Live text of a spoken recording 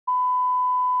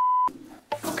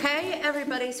Okay,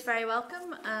 everybody's very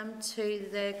welcome to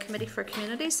the Committee for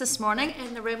Communities this morning.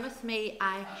 In the room with me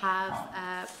I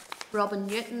have Robin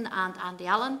Newton and Andy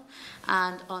Allen,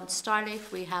 and on Stirling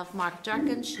we have Mark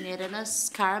Durkin, Sinead Innes,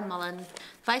 Karen Mullen,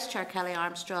 Vice Chair Kelly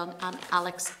Armstrong and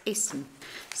Alex Easton.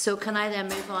 So can I then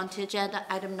move on to agenda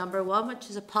item number 1, which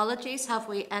is apologies. Have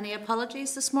we any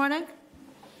apologies this morning?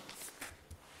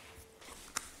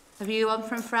 Have you one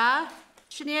from Fra,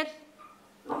 Sinead?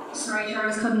 Sorry, Chair, I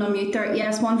was couldn't unmute there.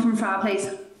 Yes, one from Fra, please.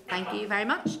 Thank you very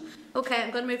much. Okay, I'm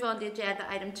going to move on to agenda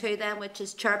item 2 then, which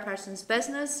is Chairperson's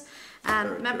business.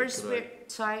 Members,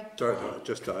 sorry. Sorry,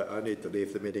 I need to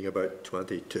leave the meeting about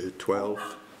 20 to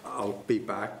 12. I'll be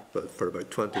back for about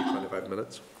 20-25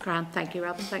 minutes. Grand, thank you,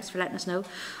 Robin. Thanks for letting us know.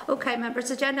 Okay,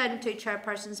 members, agenda item 2,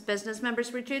 Chairperson's business.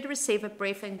 Members, we're due to receive a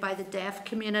briefing by the deaf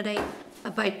community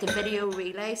about the video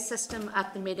relay system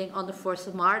at the meeting on the 4th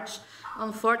of March.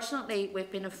 Unfortunately,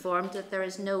 we've been informed that there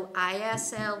is no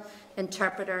ISL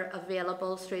interpreter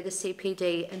available through the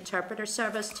CPD interpreter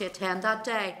service to attend that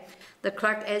day. The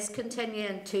clerk is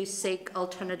continuing to seek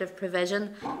alternative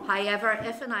provision. However,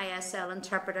 if an ISL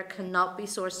interpreter cannot be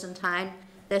sourced in time,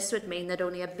 this would mean that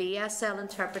only a BSL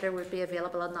interpreter would be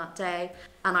available on that day,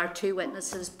 and our 2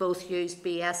 witnesses both used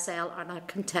BSL and are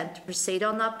content to proceed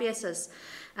on that basis.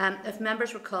 If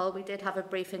members recall, we did have a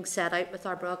briefing set out with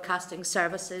our broadcasting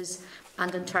services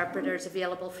and interpreters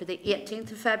available for the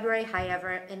 18th of February.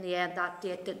 However, in the end, that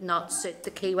date did not suit the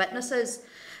key witnesses.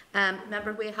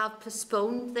 Remember, we have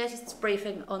postponed this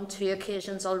briefing on 2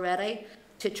 occasions already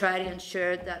to try to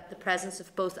ensure that the presence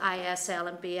of both ISL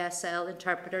and BSL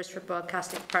interpreters for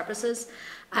broadcasting purposes.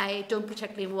 I don't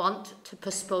particularly want to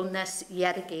postpone this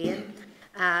yet again.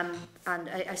 And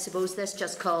I suppose this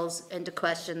just calls into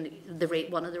question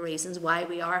one of the reasons why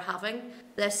we are having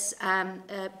this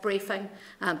briefing,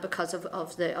 because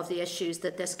of the issues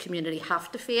that this community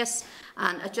have to face.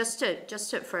 And just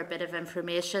for a bit of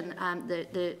information,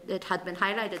 it had been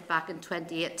highlighted back in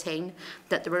 2018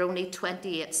 that there were only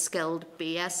 28 skilled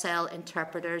BSL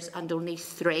interpreters and only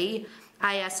 3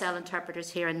 ISL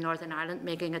interpreters here in Northern Ireland,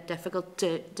 making it difficult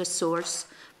to source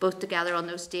both together on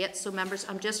those dates. So members,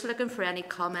 I'm just looking for any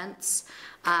comments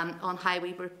on how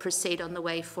we would proceed on the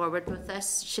way forward with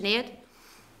this. Sinead?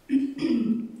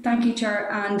 Thank you,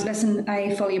 Chair. And listen,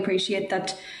 I fully appreciate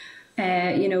that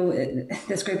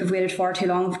this group have waited far too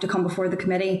long to come before the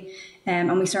committee,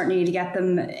 and we certainly need to get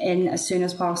them in as soon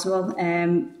as possible.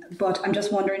 But I'm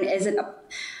just wondering, is it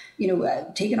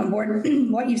taking on board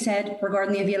what you said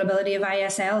regarding the availability of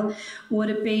ISL, would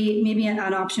it be maybe an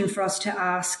option for us to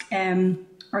ask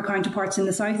our counterparts in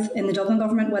the south, in the Dublin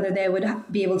government, whether they would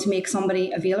be able to make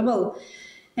somebody available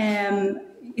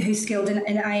who's skilled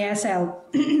in ISL?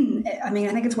 I mean,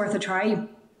 I think it's worth a try.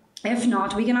 If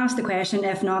not, we can ask the question.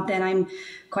 If not, then I'm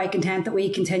quite content that we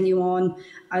continue on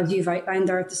as you've outlined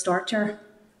there at the start, Chair.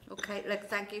 Okay, look,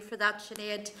 thank you for that,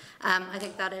 Sinead. I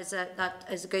think that is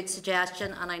a good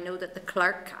suggestion, and I know that the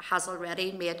clerk has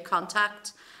already made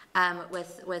contact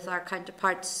with our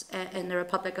counterparts in the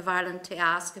Republic of Ireland to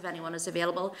ask if anyone is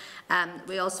available.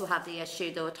 We also have the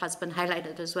issue, though it has been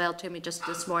highlighted as well to me just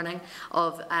this morning,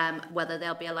 of whether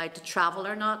they'll be allowed to travel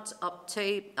or not up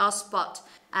to us, but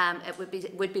it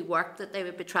would be work that they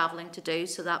would be travelling to do,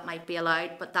 so that might be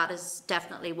allowed, but that is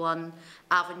definitely one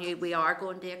avenue we are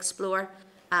going to explore.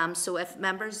 So if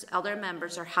other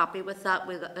members are happy with that,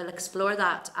 we'll explore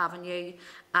that avenue,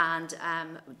 and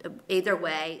either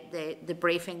way, the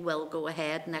briefing will go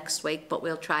ahead next week, but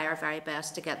we'll try our very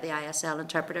best to get the ISL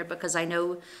interpreter, because I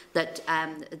know that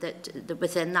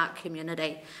within that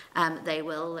community they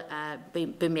will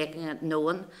be making it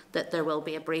known that there will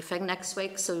be a briefing next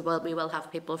week, so we will have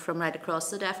people from right across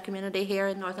the deaf community here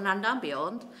in Northern Ireland and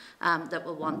beyond that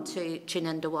will want to tune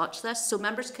in to watch this. So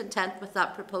members content with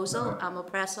that proposal, and we'll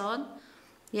press on?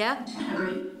 Yeah?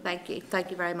 Thank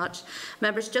you very much.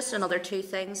 Members, just another 2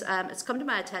 things. It's come to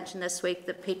my attention this week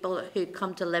that people who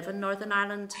come to live in Northern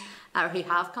Ireland, or who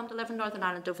have come to live in Northern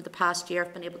Ireland over the past year,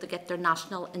 have been able to get their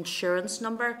national insurance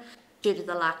number due to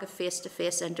the lack of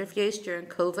face-to-face interviews during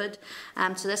COVID.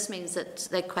 So this means that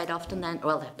they quite often then,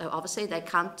 well, obviously they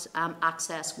can't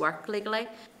access work legally,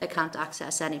 they can't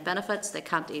access any benefits, they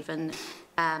can't even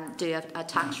do a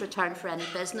tax return for any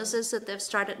businesses that they've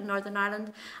started in Northern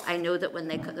Ireland. I know that when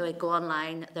they go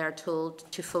online, they're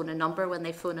told to phone a number. When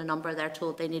they phone a number, they're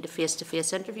told they need a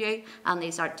face-to-face interview, and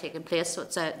these aren't taking place, so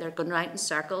they're going round in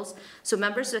circles. So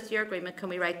members, with your agreement, can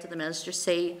we write to the Minister,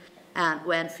 see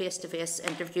when face-to-face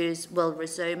interviews will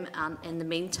resume, and in the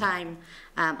meantime,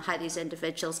 how these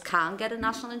individuals can get a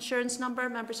national insurance number?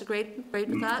 Members agreed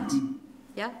with that?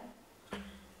 Yeah?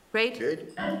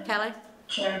 Agreed? Kelly?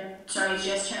 Chair, sorry,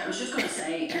 yes, Chair. I was just going to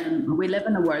say, we live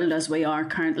in a world, as we are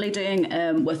currently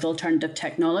doing, with alternative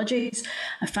technologies.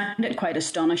 I find it quite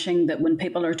astonishing that when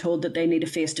people are told that they need a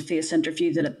face-to-face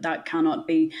interview, that cannot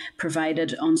be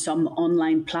provided on some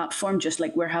online platform, just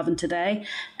like we're having today.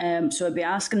 So I'd be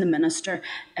asking the Minister,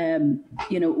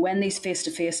 when these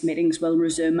face-to-face meetings will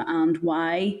resume and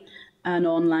why an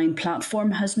online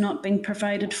platform has not been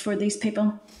provided for these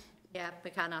people. Yeah,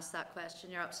 we can ask that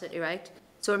question. You're absolutely right.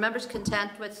 So are members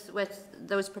content with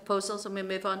those proposals, and we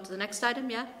move on to the next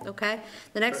item? Yeah, okay.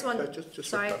 The next one.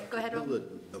 Sorry, go ahead, Rob. The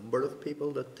number of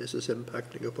people that this is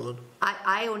impacting upon.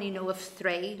 I only know of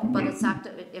 3, but it's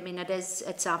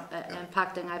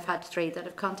impacting. I've had 3 that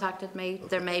have contacted me. Okay.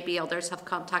 There may be others have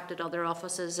contacted other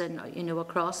offices and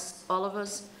across all of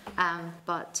us.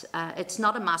 But it's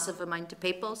not a massive amount of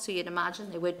people, so you'd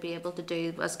imagine they would be able to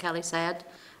do, as Kelly said,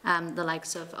 the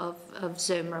likes of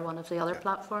Zoom or one of the other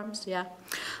platforms. Yeah.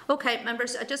 Okay,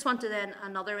 members, I just wanted then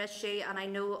another issue, and I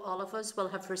know all of us will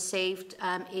have received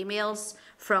emails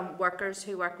from workers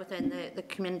who work within the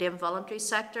community and voluntary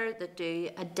sector that do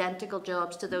identical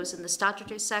jobs to those in the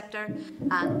statutory sector,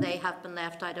 and they have been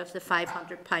left out of the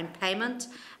 £500 payment.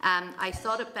 I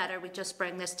thought it better we just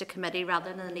bring this to committee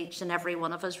rather than each and every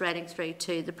one of us writing through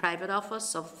to the private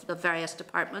office of the various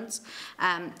departments.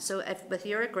 So if, with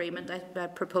your agreement, I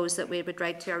propose that we would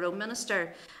write to our own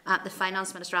Minister, the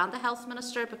Finance Minister and the Health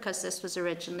Minister, because this was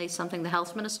originally something the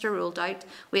Health Minister ruled out.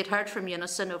 We had heard from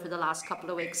Unison over the last couple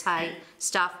of weeks how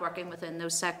staff working within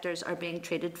those sectors are being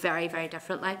treated very, very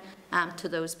differently to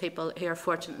those people who are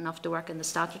fortunate enough to work in the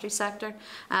statutory sector.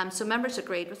 So members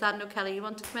agreed with that. No, Kelly, you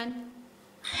want to come in?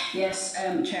 Yes,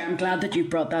 Chair, I'm glad that you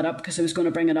brought that up because I was going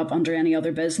to bring it up under any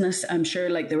other business. I'm sure,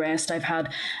 like the rest, I've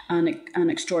had an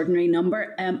extraordinary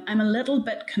number. I'm a little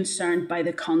bit concerned by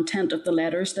the content of the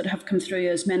letters that have come through.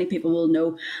 As many people will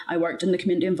know, I worked in the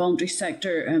community and voluntary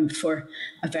sector for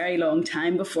a very long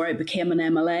time before I became an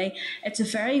MLA. It's a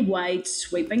very wide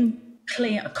sweeping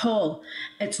call.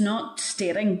 It's not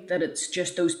stating that it's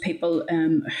just those people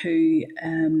who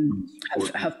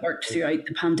have worked throughout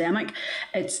the pandemic.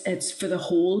 It's for the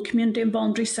whole community and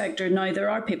voluntary sector. Now, there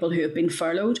are people who have been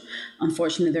furloughed.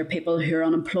 Unfortunately, there are people who are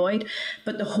unemployed.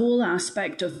 But the whole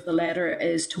aspect of the letter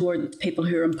is towards people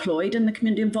who are employed in the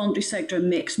community and voluntary sector and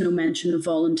makes no mention of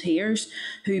volunteers,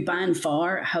 who by and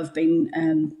far have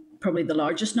been probably the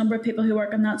largest number of people who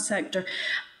work in that sector.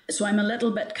 So I'm a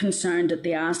little bit concerned at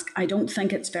the ask. I don't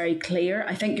think it's very clear.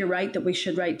 I think you're right that we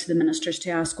should write to the ministers to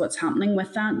ask what's happening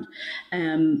with that.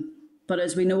 But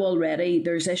as we know already,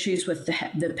 there's issues with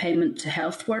the payment to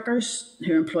health workers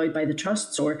who are employed by the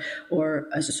trusts or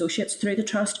as associates through the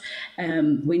trust.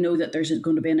 We know that there's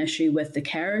going to be an issue with the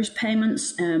carers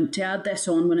payments. To add this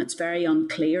on when it's very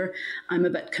unclear, I'm a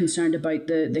bit concerned about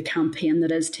the campaign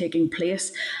that is taking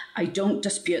place. I don't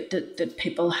dispute that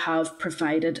people have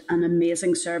provided an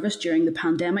amazing service during the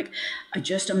pandemic. I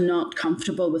just am not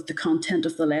comfortable with the content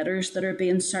of the letters that are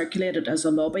being circulated as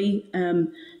a lobby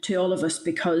to all of us,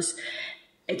 because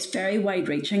it's very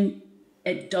wide-reaching.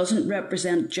 It doesn't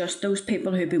represent just those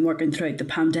people who've been working throughout the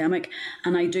pandemic,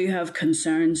 and I do have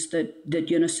concerns that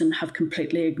Unison have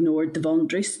completely ignored the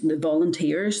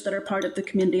volunteers that are part of the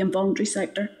community and voluntary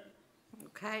sector.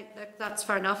 Okay, that's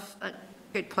fair enough.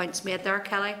 Good points made there,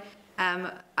 Kelly.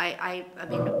 I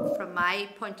mean, from my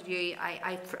point of view,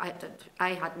 I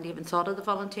hadn't even thought of the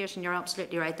volunteers, and you're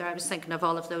absolutely right there. I was thinking of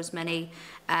all of those many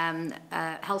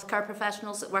healthcare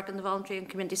professionals that work in the voluntary and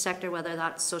community sector, whether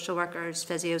that's social workers,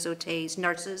 physios, OTs,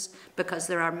 nurses, because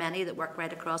there are many that work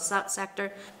right across that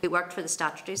sector who worked for the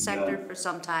statutory sector for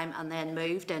some time and then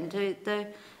moved into the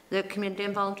community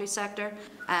and voluntary sector.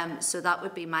 So that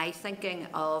would be my thinking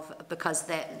of, because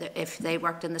if they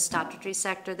worked in the statutory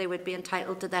sector, they would be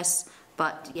entitled to this,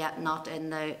 but yet not in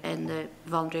the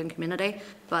voluntary and community.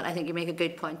 But I think you make a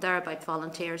good point there about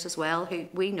volunteers as well, who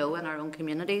we know in our own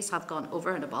communities have gone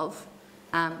over and above.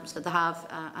 So they have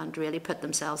and really put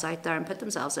themselves out there and put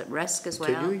themselves at risk as well.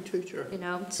 Continuing to, Chair.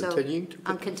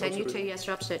 Continue to, yes,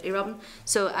 you're absolutely, Robin.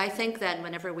 So I think then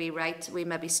whenever we write, we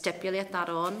maybe stipulate that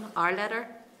on our letter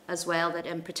as well, that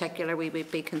in particular we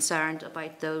would be concerned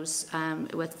about those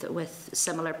with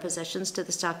similar positions to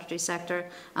the statutory sector,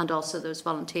 and also those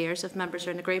volunteers, if members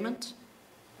are in agreement.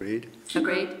 Agreed.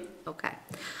 Agreed? Okay.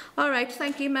 All right,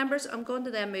 thank you, members. I'm going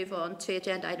to then move on to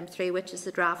agenda item 3, which is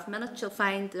the draft minutes. You'll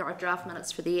find there are draft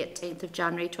minutes for the 18th of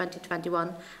January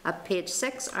 2021 at page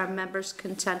 6. Are members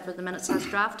content with the minutes as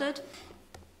drafted?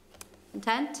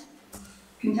 Content?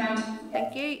 Content.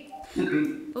 Thank you.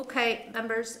 Okay,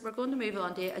 members, we're going to move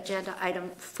on to agenda item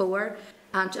 4.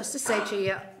 And just to say to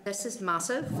you, this is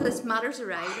massive. This Matters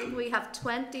Arising. We have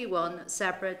 21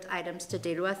 separate items to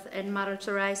deal with in Matters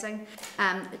Arising.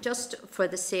 Just for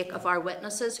the sake of our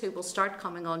witnesses, who will start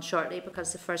coming on shortly,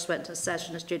 because the first witness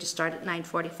session is due to start at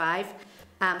 9:45.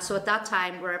 So at that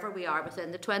time, wherever we are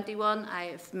within the 21,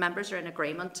 if members are in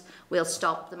agreement, we'll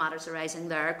stop the Matters Arising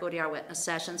there, go to our witness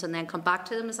sessions, and then come back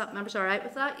to them. Is that members all right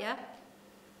with that? Yeah?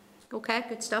 Okay,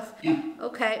 good stuff. Yeah.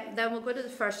 Okay, then we'll go to the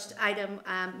first item.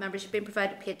 Members, you've been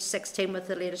provided page 16 with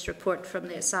the latest report from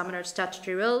the Examiner of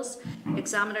Statutory Rules. The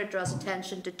Examiner draws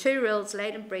attention to 2 rules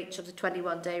laid in breach of the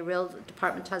 21-day rule. The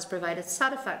Department has provided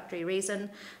satisfactory reason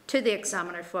to the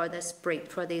Examiner for these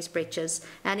breaches.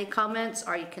 Any comments?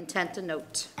 Are you content to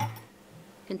note?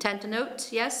 Content to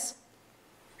note, yes?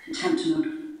 Content to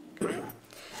note. Okay.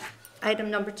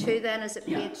 Item number 2 then is at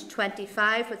page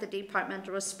 25 with the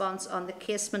departmental response on the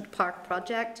Casement Park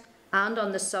project and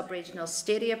on the sub-regional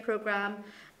stadia programme,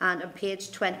 and on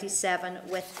page 27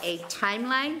 with a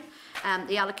timeline.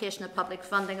 The allocation of public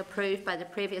funding approved by the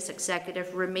previous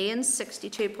executive remains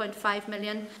 62.5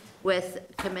 million, with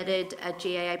committed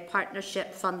GAA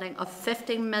partnership funding of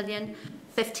 15 million,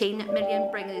 bringing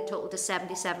the total to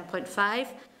 77.5.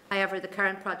 However, the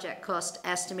current project cost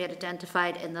estimate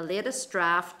identified in the latest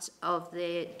draft of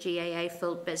the GAA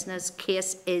full business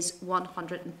case is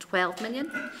 112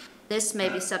 million. This may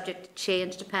be subject to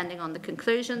change depending on the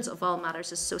conclusions of all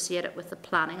matters associated with the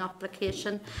planning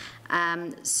application.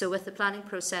 So with the planning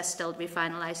process still to be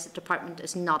finalised, the Department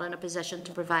is not in a position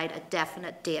to provide a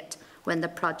definite date when the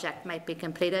project might be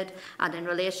completed. And in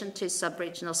relation to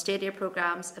sub-regional stadia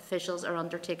programmes, officials are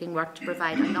undertaking work to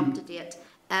provide an up-to-date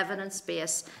evidence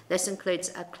base. This includes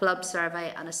a club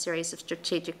survey and a series of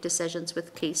strategic decisions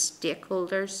with key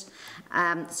stakeholders.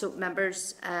 So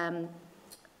members,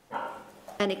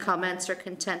 any comments or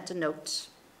content to note?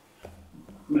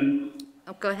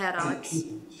 Oh, go ahead, Alex.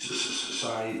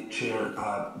 Sorry, Chair.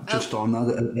 Just on that,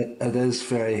 it is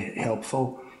very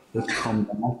helpful that come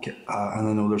back, and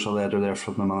I know there's a letter there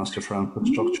from the Minister for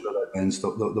Infrastructure that outlines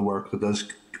the work that is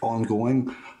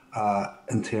ongoing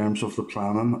in terms of the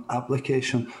planning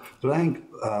application. But I think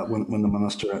when the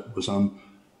Minister was on,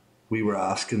 we were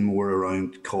asking more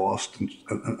around cost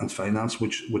and finance,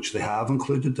 which they have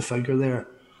included the figure there.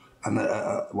 And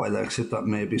while I accept that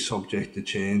may be subject to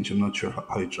change, I'm not sure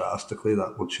how drastically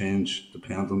that will change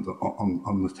dependent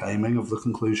on the timing of the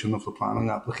conclusion of the planning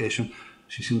application.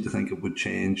 She seemed to think it would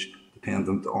change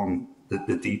dependent on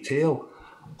the detail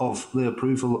of the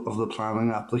approval of the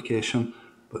planning application.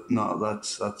 But no,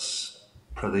 that's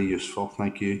pretty useful.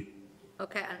 Thank you.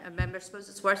 Okay, and members, I suppose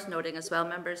it's worth noting as well,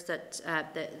 members, that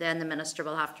then the Minister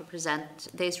will have to present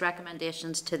these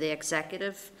recommendations to the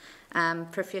Executive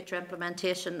for future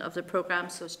implementation of the programme,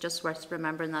 so it's just worth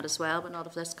remembering that as well when all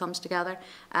of this comes together.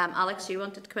 Alex, you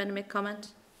wanted to come in and make a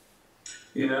comment?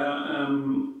 Yeah,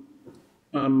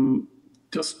 I'm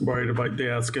just worried about the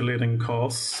escalating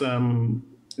costs. There's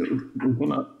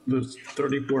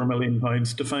 £34 million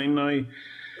to find now.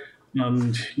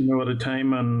 And, at a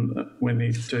time when we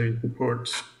need to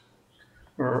support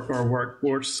our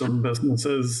workforce and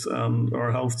businesses and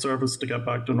our health service to get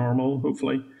back to normal,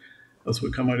 hopefully, as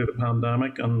we come out of the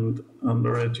pandemic, and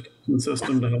our education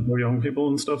system to help our young people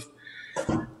and stuff.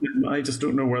 I just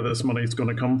don't know where this money is going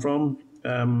to come from.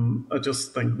 I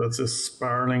just think this is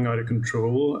spiralling out of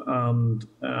control, and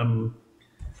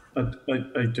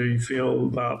I do feel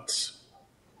that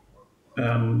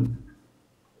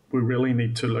we really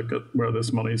need to look at where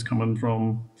this money is coming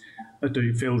from. I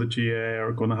do feel the GA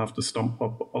are going to have to stump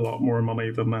up a lot more money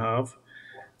than they have.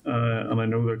 And I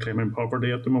know they're claiming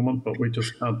poverty at the moment, but we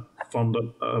just can't fund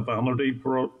a vanity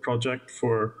project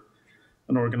for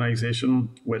an organisation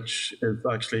which is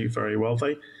actually very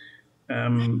wealthy.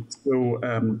 I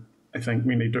think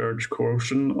we need to urge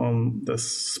caution on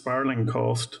this spiralling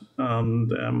cost,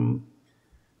 and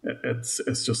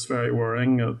it's just very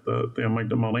worrying the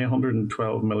amount of money,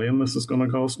 112 million this is going to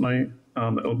cost now,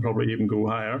 and it'll probably even go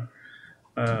higher.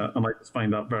 And I just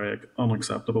find that very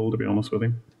unacceptable, to be honest with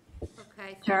you.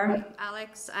 Okay, thank you,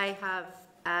 Alex. I have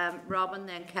Robin,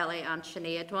 then Kelly and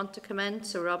Sinead want to come in.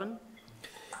 So Robin.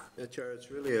 Yeah, Chair,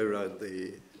 it's really around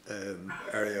the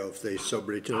area of the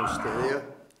sub-regional stadia.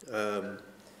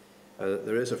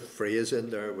 There is a phrase in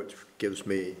there which gives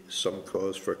me some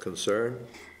cause for concern.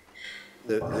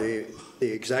 The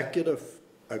executive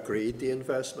agreed the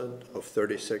investment of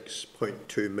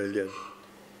 36.2 million,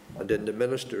 and in the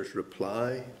Minister's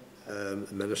reply, the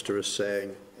Minister is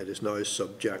saying it is now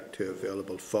subject to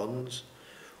available funds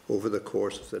over the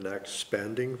course of the next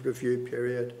spending review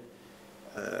period.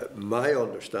 My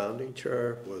understanding,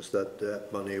 Chair, was that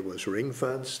that money was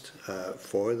ring-fenced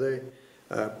for the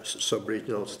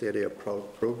sub-regional stadia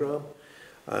programme.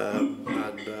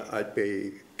 And I'd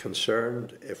be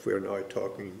concerned if we're now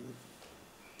talking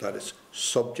that it's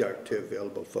subject to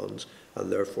available funds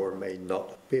and therefore may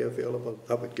not be available.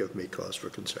 That would give me cause for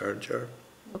concern, Chair.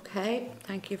 Okay,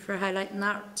 thank you for highlighting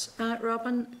that,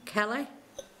 Robin. Kelly?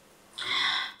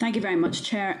 Thank you very much,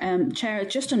 Chair. Chair,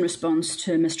 just in response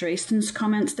to Mr Easton's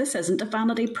comments, this isn't a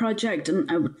vanity project,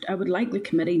 and I would like the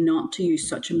committee not to use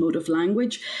such emotive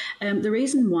language. The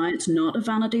reason why it's not a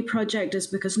vanity project is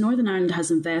because Northern Ireland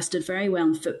has invested very well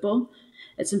in football.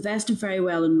 It's invested very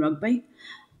well in rugby.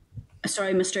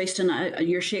 Sorry, Mr Easton,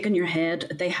 you're shaking your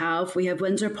head. They have. We have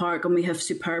Windsor Park and we have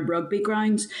superb rugby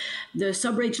grounds. The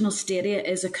sub-regional stadia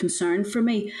is a concern for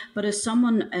me, but as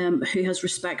someone who has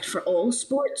respect for all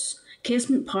sports,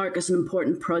 Casement Park is an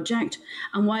important project,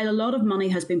 and while a lot of money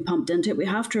has been pumped into it, we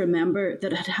have to remember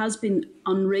that it has been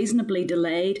unreasonably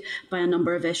delayed by a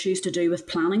number of issues to do with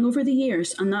planning over the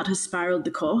years, and that has spiralled the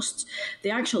costs.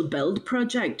 The actual build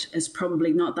project is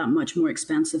probably not that much more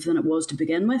expensive than it was to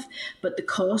begin with, but the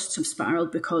costs have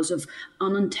spiralled because of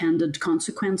unintended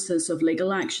consequences of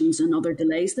legal actions and other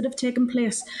delays that have taken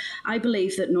place. I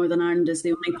believe that Northern Ireland is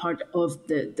the only part of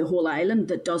the whole island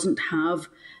that doesn't have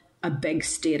a big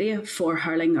stadia for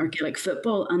hurling or Gaelic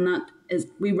football, and that is,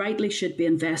 we rightly should be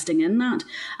investing in that.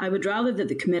 I would rather that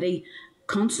the committee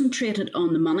concentrated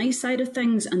on the money side of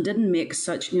things and didn't make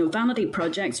such vanity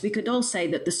projects. We could all say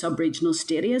that the sub-regional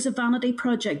stadia is a vanity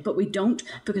project, but we don't,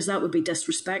 because that would be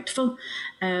disrespectful.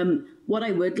 What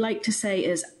I would like to say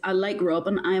is, like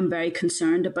Robin, I am very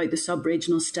concerned about the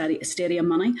sub-regional stadia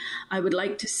money. I would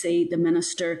like to see the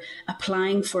Minister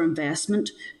applying for investment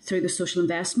through the Social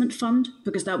Investment Fund,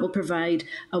 because that will provide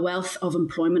a wealth of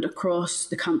employment across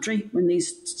the country when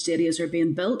these stadias are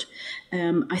being built.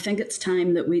 I think it's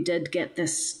time that we did get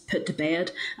this put to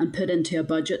bed and put into a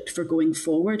budget for going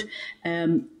forward.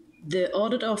 The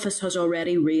Audit Office has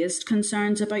already raised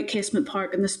concerns about Casement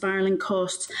Park and the spiralling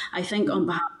costs. I think on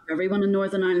behalf of everyone in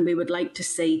Northern Ireland, we would like to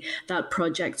see that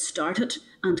project started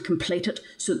and completed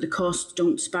so that the costs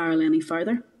don't spiral any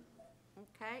further.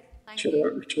 Okay, thank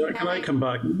you. Sure. Can I come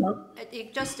back?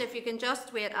 If you can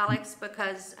just wait, Alex,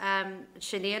 because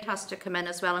Sinead has to come in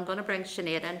as well. I'm going to bring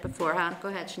Sinead in beforehand. Go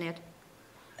ahead, Sinead.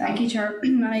 Thank you, Chair.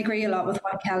 I agree a lot with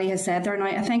what Kelly has said there. Now,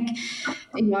 I think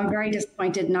I'm very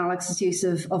disappointed in Alex's use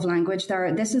of language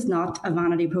there. This is not a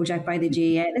vanity project by the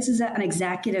GAA. This is an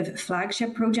executive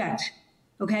flagship project.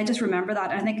 Okay, just remember that.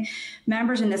 I think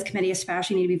members in this committee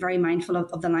especially need to be very mindful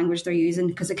of the language they're using,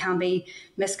 because it can be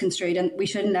misconstrued, and we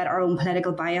shouldn't let our own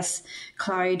political bias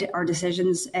cloud our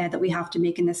decisions that we have to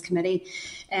make in this committee.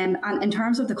 And in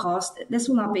terms of the cost, this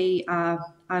will not be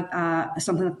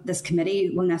something that this committee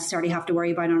will necessarily have to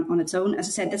worry about on its own. As I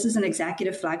said, this is an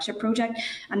executive flagship project,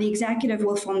 and the executive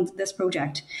will fund this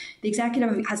project. The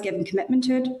executive has given commitment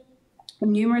to it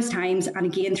numerous times, and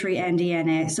again through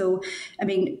NDNA. So, I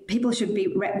mean, people should be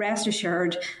rest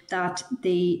assured that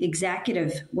the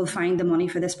executive will find the money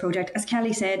for this project. As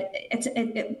Kelly said,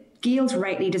 Gaels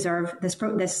rightly deserve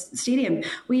this stadium.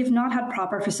 We have not had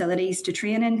proper facilities to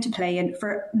train in, to play in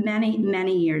for many,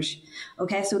 many years.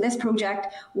 Okay, so this project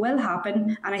will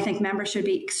happen, and I think members should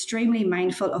be extremely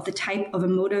mindful of the type of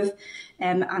emotive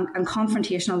and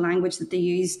confrontational language that they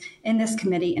use in this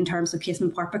committee in terms of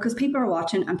Casement Park, because people are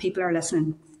watching and people are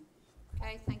listening.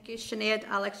 Okay, thank you, Sinead.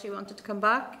 Alex, you wanted to come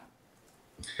back?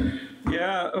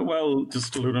 Yeah, well,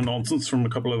 just a load of nonsense from a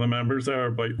couple of the members there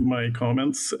about my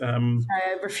comments.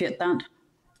 I refute that.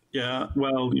 Yeah,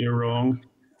 well, you're wrong.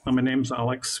 And my name's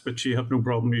Alex, but you have no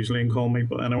problem usually in calling me.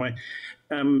 But anyway,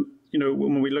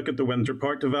 when we look at the Windsor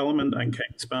Park development and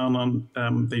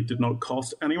Kingspan, they did not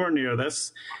cost anywhere near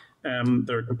this.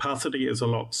 Their capacity is a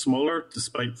lot smaller,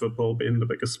 despite football being the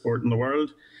biggest sport in the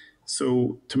world.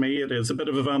 So to me, it is a bit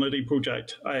of a vanity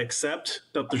project. I accept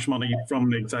that there's money from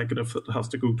the executive that has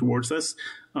to go towards this,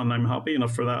 and I'm happy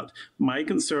enough for that. My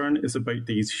concern is about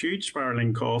these huge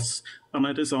spiralling costs, and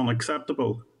it is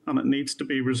unacceptable, and it needs to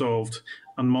be resolved,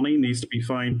 and money needs to be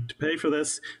found to pay for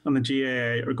this, and the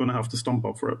GAA are going to have to stump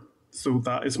up for it. So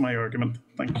that is my argument.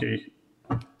 Thank you.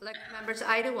 Look, members,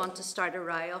 I don't want to start a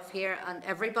row off here, and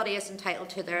everybody is entitled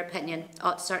to their opinion,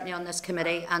 certainly on this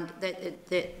committee, and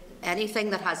anything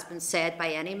that has been said by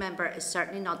any member is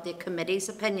certainly not the committee's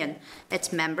opinion,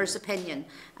 it's members' opinion.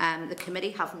 The committee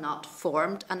have not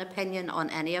formed an opinion on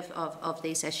any of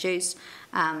these issues,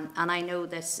 and I know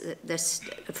this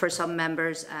for some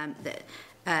members,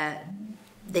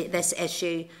 this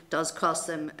issue does cause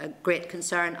them a great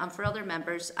concern, and for other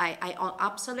members I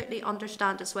absolutely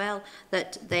understand as well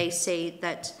that they see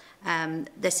that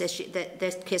this issue,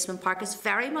 this Casement Park is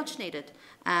very much needed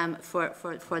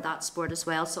for that sport as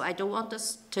well. So I don't want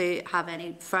us to have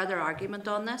any further argument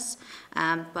on this,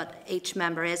 but each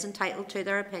member is entitled to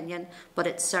their opinion, but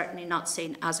it's certainly not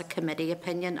seen as a committee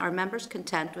opinion. Are members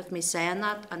content with me saying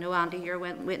that? I know, Andy, you're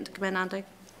waiting to come in, Andy.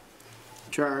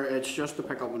 Chair, it's just to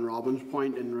pick up on Robin's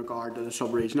point in regard to the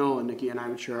sub-regional, and again I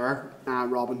would share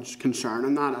Robin's concern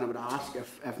on that, and I would ask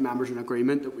if members are in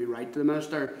agreement that we write to the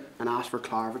Minister and ask for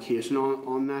clarification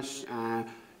on this.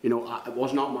 You know, it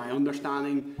was not my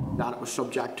understanding that it was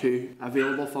subject to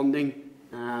available funding,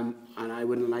 and I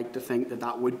wouldn't like to think that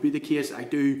that would be the case. I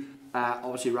do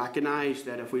obviously recognise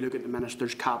that if we look at the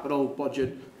Minister's capital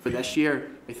budget for this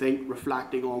year, I think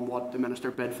reflecting on what the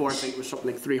Minister bid for, I think it was something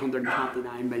like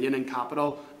 329 million in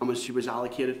capital, and when she was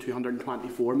allocated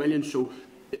 224 million. So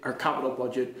our capital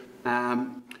budget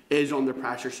is under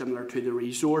pressure similar to the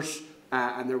resource,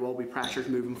 and there will be pressures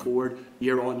moving forward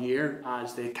year on year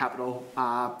as the capital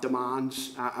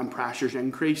demands and pressures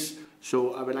increase.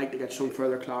 So I would like to get some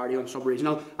further clarity on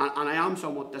sub-regional, and I am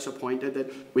somewhat disappointed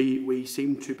that we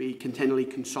seem to be continually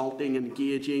consulting and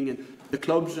engaging, and the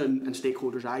clubs and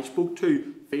stakeholders I spoke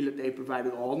to feel that they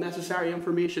provided all necessary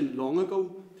information long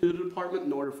ago to the department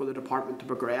in order for the department to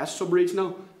progress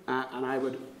sub-regional, and I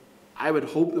would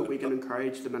hope that we can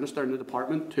encourage the Minister and the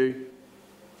department to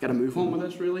get a move on with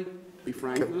this, really, to be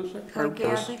frank.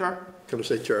 Chair. Can I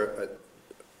say, Chair,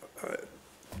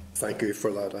 thank you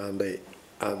for that, Andy.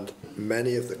 And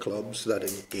many of the clubs that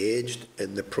engaged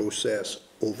in the process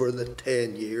over the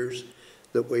 10 years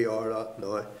that we are at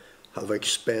now have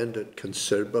expended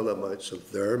considerable amounts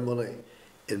of their money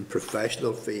in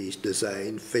professional fees,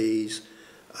 design fees,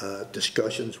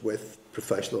 discussions with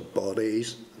professional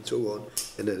bodies and so on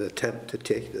in an attempt to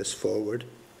take this forward.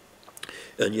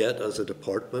 And yet, as a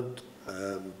department,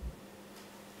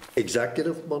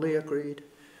 executive money agreed.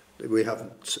 We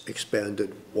haven't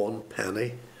expended one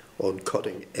penny on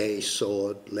cutting a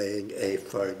sod, laying a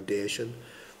foundation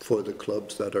for the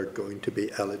clubs that are going to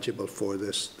be eligible for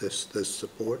this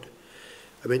support.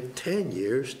 I mean, 10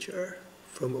 years, Chair,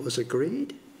 from it was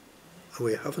agreed, and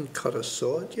we haven't cut a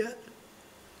sod yet.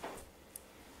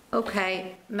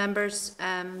 Okay, members,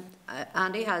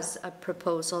 Andy has a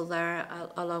proposal there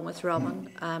along with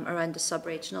Robin around the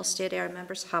sub-regional state. Are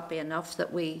members happy enough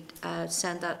that we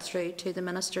send that through to the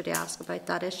Minister to ask about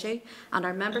that issue? And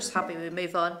are members happy we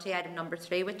move on to item number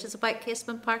 3, which is about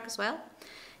Casement Park as well?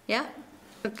 Yeah?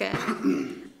 Okay.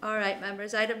 All right,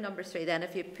 members, item number 3 then.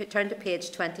 If you turn to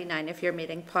page 29 of your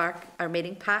meeting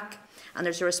pack, and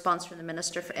there's a response from the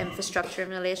Minister for Infrastructure in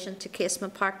relation to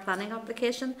Casement Park planning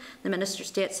application. The Minister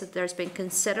states that there's been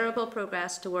considerable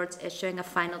progress towards issuing a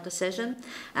final decision.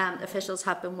 Officials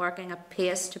have been working at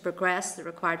pace to progress the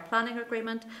required planning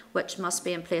agreement, which must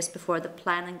be in place before the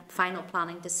final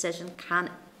planning decision can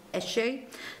issue.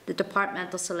 The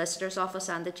Departmental Solicitor's Office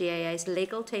and the GAA's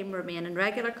legal team remain in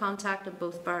regular contact, and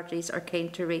both parties are keen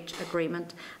to reach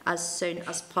agreement as soon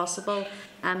as possible.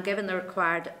 Given the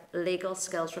required legal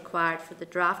skills required for the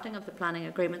drafting of the planning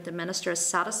agreement, the Minister is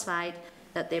satisfied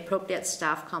that the appropriate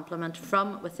staff complement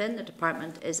from within the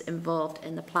department is involved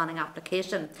in the planning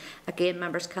application. Again,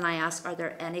 members, can I ask, are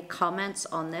there any comments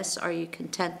on this? Are you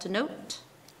content to note?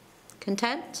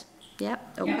 Content?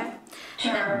 Yep, okay.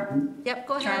 Yep,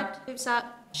 go ahead. Who's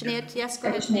that? Sinead, yes, go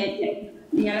ahead. Sinead,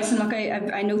 yeah, listen, look,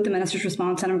 I note the Minister's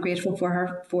response and I'm grateful to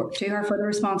her for the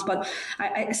response, but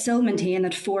I still maintain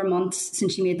that 4 months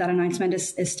since she made that announcement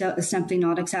is simply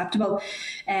not acceptable.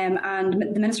 And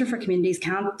the Minister for Communities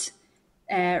can't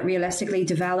realistically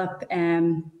develop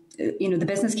the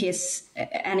business case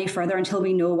any further until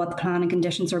we know what the planning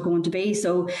conditions are going to be.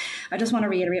 So I just want to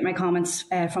reiterate my comments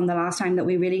from the last time that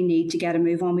we really need to get a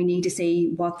move on. We need to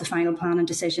see what the final planning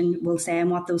decision will say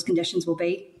and what those conditions will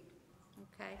be.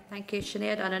 Okay, thank you,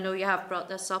 Sinead. And I know you have brought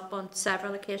this up on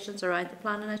several occasions around the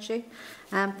planning issue.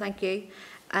 Thank you.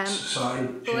 Sorry,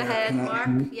 go Chair, ahead, Mark.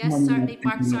 Yes, certainly,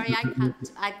 Mark. Sorry, I can't.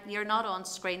 You're not on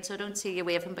screen, so I don't see you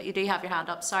waving, but you do have your hand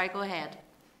up. Sorry, go ahead.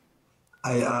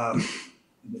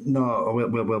 No,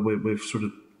 we've sort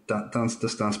of danced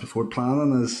this dance before.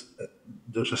 Planning is,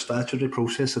 there's a statutory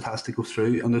process that has to go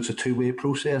through, and it's a two-way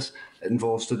process. It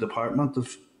involves the Department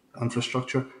of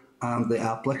Infrastructure and the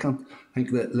applicant. I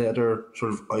think that letter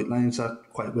sort of outlines that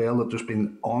quite well, that there's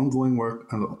been ongoing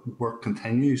work and work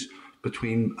continues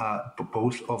between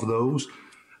both of those.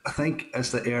 I think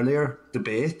as the earlier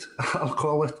debate, I'll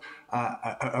call it,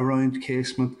 around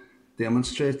Casement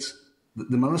demonstrates,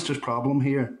 the Minister's problem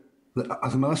here,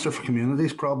 the Minister for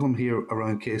Communities' problem here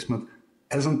around Casement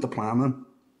isn't the planning,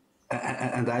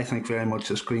 and I think very much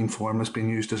this green form has been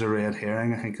used as a red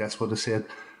herring. I think that's what I said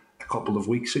a couple of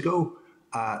weeks ago.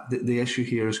 The issue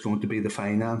here is going to be the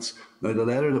finance. Now, the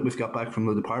letter that we've got back from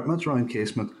the department around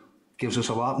casement gives us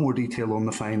a lot more detail on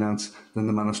the finance than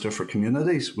the Minister for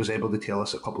Communities was able to tell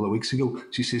us a couple of weeks ago.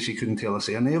 She says she couldn't tell us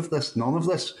any of this. None of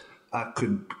this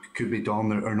could be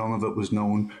done, or none of it was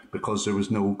known because there was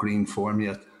no green form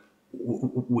yet.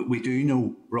 We do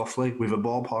know roughly, we have a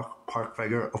ballpark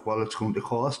figure of what it's going to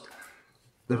cost.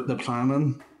 The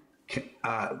planning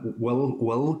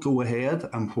will go ahead,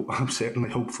 and I'm certainly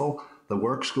hopeful. The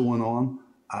work's going on,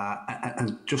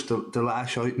 and just to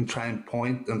lash out and try and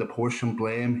point and apportion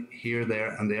blame here,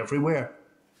 there and everywhere,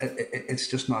 it's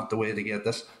just not the way to get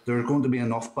this. There are going to be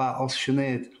enough battles,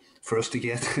 Sinead, for us to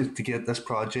get this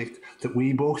project that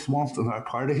we both want and our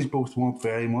parties both want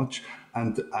very much.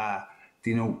 And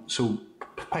so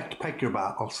pick your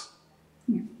battles.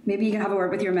 Yeah. Maybe you can have a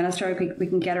word with your minister. We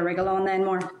can get a wriggle on then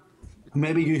more.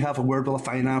 Maybe you have a word with the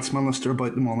finance minister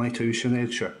about the money too,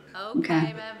 Sinead, sure.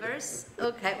 Okay, members.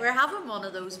 Okay, we're having one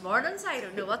of those mornings. I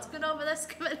don't know what's going on with this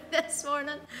committee this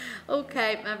morning.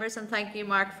 Okay, members, and thank you,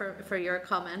 Mark, for your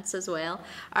comments as well.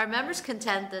 Are members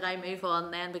content that I move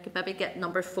on then? We could maybe get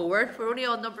number 4. We're only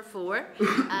on number 4,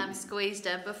 squeezed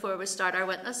in before we start our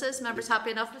witnesses. Members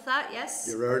happy enough with that? Yes?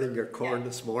 You're earning your corn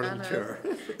this morning, Chair.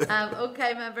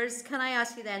 Okay, members, can I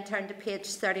ask you then turn to page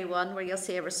 31, where you'll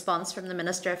see a response from the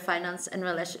Minister of Finance in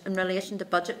relation to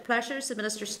budget pressures. The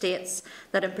Minister states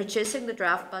that in producing the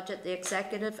draft budget, the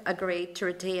Executive agreed to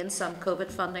retain some COVID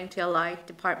funding to allow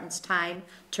departments time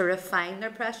to refine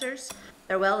their pressures.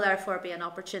 There will therefore be an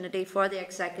opportunity for the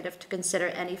Executive to consider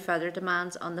any further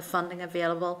demands on the funding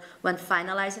available when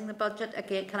finalising the budget.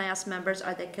 Again, can I ask members,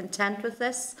 are they content with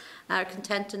this?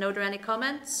 Content to note or any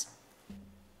comments?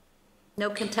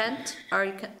 No content?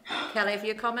 Or Kelly, have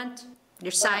you a comment?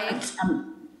 You're sighing?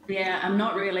 Yeah, I'm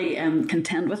not really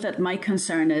content with it. My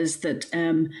concern is that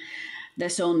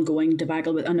this ongoing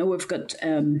debacle with, I know we've got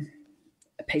a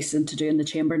piece to do in the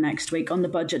chamber next week on the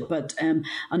budget, but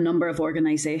a number of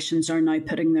organisations are now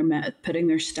putting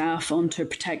their staff onto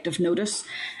protective notice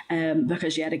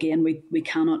because yet again we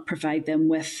cannot provide them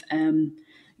with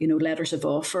letters of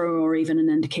offer or even an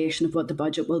indication of what the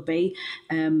budget will be.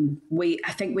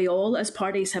 I think we all as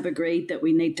parties have agreed that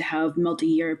we need to have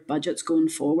multi-year budgets going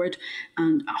forward,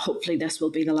 and hopefully this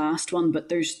will be the last one, but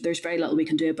there's very little we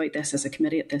can do about this as a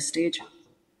committee at this stage.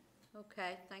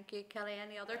 Okay, thank you, Kelly.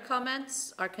 Any other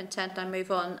comments or content? I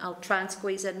move on. I'll try and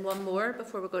squeeze in one more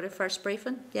before we go to first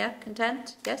briefing. Yeah,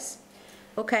 content? Yes?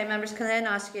 Okay, members, can I then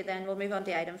ask you then, we'll move on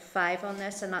to item 5 on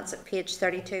this, and that's at page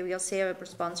 32. You'll see a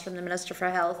response from the Minister for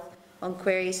Health on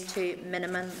queries to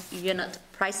minimum unit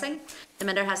pricing. The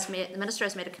Minister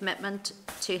has made a commitment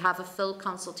to have a full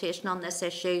consultation on this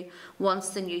issue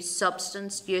once the new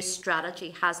substance use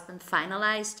strategy has been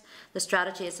finalised. The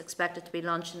strategy is expected to be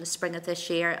launched in the spring of this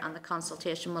year, and the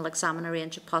consultation will examine a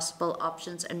range of possible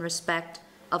options in respect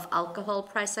of alcohol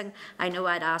pricing. I know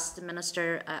I'd asked the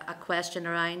Minister a question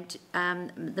around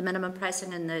the minimum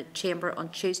pricing in the Chamber on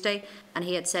Tuesday, and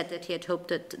he had said that he had hoped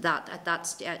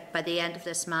that by the end of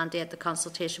this mandate the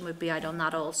consultation would be out on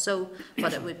that also,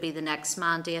 but it would be the next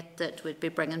mandate that would be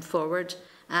bringing forward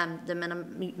the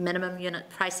minimum unit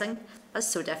pricing. That's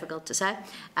so difficult to say.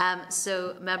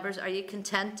 So members, are you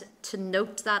content to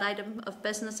note that item of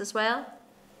business as well?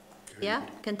 Yeah,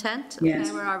 content? Yes.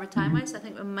 Okay, where are we time-wise? I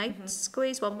think we might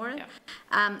squeeze one more in.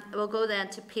 Yeah. We'll go then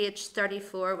to page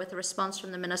 34 with a response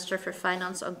from the Minister for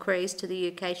Finance on queries to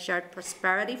the UK Shared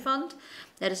Prosperity Fund.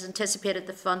 It is anticipated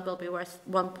the fund will be worth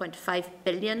 1.5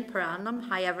 billion per annum.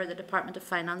 However, the Department of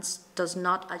Finance does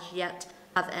not as yet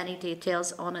have any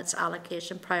details on its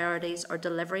allocation priorities or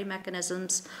delivery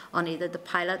mechanisms on either the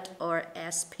pilot or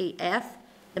SPF.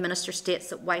 The Minister states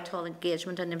that Whitehall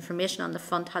engagement and information on the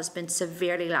fund has been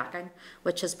severely lacking,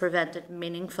 which has prevented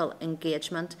meaningful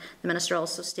engagement. The Minister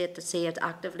also stated that he is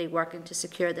actively working to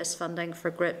secure this funding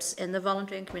for groups in the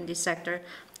voluntary and community sector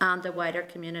and the wider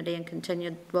community,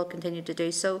 and will continue to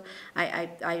do so.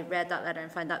 I read that letter and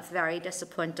found that very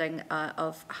disappointing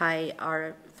of how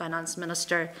our Finance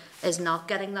Minister is not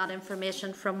getting that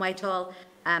information from Whitehall.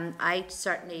 I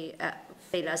certainly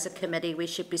feel as a committee we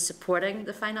should be supporting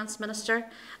the Finance Minister.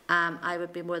 I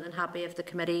would be more than happy if the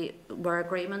committee were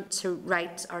agreement to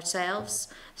write ourselves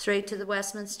through to the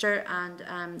Westminster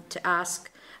and to ask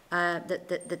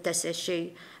that this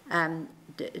issue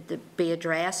be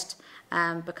addressed.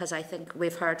 Because I think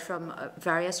we've heard from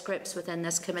various groups within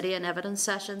this committee in evidence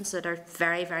sessions that are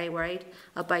very, very worried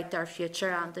about their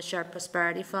future and the Shared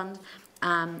Prosperity Fund.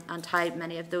 and how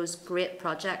many of those great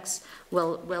projects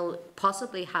will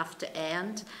possibly have to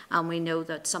end. And we know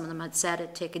that some of them had said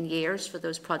it taken years for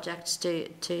those projects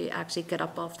to actually get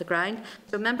up off the ground.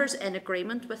 So members in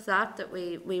agreement with that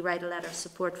we write a letter of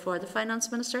support for the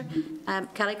Finance Minister.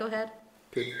 Kelly, go ahead.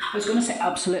 I was going to say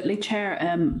absolutely, Chair.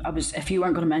 If you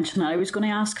weren't going to mention it, I was going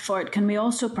to ask for it. Can we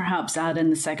also perhaps add in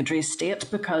the Secretary of State,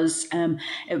 because it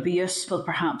would be useful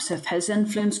perhaps if his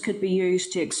influence could be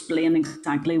used to explain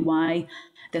exactly why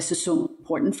this is so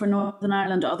important for Northern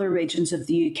Ireland. Other regions of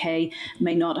the UK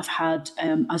may not have had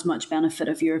as much benefit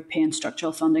of European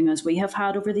structural funding as we have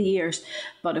had over the years.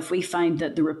 But if we find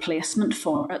that the replacement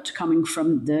for it coming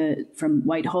from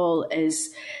Whitehall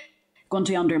is going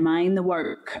to undermine the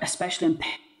work, especially in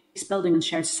peace building and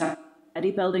shared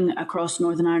society building across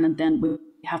Northern Ireland, then we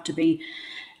have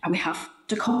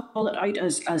to call it out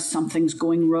as something's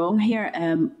going wrong here.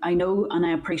 I know and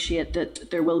I appreciate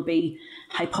that there will be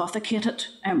hypothecated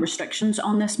restrictions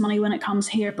on this money when it comes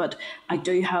here, but I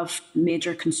do have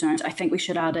major concerns. I think we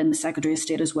should add in the Secretary of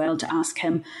State as well to ask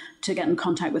him to get in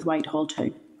contact with Whitehall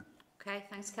too. Okay,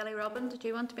 thanks, Kelly. Robin, did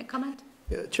you want to make a comment?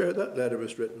 Yeah, Chair, that letter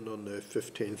was written on the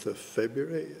 15th of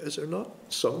February. Is there not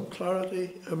some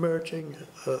clarity emerging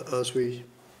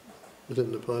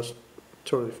within the past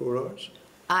 24 hours?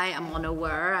 I am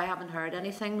unaware. I haven't heard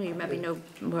anything. You maybe know,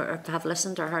 or have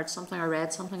listened or heard something or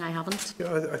read something. I haven't.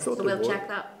 Yeah, I thought so we'll check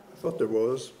that. I thought there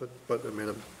was, but I mean,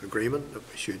 an agreement that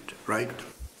we should write.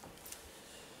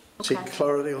 Okay. Seek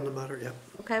clarity on the matter, yeah.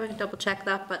 Okay, we can double check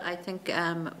that, but I think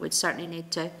we'd certainly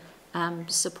need to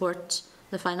support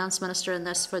the Finance Minister in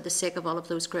this for the sake of all of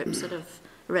those groups that have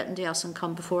written to us and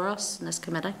come before us in this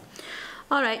committee.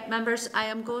 All right, members, I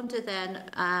am going to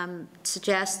then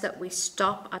suggest that we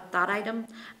stop at that item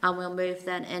and we'll move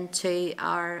then into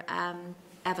our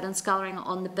evidence gathering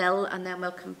on the bill, and then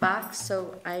we'll come back.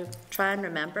 So I try and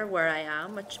remember where I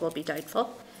am, which will be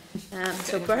doubtful.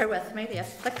 So bear with me to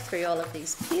flick through all of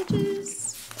these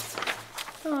pages.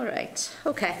 All right,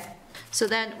 okay. So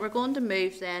then we're going to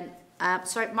move then.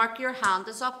 Sorry, Mark, your hand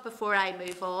is up before I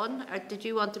move on. Or did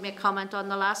you want to make comment on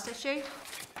the last issue?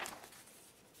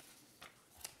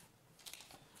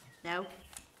 No?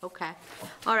 Okay.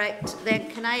 All right, then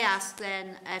can I ask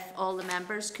then if all the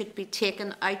members could be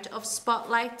taken out of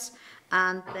Spotlight,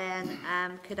 and then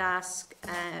could ask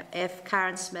if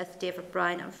Karen Smith, David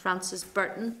Brown and Francis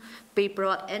Burton be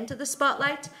brought into the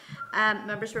Spotlight.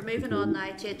 Members, we're moving on now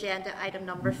to agenda item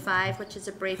number 5, which is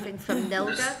a briefing from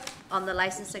NILGA on the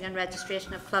Licensing and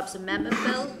Registration of Clubs Amendment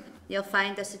Bill. You'll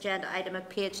find this agenda item at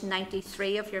page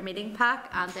 93 of your meeting pack,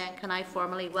 and then can I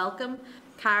formally welcome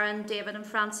Karen, David and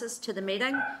Francis to the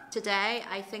meeting today.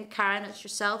 I think, Karen, it's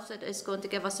yourself that is going to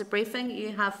give us a briefing.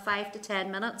 You have 5 to 10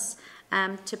 minutes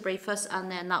to brief us, and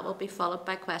then that will be followed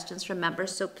by questions from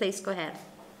members. So please go ahead.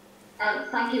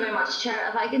 Thank you very much, Chair.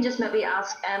 If I can just maybe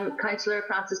ask Councillor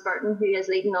Francis Burton, who is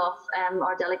leading off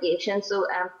our delegation. So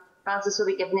Francis will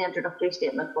be giving the introductory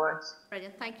statement for us.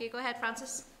 Brilliant. Thank you. Go ahead,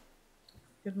 Francis.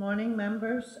 Good morning,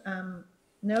 members.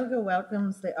 NILGA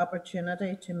welcomes the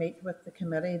opportunity to meet with the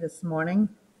committee this morning,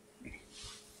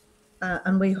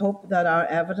 and we hope that our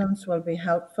evidence will be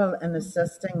helpful in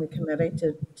assisting the committee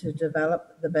to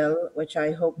develop the bill, which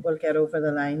I hope will get over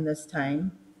the line this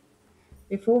time.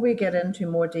 Before we get into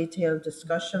more detailed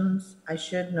discussions, I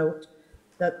should note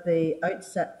that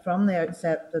from the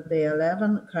outset that the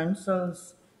 11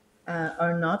 councils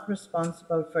are not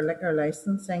responsible for liquor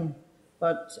licensing,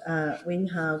 but we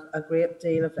have a great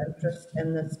deal of interest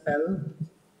in this bill.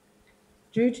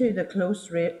 Due to the close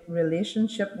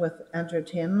relationship with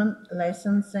entertainment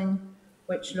licensing,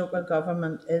 which local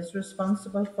government is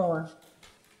responsible for,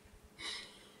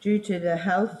 due to the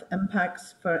health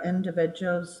impacts for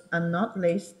individuals and not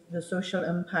least the social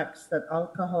impacts that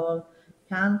alcohol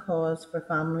can cause for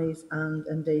families and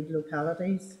indeed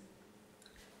localities.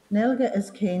 NILGA is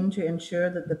keen to ensure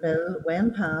that the bill,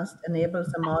 when passed,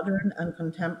 enables a modern and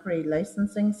contemporary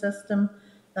licensing system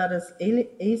that is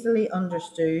easily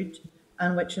understood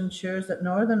and which ensures that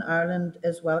Northern Ireland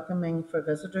is welcoming for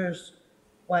visitors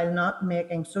while not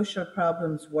making social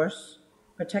problems worse,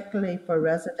 particularly for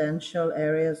residential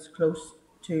areas close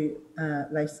to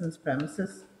licensed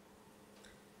premises.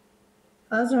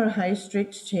 As our high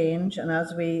streets change and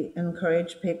as we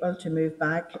encourage people to move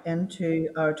back into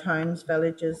our towns,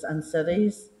 villages and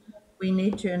cities, we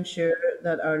need to ensure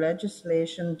that our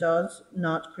legislation does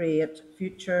not create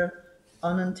future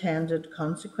unintended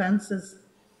consequences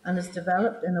and is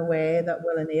developed in a way that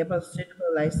will enable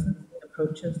suitable licensing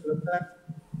approaches locally.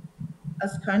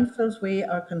 As councils, we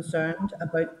are concerned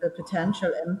about the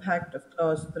potential impact of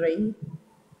Clause 3.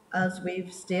 As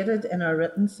we've stated in our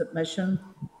written submission,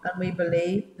 and we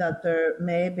believe that there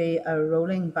may be a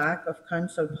rolling back of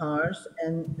council powers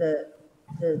in the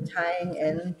tying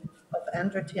in of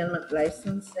entertainment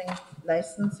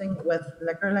licensing with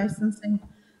liquor licensing.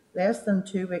 Less than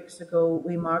 2 weeks ago,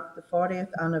 we marked the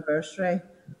 40th anniversary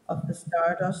of the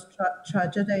Stardust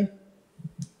tragedy,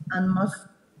 and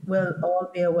will all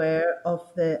be aware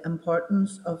of the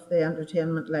importance of the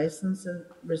entertainment licensing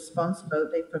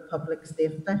responsibility for public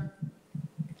safety.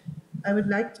 I would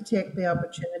like to take the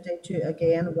opportunity to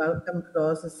again welcome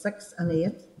clauses 6 and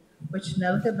 8, which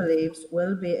NILGA believes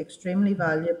will be extremely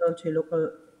valuable to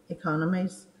local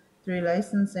economies through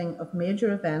licensing of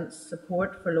major events,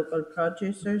 support for local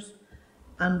producers,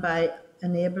 and by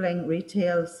enabling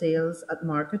retail sales at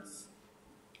markets.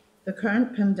 The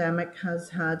current pandemic has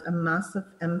had a massive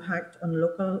impact on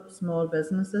local small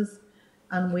businesses,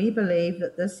 and we believe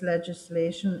that this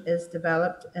legislation is if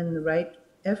developed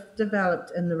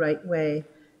in the right way,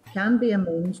 can be a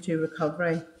means to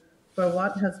recovery for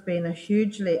what has been a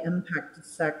hugely impacted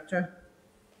sector.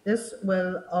 This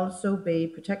will also be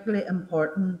particularly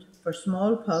important for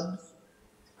small pubs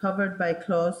covered by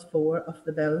Clause 4 of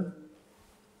the bill.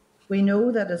 We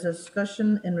know that a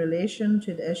discussion in relation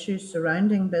to the issues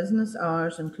surrounding business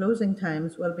hours and closing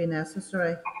times will be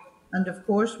necessary, and of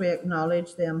course we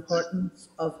acknowledge the importance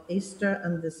of Easter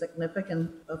and the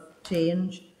significance of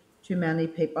change to many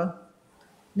people.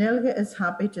 NILGA is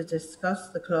happy to discuss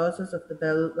the clauses of the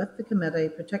bill with the committee,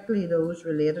 particularly those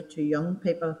related to young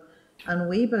people, and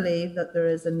we believe that there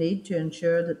is a need to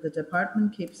ensure that the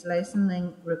department keeps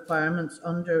licensing requirements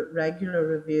under regular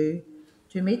review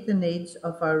to meet the needs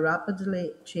of our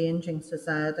rapidly changing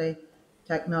society,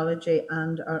 technology,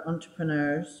 and our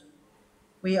entrepreneurs.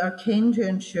 We are keen to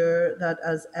ensure that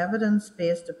as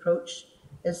evidence-based approach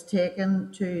is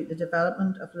taken to the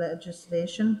development of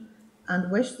legislation,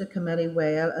 and wish the committee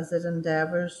well as it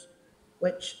endeavours,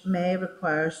 which may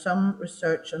require some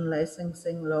research on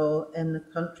licensing law in the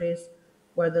countries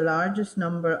where the largest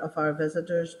number of our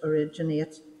visitors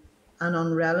originate, and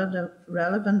on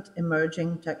relevant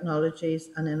emerging technologies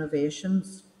and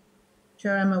innovations.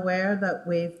 Chair, I'm aware that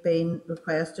we've been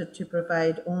requested to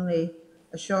provide only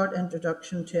a short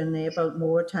introduction to enable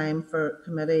more time for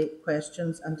committee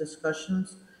questions and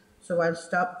discussions, so I'll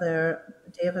stop there.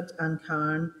 David and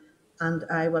Karen and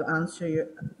I will answer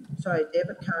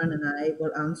David, Karen and I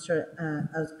will answer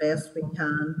as best we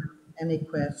can any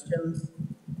questions.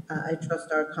 I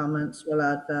trust our comments will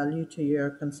add value to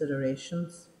your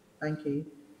considerations. Thank you.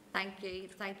 Thank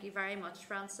you very much,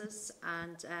 Francis.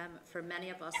 And for many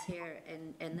of us here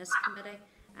in this committee,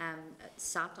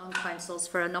 sat on councils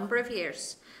for a number of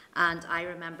years, and I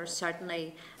remember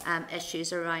certainly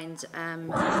issues around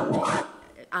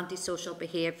antisocial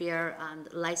behaviour and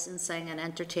licensing and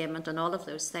entertainment and all of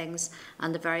those things,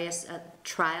 and the various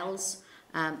trials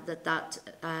that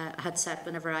had set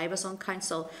whenever I was on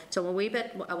council. So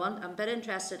I'm a bit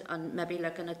interested on maybe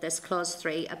looking at this clause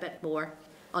 3 a bit more,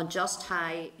 on just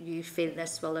how you feel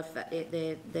this will affect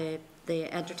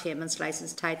the entertainment's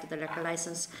licence tied to the liquor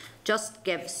licence. Just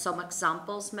give some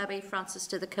examples, maybe, Francis,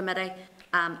 to the committee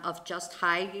of just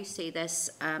how you see this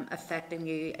affecting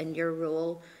you in your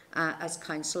role as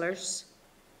councillors.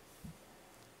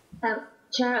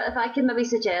 Chair, if I can maybe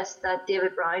suggest that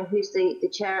David Brown, who's the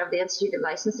chair of the Institute of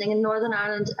Licensing in Northern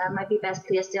Ireland, might be best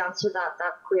placed to answer that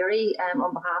query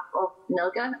on behalf of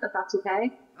NILGA, if that's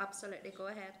okay. Absolutely, go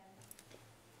ahead.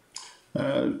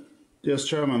 Yes,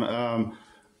 Chairman.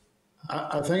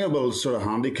 I think it will sort of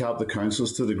handicap the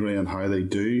councils to the degree in how they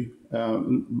do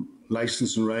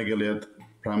licence and regulate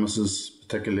premises,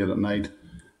 particularly at night.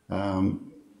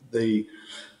 There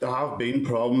have been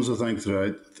problems, I think,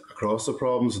 across the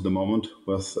province at the moment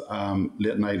with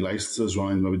late night licences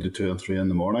around maybe 2 and 3 in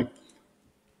the morning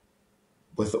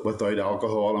without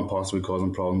alcohol and possibly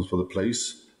causing problems for the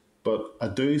police. But I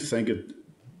do think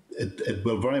it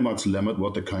will very much limit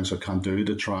what the council can do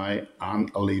to try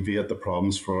and alleviate the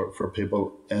problems for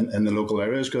people in the local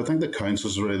areas, because I think the council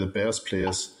is really the best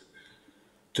place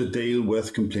to deal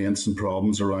with complaints and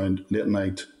problems around late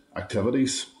night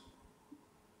activities.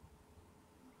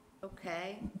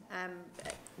 Okay.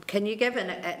 Can you give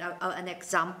an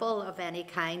example of any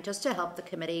kind, just to help the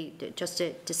committee, just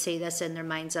to see this in their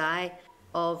mind's eye,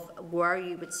 of where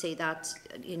you would see that,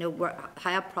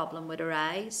 how a problem would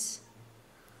arise?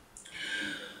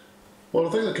 Well, I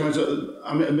think the council,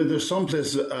 I mean there's some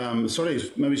places,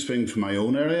 maybe speaking from my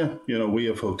own area, we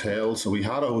have hotels. So we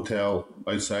had a hotel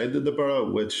outside the borough,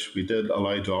 which we did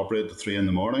allow to operate at 3 in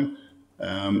the morning.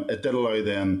 It did allow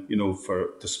then,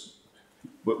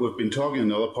 we've been talking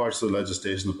in other parts of the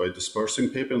legislation about dispersing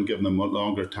people and giving them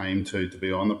longer time to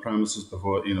be on the premises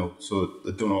before, so that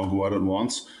they don't all go out at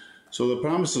once. So the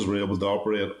premises were able to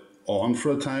operate on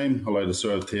for a time, allowed to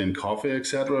serve tea and coffee,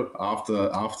 etc. after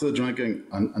the drinking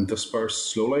and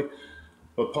disperse slowly.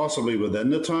 But possibly within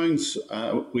the towns,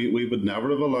 we would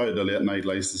never have allowed a late night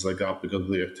licence like that because of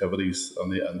the activities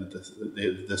and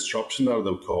the disruption that it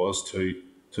would cause to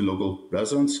local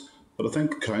residents. But I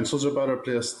think councils are better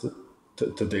placed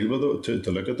to deal with it,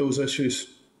 to look at those issues.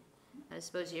 I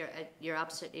suppose you're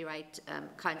absolutely right.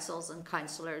 Councils and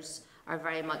councillors are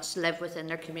very much live within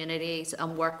their communities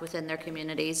and work within their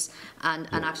communities and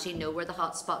actually know where the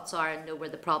hot spots are and know where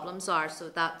the problems are. So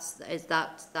that's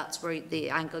where the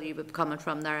angle you would be coming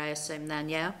from there, I assume then,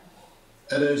 yeah?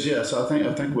 It is, yes. I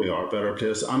think we are better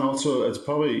placed. And also it's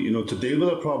probably, to deal with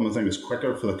a problem, I think it's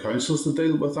quicker for the councils to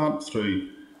deal with that through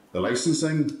the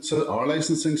our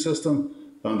licensing system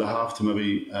than to have to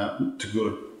maybe to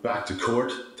go back to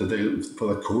court for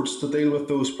the courts to deal with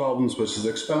those problems, which is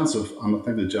expensive. And I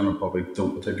think the general public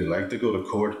don't particularly like to go to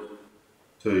court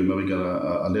to maybe get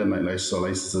a late night license or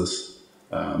licenses,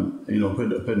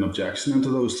 put an objection into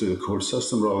those through the court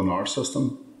system rather than our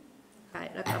system.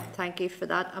 Right, look, thank you for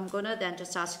that. I'm going to then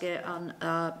just ask you on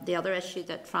the other issue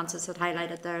that Francis had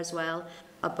highlighted there as well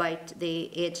about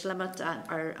the age limit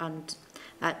and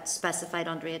specified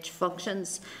underage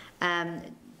functions.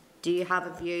 Do you have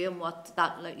a view on what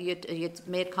that, you'd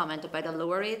made comment about a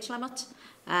lower age limit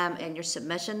in your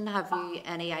submission. Have you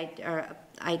any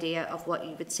idea of what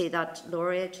you would see that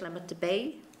lower age limit to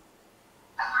be?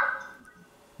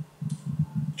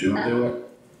 Do you want to do it?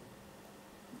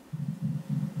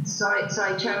 Sorry,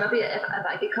 Chair, maybe if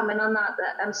I could come in on that.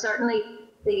 Certainly,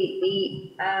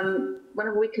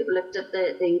 whenever we looked at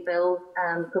the bill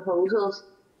proposals,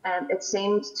 it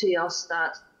seemed to us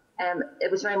that it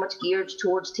was very much geared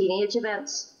towards teenage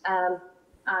events, and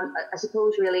I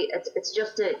suppose really it's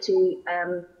just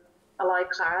to allow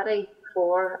clarity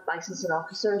for licensing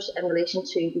officers in relation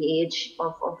to the age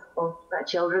of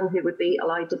children who would be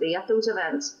allowed to be at those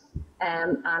events.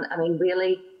 And I mean,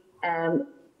 really,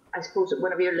 I suppose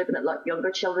whenever you're looking at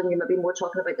younger children, you might be more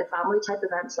talking about the family type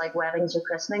events like weddings or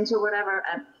christenings or whatever.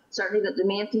 And certainly the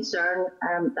main concern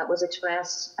that was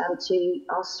expressed to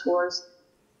us was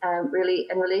really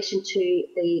in relation to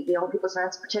the young people's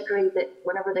events, particularly that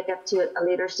whenever they get to a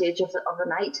later stage of the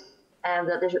night,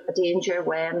 that there's a danger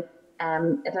when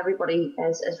if everybody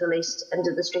is released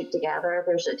into the street together,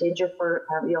 there's a danger for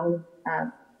young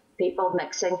people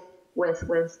mixing with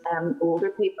older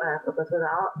people, with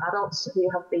adults who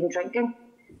have been drinking.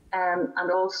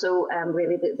 And also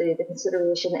really the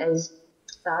consideration is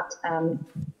that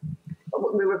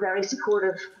we were very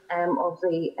supportive of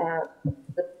the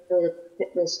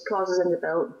clauses in the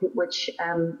bill which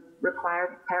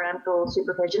required parental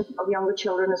supervision of younger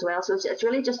children as well. So it's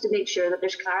really just to make sure that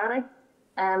there's clarity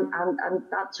and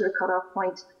that sort of cut-off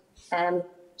point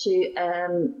to,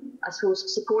 I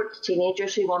suppose, support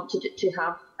teenagers who want to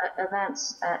have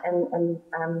events in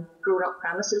grown-up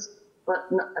premises,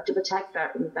 but not, to protect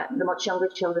the much younger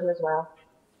children as well.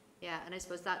 Yeah, and I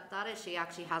suppose that issue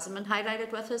actually hasn't been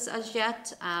highlighted with us as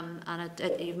yet, and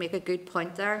you make a good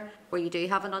point there, where you do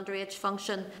have an underage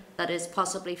function that is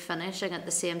possibly finishing at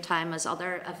the same time as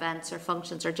other events or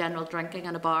functions or general drinking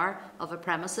in a bar of a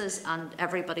premises, and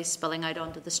everybody's spilling out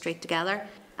onto the street together.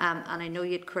 And I know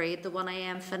you'd create the 1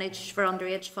 AM finish for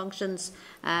underage functions.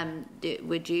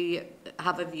 Would you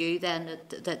have a view then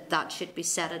that should be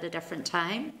set at a different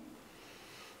time?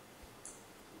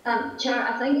 Chair,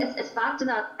 I think it's back to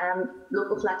that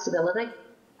local flexibility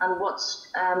and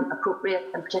what's appropriate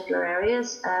in particular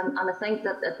areas. And I think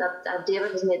that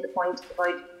David has made the point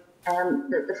about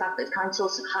the fact that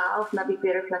councils have maybe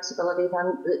greater flexibility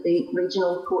than the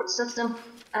regional court system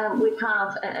would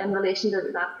have in relation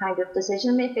to that kind of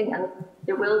decision making. And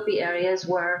there will be areas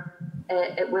where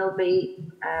it will be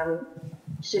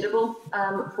suitable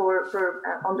for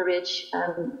underage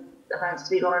events to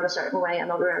be run in a certain way, and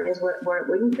other areas where it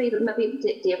wouldn't be. But maybe,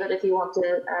 David, if you want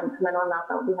to come in on that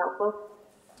would be helpful.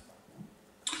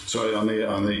 Sorry, on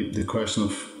the question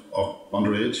of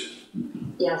underage?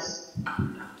 Yes.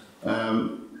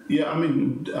 Yeah, I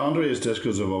mean, underage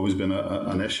discos have always been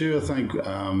an issue, I think.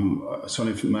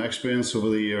 Certainly from my experience over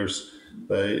the years,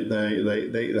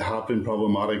 they have been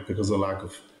problematic because of the lack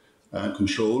of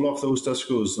control of those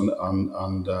discos and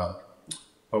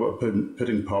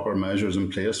putting proper measures in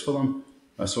place for them.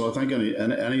 So I think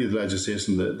any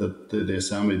legislation that the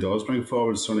Assembly does bring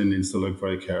forward certainly needs to look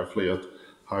very carefully at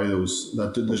how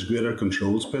there's greater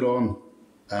controls put on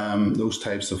those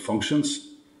types of functions.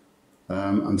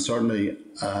 And certainly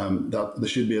that there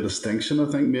should be a distinction, I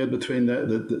think, made between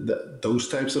those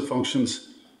types of functions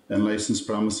in licensed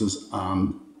premises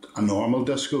and a normal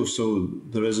disco. So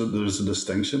there is a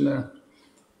distinction there.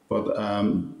 But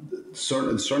it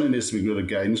certainly needs to be greater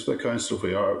guidance for the council if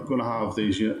we are going to have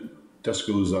these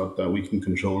discos that we can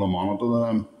control and monitor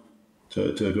them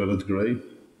to a greater degree.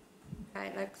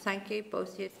 Okay, look, thank you.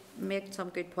 Both you made some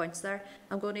good points there.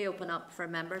 I'm going to open up for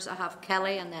members. I have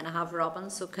Kelly and then I have Robin.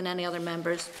 So can any other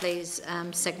members please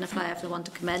signify if they want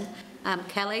to come in?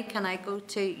 Kelly, can I go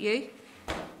to you?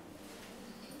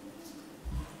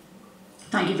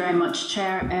 Thank you very much,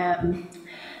 Chair.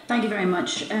 Thank you very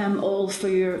much all for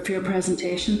your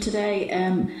presentation today.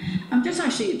 I'm just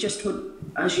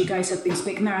as you guys have been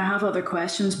speaking there, I have other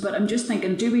questions, but I'm just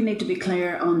thinking, do we need to be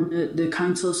clear on the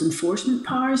council's enforcement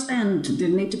powers then? Do there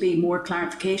need to be more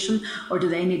clarification, or do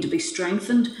they need to be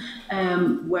strengthened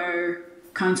where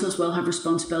councils will have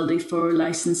responsibility for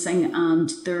licensing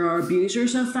and there are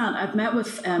abusers of that? I've met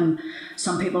with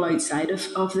some people outside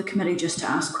of the committee just to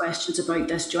ask questions about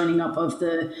this joining up of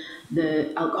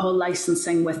the alcohol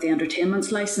licensing with the entertainments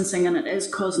licensing, and it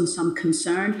is causing some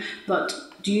concern. But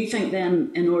do you think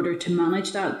then, in order to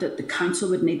manage that the council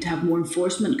would need to have more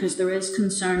enforcement? Because there is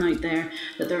concern out there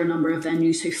that there are a number of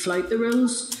venues who flout the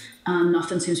rules and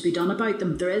nothing seems to be done about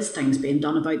them. There is things being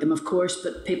done about them, of course,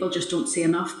 but people just don't see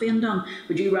enough being done.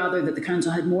 Would you rather that the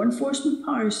council had more enforcement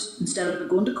powers instead of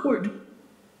going to court?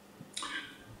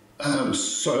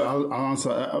 So I'll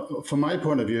answer. From my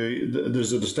point of view,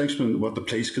 there's a distinction between what the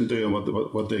police can do and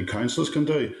what the councils can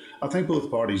do. I think both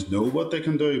parties know what they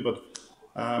can do, but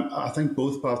I think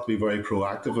both have to be very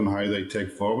proactive in how they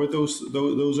take forward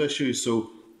those issues. So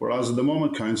whereas at the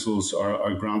moment councils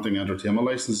are granting entertainment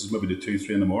licences maybe to 2,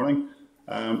 3 in the morning,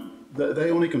 they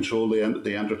only control the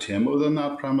entertainment within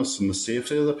that premise and the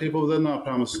safety of the people within that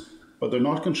premise. But they're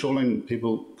not controlling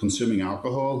people consuming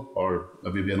alcohol or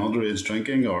maybe an underage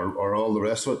drinking or all the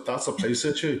rest of it. That's a police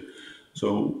issue.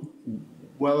 So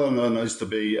whether there needs to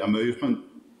be a movement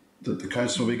that the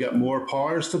council will get more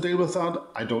powers to deal with that,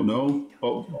 I don't know.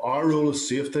 But our role is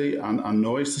safety and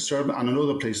noise disturbance, and I know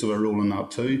the police have a role in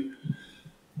that too.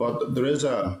 But there is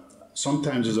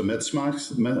sometimes there's a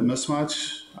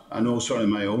mismatch. I know certainly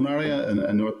in my own area,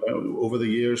 and over the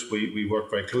years we worked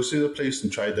very closely with the police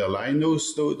and tried to align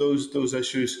those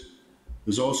issues.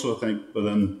 There's also, I think,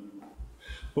 within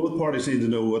both parties need to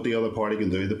know what the other party can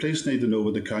do. The police need to know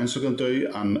what the council can do,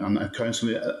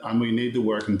 and we need to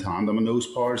work in tandem. And those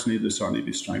powers need to certainly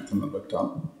be strengthened and looked at.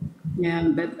 Yeah,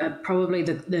 but probably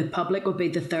the public will be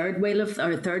the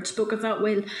third spoke of that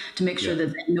wheel to make sure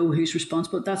that they know who's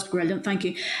responsible. That's brilliant, thank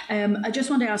you. I just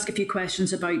want to ask a few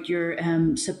questions about your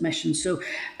submission. So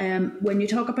when you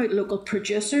talk about local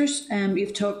producers,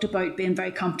 you've talked about being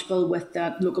very comfortable with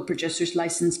that local producers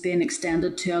licence being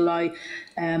extended to allow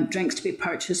drinks to be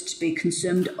purchased to be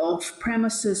consumed off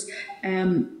premises.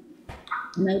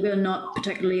 Maybe I'm not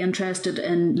particularly interested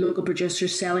in local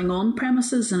producers selling on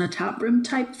premises in a taproom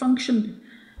type function.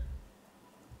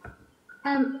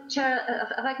 Chair,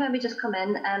 if I can maybe just come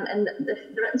in, and the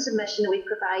written submission that we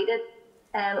provided,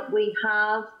 we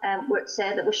have where it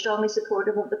said that we're strongly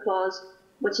supportive of the clause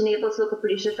which enables local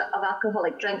producers of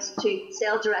alcoholic drinks to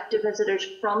sell direct to visitors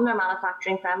from their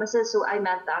manufacturing premises. So I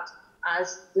meant that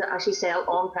as to actually sell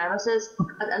on premises,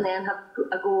 and then have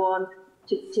a go on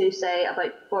to say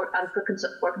about for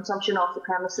consumption off the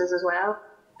premises as well.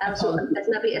 So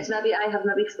it's maybe I have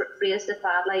maybe phrased it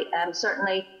badly.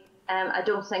 Certainly, I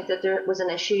don't think that there was an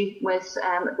issue with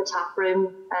the tap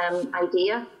room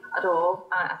idea at all.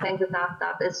 I think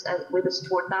that is we would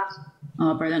support that.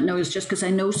 Oh, brilliant. No, it's just because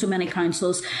I know so many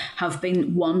councils have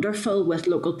been wonderful with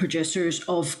local producers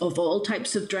of all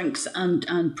types of drinks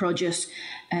and produce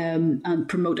and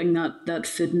promoting that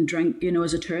food and drink,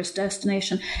 as a tourist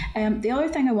destination. The other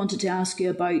thing I wanted to ask you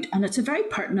about, and it's a very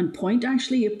pertinent point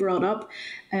actually you brought up,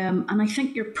 and I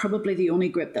think you're probably the only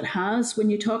group that has, when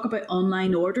you talk about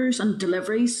online orders and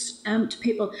deliveries to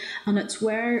people, and it's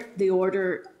where the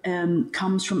order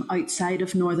comes from outside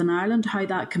of Northern Ireland, how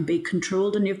that can be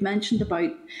controlled. And you've mentioned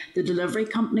about the delivery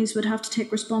companies would have to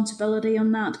take responsibility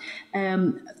on that.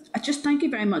 I just thank you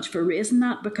very much for raising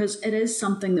that, because it is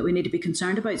something that we need to be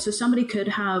concerned about. So somebody could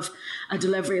have a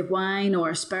delivery of wine or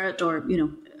a spirit, or,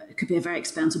 it could be a very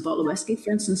expensive bottle of whiskey,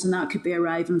 for instance, and that could be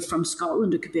arriving from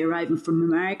Scotland, it could be arriving from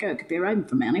America, it could be arriving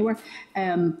from anywhere.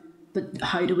 But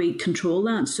how do we control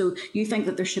that? So you think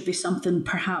that there should be something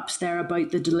perhaps there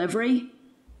about the delivery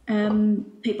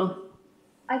people?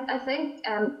 I think,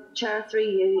 Chair, through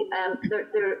you,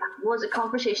 there was a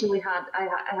conversation I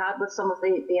had with some of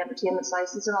the entertainment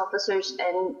licensing officers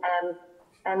in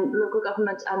local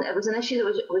government, and it was an issue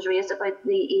that was raised about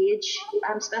the age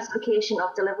specification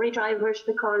of delivery drivers,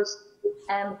 because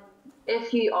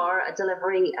if you are a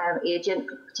delivery agent,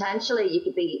 potentially you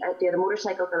could be doing a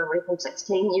motorcycle delivery from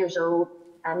 16 years old,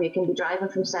 and you can be driving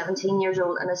from 17 years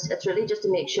old, and it's really just to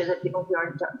make sure that people who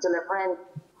are delivering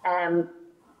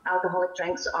alcoholic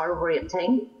drinks are over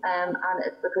 18, and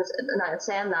because now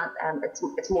saying that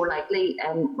it's more likely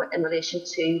in relation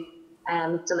to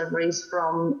deliveries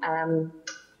from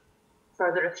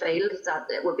further afield that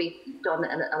it would be done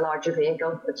in a larger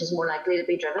vehicle, which is more likely to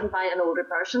be driven by an older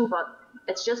person. But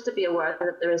it's just to be aware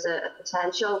that there is a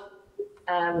potential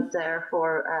there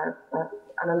for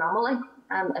an anomaly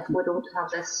if we don't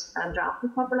have this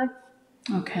drafted properly.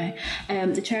 Okay.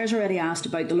 The chair's already asked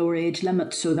about the lower age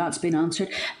limit, so that's been answered.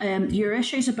 Your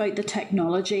issues about the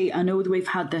technology, I know that we've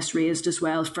had this raised as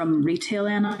well from Retail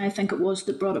NI, I think it was,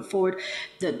 that brought it forward,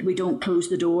 that we don't close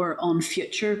the door on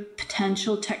future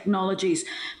potential technologies.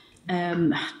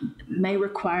 May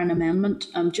require an amendment.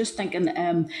 I'm just thinking,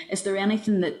 is there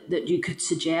anything that you could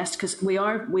suggest? Because we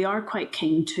are quite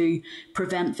keen to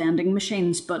prevent vending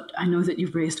machines, but I know that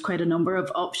you've raised quite a number of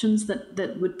options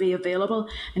that would be available,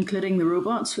 including the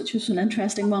robots, which was an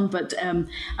interesting one. But I'm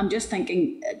just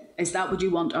thinking, is that what you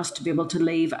want us to be able to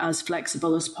leave as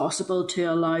flexible as possible to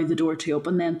allow the door to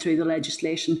open then through the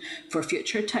legislation for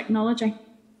future technology?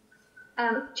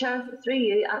 Chair, through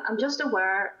you, I'm just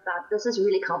aware that this is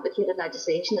really complicated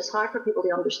legislation. It's hard for people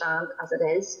to understand as it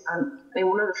is. And I mean,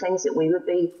 one of the things that we would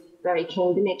be very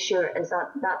keen to make sure is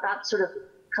that sort of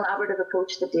collaborative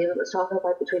approach that David was talking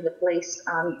about between the police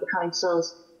and the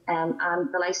councils and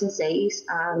the licensees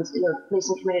and police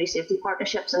and community safety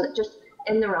partnerships, and just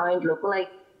in the round locally,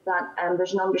 that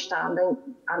there's an understanding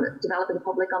and developing a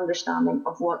public understanding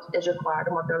of what is required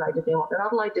and what they're allowed to do and what they're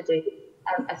not allowed to do.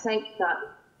 I think that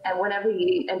whenever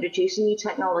you introduce a new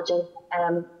technology,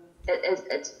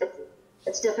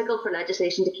 it's difficult for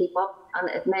legislation to keep up,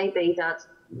 and it may be that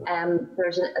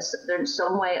there's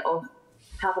some way of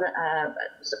having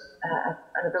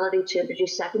an ability to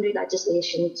introduce secondary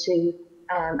legislation to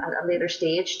at a later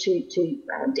stage to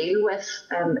deal with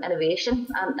innovation.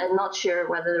 And I'm not sure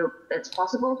whether it's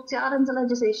possible to add into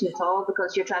legislation at all,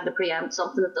 because you're trying to preempt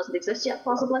something that doesn't exist yet,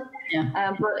 possibly.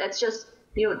 Yeah. But it's just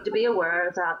to be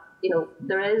aware that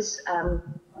there is a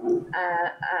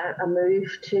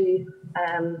move to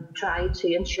try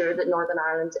to ensure that Northern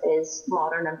Ireland is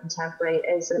modern and contemporary,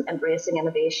 is embracing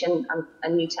innovation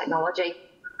and new technology.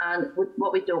 And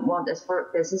what we don't want is for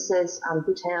businesses and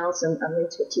hotels and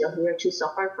retail here to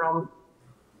suffer from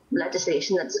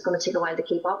legislation that's going to take a while to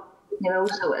keep up.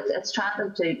 So it's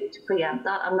trying to preempt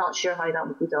that. I'm not sure how that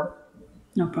would be done.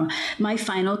 No problem. My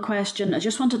final question, I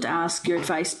just wanted to ask your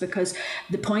advice, because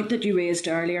the point that you raised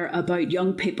earlier about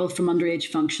young people from underage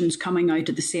functions coming out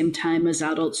at the same time as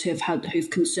adults who've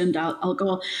consumed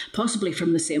alcohol, possibly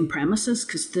from the same premises,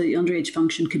 because the underage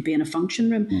function could be in a function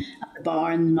room, at the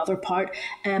bar in another part.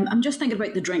 I'm just thinking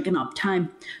about the drinking up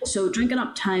time. So drinking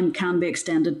up time can be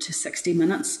extended to 60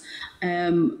 minutes.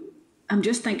 I'm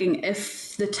just thinking,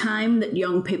 if the time that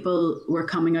young people were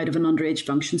coming out of an underage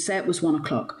function, say it was 1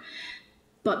 o'clock,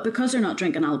 but because they're not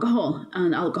drinking alcohol,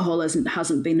 and alcohol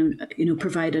hasn't been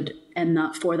provided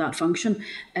for that function,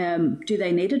 do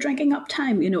they need a drinking up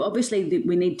time? Obviously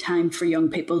we need time for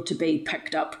young people to be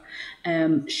picked up.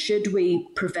 Should we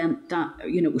prevent that?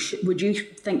 Would you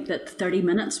think that 30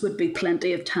 minutes would be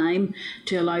plenty of time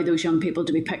to allow those young people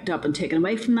to be picked up and taken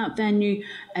away from that venue,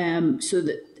 so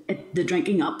that the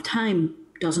drinking up time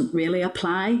doesn't really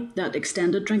apply? That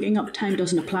extended drinking up time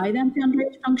doesn't apply then to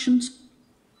underage functions?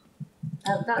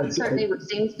 That certainly would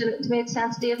seem to make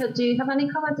sense. David, do you have any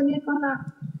comment to make on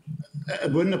that?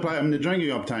 It wouldn't apply. I mean, the drinking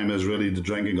up time is really the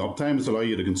drinking up time. It's allow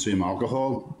you to consume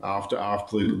alcohol after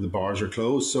the bars are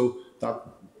closed. So that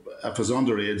if it's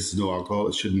underage, no alcohol,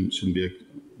 it shouldn't be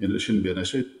an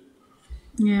issue.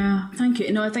 Yeah, thank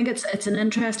you. I think it's an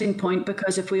interesting point,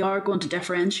 because if we are going to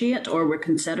differentiate, or we're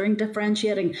considering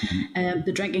differentiating,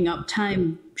 the drinking up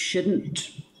time shouldn't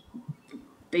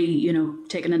be,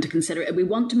 taken into consideration. We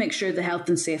want to make sure the health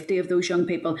and safety of those young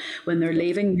people when they're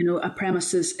leaving, a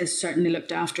premises is certainly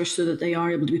looked after so that they are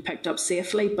able to be picked up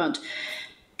safely. But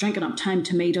drinking up time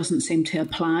to me doesn't seem to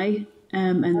apply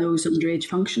in those underage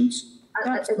functions.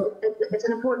 It's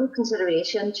an important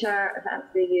consideration, Chair,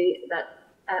 for you, that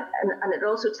and it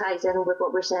also ties in with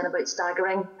what we're saying about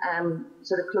staggering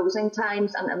sort of closing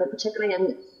times, and particularly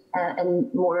in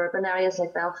more urban areas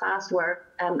like Belfast, where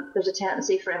there's a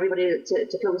tendency for everybody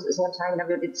to close at the same time and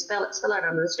everybody to spill out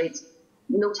onto the streets.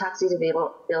 No taxis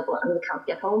available, and they can't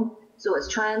get home. So it's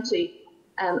trying to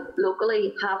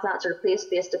locally have that sort of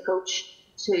place-based approach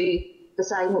to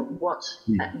deciding what,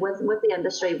 with the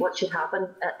industry, what should happen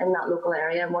in that local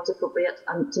area and what's appropriate,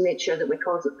 and to make sure that we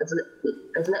cause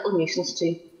as little nuisance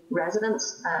to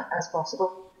residents as possible.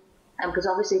 Because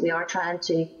obviously we are trying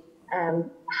to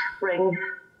bring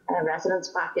residents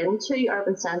back into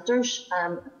urban centres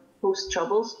post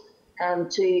Troubles,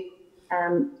 to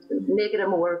make it a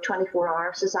more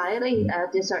 24-hour society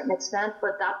to a certain extent.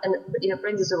 But that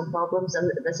brings its own problems,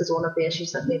 and this is one of the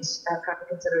issues that needs proper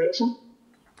consideration.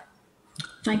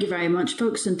 Thank you very much,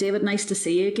 folks. And David, nice to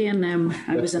see you again.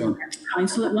 I was in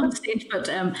council at one stage, but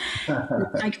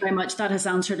thank you very much. That has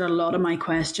answered a lot of my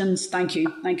questions. Thank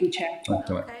you. Thank you, Chair.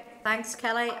 Okay, thanks,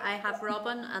 Kelly. I have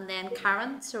Robin and then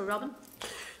Karen. So, Robin.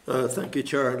 Thank you,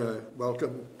 Chair, and I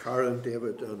welcome Karen,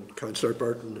 David and Councillor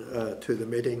Burton to the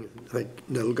meeting. I think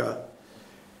NILGA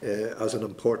as an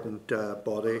important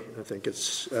body, I think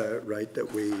it's right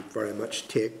that we very much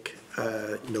take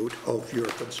note of your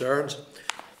concerns.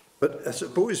 But I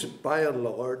suppose, by and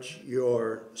large,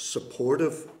 you're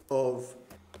supportive of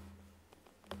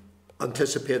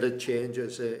anticipated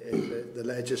changes in the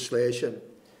legislation.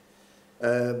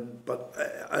 But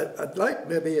I'd like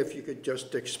maybe if you could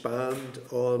just expand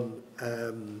on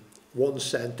one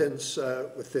sentence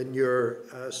within your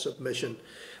submission.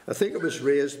 I think it was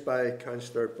raised by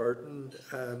Councillor Burton,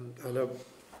 and it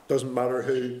doesn't matter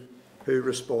who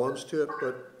responds to it,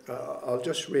 but I'll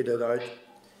just read it out.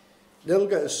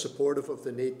 NILGA is supportive of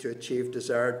the need to achieve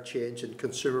desired change in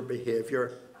consumer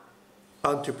behaviour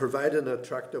and to provide an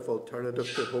attractive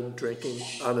alternative to home drinking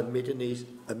and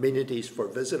amenities for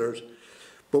visitors.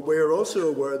 But we are also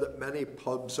aware that many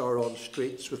pubs are on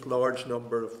streets with large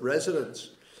number of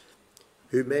residents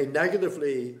who may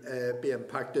negatively be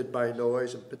impacted by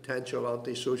noise and potential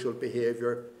antisocial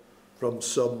behaviour from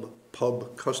some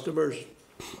pub customers.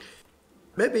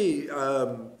 Maybe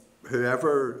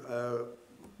whoever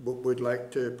would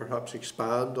like to perhaps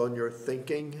expand on your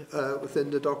thinking within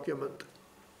the document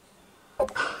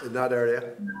in that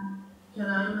area. Can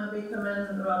I maybe come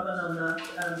in, Robin, on that?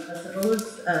 I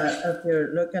suppose if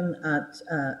you're looking at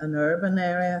an urban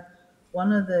area,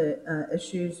 one of the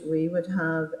issues we would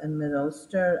have in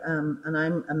Mid-Ulster, and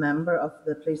I'm a member of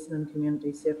the Policing and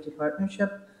Community Safety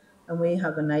Partnership, and we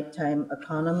have a nighttime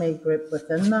economy group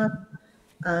within that.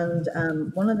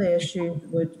 And one of the issues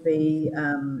would be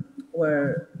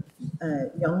where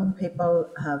young people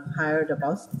have hired a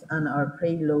bus and are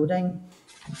preloading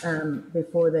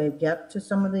before they get to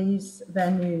some of these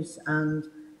venues, and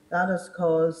that has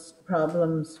caused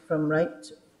problems from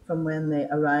when they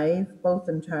arrive, both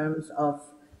in terms of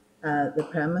the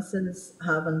premises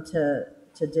having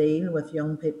to deal with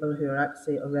young people who are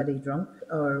actually already drunk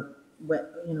or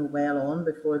well on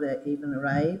before they even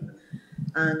arrive.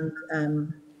 And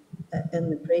in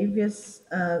the previous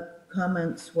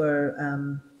comments where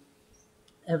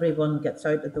everyone gets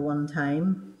out at the one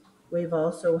time, we've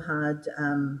also had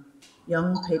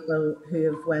young people who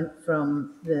have went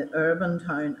from the urban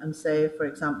town and say, for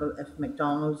example, if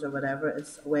McDonald's or whatever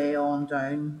is way on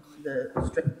down the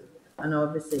street, and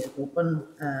obviously it's open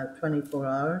 24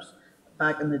 hours,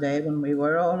 back in the day when we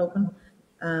were all open,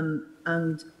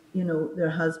 and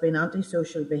there has been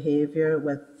antisocial behaviour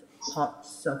with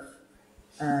pots of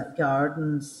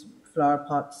gardens, flower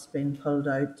pots being pulled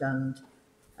out, and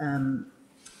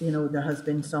there has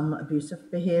been some abusive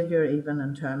behaviour even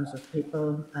in terms of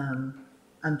people,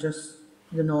 and just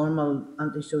the normal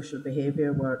antisocial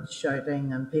behaviour where it's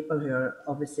shouting and people who are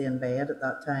obviously in bed at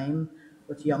that time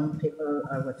with young people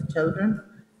or with children.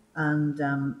 And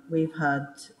we've had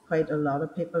quite a lot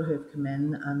of people who've come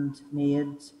in and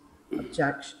made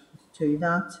objections to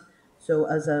that. So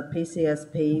as a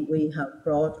PCSP, we have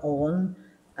brought on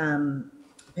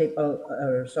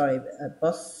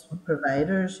bus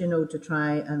providers, to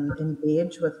try and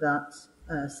engage with that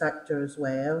sector as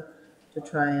well, to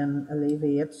try and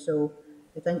alleviate. So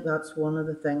I think that's one of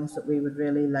the things that we would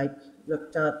really like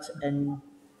looked at and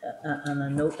I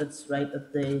note it's right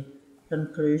at the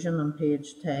conclusion on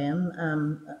page 10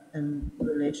 in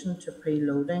relation to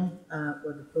preloading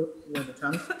with the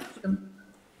transport system.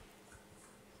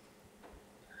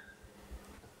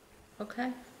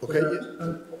 Okay. Okay.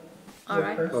 All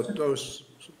right.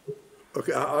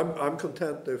 Okay, I'm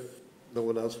content if no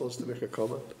one else wants to make a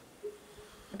comment.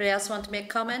 Anybody else want to make a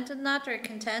comment on that, or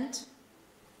content?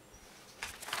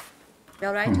 You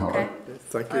all right? Okay.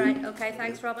 Thank you. All right. Okay.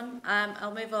 Thanks, Robin.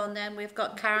 I'll move on then. We've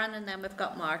got Karen and then we've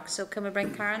got Mark. So can we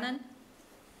bring Karen in?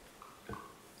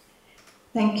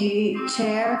 Thank you,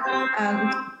 Chair,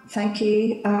 and thank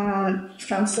you,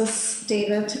 Francis,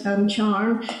 David and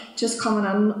Charm. Just coming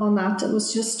in on that, it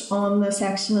was just on the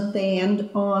section at the end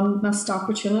on missed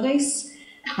opportunities.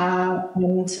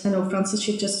 And I know, Francis,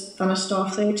 you just finished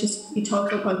off there. You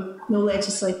talked about no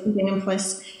legislation being in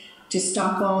place to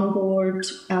stop on board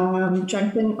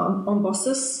drinking on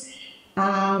buses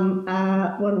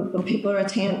when people are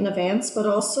attending events. But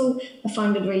also, I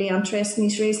found it really interesting.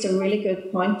 He's raised a really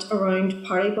good point around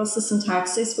party buses and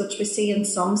taxis, which we see in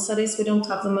some cities. We don't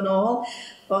have them at all.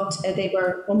 But they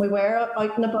were, when we were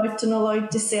out and about and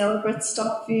allowed to celebrate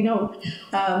stuff, they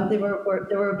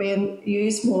were being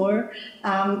used more.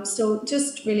 So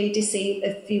just really to see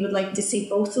if you would like to see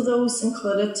both of those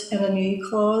included in a new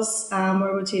clause,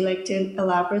 or would you like to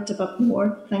elaborate a bit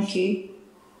more? Thank you.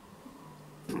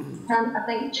 I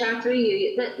think, Chair, through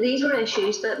you, these were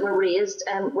issues that were raised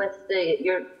with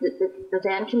the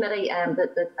DEN committee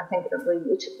that I think that we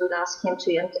last came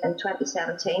to in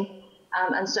 2017,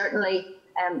 and certainly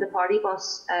the party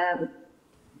bus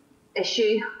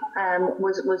issue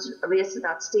was raised at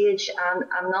that stage, and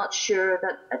I'm not sure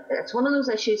that it's one of those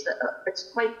issues that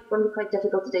it's going to be quite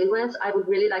difficult to deal with. I would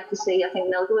really like to see, I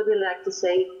think Milgo would really like to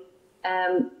see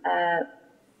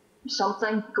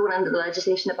something going into the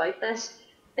legislation about this.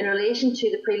 In relation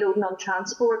to the preloading on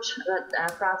transport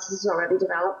that Francis has already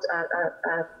developed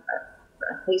a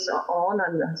piece on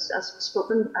and has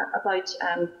spoken about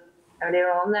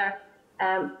earlier on there,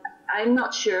 I'm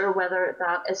not sure whether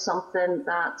that is something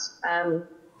that can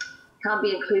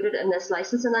be included in this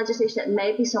licensing legislation. It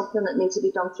may be something that needs to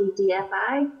be done through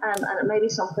DFI, and it may be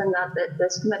something that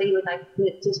this committee would like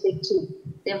to speak to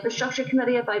the infrastructure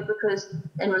committee about, because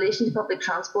in relation to public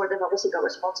transport, they've obviously got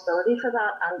responsibility for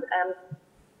that. And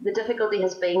the difficulty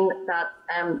has been that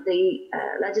the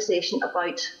legislation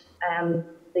about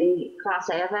the Class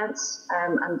A events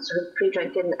and sort of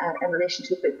pre-drinking in relation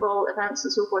to football events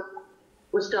and so forth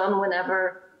was done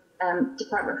whenever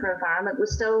Department for Environment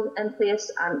was still in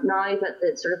place, and now that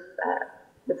the sort of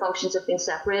the functions have been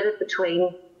separated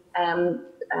between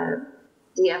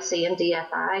DFC and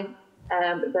DFI,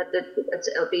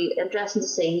 it'll be interesting to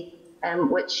see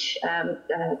which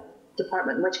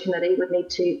department and which committee would need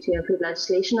to include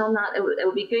legislation on that. It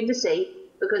would be good to see,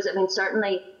 because I mean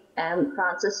certainly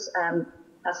Francis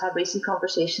has had recent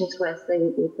conversations with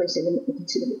the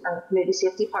Community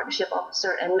Safety Partnership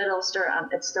Officer in Mid Ulster,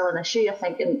 and it's still an issue, I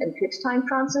think, in Cookstown,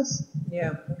 Francis.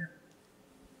 Yeah.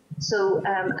 So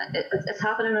it's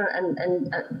happening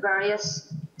in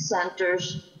various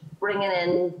centres, bringing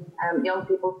in young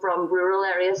people from rural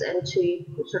areas into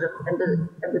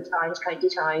towns, county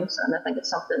towns, and I think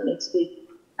it's something that needs to be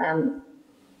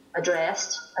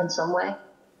addressed in some way.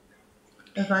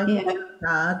 If I could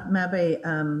add, maybe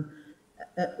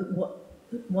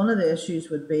one of the issues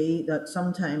would be that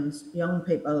sometimes young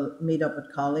people meet up at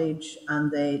college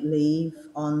and they leave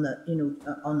on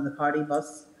the party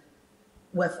bus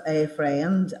with a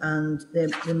friend, and they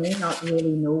may not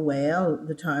really know well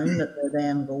the town that they're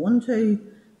then going to.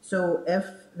 So if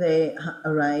they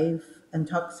arrive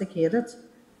intoxicated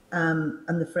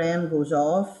and the friend goes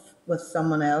off with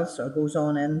someone else or goes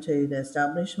on into the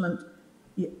establishment,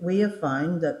 we have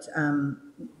found that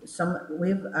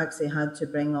we've actually had to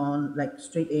bring on, like,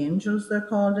 street angels, they're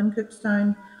called in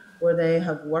Cookstown, where they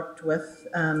have worked with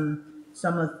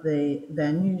some of the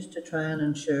venues to try and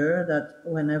ensure that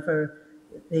whenever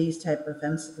these type of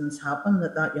incidents happen,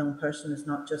 that young person is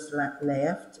not just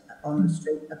left on the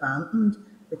street abandoned,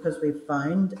 because we've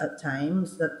found at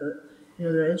times that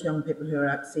there is young people who are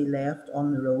actually left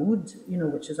on the road,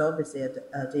 which is obviously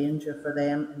a danger for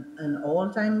them in all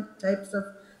types of,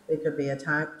 they could be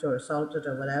attacked or assaulted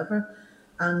or whatever.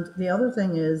 And the other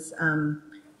thing is,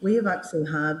 we have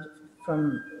actually had,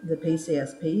 from the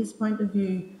PCSP's point of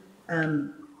view,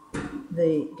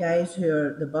 the guys who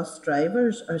are the bus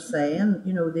drivers are saying,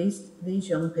 these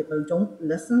young people don't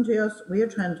listen to us. We're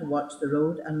trying to watch the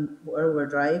road and where we're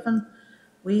driving.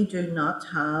 We do not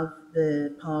have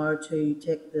the power to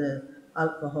take the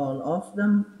alcohol off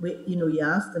them. You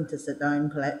ask them to sit down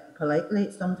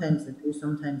politely. Sometimes they do,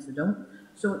 sometimes they don't.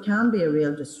 So it can be a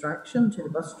real distraction to the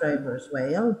bus driver as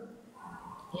well.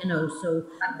 So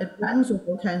it brings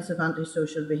all kinds of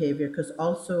antisocial behaviour, because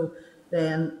also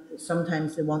then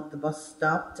sometimes they want the bus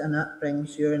stopped, and that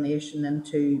brings urination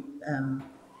into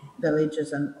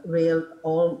villages and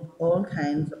all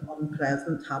kinds of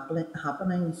unpleasant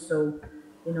happenings. So,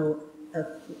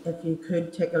 if you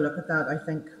could take a look at that, I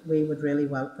think we would really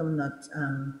welcome that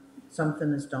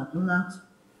something is done on that.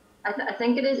 I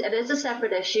think it is a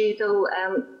separate issue, though,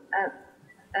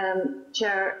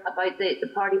 Chair, about the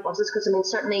party buses, because I mean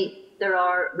certainly there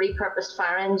are repurposed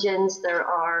fire engines, there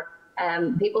are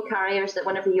people carriers that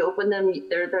whenever you open them,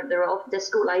 they're all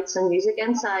disco lights and music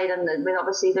inside, and I mean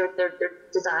obviously they're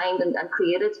designed and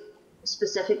created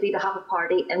specifically to have a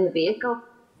party in the vehicle.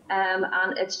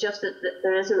 And it's just that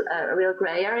there is a real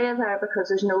grey area there because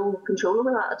there's no control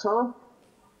over that at all.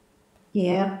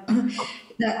 Yeah,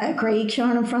 I agree,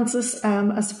 Karen and Francis.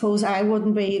 I suppose I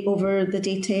wouldn't be over the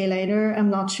detail either. I'm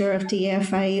not sure if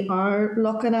DFI are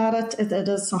looking at it. It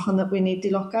is something that we need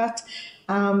to look at.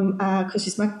 Because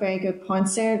she's making very good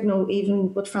points there. You know,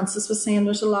 even what Francis was saying,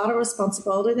 there's a lot of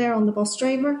responsibility there on the bus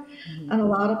driver, and a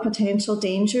lot of potential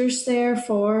dangers there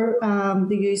for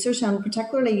the users, and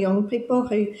particularly young people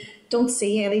who don't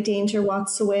see any danger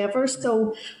whatsoever.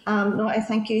 So, no, I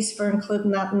thank you for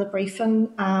including that in the briefing,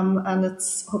 and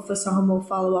it's hopefully something we'll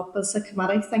follow up as a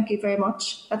committee. Thank you very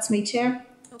much. That's me, Chair.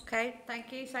 Okay,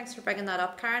 thank you. Thanks for bringing that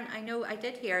up, Karen. I know I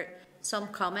did hear some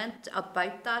comment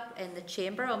about that in the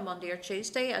chamber on Monday or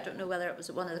Tuesday. I don't know whether it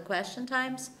was at one of the question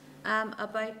times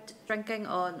about drinking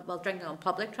on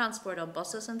public transport, on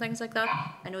buses and things like that.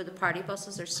 I know the party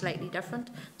buses are slightly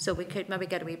different, so we could maybe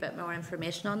get a wee bit more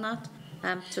information on that.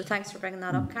 So thanks for bringing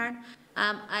that up, Karen.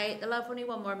 I'll have only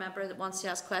one more member that wants to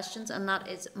ask questions, and that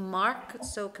is Mark.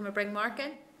 So can we bring Mark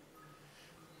in?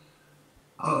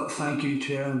 Thank you,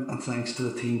 Chair, and thanks to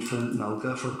the team for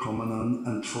NILGA for coming in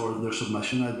and for their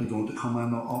submission. I'd be going to come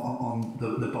in on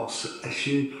the bus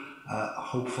issue.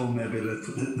 Hopeful maybe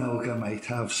that NILGA might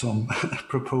have some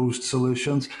proposed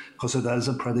solutions, because it is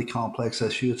a pretty complex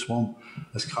issue. It's one,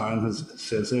 as Karen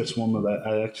says there, it's one that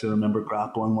I actually remember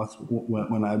grappling with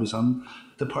when I was in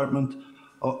Department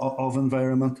of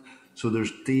Environment. So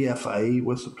there's DFI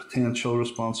with the potential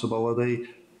responsibility,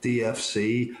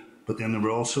 DFC, but then there were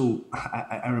also,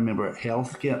 I remember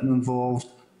health getting involved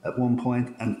at one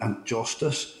point, and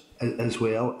justice as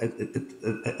well.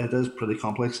 It is pretty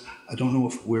complex. I don't know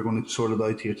if we're going to sort it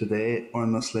out here today or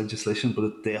in this legislation, but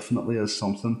it definitely is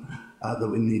something that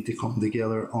we need to come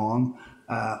together on.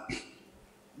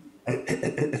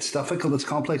 It's difficult, it's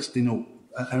complex. You know,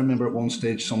 I remember at one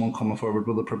stage someone coming forward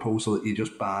with a proposal that you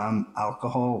just ban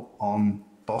alcohol on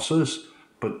buses,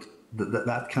 but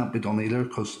that can't be done either,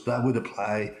 because that would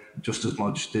apply just as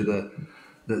much to the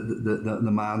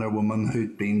man or woman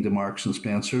who'd been to Marks and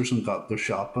Spencer's and got their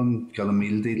shopping, got a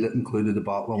meal deal that included a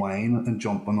bottle of wine, and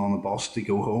jumping on a bus to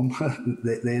go home.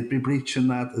 They'd be breaching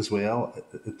that as well.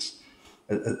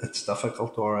 It's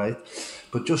difficult, all right.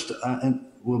 But just, and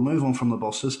we'll move on from the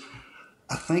buses.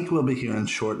 I think we'll be hearing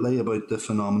shortly about the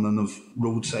phenomenon of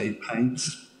roadside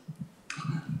pints,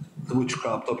 which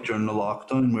cropped up during the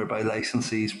lockdown, whereby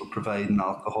licensees were providing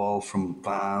alcohol from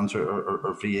vans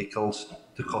or vehicles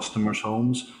to customers'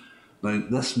 homes. Now,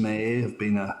 this may have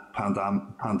been a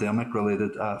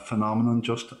pandemic-related phenomenon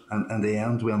just in the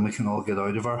end, when we can all get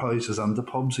out of our houses and the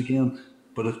pubs again,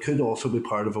 but it could also be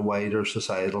part of a wider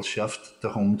societal shift to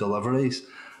home deliveries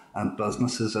and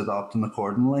businesses adopting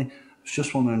accordingly. I was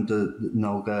just wondering, did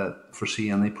NILGA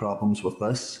foresee any problems with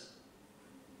this?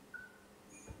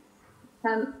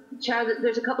 Chair,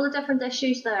 there's a couple of different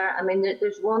issues there. I mean,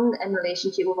 there's one in relation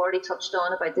to, we've already touched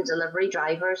on, about the delivery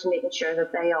drivers and making sure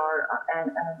that they are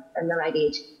in the right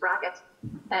age bracket.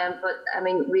 But I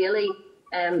mean, really,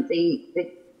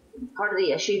 the part of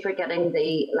the issue for getting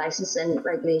the licensing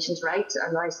regulations right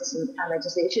and licensing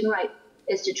legislation right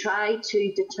is to try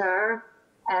to deter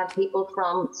people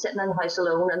from sitting in the house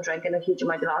alone and drinking a huge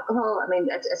amount of alcohol. I mean,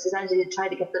 it's essentially to try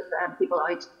to get the people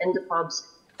out into pubs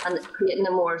and creating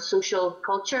a more social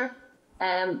culture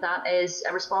that is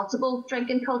a responsible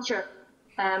drinking culture.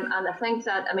 And I think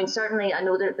that, I mean, certainly I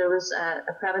know that there was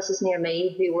a premises near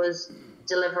me who was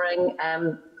delivering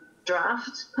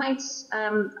draft pints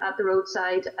at the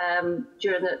roadside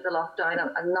during the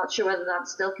lockdown. I'm not sure whether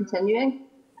that's still continuing,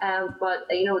 but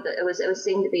you know, it was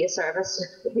seen to be a service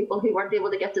to people who weren't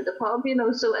able to get to the pub. You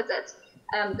know, so it's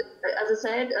as I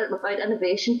said about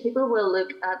innovation, people will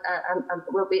look at and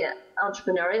will be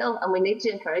entrepreneurial, and we need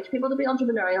to encourage people to be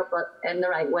entrepreneurial, but in the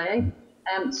right way.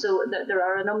 So there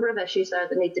are a number of issues there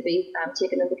that need to be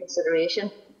taken into consideration,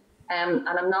 and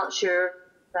I'm not sure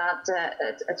that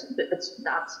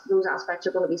that those aspects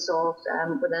are going to be solved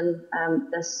within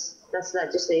this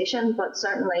legislation. But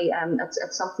certainly,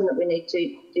 it's something that we need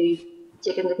to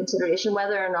take into consideration,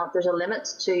 whether or not there's a limit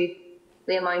to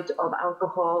the amount of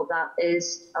alcohol that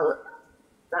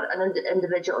an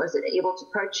individual is able to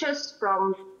purchase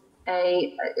from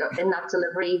in that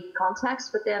delivery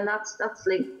context. But then that's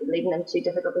leading into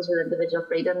difficulties with individual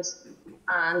freedoms,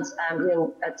 and you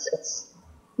know, it's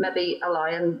maybe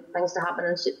allowing things to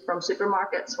happen from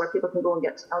supermarkets where people can go and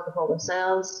get alcohol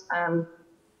themselves, and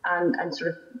sort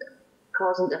of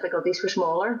causing difficulties for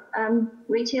smaller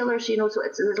retailers. You know, so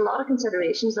there's a lot of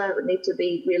considerations there that need to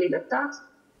be really looked at.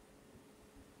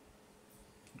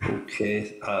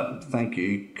 Okay, thank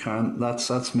you, Karen.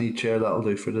 That's me, Chair. That'll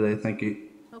do for today. Thank you.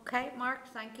 Okay, Mark,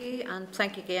 thank you, and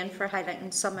thank you again for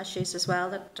highlighting some issues as well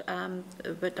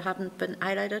that haven't been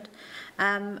highlighted.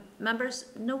 Members,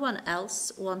 no one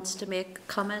else wants to make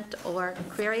comment or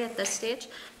query at this stage.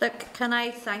 Look, can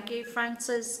I thank you,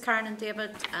 Francis, Karen and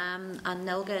David, and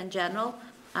Nilga in general,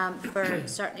 for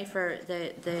certainly for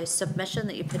the submission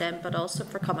that you put in, but also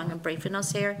for coming and briefing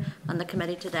us here on the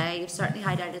committee today. You've certainly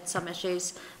highlighted some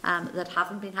issues that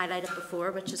haven't been highlighted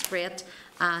before, which is great,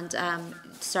 and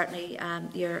certainly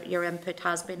your input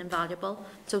has been invaluable.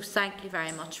 So thank you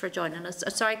very much for joining us.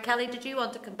 Sorry, Kelly, did you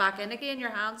want to come back in again? Your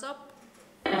hand's up.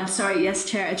 Sorry, yes,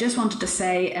 Chair. I just wanted to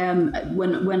say,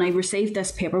 when I received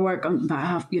this paperwork on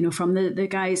behalf, from the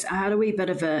guys, I had a wee bit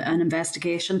of an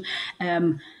investigation.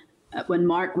 When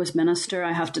Mark was Minister,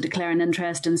 I have to declare an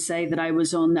interest and say that I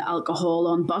was on the Alcohol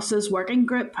on Buses working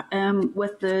group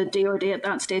with the DRD at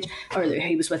that stage, or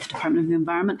he was with the Department of the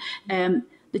Environment.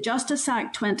 The Justice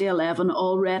Act 2011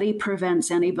 already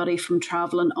prevents anybody from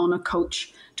travelling on a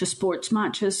coach to sports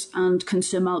matches and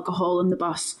consume alcohol on the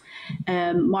bus.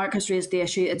 Mark has raised the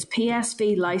issue. It's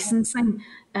PSV licensing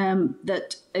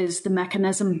that is the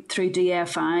mechanism through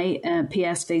DFI.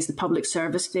 PSV is the Public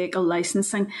Service Vehicle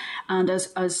Licensing. And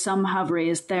as some have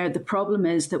raised there, the problem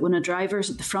is that when a driver's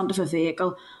at the front of a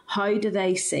vehicle, how do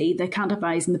they see? They can't have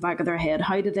eyes in the back of their head.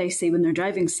 How do they see when they're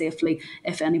driving safely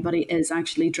if anybody is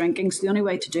actually drinking? So the only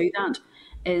way to do that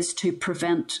is to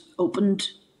prevent opened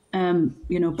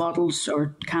bottles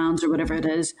or cans or whatever it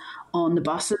is on the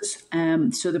buses.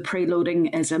 So the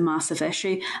preloading is a massive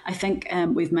issue. I think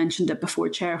we've mentioned it before,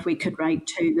 Chair, if we could write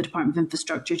to the Department of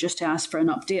Infrastructure just to ask for an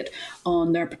update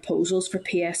on their proposals for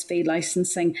PSV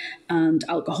licensing and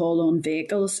alcohol on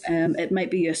vehicles. It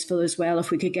might be useful as well if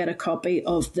we could get a copy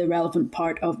of the relevant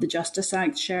part of the Justice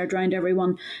Act shared around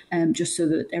everyone, just so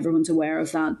that everyone's aware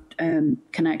of that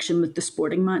connection with the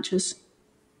sporting matches.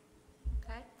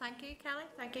 Thank you, Kelly.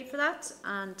 Thank you for that,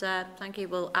 and thank you.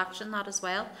 We'll action that as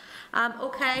well.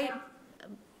 Okay.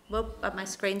 Well, my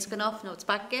screen's gone off. No, it's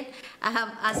back again.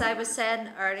 As I was saying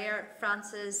earlier,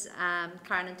 Francis,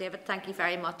 Karen and David, thank you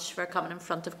very much for coming in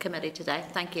front of committee today.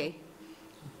 Thank you.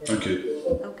 Thank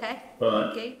you. Okay.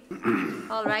 Bye. Thank you.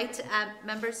 All right,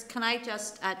 members, can I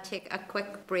just take a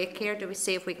quick break here? Do we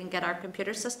see if we can get our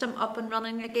computer system up and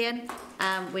running again?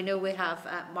 We know we have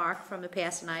Mark from the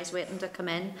PSNI is waiting to come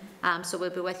in, so we'll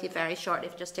be with you very shortly.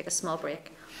 If just take a small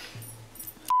break.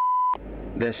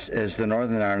 This is the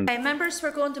Northern Ireland. Okay, members,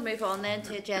 we're going to move on then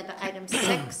to agenda item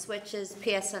 6, which is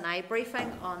PSNI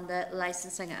briefing on the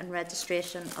licensing and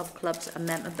registration of clubs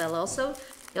amendment bill. Also,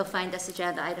 you'll find this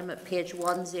agenda item at page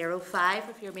 105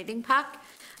 of your meeting pack.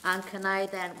 And can I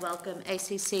then welcome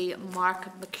ACC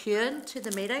Mark McEwen to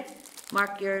the meeting.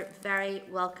 Mark, you're very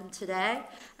welcome today.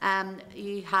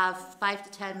 You have 5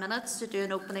 to 10 minutes to do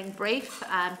an opening brief.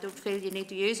 Don't feel you need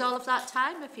to use all of that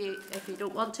time if you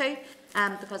don't want to,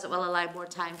 because it will allow more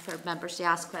time for members to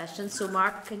ask questions. So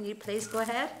Mark, can you please go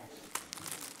ahead?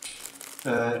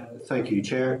 Thank you,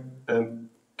 Chair. Can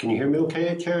you hear me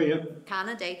okay, Chair? Yeah? Can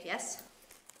indeed, yes.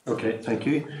 Okay, thank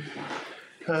you.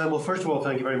 Well, first of all,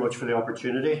 thank you very much for the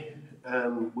opportunity.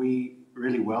 We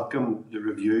really welcome the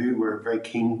review. We're very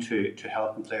keen to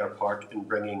help and play our part in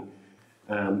bringing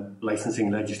licensing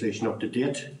legislation up to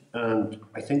date. And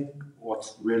I think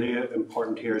what's really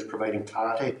important here is providing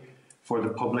clarity for the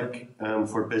public,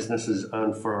 for businesses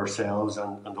and for ourselves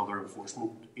and other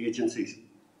enforcement agencies.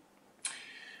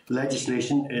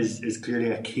 Legislation is clearly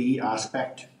a key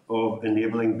aspect of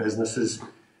enabling businesses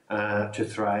to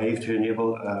thrive, to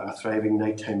enable a thriving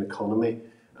nighttime economy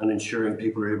and ensuring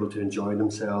people are able to enjoy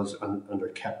themselves and are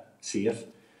kept safe.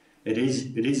 It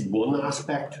is one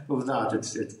aspect of that.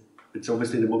 It's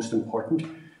obviously the most important,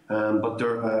 but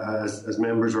there, as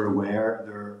members are aware,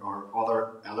 there are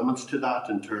other elements to that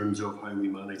in terms of how we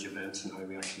manage events and how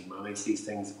we actually manage these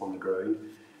things on the ground.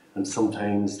 And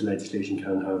sometimes legislation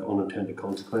can have unintended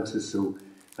consequences. So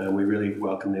we really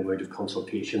welcome the amount of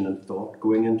consultation and thought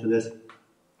going into this.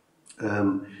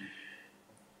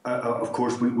 Of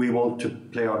course, we want to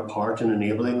play our part in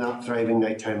enabling that thriving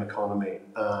nighttime economy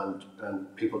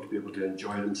and people to be able to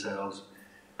enjoy themselves,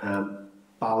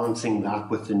 balancing that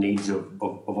with the needs of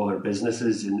other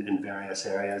businesses in various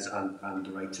areas and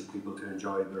the rights of people to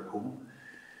enjoy their home.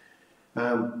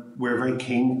 We're very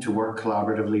keen to work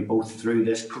collaboratively both through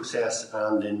this process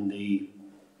and in the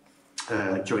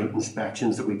joint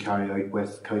inspections that we carry out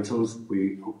with councils.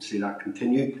 We hope to see that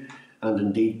continue. And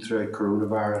indeed, throughout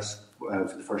coronavirus,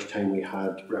 for the first time we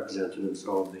had representatives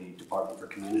of the Department for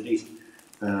Communities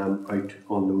out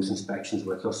on those inspections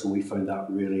with us, and we found that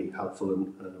really helpful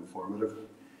and informative.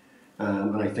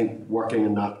 And I think working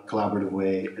in that collaborative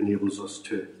way enables us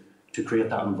to to create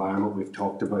that environment we've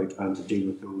talked about and to deal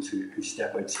with those who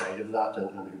step outside of that and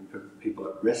who put people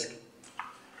at risk.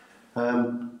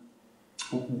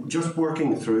 Just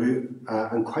working through,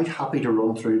 I'm quite happy to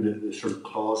run through the sort of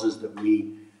clauses that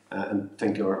we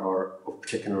think are of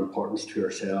particular importance to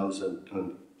ourselves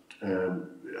and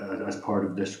as part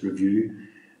of this review,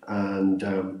 and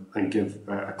give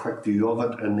a quick view of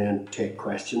it and then take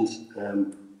questions.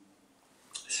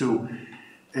 So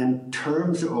in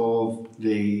terms of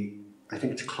I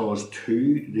think it's clause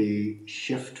 2, the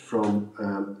shift from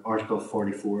Article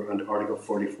 44 and Article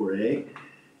 44A,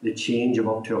 the change of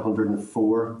up to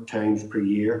 104 times per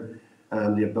year,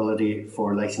 and the ability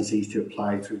for licensees to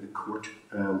apply through the court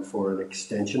for an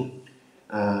extension.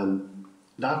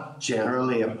 That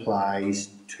generally applies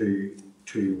to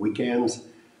weekends,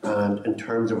 and in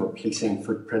terms of a policing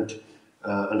footprint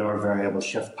and our variable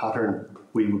shift pattern,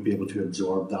 we would be able to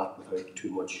absorb that without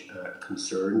too much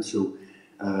concern. So,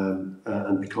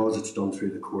 and because it's done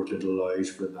through the court, it allows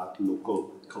for that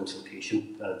local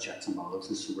consultation, checks and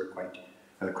balances. So we're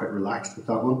quite relaxed with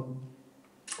that one.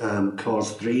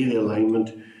 Clause 3, the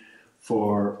alignment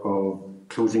of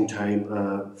closing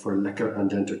time for liquor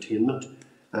and entertainment.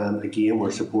 Again,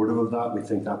 we're supportive of that. We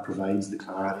think that provides the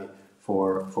clarity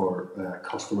for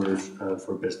customers,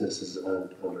 for businesses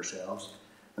and ourselves.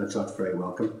 And so that's very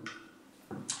welcome.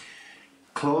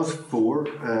 Clause 4,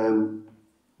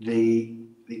 the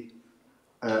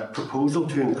proposal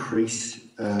to increase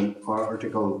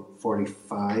Article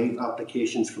 45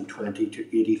 applications from 20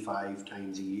 to 85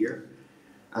 times a year.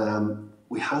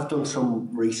 We have done some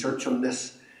research on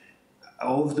this.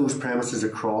 Of those premises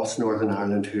across Northern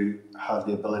Ireland who have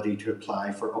the ability to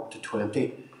apply for up to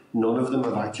 20, none of them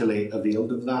have actually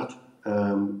availed of that.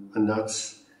 And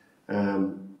that's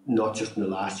not just in the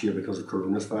last year because of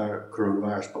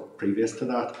coronavirus, but previous to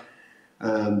that.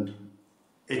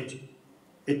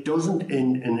 It doesn't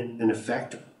in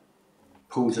effect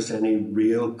pose us any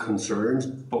real concerns,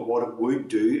 but what it would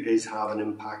do is have an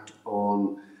impact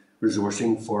on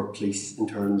resourcing for police in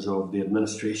terms of the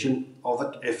administration of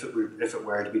it, if it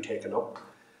were to be taken up.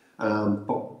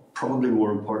 But probably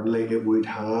more importantly, it would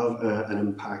have an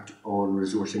impact on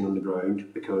resourcing on the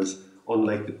ground, because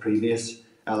unlike the previous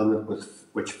element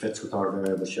which fits with our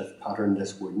variable shift pattern,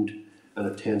 this wouldn't, and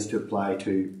it tends to apply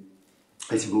to,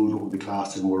 I suppose, what would be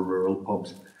classed as more rural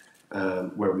pubs,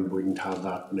 where we wouldn't have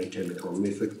that nighttime economy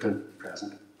footprint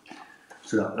present.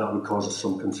 So that would cause us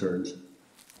some concerns.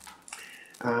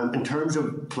 In terms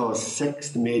of clause 6,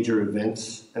 the major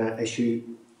events issue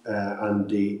and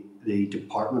the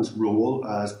department's role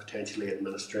as potentially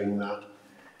administering that.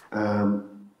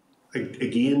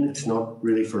 Again, it's not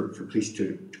really for police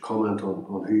to comment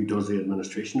on who does the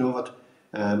administration of it.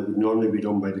 It would normally be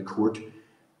done by the court.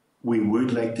 We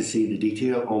would like to see the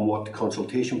detail on what the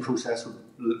consultation process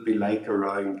would be like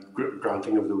around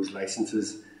granting of those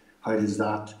licences. How is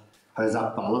that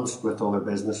balanced with other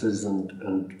businesses and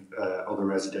other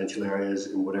residential areas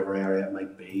in whatever area it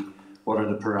might be? What are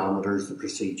the parameters, the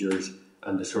procedures,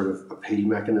 and the sort of appeal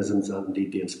mechanisms, and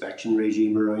indeed the inspection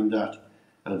regime around that,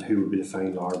 and who would be the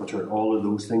final arbiter? All of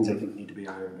those things I think need to be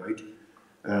ironed out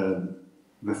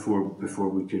before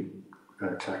we could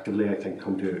collectively, I think,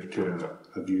 come to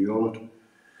a view on it.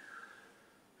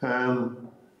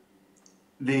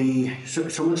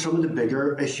 Some of the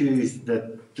bigger issues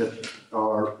that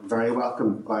are very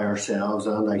welcome by ourselves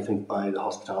and I think by the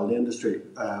hospitality industry,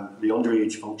 the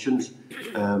underage functions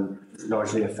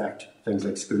largely affect things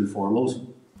like school formals.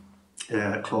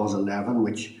 Clause 11,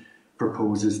 which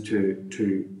proposes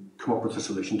to come up with a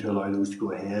solution to allow those to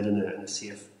go ahead in a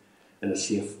safe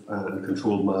and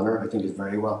controlled manner, I think is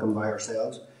very welcome by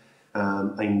ourselves.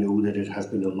 I know that it has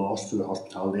been a loss to the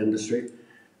hospitality industry.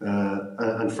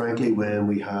 And frankly, when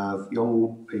we have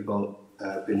young people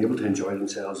being able to enjoy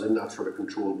themselves in that sort of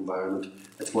controlled environment,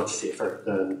 it's much safer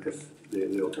than if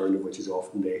the alternative, which is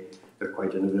often they're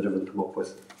quite innovative and come up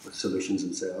with solutions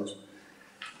themselves.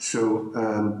 So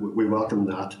we welcome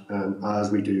that,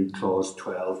 as we do clause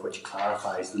 12, which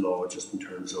clarifies the law just in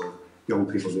terms of young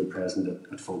people being present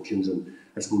at functions, and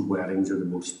I suppose weddings are the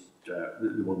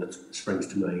one that springs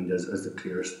to mind as the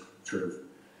clearest sort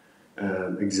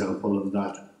of example of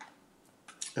that.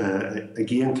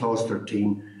 Again, clause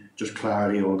 13, just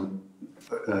clarity on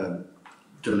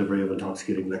delivery of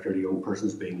intoxicating liquor to young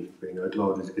persons being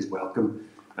outlawed is welcome,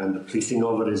 and the policing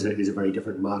of it is a very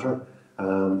different matter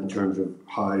in terms of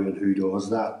how and who does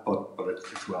that, but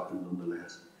it's welcome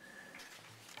nonetheless.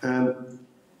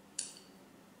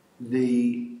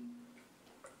 The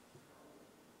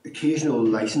occasional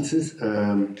licences,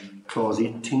 clause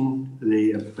 18,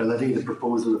 the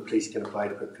proposal that police can apply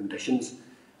to put conditions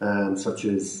such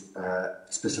as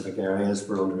specific areas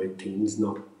for under 18s,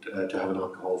 not to have an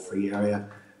alcohol-free area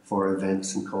for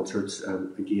events and concerts.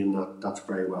 Again, that's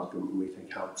very welcome and we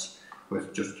think helps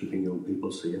with just keeping young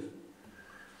people safe.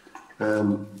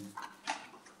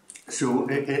 So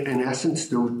in essence,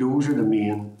 those are the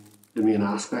main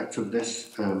aspects of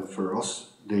this for us.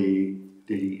 The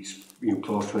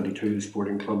clause 22, the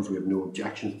sporting clubs, we have no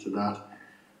objections to that,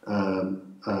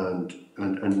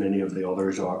 and many of the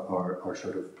others are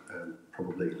sort of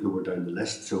probably lower down the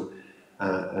list. So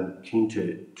I'm keen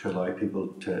to allow people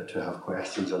to have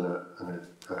questions and a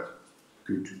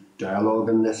good dialogue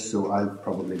on this. So I'll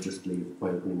probably just leave my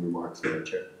opening remarks there,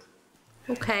 Chair.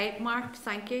 Okay, Mark,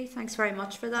 thank you. Thanks very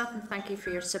much for that, and thank you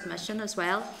for your submission as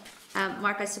well.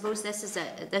 Mark, I suppose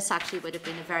this actually would have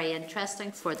been very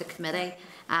interesting for the committee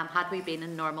had we been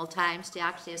in normal times to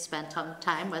actually have spent some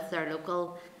time with their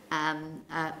local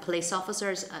police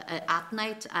officers at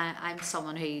night. I'm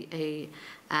someone who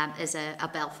is a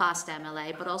Belfast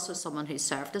MLA, but also someone who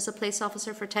served as a police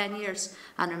officer for 10 years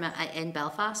and in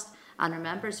Belfast and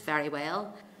remembers very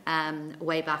well.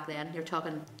 Way back then, you're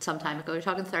talking some time ago, you're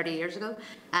talking 30 years ago,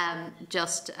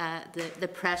 just the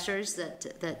pressures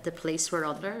that the police were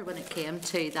under when it came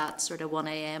to that sort of 1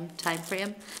 AM time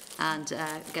frame and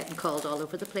getting called all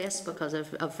over the place because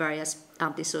of various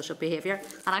antisocial behaviour.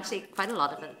 And actually quite a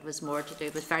lot of it was more to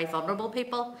do with very vulnerable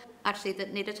people actually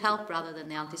that needed help rather than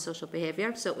the antisocial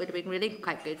behaviour. So it would have been really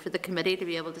quite good for the committee to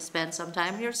be able to spend some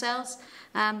time yourselves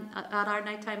at our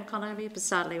nighttime economy, but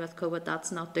sadly with COVID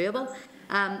that's not doable.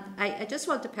 I just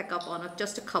want to pick up on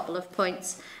just a couple of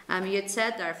points. You had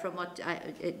said there from what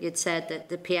you'd said that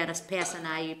the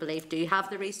PSNI, you believe, do have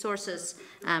the resources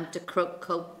to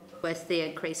cope with the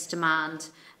increased demand,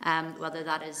 whether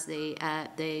that is the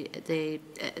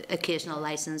occasional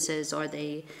licences or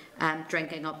the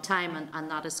drinking up time, and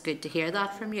that is good to hear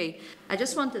that from you. I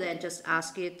just want to then just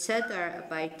ask you, you'd said there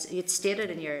about, you'd stated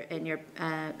in your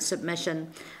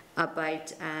submission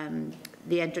about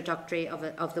the introductory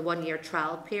of the 1 year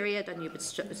trial period, and you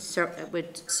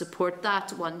would support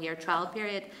that 1 year trial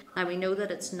period. Now we know that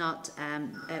it's not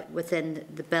within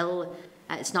the bill.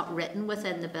 It's not written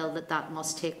within the bill that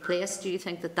must take place. Do you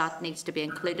think that needs to be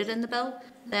included in the bill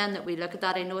then, that we look at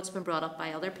that? I know it's been brought up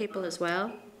by other people as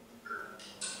well.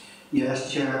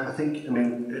 Yes, Chair. I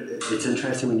mean, it's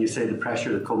interesting when you say the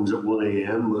pressure that comes at 1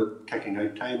 AM, with kicking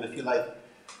out time, if you like.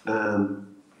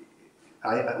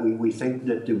 We think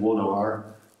that the 1 hour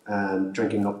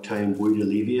drinking up time would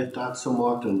alleviate that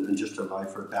somewhat and just allow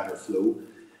for a better flow.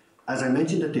 As I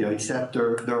mentioned at the outset,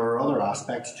 there are other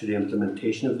aspects to the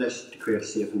implementation of this to create a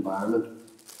safe environment.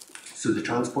 So the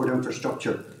transport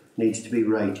infrastructure needs to be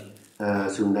right.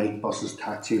 So night buses,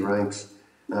 taxi ranks,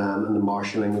 and the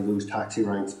marshalling of those taxi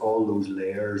ranks, all those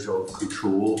layers of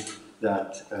control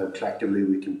that collectively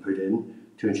we can put in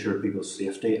to ensure people's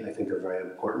safety, I think are very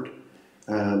important.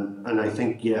 And I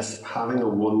think, yes, having a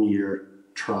 1 year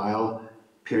trial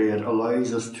period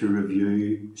allows us to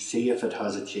review, see if it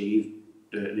has achieved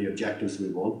the objectives we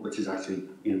want, which is actually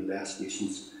less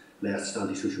nuisance, less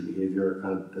antisocial behaviour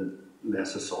and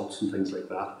less assaults and things like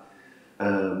that.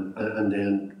 And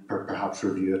then perhaps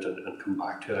review it and come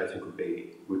back to it, I think would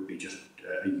be just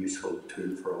a useful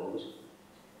tool for all of us.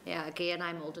 Yeah, again,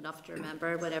 I'm old enough to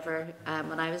remember whenever,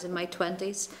 when I was in my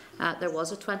 20s, there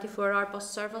was a 24-hour bus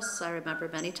service. I remember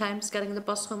many times getting the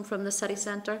bus home from the city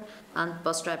centre, and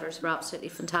bus drivers were absolutely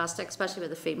fantastic, especially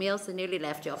with the females. They nearly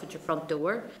left you off at your front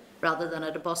door rather than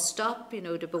at a bus stop,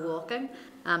 to be walking.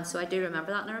 So I do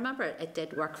remember that, and I remember it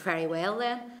did work very well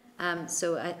then.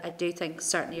 So I do think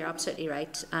certainly you're absolutely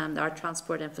right. Our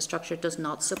transport infrastructure does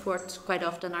not support quite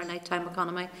often our nighttime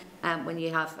economy. When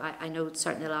you have, I know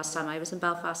certainly the last time I was in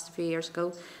Belfast a few years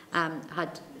ago,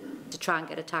 had to try and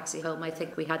get a taxi home. I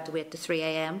think we had to wait to 3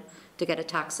 AM to get a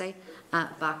taxi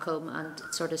back home, and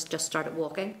sort of just started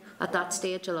walking at that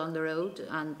stage along the road.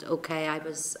 And okay, it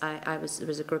was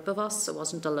a group of us, so I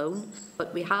wasn't alone,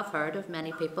 but we have heard of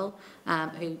many people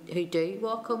who do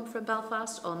walk home from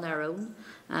Belfast on their own.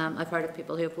 I've heard of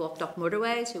people who have walked up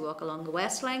motorways, who walk along the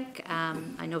West Link.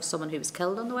 I know someone who was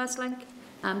killed on the West Link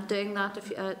doing that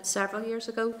several years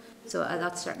ago. So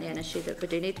that's certainly an issue that we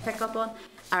do need to pick up on.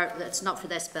 It's not for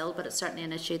this bill, but it's certainly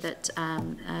an issue that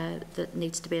that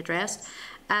needs to be addressed.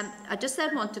 I just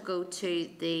then want to go to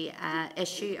the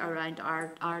issue around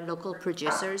our local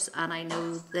producers, and I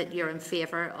know that you're in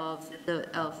favour of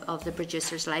the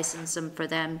producers' licence and for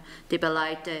them to be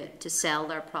allowed to sell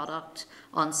their product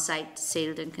on site,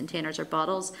 sealed in containers or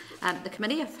bottles. The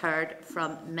committee have heard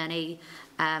from many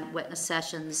witness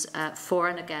sessions for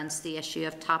and against the issue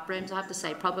of tap rooms. I have to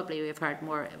say, probably we've heard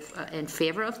more in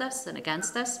favour of this than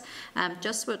against this. this.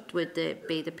 Just what would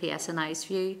be the PSNI's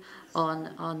view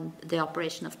on the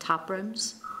operation of tap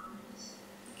rooms?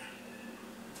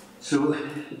 So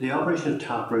the operation of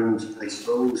tap rooms, I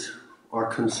suppose, our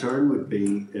concern would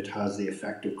be it has the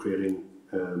effect of creating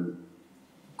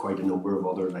quite a number of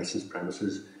other licensed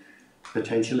premises,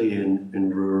 potentially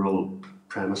in rural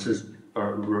premises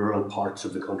or rural parts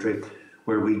of the country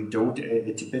where we don't.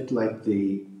 It's a bit like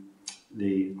the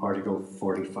Article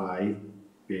 45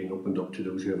 being opened up to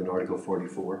those who have an Article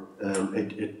 44.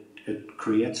 It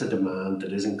creates a demand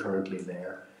that isn't currently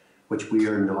there, which we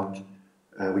are not.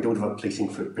 We don't have a policing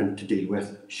footprint to deal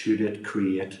with should it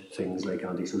create things like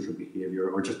antisocial behaviour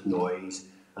or just noise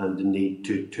and the need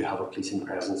to have a policing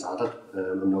presence at it.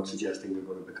 I'm not suggesting we're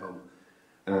going to become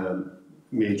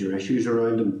major issues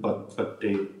around them, but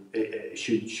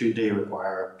should they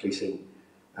require policing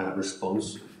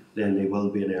response, then they will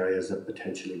be in areas that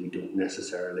potentially we don't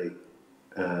necessarily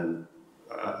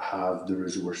have the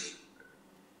resource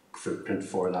footprint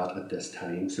for that at this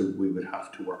time. So we would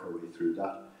have to work our way through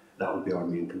that. That would be our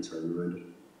main concern around it.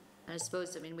 I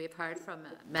suppose, we've heard from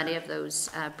many of those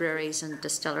breweries and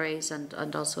distilleries and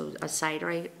also a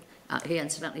cidery who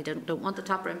incidentally don't want the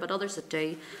tap room, but others that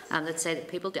do, that say that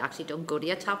people actually don't go to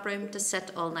a tap room to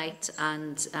sit all night,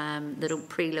 and they don't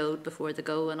preload before they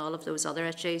go, and all of those other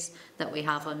issues that we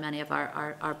have on many of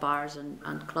our bars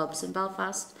and clubs in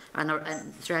Belfast and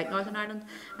throughout Northern Ireland.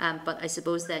 But I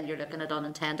suppose then you're looking at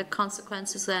unintended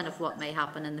consequences then of what may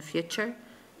happen in the future.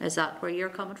 Is that where you're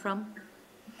coming from?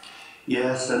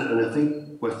 Yes, and I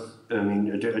think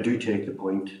I do take the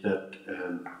point that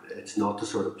it's not the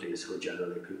sort of place where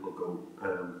generally people go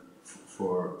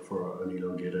for an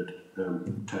elongated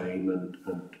time and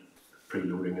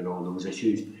preloading and all those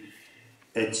issues.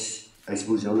 It's, I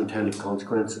suppose, the unintended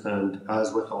consequence, and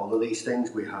as with all of these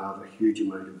things, we have a huge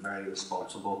amount of very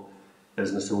responsible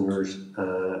business owners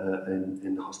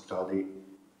in the hospitality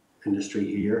industry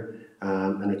here,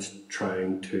 and it's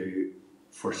trying to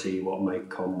foresee what might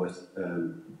come with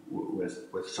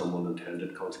some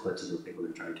unintended consequences of people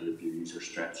who try to abuse or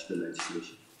stretch the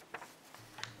legislation.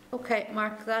 Okay,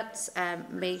 Mark, that's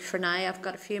me for now. I've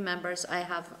got a few members. I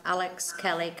have Alex,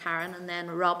 Kelly, Karen, and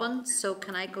then Robin. So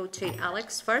can I go to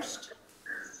Alex first?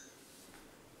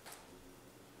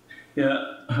 Yeah,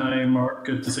 hi Mark,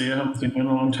 good to see you. I haven't seen you in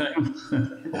a long time.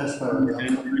 That's fine.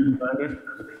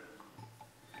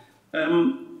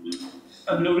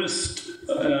 I've noticed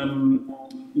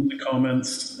the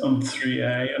comments on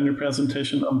 3A on your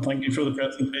presentation, and thank you for the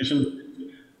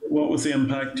presentation. What was the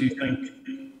impact, do you think,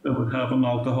 that would have on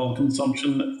alcohol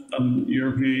consumption, and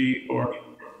your view, or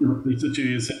your police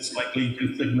view, is it's likely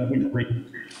to significantly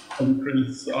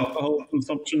increase alcohol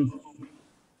consumption?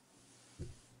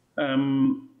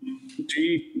 Do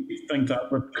you think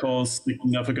that would cause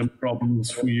significant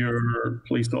problems for your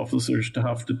police officers to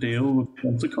have to deal with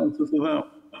consequences of that?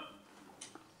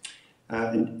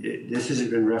 And this is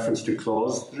in reference to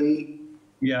clause 3.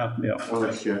 Yeah.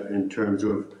 Alex, yeah, in terms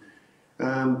of,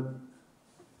 I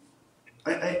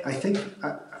think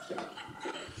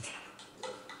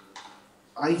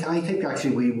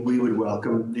actually we would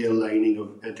welcome the aligning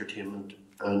of entertainment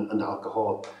and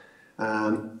alcohol.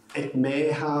 It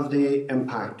may have the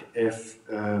impact if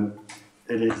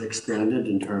it is extended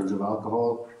in terms of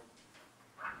alcohol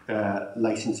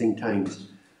licensing times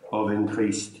of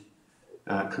increased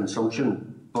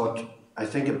consumption, but I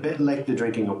think a bit like the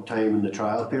drinking up time in the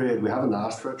trial period, we haven't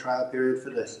asked for a trial period for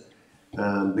this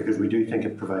because we do think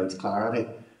it provides clarity.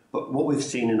 But what we've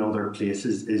seen in other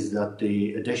places is that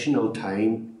the additional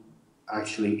time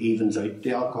actually evens out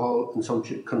the alcohol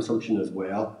consumption as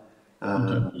well.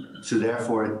 So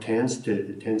therefore, it tends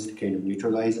to kind of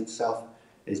neutralise itself.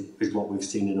 Is what we've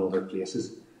seen in other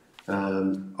places.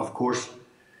 Of course,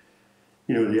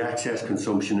 the excess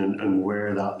consumption and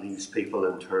where that leaves people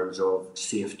in terms of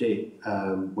safety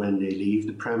when they leave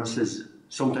the premises,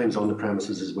 sometimes on the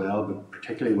premises as well, but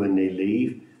particularly when they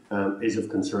leave, is of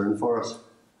concern for us.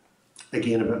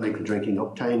 Again, a bit like the drinking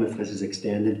up time, if this is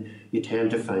extended, you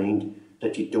tend to find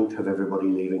that you don't have everybody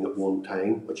leaving at one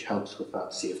time, which helps with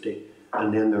that safety.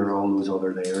 And then there are all those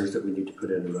other layers that we need to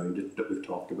put in around it that we've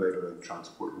talked about around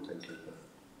transport and things like that.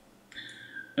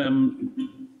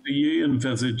 Do you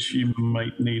envisage you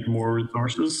might need more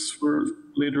resources for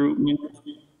later opening,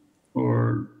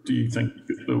 or do you think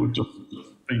it would just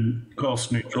be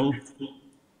cost neutral?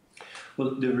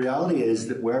 Well, the reality is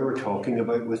that where we're talking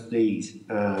about with these,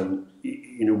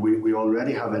 we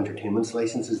already have entertainment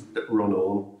licences that run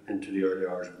on into the early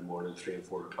hours of the morning, 3 and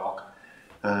 4 o'clock.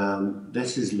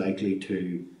 This is likely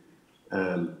to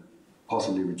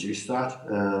possibly reduce that,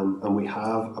 and we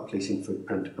have a policing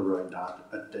footprint around that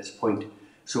at this point.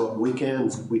 So at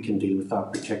weekends we can deal with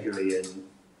that, particularly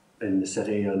in the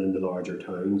city and in the larger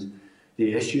towns.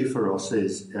 The issue for us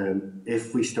is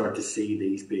if we start to see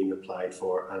these being applied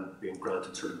for and being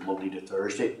granted sort of Monday to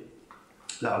Thursday,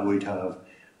 that would have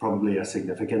probably a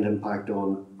significant impact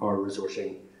on our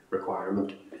resourcing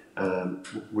requirement.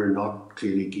 We're not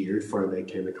clearly geared for a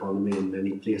nighttime economy in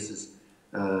many places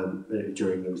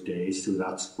during those days, so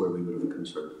that's where we would have a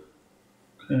concern.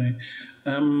 Okay.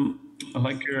 I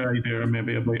like your idea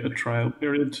maybe about a trial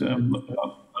period.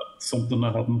 That's something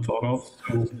I hadn't thought of.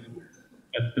 So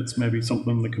it's maybe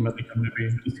something the committee can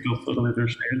maybe discuss at a later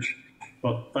stage.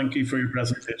 But thank you for your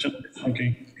presentation. Thank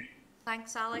you.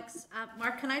 Thanks, Alex.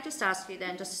 Mark, can I just ask you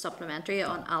then, just a supplementary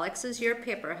on Alex's, your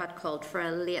paper had called for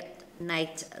a late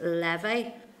night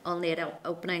levy on late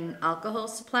opening alcohol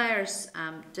suppliers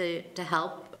to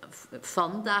help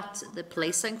fund the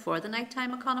policing for the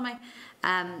nighttime economy.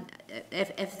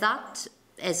 If that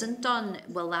isn't done,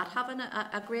 will that have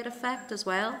a great effect as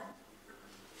well?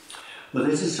 Well,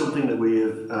 this is something that we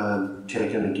have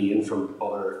taken again from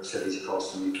other cities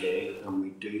across the UK, and we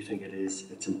do think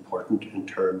it's important in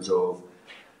terms of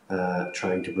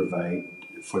trying to provide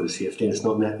for the safety. And it's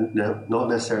not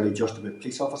necessarily just about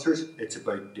police officers; it's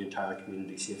about the entire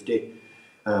community safety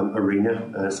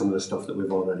arena. Some of the stuff that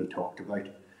we've already talked about.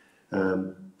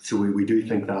 So we do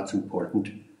think that's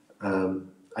important.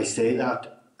 I say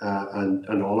that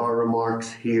and all our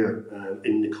remarks here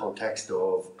in the context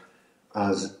of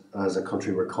as a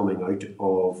country we're coming out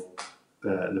of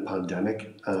the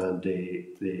pandemic and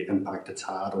the impact it's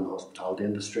had on the hospitality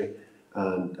industry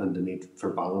and the need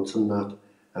for balance on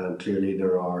that. Clearly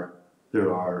there are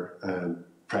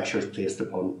pressures placed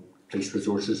upon police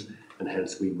resources, and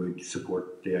hence we would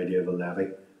support the idea of a levy,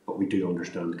 but we do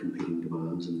understand the competing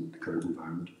demands in the current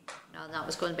environment. No, that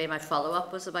was going to be my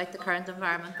follow-up, was about the current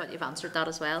environment, but you've answered that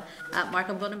as well. Mark,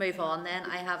 I'm going to move on then.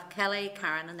 I have Kelly,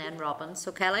 Karen and then Robin.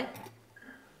 So Kelly.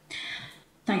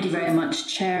 Thank you very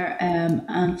much, Chair,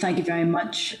 and thank you very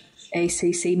much,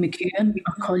 ACC McEwen.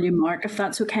 I'll call you Mark if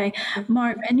that's okay.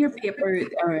 Mark, in your paper,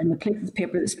 or in the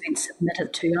paper that's been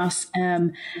submitted to us,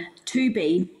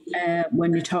 2B,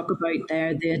 when you talk about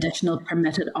there the additional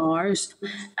permitted hours,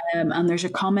 and there's a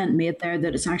comment made there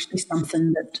that it's actually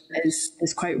something that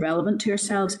is quite relevant to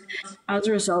yourselves. As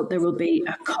a result, there will be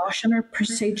a cautionary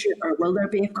procedure, or will there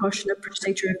be a cautionary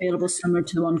procedure available similar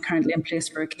to the one currently in place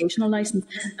for occasional licence?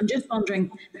 I'm just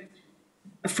wondering,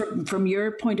 from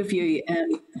your point of view,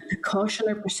 the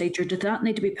cautionary procedure, did that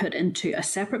need to be put into a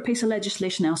separate piece of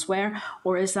legislation elsewhere,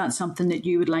 or is that something that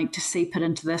you would like to see put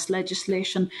into this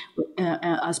legislation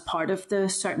as part of the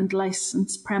certain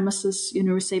licence premises,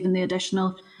 receiving the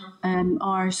additional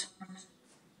hours?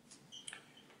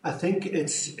 I think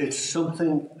it's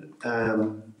something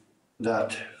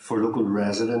that for local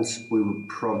residents we would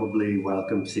probably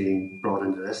welcome seeing brought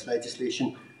into this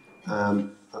legislation.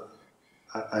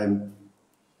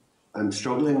 I'm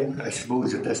struggling, I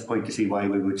suppose, at this point to see why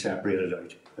we would separate it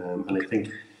out. And I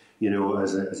think,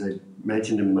 as I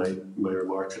mentioned in my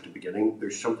remarks at the beginning,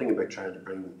 there's something about trying to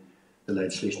bring the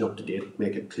legislation up to date,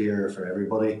 make it clearer for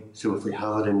everybody. So if we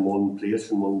have it in one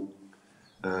place, in one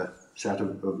set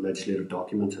of legislative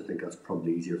documents, I think that's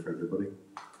probably easier for everybody.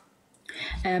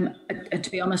 To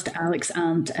be honest, Alex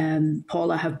and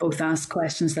Paula have both asked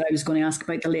questions that I was going to ask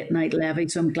about the late night levy,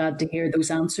 so I'm glad to hear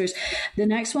those answers. The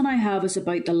next one I have is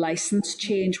about the licence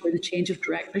change, where the change of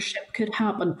directorship could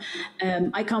happen.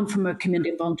 I come from a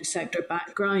community and voluntary sector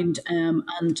background,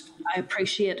 and I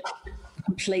appreciate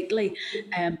completely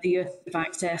the use of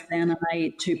access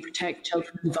NI to protect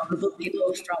children and vulnerable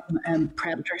people from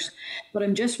predators. But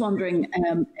I'm just wondering,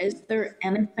 is there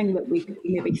anything that we could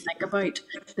maybe think about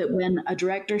that when a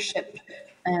directorship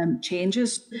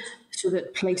changes, so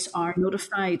that police are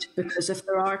notified? Because if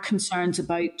there are concerns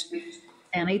about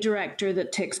any director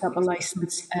that takes up a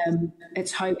licence,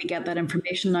 it's how we get that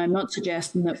information. Now, I'm not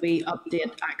suggesting that we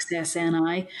update Access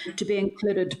NI to be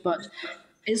included, but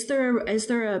is there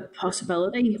a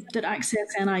possibility that Access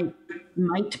NI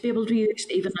might be able to be used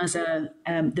even as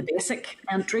the basic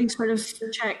entry sort of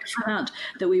check for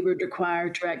that we would require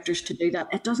directors to do that?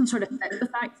 It doesn't sort of fit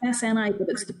with Access NI, but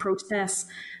it's the process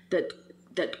that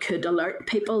could alert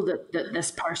people that this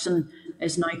person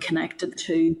is now connected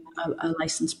to a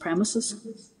licensed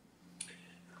premises.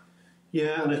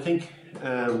 Yeah, and I think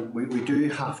we do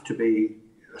have to be,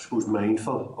 I suppose,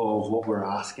 mindful of what we're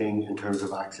asking in terms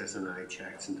of access and eye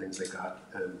checks and things like that.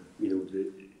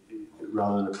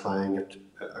 Rather than applying it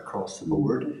across the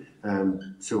board.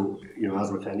 So,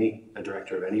 as with a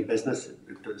director of any business,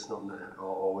 it's not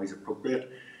always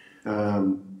appropriate.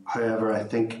 However, I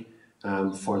think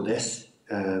for this,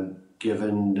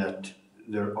 given that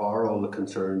there are all the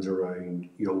concerns around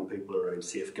young people, around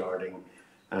safeguarding,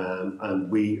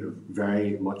 and we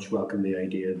very much welcome the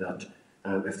idea that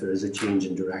if there is a change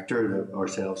in director, that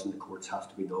ourselves and the courts have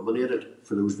to be nominated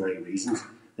for those very reasons.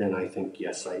 Then I think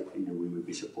yes, we would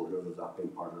be supportive of that being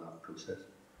part of that process.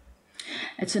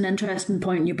 It's an interesting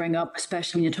point you bring up,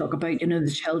 especially when you talk about,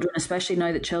 the children, especially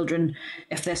now that children,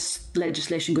 if this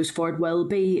legislation goes forward, will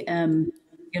be,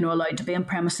 allowed to be on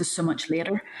premises so much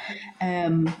later.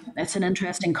 It's an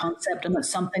interesting concept, and it's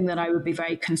something that I would be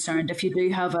very concerned if you do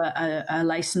have a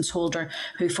licence holder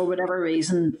who, for whatever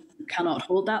reason, cannot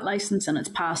hold that licence and it's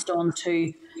passed on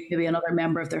to maybe another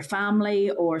member of their family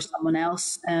or someone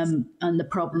else, and the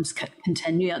problems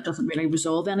continue. It doesn't really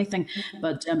resolve anything,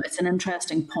 but it's an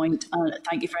interesting point.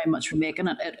 Thank you very much for making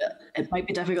it. It might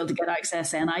be difficult to get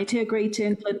Access NI to agree to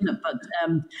including it, but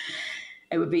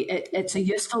it's a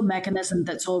useful mechanism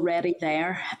that's already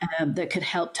there that could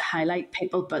help to highlight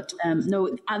people. But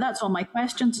no, that's all my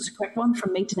questions. It's a quick one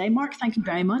from me today. Mark, thank you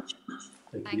very much.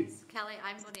 Thanks, Kelly.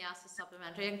 I'm going to ask a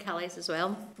supplementary, and Kelly's as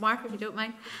well. Mark, if you don't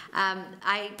mind.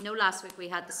 I know last week we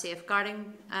had the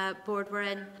safeguarding board we're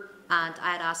in, and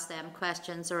I had asked them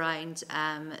questions around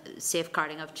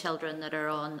safeguarding of children that are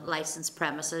on licensed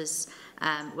premises,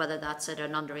 whether that's at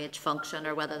an underage function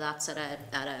or whether that's at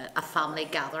a family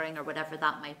gathering or whatever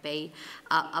that might be,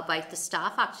 about the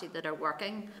staff actually that are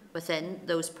working within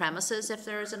those premises if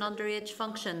there is an underage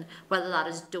function, whether that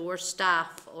is door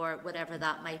staff or whatever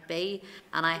that might be.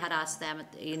 And I had asked them,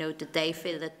 did they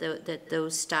feel that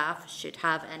those staff should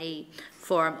have any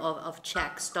form of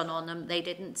checks done on them? They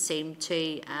didn't seem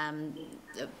to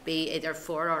be either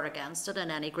for or against it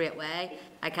in any great way.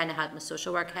 I kind of had my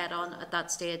social work head on at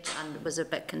that stage and was a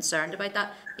bit concerned about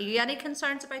that. Are you any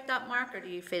concerns about that, Mark, or do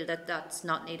you feel that that's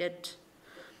not needed?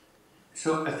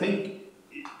 So I think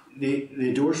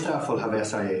the door staff will have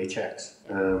SIA checks,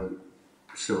 and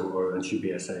should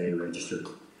be SIA registered.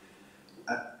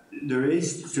 There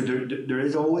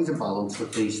is always a balance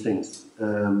with these things.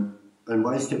 And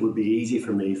whilst it would be easy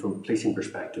for me from a policing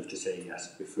perspective to say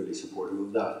yes, be fully supportive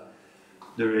of that,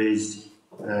 there is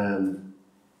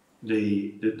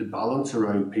the balance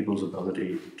around people's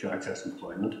ability to access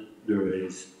employment. There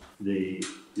is the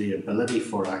ability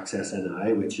for Access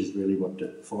NI, which is really what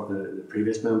the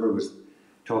previous member was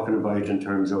talking about in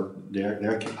terms of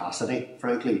their capacity,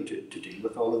 frankly, to deal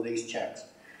with all of these checks.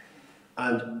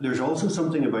 And there's also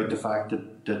something about the fact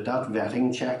that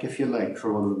vetting check, if you like,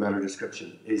 for want of a better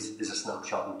description, is a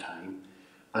snapshot in time.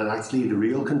 And actually the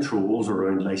real controls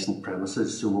around licensed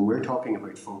premises, so when we're talking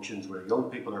about functions where young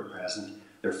people are present,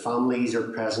 their families are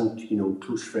present,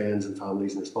 close friends and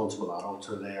families and responsible adults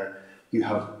are there, you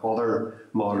have other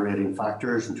moderating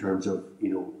factors in terms of,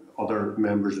 other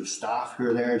members of staff who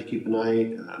are there to keep an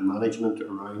eye, management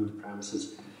around the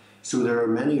premises. So there are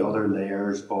many other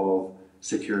layers of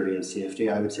security and safety,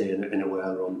 I would say, in a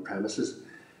well-run premises.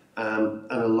 And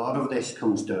a lot of this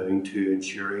comes down to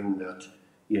ensuring that,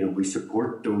 we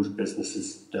support those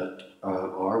businesses that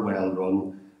are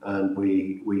well-run, and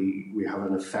we have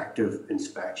an effective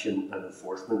inspection and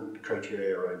enforcement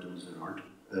criteria around those that aren't.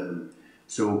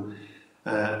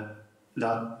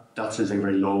 That's a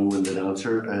very long-winded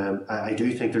answer. I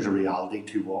do think there's a reality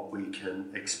to what we can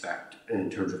expect in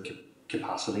terms of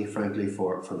capacity, frankly,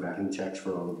 for vetting checks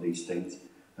for all of these things,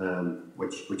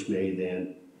 which may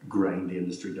then grind the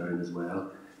industry down as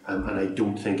well. And I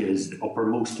don't think it is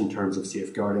uppermost in terms of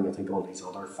safeguarding. I think all these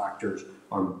other factors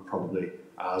are probably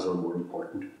as or more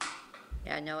important.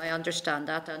 Yeah, no, I understand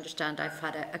that. I've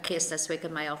had a case this week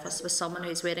in my office with someone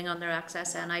who's waiting on their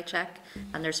Access NI check,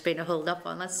 and there's been a hold up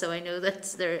on it, so I know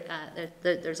that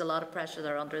there's a lot of pressure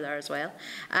they're under there as well.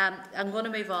 I'm going to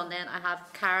move on then. I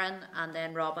have Karen, and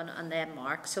then Robin, and then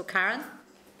Mark. So Karen.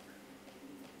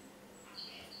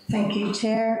 Thank you,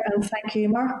 Chair, and thank you,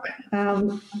 Mark.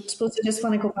 I suppose I just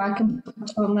want to go back and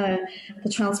touch on the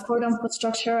transport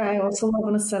infrastructure. I also live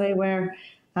in a city where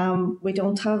we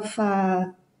don't have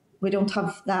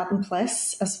that in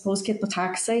place. I suppose getting a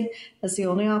taxi is the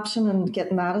only option, and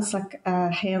getting that is like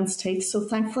hen's teeth. So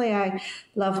thankfully I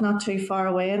live not too far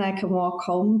away and I can walk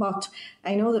home, but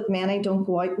I know that many don't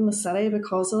go out in the city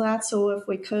because of that. So if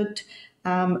we could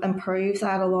improve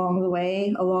that along the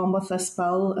way, along with this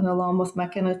bill and along with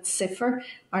making it safer,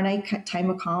 our nighttime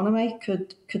economy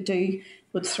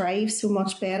would thrive so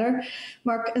much better.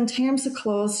 Mark, in terms of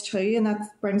clause 2, and that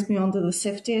brings me on to the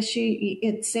safety issue,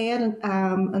 it said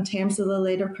in terms of the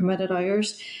later permitted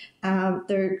hours,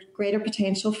 there's greater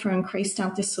potential for increased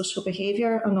antisocial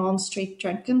behaviour and on-street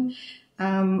drinking.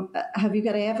 Have you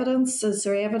got evidence? Is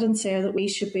there evidence there that we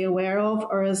should be aware of,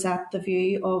 or is that the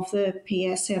view of the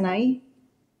PSNI?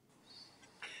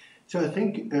 So I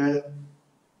think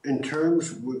in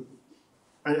terms,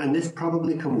 and this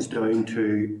probably comes down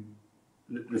to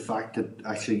the fact that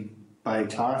actually by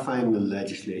clarifying the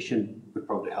legislation would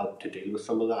probably help to deal with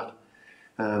some of that.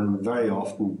 Very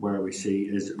often where we see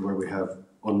is where we have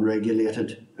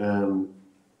unregulated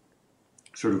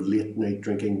sort of late night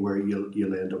drinking, where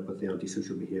you'll end up with the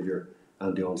antisocial behaviour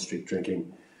and the on-street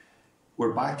drinking.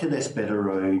 We're back to this bit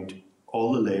around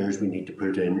all the layers we need to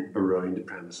put in around the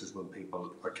premises when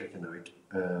people are kicking out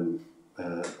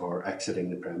or exiting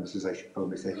the premises, I should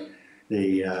probably say.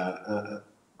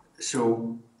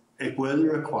 So it will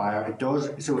require, it does,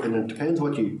 so, and it depends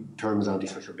what you term as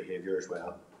antisocial behaviour as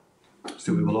well.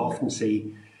 So we will often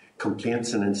see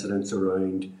complaints and incidents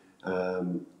around,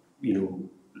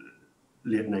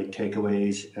 late night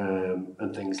takeaways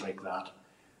and things like that.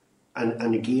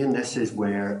 And again, this is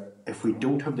where if we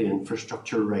don't have the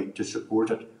infrastructure right to support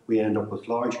it, we end up with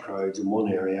large crowds in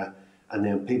one area, and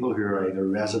then people who are either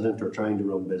resident or trying to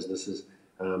run businesses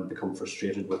become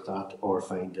frustrated with that or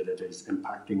find that it is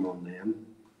impacting on them.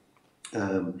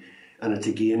 And it's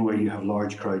again where you have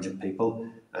large crowds of people,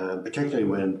 particularly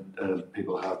when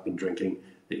people have been drinking,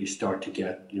 that you start to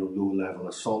get low-level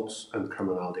assaults and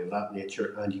criminality of that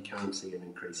nature, and you can see an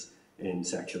increase in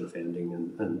sexual offending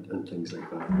and things like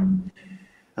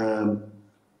that.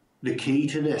 The key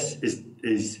to this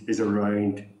is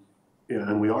around,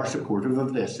 and we are supportive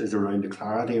of this, is around the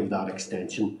clarity of that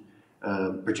extension,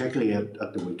 particularly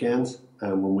at the weekends,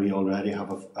 when we already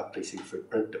have a policing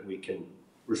footprint that we can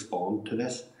respond to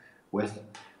this with,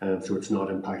 so it's not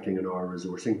impacting on our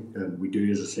resourcing. We do,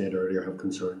 as I said earlier, have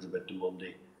concerns about the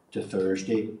Monday to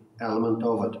Thursday element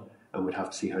of it, and we'd have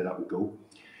to see how that would go.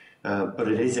 But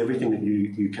it is everything that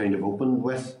you kind of opened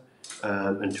with,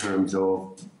 in terms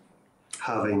of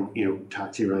having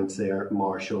taxi ranks there,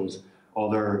 marshals,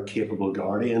 other capable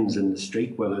guardians in the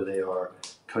street, whether they are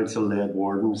council-led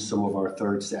wardens, some of our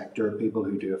third sector people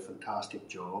who do a fantastic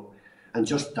job, and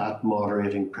just that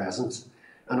moderating presence.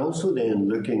 And also then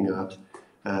looking at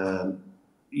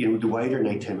the wider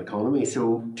nighttime economy,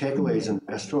 so takeaways and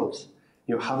restaurants,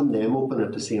 having them open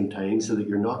at the same time so that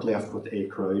you're not left with a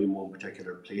crowd in one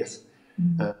particular place.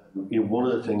 One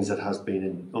of the things that has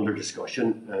been under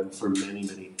discussion for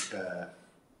many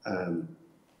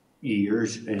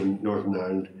years in Northern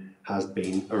Ireland has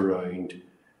been around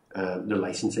the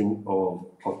licensing of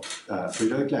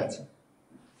food outlets.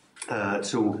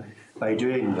 So by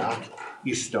doing that,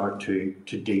 you start to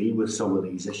deal with some of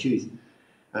these issues.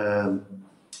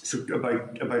 So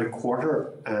about a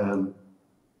quarter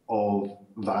of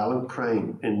violent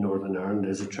crime in Northern Ireland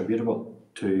is attributable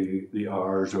to the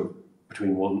hours of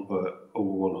between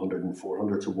 100 and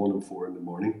 400, so 1 and 4 in the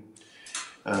morning.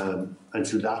 And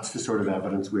so that's the sort of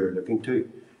evidence we're looking to.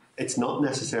 It's not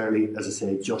necessarily, as I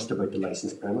say, just about the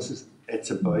licensed premises.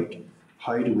 It's about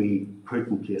how do we put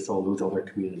in place all those other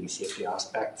community safety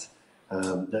aspects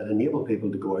that enable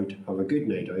people to go out, have a good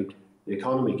night out, the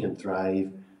economy can thrive,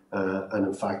 and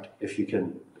in fact, if you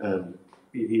can,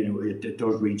 it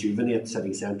does rejuvenate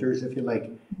city centres, if you like,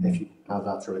 if you have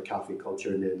that sort of cafe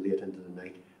culture and then late into the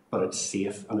night, but it's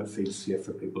safe and it feels safe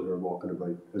for people who are walking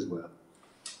about as well.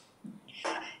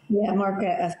 Yeah, Mark,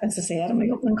 as I said in my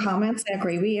opening comments, I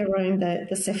agree with you around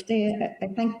the safety. I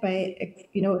think by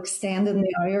extending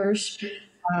the hours,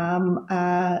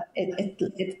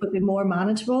 it would be more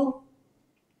manageable.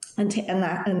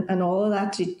 And all of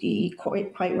that, you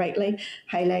quite rightly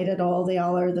highlighted all the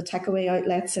takeaway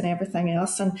outlets and everything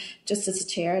else. And just as the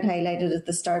chair had highlighted at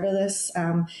the start of this,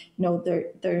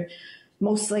 they're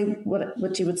mostly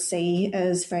what you would see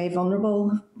is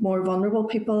more vulnerable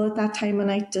people at that time of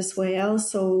night as well.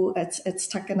 So it's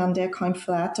taken into account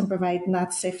for that and providing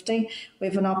that safety. We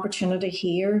have an opportunity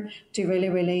here to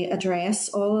really address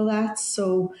all of that.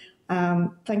 So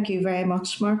thank you very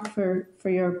much, Mark, for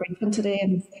your briefing today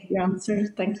and your answer.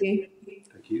 Thank you.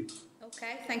 Thank you.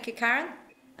 Okay, thank you, Karen.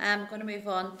 I'm going to move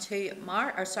on to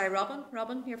Robin.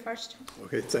 Robin, you're first.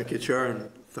 Okay, thank you, Chair,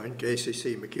 and thank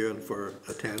ACC McEwen for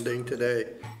attending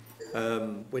today.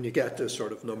 When you get to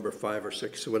sort of number 5 or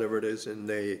 6, or whatever it is in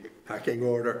the packing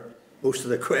order, most of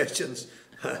the questions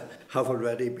have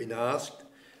already been asked.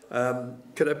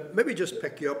 Could I maybe just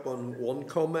pick you up on one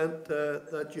comment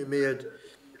that you made?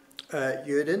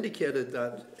 You had indicated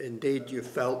that indeed you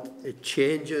felt the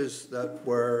changes that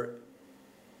were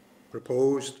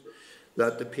proposed,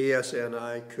 that the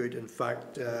PSNI could in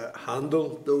fact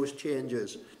handle those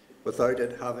changes without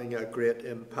it having a great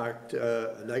impact,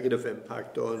 a negative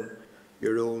impact on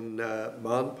your own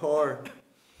manpower.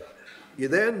 You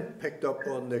then picked up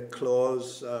on the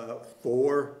clause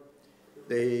 4,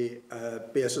 the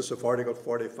basis of Article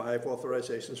 45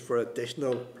 authorisations for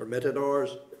additional permitted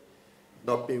hours.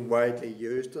 not been widely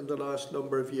used in the last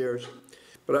number of years.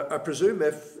 But I presume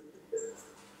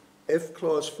if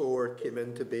Clause 4 came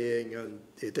into being and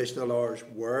the additional hours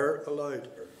were allowed,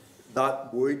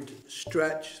 that would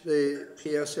stretch the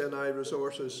PSNI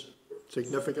resources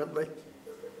significantly?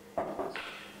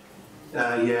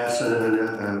 Yes,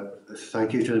 and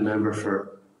thank you to the member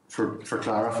for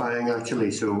clarifying,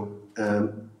 actually. So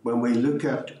when we look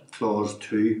at Clause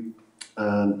 2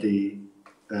 and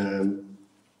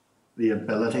the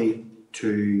ability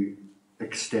to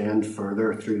extend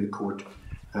further through the court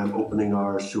opening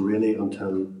hours, so really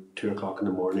until 2 o'clock in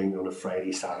the morning on a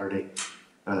Friday, Saturday,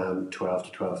 12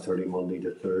 to 12:30 Monday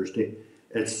to Thursday.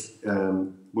 It's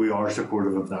we are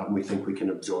supportive of that, and we think we can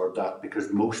absorb that,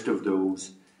 because most of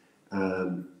those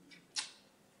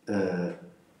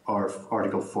are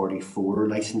Article 44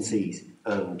 licensees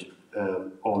and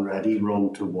already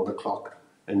run to 1 o'clock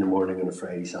in the morning on a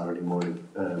Friday, Saturday morning.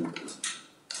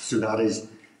 So that is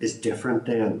different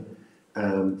then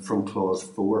from Clause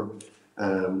 4,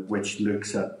 which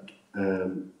looks at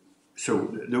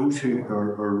so those who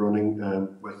are running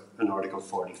with an Article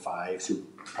 45, so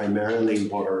primarily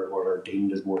what are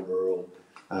deemed as more rural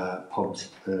pubs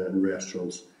and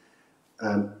restaurants.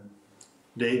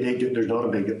 There's not a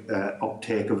big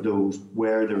uptake of those.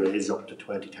 Where there is up to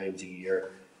 20 times a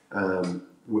year,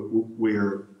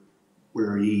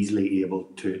 we're easily able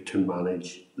to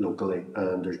manage locally,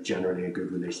 and there's generally a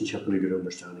good relationship and a good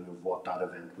understanding of what that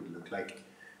event would look like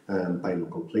by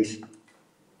local police.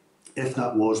 If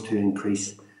that was to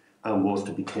increase and was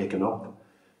to be taken up,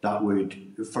 that would,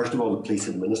 first of all, the police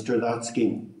administer that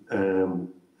scheme.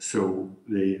 So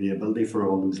the ability for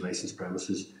all those licensed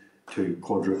premises to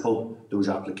quadruple those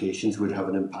applications would have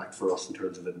an impact for us in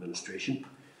terms of administration,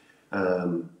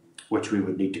 which we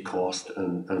would need to cost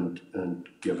and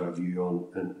give a view on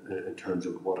in terms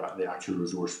of what the actual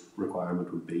resource requirement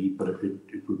would be. But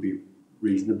it would be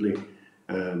reasonably,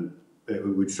 it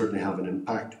would certainly have an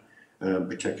impact,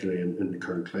 particularly in the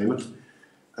current climate.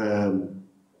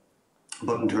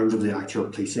 But in terms of the actual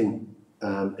policing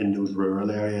in those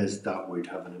rural areas, that would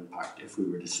have an impact if we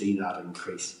were to see that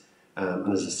increase.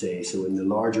 And as I say, so in the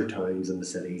larger towns and the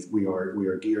cities, we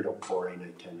are geared up for a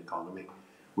nighttime economy.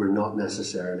 We're not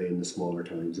necessarily in the smaller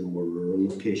towns and more rural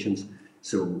locations,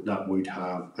 so that would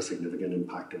have a significant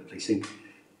impact on policing.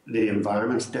 The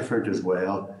environment's different as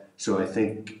well, so I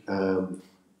think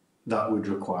that would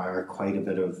require quite a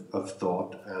bit of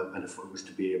thought, and if it was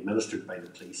to be administered by the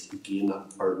police, again,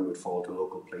 that burden would fall to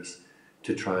local police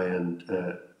to try and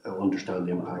understand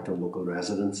the impact on local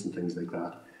residents and things like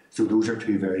that. So those are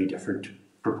two very different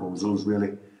proposals,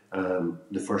 really.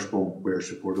 The first one we're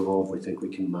supportive of, we think we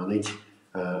can manage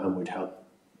and would help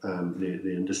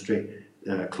the industry.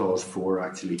 Clause 4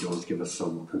 actually does give us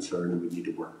some concern, and we need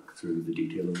to work through the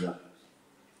detail of that.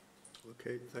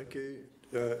 Okay, thank you,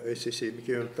 ACC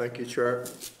McEwen. Thank you, Chair.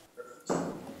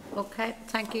 Okay,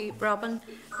 thank you, Robin.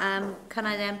 Can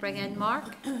I then bring in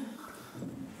Mark?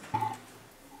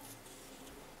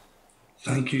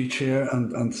 Thank you, Chair,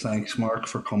 and thanks, Mark,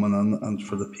 for coming in and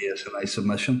for the PSNI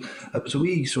submission. It was a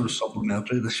wee sort of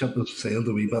supplementary. The ship has sailed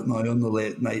a wee bit now on the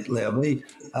late night levy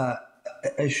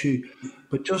issue,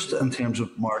 but just in terms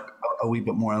of, Mark, a wee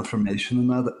bit more information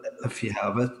on that, if you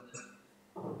have it.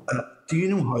 Do you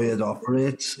know how it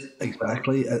operates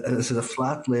exactly? Is it a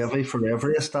flat levy for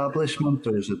every establishment,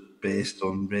 or is it based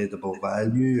on rateable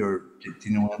value, or do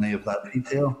you know any of that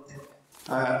detail?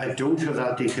 I don't have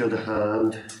that detail to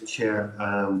hand, Chair.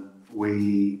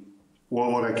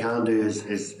 What I can do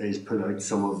is pull out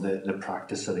some of the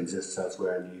practice that exists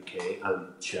elsewhere in the UK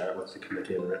and share it with the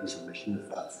committee in a written submission,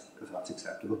 if that's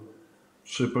acceptable.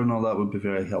 Super, no, that would be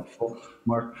very helpful,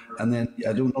 Mark. And then,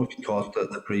 I don't know if you caught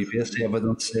the previous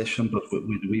evidence session, but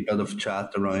we had a wee bit of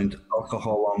chat around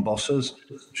alcohol on buses.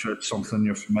 I'm sure it's something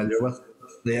you're familiar with.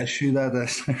 The issue that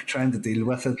is trying to deal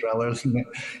with it rather than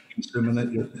consuming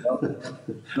it yourself.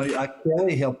 Now, I can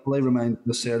very helpfully remind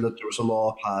us there that there was a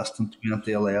law passed in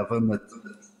 2011 that,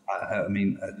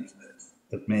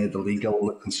 it made illegal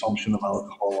the consumption of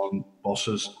alcohol on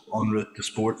buses en route to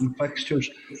sporting fixtures.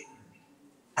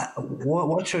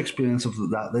 What's your experience of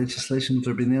that legislation? Have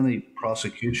there been any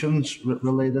prosecutions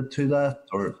related to that,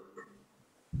 or?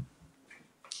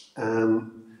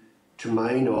 To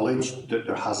my knowledge,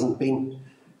 there hasn't been.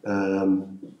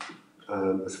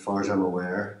 As far as I'm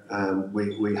aware,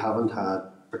 we haven't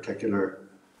had particular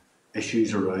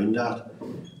issues around that.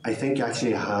 I think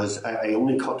actually it has. I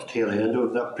only caught the tail end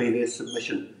of that previous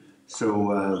submission,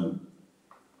 so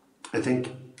I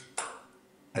think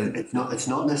It's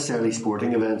not necessarily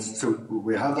sporting events. So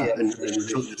we have that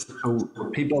So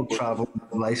people travelling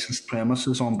to licensed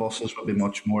premises on buses would be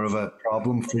much more of a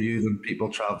problem for you than people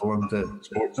travelling to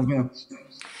sporting events.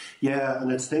 Yeah,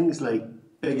 and it's things like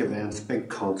big events, big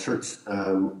concerts,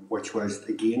 which was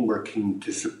again we're keen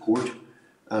to support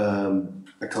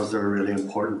because they're a really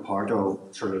important part of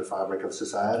sort of the fabric of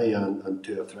society and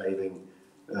to a thriving,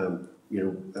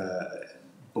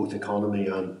 both economy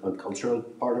and cultural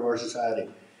part of our society.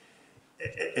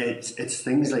 It's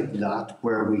things like that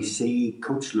where we see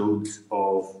coach loads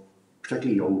of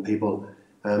particularly young people,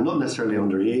 not necessarily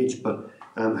underage, but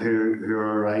who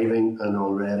are arriving and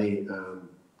already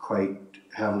quite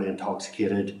heavily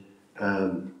intoxicated.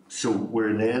 So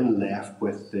we're then left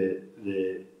with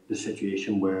the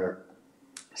situation where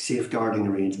safeguarding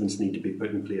arrangements need to be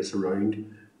put in place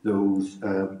around those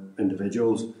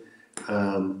individuals.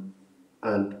 And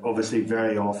obviously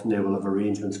very often they will have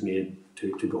arrangements made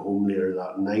to go home later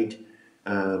that night.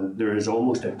 There is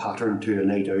almost a pattern to a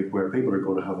night out where people are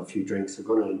going to have a few drinks, they're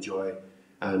going to enjoy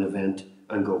an event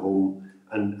and go home,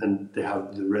 and they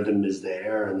have the rhythm is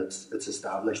there and it's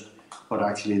established. But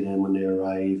actually then when they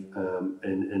arrive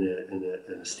in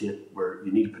a state where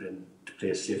you need to put into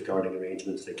place safeguarding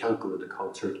arrangements, they can't go to the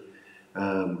concert.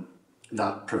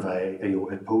 That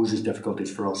it poses difficulties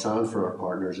for us and for our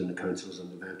partners in the councils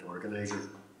and event organisers.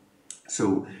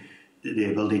 So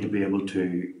the ability to be able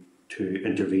to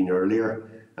intervene earlier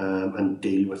and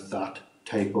deal with that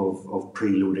type of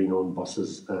preloading on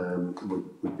buses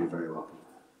would be very welcome.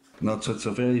 No, it's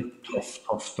a very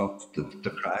tough stuff to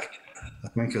crack, I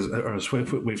think, as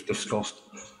we've discussed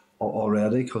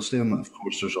already, because then, of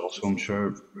course, there's also, I'm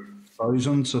sure,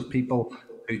 thousands of people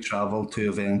who travel to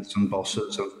events and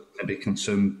buses and maybe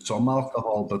consume some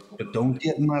alcohol, but don't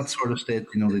get in that sort of state,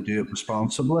 they do it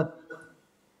responsibly.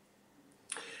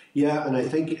 Yeah, and I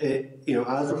think,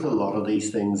 as with a lot of these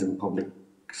things in public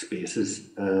spaces,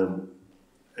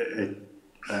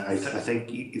 I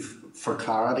think for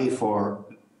clarity for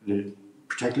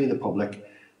particularly the public,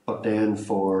 but then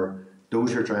for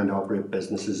those who are trying to operate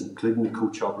businesses, including the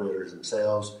coach operators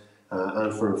themselves,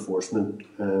 and for enforcement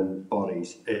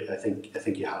bodies, I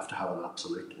think you have to have an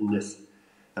absolute in this.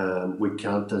 We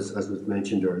can't, as was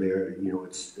mentioned earlier,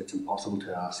 it's impossible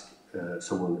to ask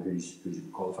someone who's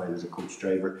qualified as a coach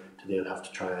driver to then have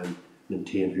to try and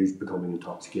maintain who's becoming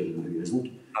intoxicated and who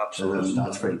isn't. Absolutely.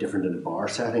 That's very different in a bar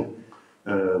setting.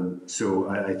 So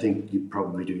I think you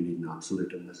probably do need an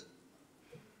absolute in this.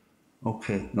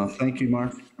 Okay, no, thank you,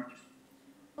 Mark.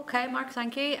 Okay, Mark,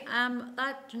 thank you.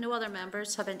 That no other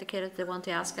members have indicated they want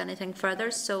to ask anything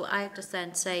further, so I just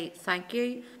then say thank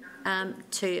you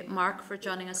to Mark for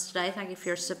joining us today. Thank you for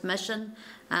your submission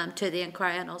to the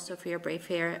inquiry and also for your brief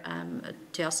here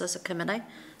to us as a committee.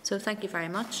 So thank you very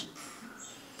much.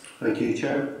 Thank you,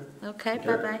 Chair. Okay,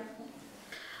 bye-bye.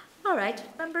 All right,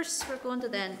 members, we're going to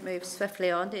then move swiftly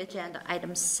on to agenda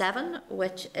item 7,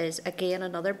 which is again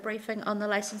another briefing on the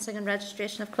Licensing and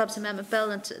Registration of Clubs Amendment Bill,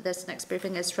 and this next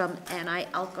briefing is from NI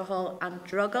Alcohol and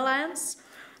Drug Alliance.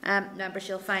 Members,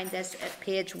 you'll find this at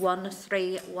page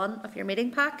 131 of your meeting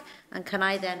pack, and can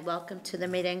I then welcome to the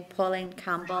meeting Pauline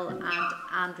Campbell and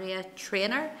Andrea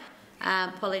Traynor.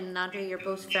 Pauline and Andrea, you're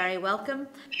both very welcome.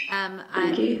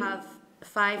 You have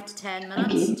 5 to 10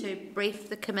 minutes to brief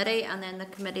the committee, and then the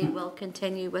committee will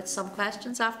continue with some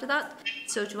questions after that.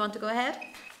 So do you want to go ahead?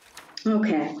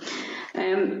 Okay.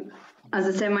 As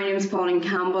I said, my name is Pauline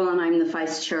Campbell and I'm the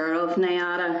Vice Chair of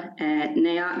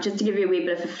NIADA. Just to give you a wee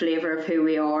bit of a flavour of who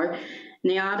we are,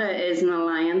 NIADA is an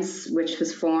alliance which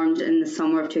was formed in the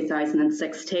summer of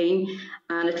 2016,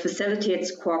 and it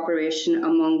facilitates cooperation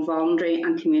among voluntary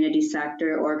and community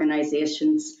sector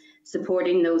organisations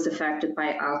supporting those affected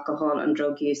by alcohol and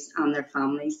drug use and their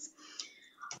families.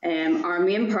 Our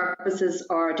main purposes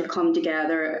are to come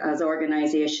together as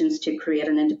organisations to create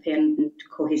an independent,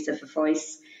 cohesive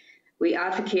voice. We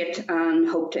advocate and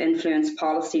hope to influence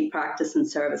policy, practice and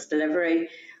service delivery.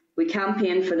 We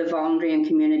campaign for the voluntary and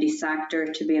community sector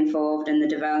to be involved in the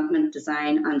development,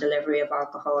 design and delivery of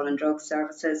alcohol and drug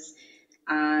services.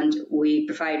 And we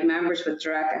provide members with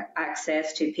direct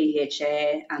access to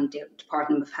PHA and the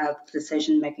Department of Health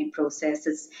decision-making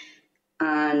processes.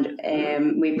 And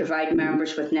we provide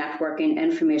members with networking,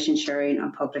 information sharing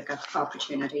and public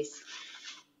opportunities.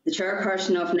 The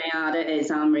chairperson of NIADA is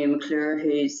Anne-Marie McClure,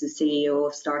 who's the CEO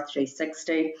of Start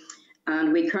 360.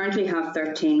 And we currently have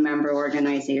 13 member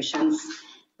organisations,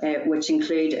 which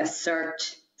include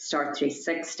Assert, Start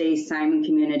 360, Simon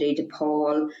Community,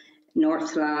 DePaul,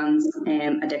 Northlands,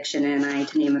 Addiction NI,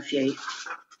 to name a few.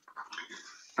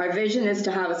 Our vision is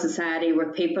to have a society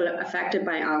where people affected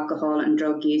by alcohol and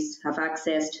drug use have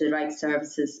access to the right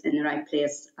services in the right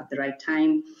place at the right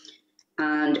time.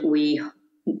 And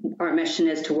our mission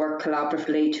is to work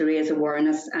collaboratively to raise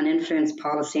awareness and influence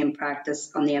policy and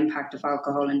practice on the impact of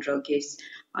alcohol and drug use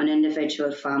on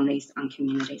individual families and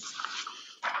communities.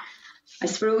 I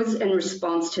suppose in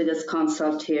response to this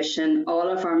consultation, all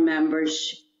of our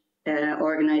members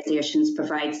organisations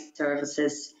provide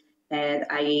services,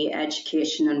 i.e.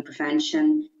 education and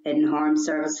prevention, hidden harm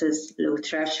services, low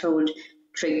threshold,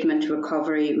 treatment,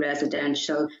 recovery,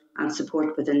 residential and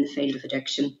support within the field of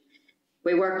addiction.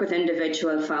 We work with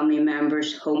individual family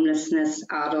members, homelessness,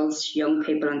 adults, young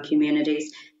people and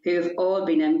communities who have all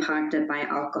been impacted by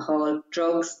alcohol,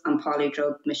 drugs and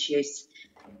polydrug misuse.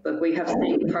 But we have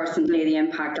seen personally the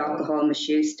impact alcohol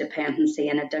misuse, dependency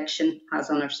and addiction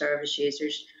has on our service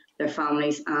users, their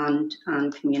families and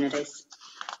communities.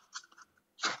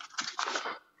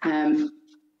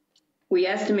 We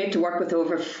estimate to work with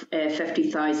over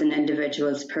 50,000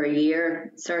 individuals per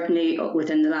year. Certainly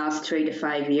within the last 3 to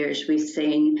 5 years, we've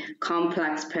seen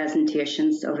complex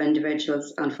presentations of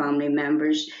individuals and family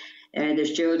members.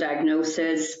 There's dual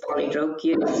diagnosis, polydrug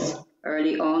use,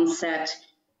 early onset,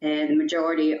 the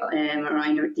majority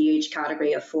around the age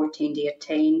category of 14 to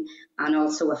 18, and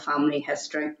also a family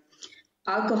history.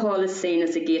 Alcohol is seen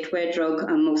as a gateway drug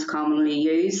and most commonly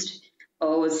used,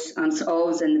 always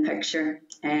in the picture.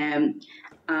 And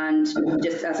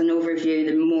just as an overview,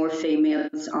 the more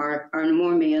females are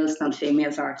more males than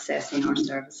females are accessing our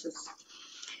services.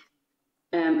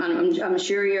 And I'm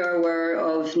sure you're aware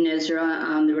of NISRA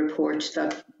and the report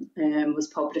that was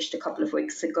published a couple of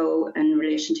weeks ago in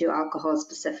relation to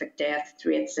alcohol-specific death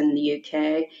rates in the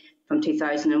UK from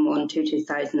 2001 to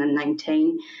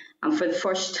 2019. And for the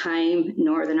first time,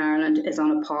 Northern Ireland is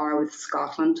on a par with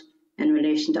Scotland in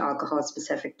relation to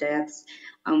alcohol-specific deaths.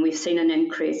 And we've seen an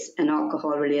increase in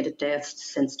alcohol-related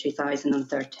deaths since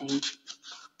 2013.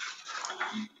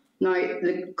 Now,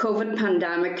 the COVID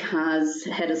pandemic has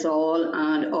hit us all,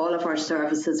 and all of our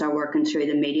services are working through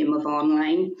the medium of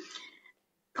online.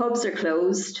 Pubs are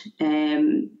closed,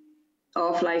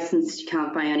 off licence, you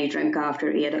can't buy any drink after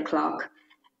 8 o'clock.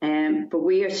 But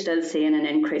we are still seeing an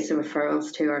increase of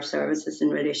referrals to our services in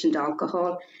relation to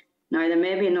alcohol. Now, there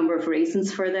may be a number of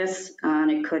reasons for this,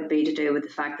 and it could be to do with the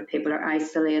fact that people are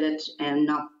isolated and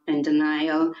not in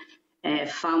denial.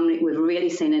 We've really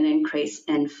seen an increase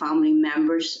in family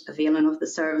members availing of the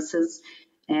services.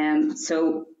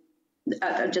 So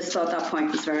I just thought that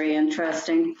point was very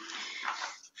interesting.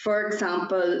 For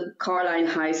example, Carlisle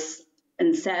House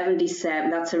in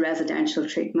 77, that's a residential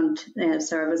treatment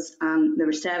service, and there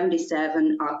were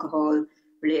 77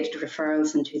 alcohol-related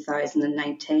referrals in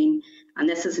 2019, and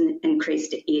this has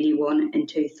increased to 81 in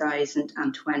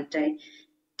 2020.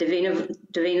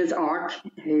 Davina's Ark,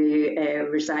 who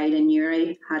reside in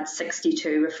Newry, had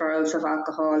 62 referrals of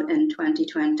alcohol in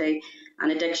 2020,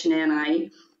 and Addiction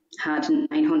NI had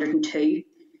 902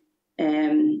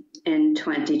 in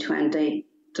 2020.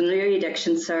 Dunleary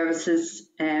Addiction Services,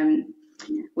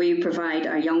 we provide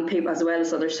our young people, as well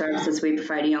as other services, we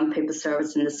provide a young people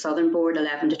service in the Southern Board,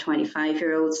 11 to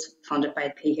 25-year-olds, funded by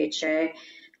the PHA.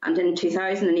 And in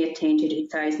 2018 to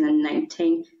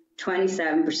 2019,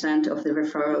 27% of the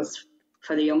referrals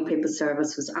for the young people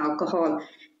service was alcohol,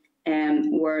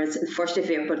 whereas 1st of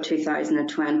April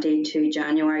 2020 to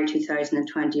January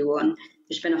 2021,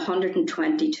 there's been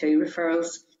 122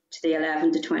 referrals to the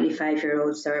 11 to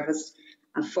 25-year-old service,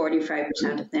 and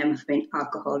 45% of them have been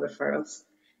alcohol referrals.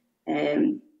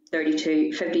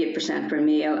 58% were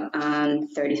male and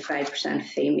 35%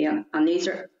 female, and these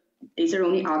are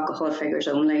only alcohol figures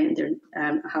only, and they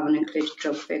haven't included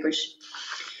drug figures.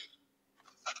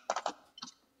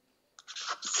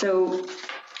 So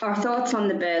our thoughts on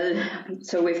the bill.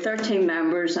 So we have 13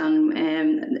 members, and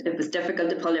it was difficult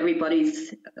to pull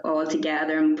everybody's all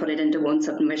together and put it into one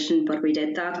submission, but we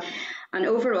did that. And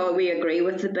overall, we agree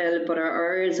with the bill, but our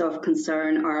areas of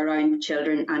concern are around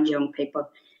children and young people.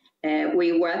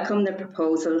 We welcome the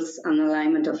proposals on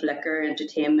alignment of liquor,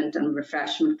 entertainment and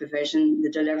refreshment provision, the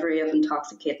delivery of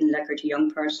intoxicating liquor to young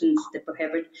persons, the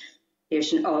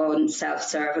prohibition on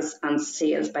self-service and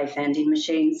sales by vending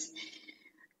machines.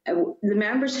 The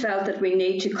members felt that we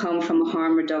need to come from a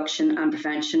harm reduction and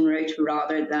prevention route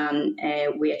rather than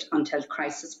wait until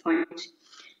crisis point.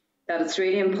 That it's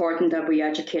really important that we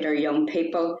educate our young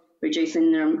people,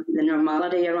 reducing the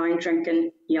normality around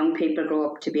drinking. Young people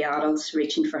grow up to be adults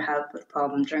reaching for help with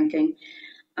problem drinking.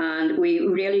 And we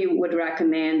really would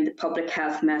recommend that public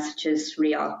health messages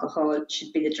re alcohol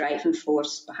should be the driving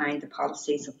force behind the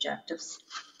policy's objectives.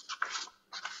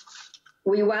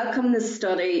 We welcome the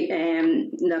study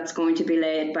that's going to be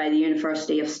led by the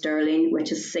University of Stirling,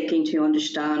 which is seeking to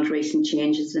understand recent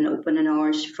changes in opening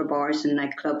hours for bars and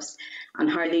nightclubs and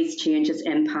how these changes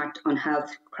impact on health,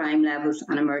 crime levels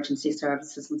and emergency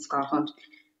services in Scotland.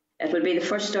 It will be the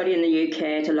first study in the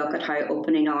UK to look at how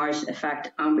opening hours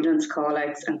affect ambulance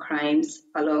call-outs and crimes,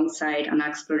 alongside an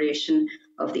exploration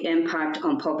of the impact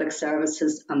on public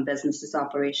services and businesses'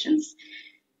 operations.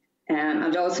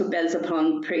 And also builds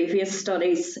upon previous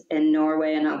studies in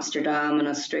Norway and Amsterdam and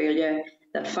Australia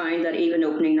that found that even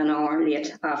opening an hour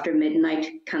late after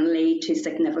midnight can lead to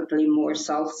significantly more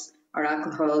assaults or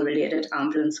alcohol-related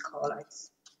ambulance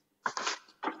call-outs.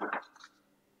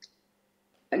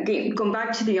 Again, going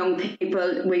back to the young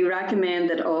people, we recommend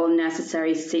that all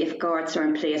necessary safeguards are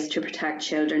in place to protect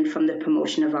children from the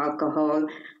promotion of alcohol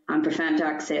and prevent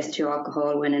access to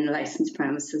alcohol when in licensed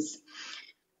premises.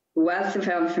 Wealth of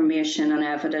information and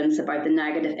evidence about the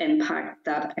negative impact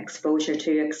that exposure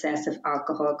to excessive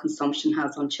alcohol consumption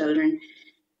has on children.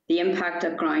 The impact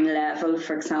at ground level,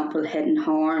 for example, hidden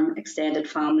harm, extended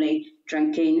family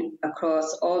drinking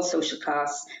across all social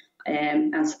class,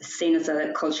 and seen as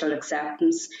a cultural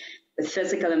acceptance. The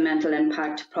physical and mental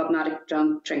impact problematic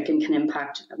drunk drinking can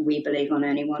impact, we believe, on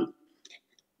anyone.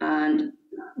 And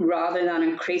rather than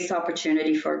increase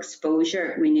opportunity for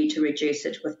exposure, we need to reduce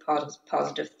it with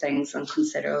positive things and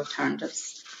consider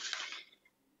alternatives.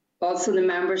 Also, the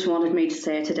members wanted me to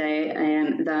say today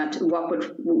that what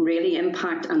would really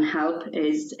impact and help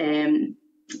is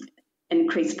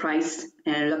increased price,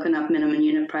 looking at minimum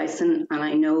unit pricing. And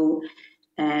I know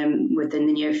within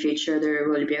the near future there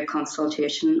will be a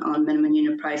consultation on minimum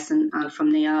unit pricing. And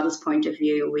from NIADA's point of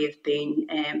view, we have been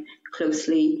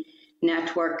closely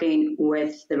networking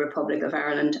with the Republic of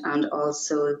Ireland and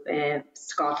also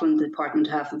Scotland, the Department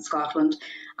of Health in Scotland,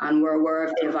 and we're aware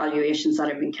of the evaluations that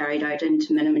have been carried out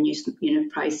into minimum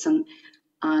unit pricing.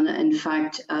 And in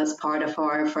fact, as part of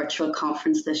our virtual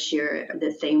conference this year,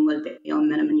 the theme will be on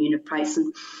minimum unit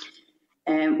pricing.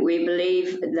 We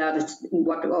believe that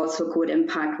what also could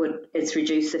impact is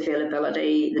reduce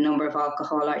availability, the number of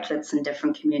alcohol outlets in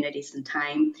different communities and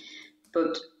time.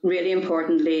 But really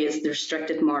importantly is the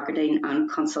restricted marketing and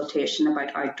consultation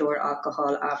about outdoor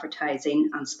alcohol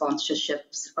advertising and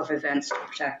sponsorships of events to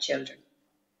protect children.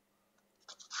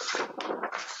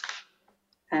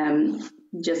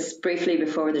 Just briefly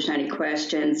before there's any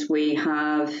questions, we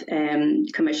have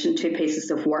commissioned two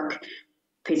pieces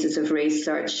of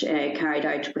research carried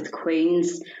out with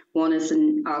Queen's. One is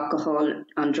in alcohol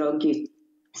and drug use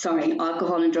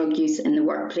in the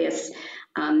workplace.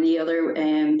 And the other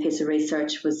piece of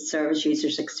research was service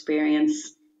users'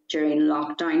 experience during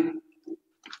lockdown.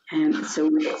 So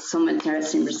we got some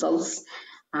interesting results,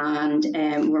 and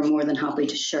we're more than happy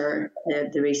to share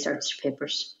the research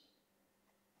papers.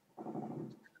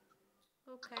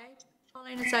 Okay,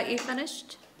 Pauline, is that you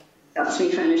finished? That's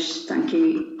me finished, thank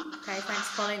you. Okay,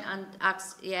 thanks, Pauline. And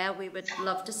yeah, we would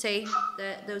love to see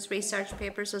those research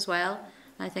papers as well.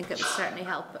 I think it would certainly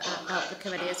help the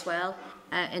committee as well.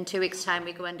 In 2 weeks' time,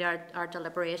 we go into our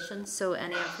deliberations, so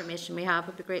any information we have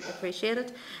would be greatly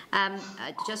appreciated.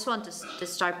 I just want to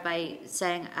start by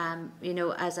saying, you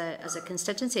know, as a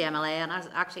constituency MLA and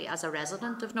as a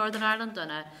resident of Northern Ireland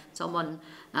and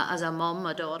as a mum,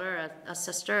 a daughter, a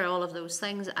sister, all of those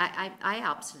things, I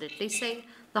absolutely see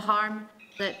the harm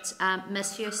that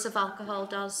misuse of alcohol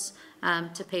does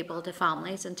to people, to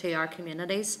families and to our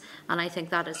communities. And I think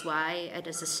that is why it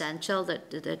is essential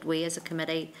that we as a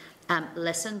committee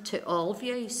listen to all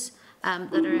views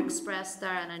that are expressed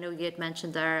there. And I know you had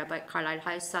mentioned there about Carlisle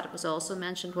House, that it was also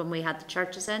mentioned when we had the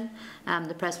churches in.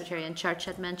 The Presbyterian Church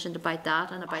had mentioned about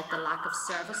that and about the lack of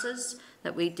services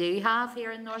that we do have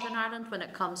here in Northern Ireland when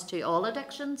it comes to all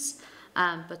addictions.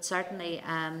 But certainly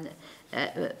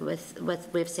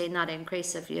we've seen that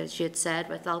increase, as you had said,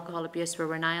 with alcohol abuse, where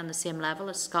we're now on the same level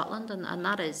as Scotland, and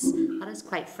that is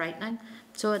quite frightening.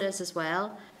 So it is as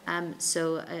well.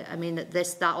 So I mean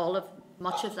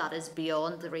much of that is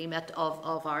beyond the remit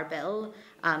of our bill.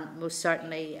 Most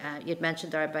certainly, you'd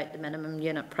mentioned there about the minimum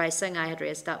unit pricing. I had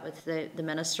raised that with the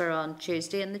Minister on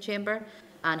Tuesday in the Chamber,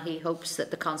 and he hopes that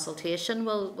the consultation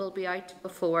will be out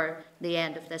before the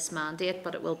end of this mandate,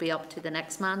 but it will be up to the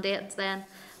next mandate then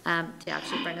to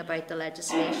actually bring about the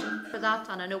legislation for that.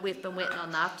 And I know we've been waiting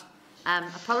on that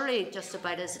probably just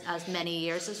about as many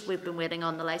years as we've been waiting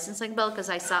on the licensing bill,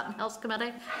 because I sat in Health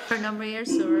Committee for a number of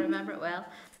years, so I remember it well.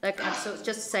 So it's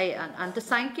just to say, and to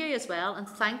thank you as well, and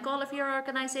thank all of your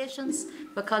organisations,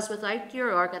 because without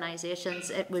your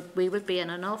organisations we would be in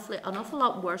an awful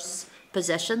lot worse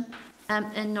position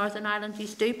in Northern Ireland, you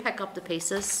do pick up the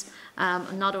pieces,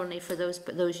 not only for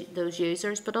those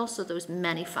users, but also those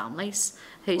many families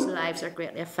whose lives are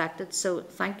greatly affected. So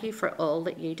thank you for all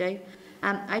that you do.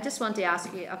 I just want to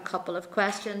ask you a couple of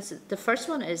questions. The first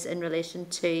one is in relation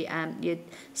to, you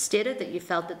stated that you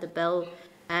felt that the bill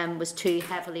was too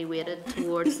heavily weighted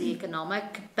towards the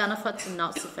economic benefits and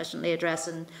not sufficiently addressed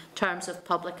in terms of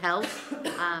public health.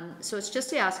 So it's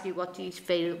just to ask you, what do you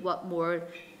feel, what more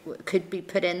could be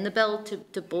put in the bill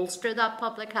to bolster that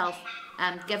public health,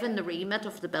 given the remit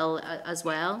of the bill as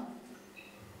well?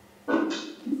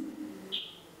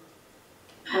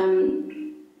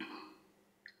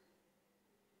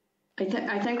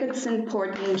 I think it's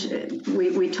important.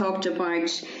 We talked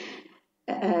about.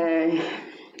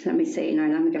 Let me see now.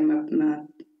 Let me get my.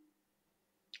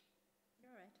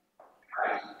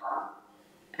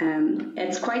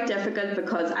 It's quite difficult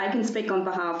because I can speak on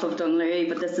behalf of Dunleary,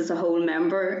 but this is a whole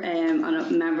member and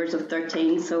members of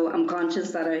 13, so I'm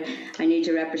conscious that I need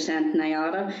to represent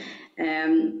NIADA.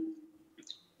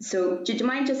 So, do you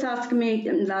mind just asking me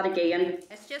that again?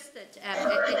 It's just that,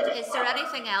 is there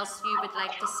anything else you would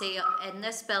like to see in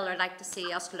this bill, or like to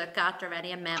see us look at, or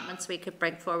any amendments we could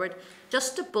bring forward,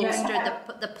 just to bolster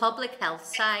the public health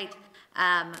side?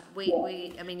 I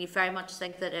mean, you very much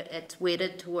think that it's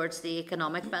weighted towards the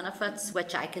economic benefits,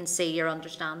 which I can see your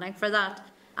understanding for that.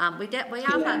 We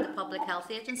have had the Public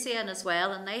Health Agency in as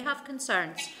well, and they have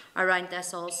concerns around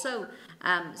this also.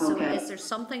 So is there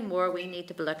something more we need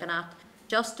to be looking at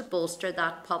just to bolster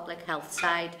that public health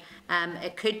side?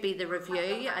 It could be the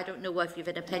review. I don't know if you've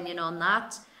an opinion on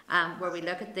that, where we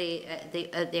look at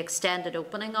the extended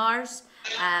opening hours.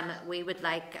 We would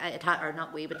like,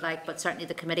 but certainly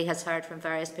the committee has heard from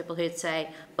various people who'd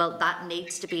say, well, that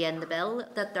needs to be in the bill,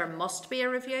 that there must be a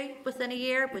review within a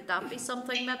year. Would that be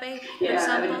something, maybe? Yeah,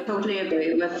 I would totally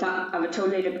agree with that. I would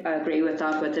totally agree with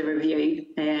that, with the review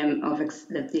of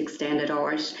the extended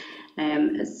hours.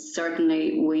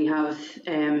 Certainly, we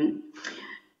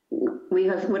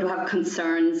would have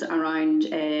concerns around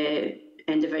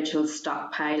individuals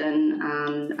stockpiling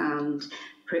and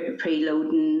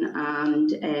preloading, and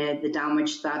the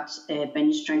damage that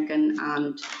binge drinking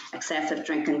and excessive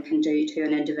drinking can do to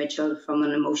an individual from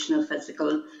an emotional,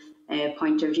 physical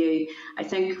point of view. I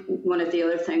think one of the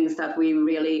other things that we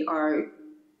really are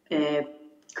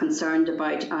concerned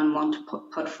about and want to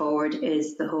put forward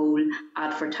is the whole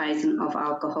advertising of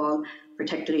alcohol,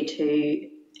 particularly to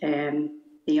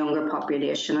the younger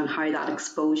population, and how that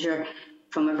exposure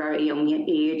from a very young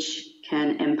age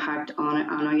can impact on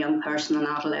a young person and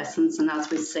adolescents. And as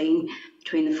we've seen,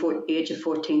 between the age of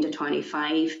 14 to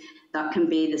 25, that can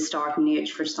be the starting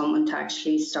age for someone to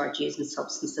actually start using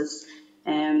substances.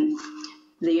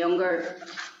 The younger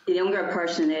a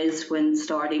person is when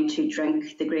starting to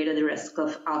drink, the greater the risk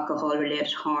of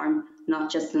alcohol-related harm, not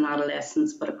just in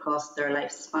adolescence, but across their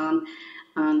lifespan.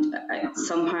 And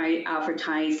somehow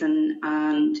advertising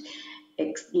and,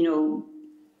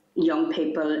 young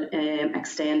people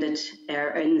extended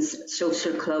in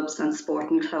social clubs and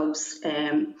sporting clubs,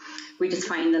 we just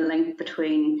find the link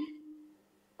between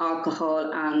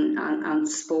alcohol and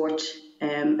sport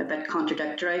a bit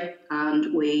contradictory,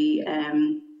 and we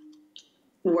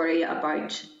worry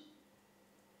about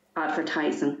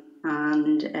advertising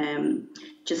and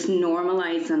just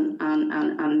normalising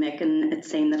and making it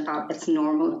seem that it's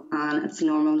normal, and it's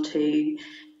normal to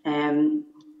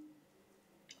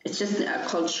it's just a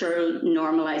cultural,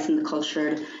 normalising the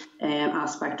cultural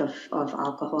aspect of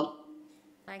alcohol.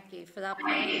 Thank you for that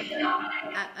point.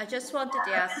 I just wanted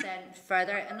to ask then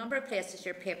further, a number of places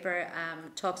your paper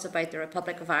talks about the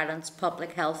Republic of Ireland's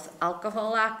Public Health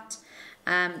Alcohol Act.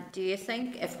 Do you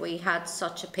think if we had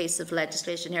such a piece of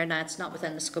legislation here, now it's not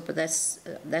within the scope of this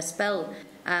bill,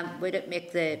 would it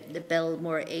make the bill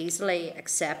more easily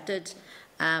accepted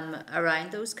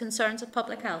around those concerns of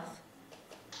public health?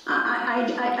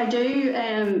 I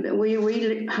do. We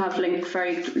have linked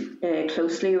very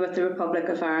closely with the Republic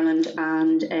of Ireland,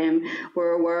 and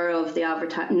we're aware of the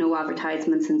no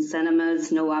advertisements in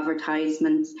cinemas, no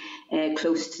advertisements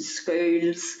close to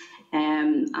schools,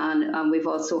 and we've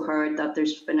also heard that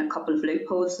there's been a couple of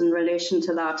loopholes in relation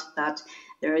to that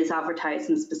there is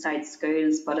advertisements beside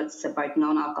schools, but it's about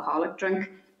non-alcoholic drink.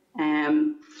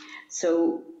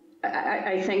 So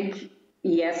I think,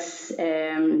 yes,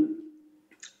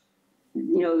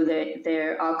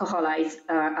 their alcohol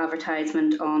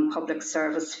advertisement on public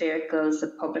service vehicles,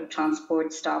 at public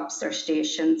transport stops or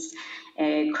stations,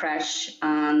 creche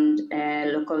and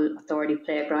local authority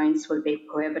playgrounds will be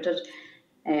prohibited.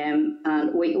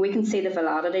 And we can see the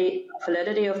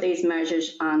validity of these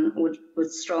measures, and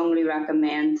would strongly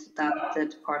recommend that the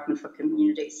Department for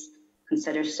Communities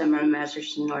consider similar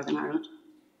measures in Northern Ireland.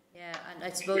 Yeah, and I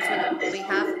suppose we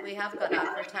have got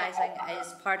advertising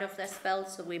as part of this bill,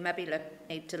 so we maybe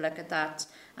need to look at that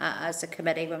as a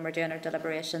committee when we're doing our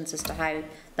deliberations as to how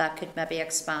that could maybe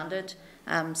expanded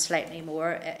slightly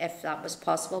more. If that was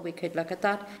possible, we could look at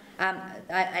that.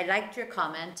 I liked your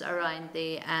comment around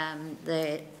the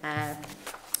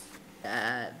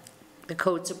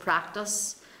codes of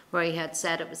practice, where he had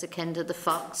said it was akin to the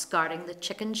fox guarding the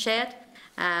chicken shed.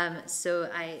 So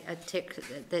I take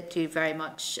that you very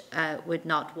much would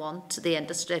not want the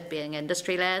industry being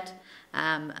industry-led,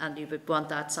 and you would want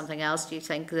that something else. Do you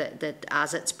think that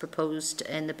as it's proposed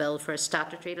in the bill for a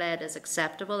statutory-led is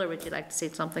acceptable, or would you like to see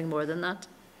something more than that?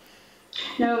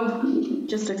 No,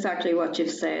 just exactly what you've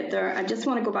said there. I just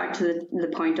want to go back to the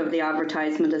point of the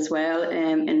advertisement as well.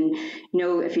 And you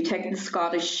know, if you take the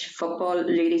Scottish football,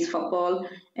 ladies football,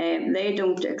 they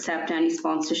don't accept any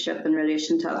sponsorship in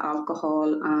relation to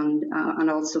alcohol and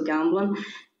also gambling.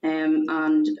 And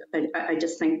I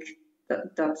just think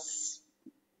that's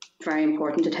very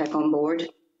important to take on board. Yeah,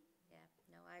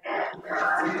 no, I agree.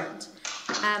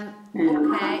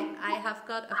 Okay, I have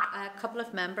got a couple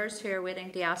of members who are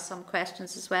waiting to ask some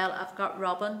questions as well. I've got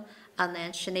Robin and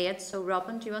then Sinead. So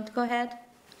Robin, do you want to go ahead?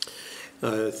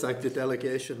 Thank the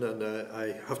delegation, and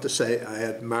I have to say I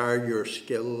admire your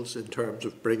skills in terms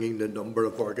of bringing the number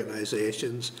of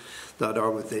organisations that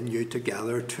are within you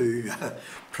together to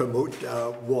promote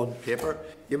one paper.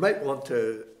 You might want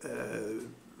to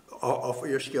offer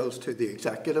your skills to the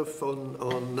executive so,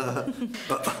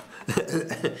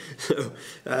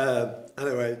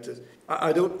 anyway,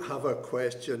 I don't have a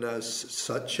question as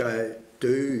such. I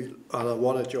do, and I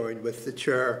want to join with the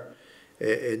chair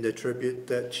in the tribute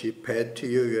that she paid to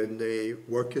you and the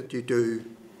work that you do,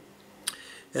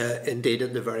 indeed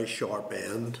at the very sharp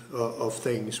end of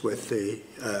things with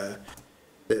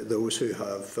those who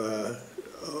have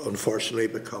unfortunately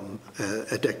become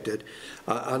addicted,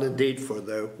 and indeed for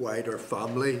the wider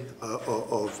family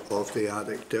of the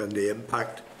addict and the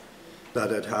impact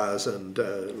that it has. And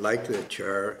like the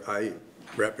chair, I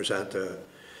represent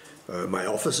my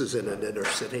office is in an inner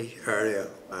city area,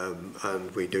 and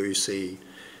we do see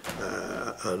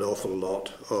an awful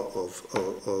lot of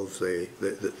the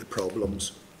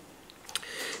problems.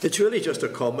 It's really just a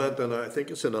comment, and I think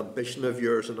it's an ambition of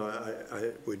yours, and I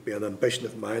would be an ambition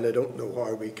of mine. I don't know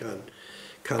how we can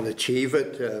achieve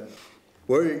it.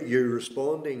 Were you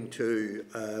responding to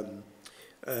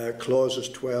clauses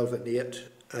 12 and 8,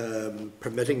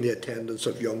 permitting the attendance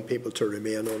of young people to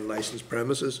remain on licensed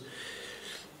premises?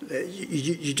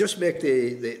 You just make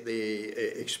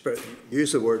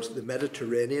use the words the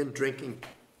Mediterranean drinking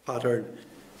pattern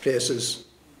places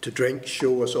to drink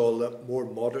show us all that more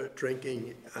moderate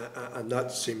drinking, and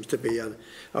that seems to be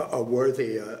a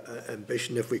worthy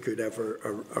ambition if we could ever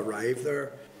arrive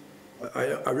there.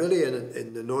 I really,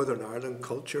 in the Northern Ireland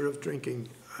culture of drinking,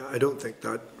 I don't think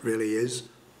that really is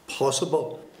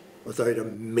possible without a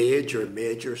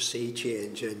major sea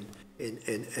change in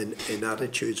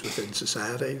attitudes within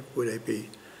society. Would I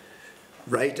be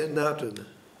right in that? And is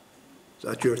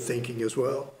that your thinking as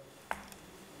well?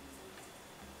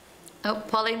 Oh,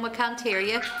 Pauline, we can't hear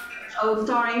you. Oh,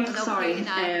 sorry.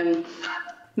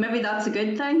 Maybe that's a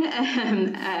good thing.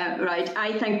 Right.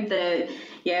 I think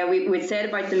we said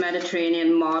about the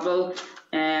Mediterranean model,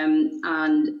 and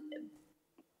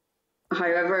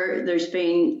however, there's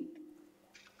been,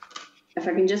 if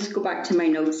I can just go back to my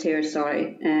notes here,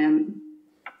 sorry.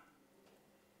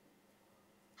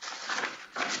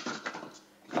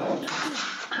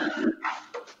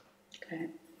 Okay.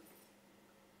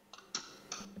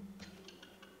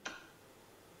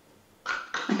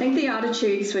 I think the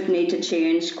attitudes would need to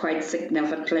change quite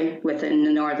significantly within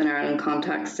the Northern Ireland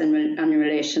context in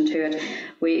relation to it.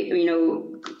 We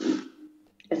know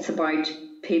it's about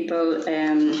people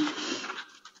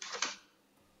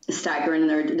staggering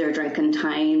their drinking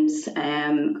times,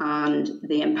 and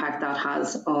the impact that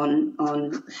has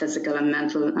on physical and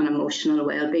mental and emotional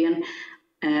well-being.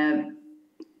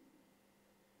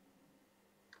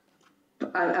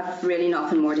 I've really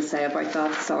nothing more to say about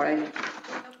that, sorry.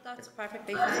 That's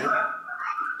perfectly fine.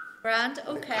 Grand,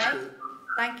 okay.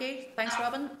 Thank you. Thanks,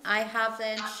 Robin. I have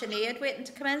then Sinead waiting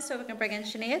to come in, so we can bring in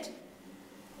Sinead.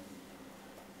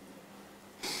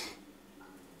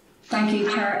 Thank you,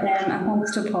 Chair, and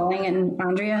thanks to Pauline and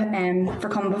Andrea for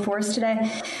coming before us today.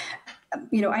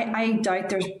 You know, I doubt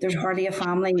there's hardly a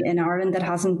family in Ireland that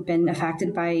hasn't been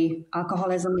affected by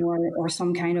alcoholism or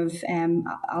some kind of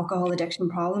alcohol addiction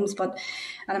problems. And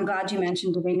I'm glad you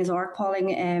mentioned Davina's Ark, Pauline,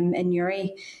 in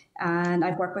Uri. And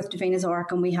I've worked with Davina's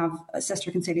Ark, and we have Sister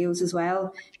Concilios as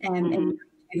well in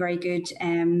very good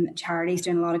charities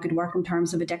doing a lot of good work in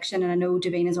terms of addiction, and I know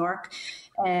Davina's Arc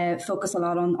focus a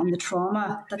lot on the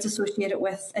trauma that's associated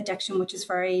with addiction, which is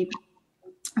very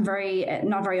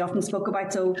not very often spoke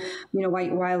about. So,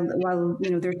 while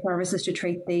there's services to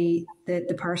treat the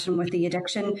person with the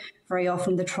addiction, very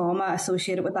often the trauma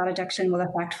associated with that addiction will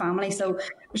affect family. So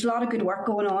there's a lot of good work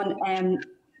going on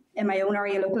in my own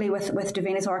area locally with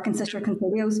Davina's Arc and Sister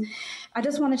Concilios. I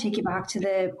just want to take you back to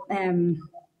the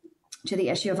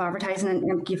issue of advertising,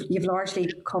 and you've largely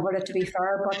covered it, to be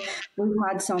fair, but we've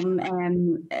had some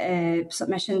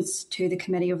submissions to the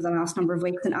committee over the last number of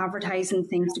weeks, and advertising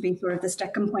seems to be sort of the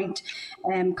sticking point,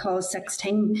 clause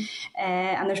 16,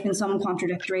 and there's been some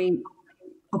contradictory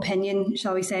opinion,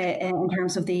 shall we say, in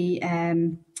terms of the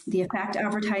effect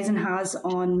advertising has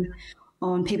on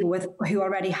people who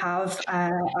already have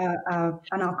an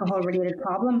alcohol-related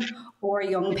problem, or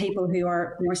young people who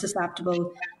are more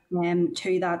susceptible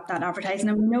to that advertising.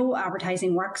 And we know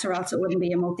advertising works, or else it wouldn't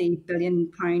be a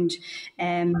multi-billion-pound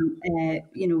thing.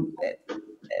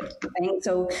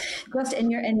 So, just in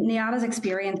Niada's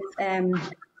experience,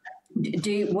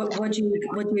 would you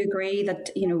agree that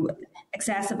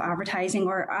excessive advertising,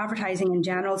 or advertising in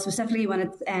general, specifically when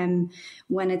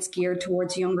it's geared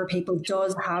towards younger people,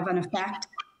 does have an effect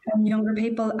on younger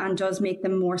people and does make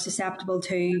them more susceptible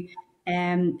to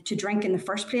drink in the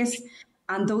first place?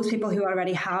 And those people who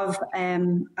already have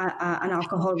an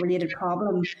alcohol-related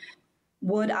problem,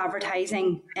 would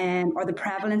advertising or the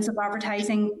prevalence of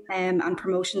advertising and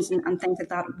promotions and things like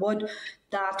that, would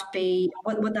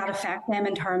that affect them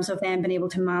in terms of them being able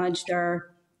to manage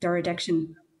their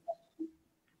addiction?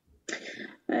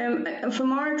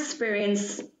 From our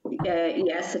experience,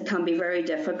 yes, it can be very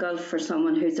difficult for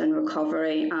someone who's in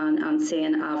recovery and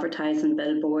seeing advertising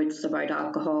billboards about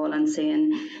alcohol and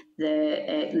seeing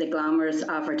the glamorous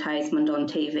advertisement on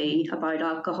TV about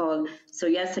alcohol. So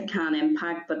yes, it can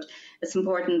impact, but it's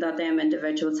important that them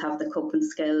individuals have the coping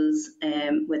skills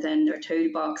within their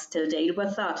toolbox to deal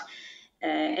with that.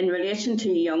 In relation to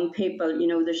young people,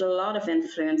 there's a lot of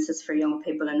influences for young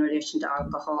people in relation to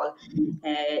alcohol.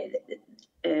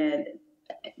 It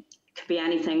could be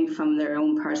anything from their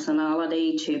own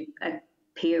personality to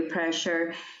peer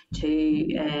pressure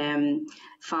to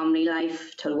family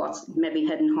life to what's maybe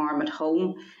hidden harm at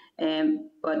home.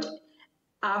 But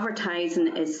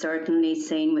advertising is certainly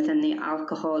seen within the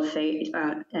alcohol field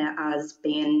as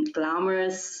being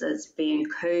glamorous, as being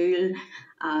cool,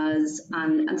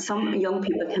 and some young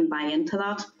people can buy into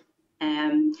that.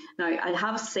 Now, I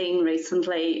have seen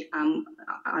recently,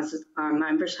 as our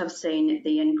members have seen,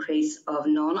 the increase of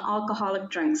non-alcoholic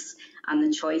drinks and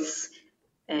the choice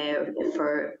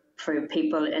for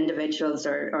people, individuals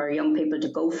or young people to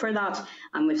go for that.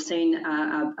 And we've seen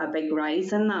a big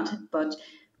rise in that. But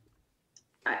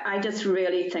I just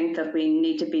really think that we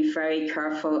need to be very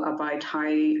careful about how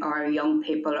our young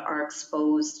people are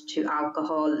exposed to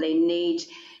alcohol. They need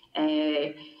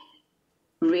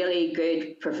really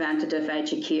good preventative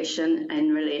education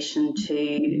in relation to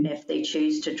if they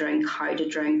choose to drink, how to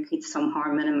drink, some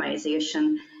harm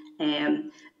minimisation.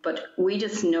 But we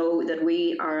just know that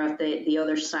we are at the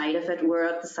other side of it. We're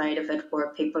at the side of it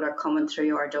where people are coming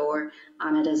through our door,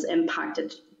 and it has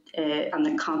impacted and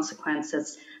the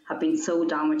consequences have been so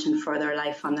damaging for their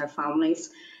life and their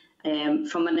families.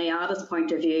 From a NIADA's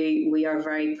point of view, we are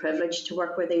very privileged to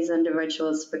work with these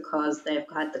individuals because they've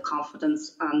had the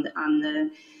confidence and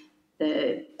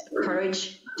the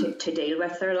courage to deal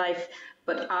with their life.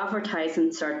 But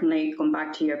advertising, certainly, going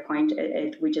back to your point,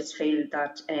 we just feel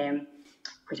that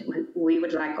we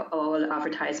would like all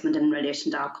advertisement in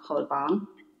relation to alcohol ban.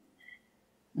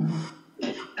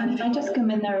 And can I just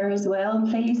come in there as well,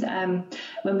 please?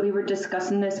 When we were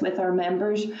discussing this with our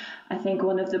members, I think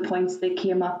one of the points that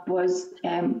came up was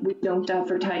we don't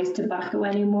advertise tobacco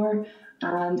anymore,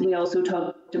 and we also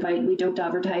talked about we don't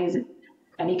advertise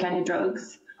any kind of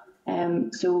drugs.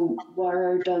 So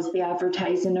where does the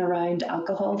advertising around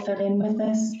alcohol fit in with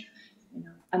this?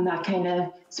 And that kind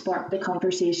of sparked the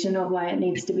conversation of why it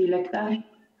needs to be looked at.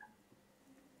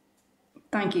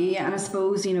 Thank you. Yeah, and I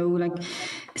suppose, like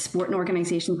sporting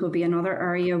organisations will be another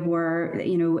area where,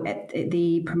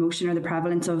 the promotion or the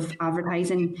prevalence of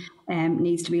advertising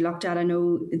needs to be looked at. I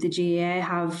know the GAA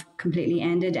have completely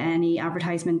ended any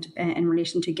advertisement in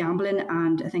relation to gambling,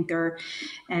 and I think they're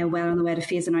well on the way to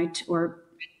phasing out, or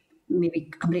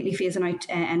maybe completely phasing out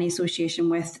any association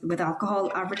with alcohol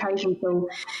advertising. So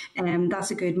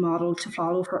that's a good model to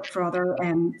follow for other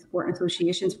sporting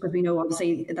associations, because we know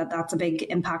obviously that's a big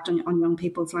impact on young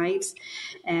people's lives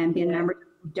and being members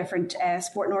of different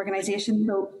sporting organisations.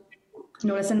 So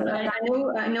No, listen,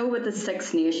 I know with the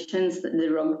Six Nations, the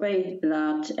rugby,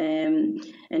 that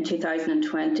in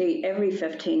 2020, every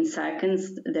 15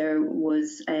 seconds there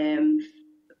was,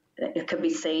 it could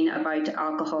be seen about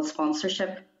alcohol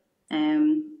sponsorship,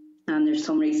 and there's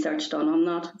some research done on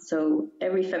that. So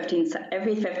every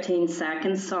 15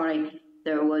 seconds,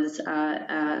 there was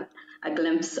a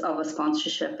glimpse of a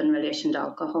sponsorship in relation to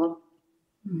alcohol.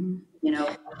 Mm-hmm. You know,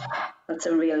 that's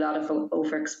a real lot of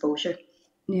overexposure.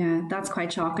 Yeah, that's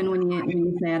quite shocking when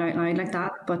you say it out loud like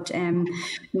that. But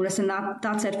listen,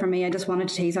 that's it for me. I just wanted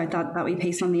to tease out that wee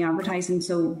piece on the advertising.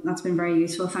 So that's been very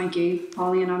useful. Thank you,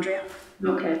 Polly and Andrea.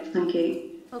 Okay, thank you.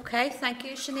 Okay, thank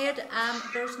you, Sinead.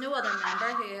 There's no other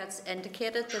member who has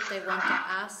indicated that they want to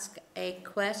ask a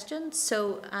question.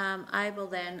 So I will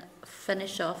then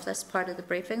finish off this part of the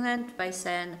briefing then by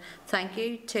saying thank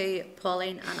you to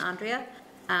Pauline and Andrea.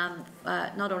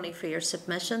 Not only for your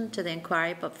submission to the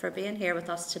inquiry, but for being here with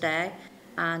us today,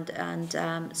 and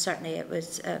certainly it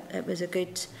was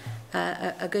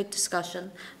a good discussion,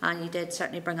 and you did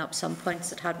certainly bring up some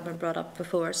points that hadn't been brought up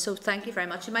before. So thank you very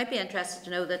much. You might be interested to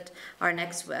know that our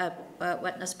next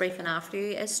witness briefing after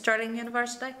you is Stirling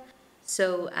University.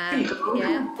 So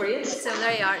yeah, great. So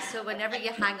there you are. So whenever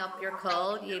you hang up your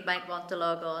call, you might want to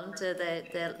log on to the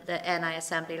NI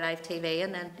Assembly Live TV,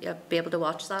 and then you'll be able to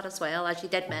watch that as well, as you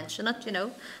did mention it. You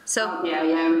know. So yeah,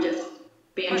 I'm just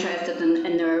be interested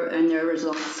in their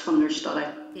results from their study.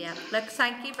 Yeah. Look,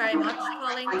 thank you very much,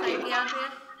 Pauline. Thank you,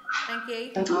 Andrea. Thank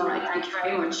you. All right. Thank you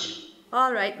very much.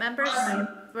 All right, members,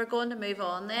 we're going to move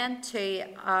on then to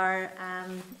our,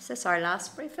 is this our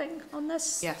last briefing on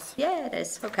this? Yes. Yeah, it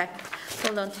is. Okay.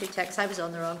 Hold on 2 ticks. I was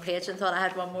on the wrong page and thought I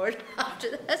had one more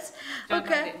after this.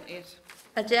 Okay.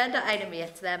 Agenda item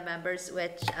 8 then, members,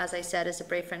 which, as I said, is a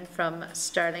briefing from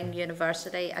Stirling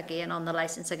University, again on the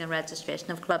Licensing and Registration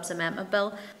of Clubs Amendment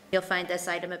Bill. You'll find this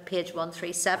item at page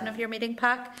 137 of your meeting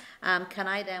pack. Can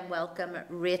I then welcome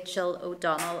Rachel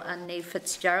O'Donnell and Niamh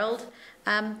Fitzgerald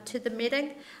to the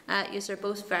meeting? You are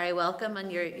both very welcome, and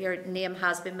your name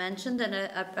has been mentioned in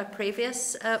a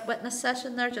previous witness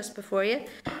session there just before you.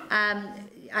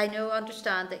 I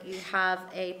understand that you have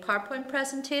a PowerPoint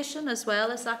presentation as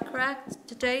well, is that correct,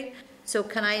 to do? So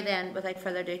can I then, without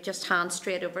further ado, just hand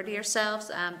straight over to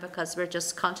yourselves, because we're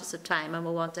just conscious of time and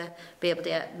we want to be able to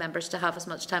get members to have as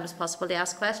much time as possible to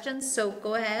ask questions. So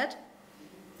go ahead.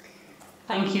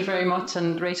 Thank you very much,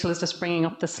 and Rachel is just bringing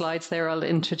up the slides there. I'll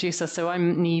introduce us. So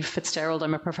I'm Niamh Fitzgerald.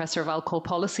 I'm a Professor of Alcohol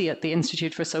Policy at the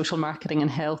Institute for Social Marketing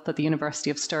and Health at the University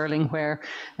of Stirling, where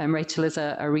Rachel is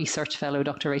a research fellow,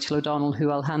 Dr. Rachel O'Donnell, who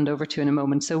I'll hand over to in a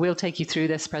moment. So we'll take you through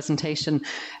this presentation.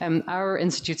 Our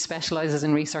institute specialises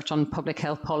in research on public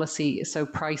health policy, so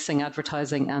pricing,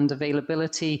 advertising and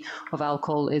availability of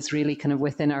alcohol is really kind of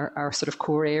within our sort of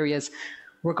core areas.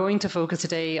 We're going to focus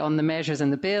today on the measures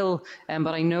in the bill,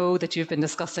 but I know that you've been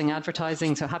discussing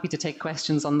advertising, so happy to take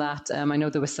questions on that. I know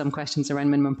there was some questions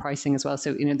around minimum pricing as well,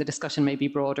 so the discussion may be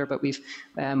broader, but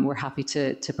we're happy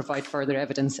to provide further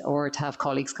evidence or to have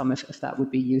colleagues come if that would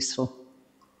be useful.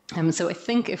 So I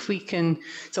think if we can,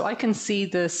 so I can see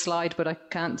the slide, but I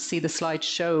can't see the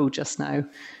slideshow just now.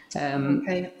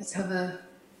 Okay, let's have a...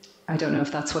 I don't know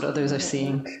if that's what others are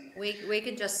seeing. We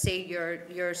can just see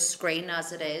your screen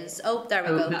as it is. Oh, there we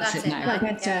go. That's it now.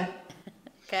 Yeah.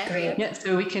 Okay. Great. Yeah,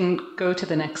 so we can go to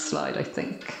the next slide, I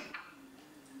think.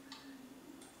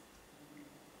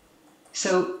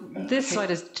 So this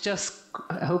slide is just,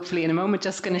 hopefully in a moment,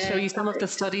 just going to show you some of the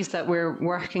studies that we're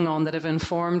working on that have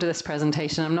informed this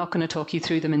presentation. I'm not going to talk you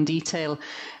through them in detail,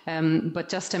 but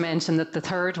just to mention that the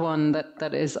third one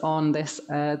that is on this,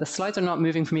 the slides are not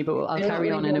moving for me, but I'll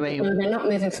carry on anyway. No, they're not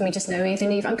moving for me just now either,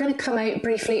 Niamh. I'm going to come out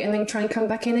briefly and then try and come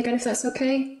back in again if that's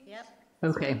okay. Yep.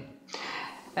 Okay.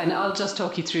 And I'll just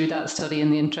talk you through that study in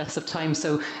the interest of time.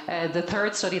 So the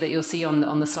third study that you'll see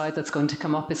on the slide that's going to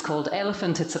come up is called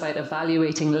Elephant. It's about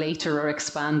evaluating later or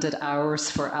expanded hours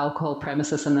for alcohol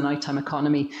premises in the nighttime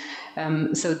economy.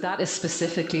 So that is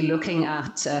specifically looking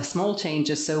at small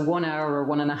changes, so 1 hour or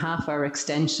 1.5 hour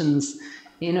extensions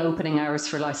in opening hours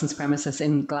for licensed premises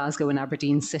in Glasgow and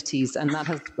Aberdeen cities. And that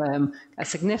has a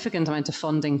significant amount of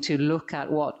funding to look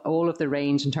at what all of the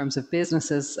range in terms of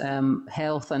businesses,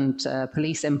 health and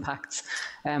police impacts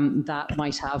that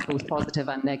might have both positive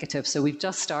and negative. So we've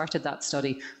just started that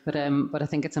study, but I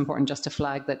think it's important just to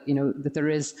flag that, that there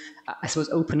is, I suppose,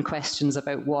 open questions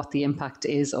about what the impact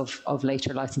is of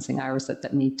later licensing hours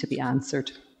that need to be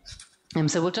answered.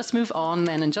 So we'll just move on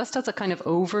then, and just as a kind of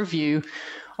overview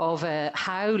of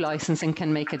how licensing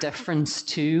can make a difference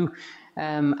to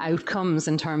outcomes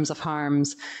in terms of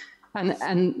harms.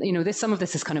 And you know, some of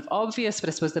this is kind of obvious, but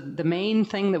I suppose the main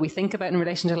thing that we think about in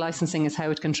relation to licensing is how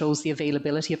it controls the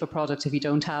availability of a product. If you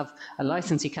don't have a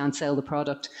license, you can't sell the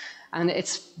product. And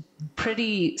it's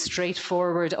pretty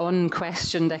straightforward,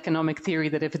 unquestioned economic theory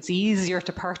that if it's easier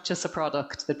to purchase a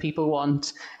product that people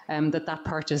want, that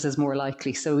purchase is more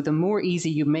likely. So the more easy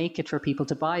you make it for people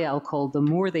to buy alcohol, the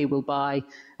more they will buy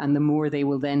and the more they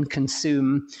will then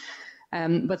consume.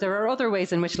 But there are other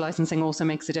ways in which licensing also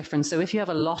makes a difference. So if you have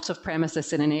a lot of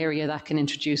premises in an area, that can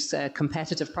introduce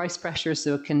competitive price pressures.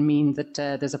 So it can mean that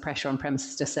there's a pressure on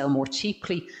premises to sell more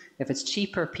cheaply. If it's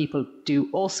cheaper, people do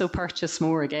also purchase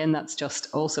more. Again, that's just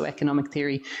also economic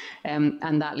theory,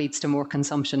 and that leads to more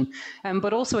consumption.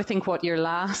 But also, I think what your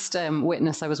last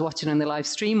witness I was watching on the live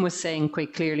stream was saying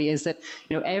quite clearly is that,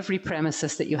 you know, every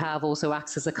premises that you have also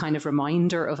acts as a kind of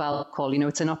reminder of alcohol. You know,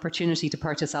 it's an opportunity to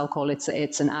purchase alcohol.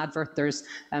 It's an advert. There's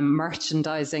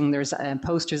merchandising. There's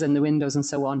posters in the windows and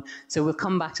so on. So we'll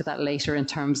come back to that later in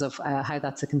terms of how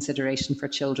that's a consideration for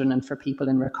children and for people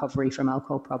in recovery from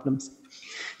alcohol problems.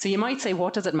 So you might say,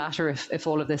 what does it matter if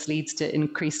all of this leads to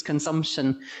increased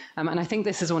consumption? And I think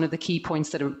this is one of the key points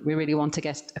that we really want to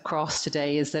get across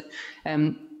today, is that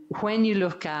when you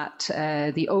look at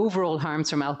the overall harms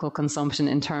from alcohol consumption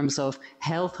in terms of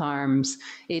health harms,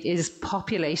 it is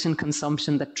population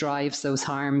consumption that drives those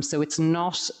harms. So it's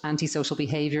not antisocial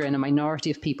behaviour in a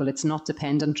minority of people. It's not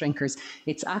dependent drinkers.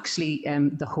 It's actually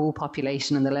the whole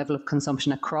population and the level of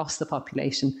consumption across the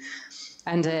population.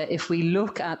 And if we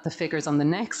look at the figures on the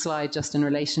next slide, just in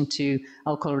relation to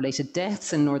alcohol-related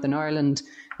deaths in Northern Ireland,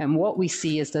 what we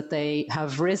see is that they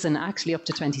have risen actually up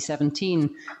to 2017.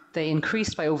 They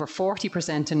increased by over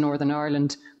 40% in Northern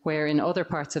Ireland, where in other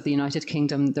parts of the United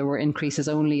Kingdom there were increases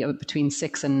only of between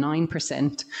 6 and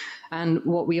 9%. And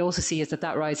what we also see is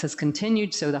that rise has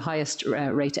continued. So the highest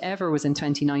rate ever was in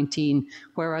 2019,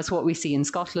 whereas what we see in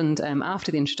Scotland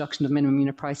after the introduction of minimum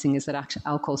unit pricing is that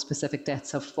alcohol-specific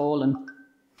deaths have fallen.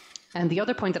 And the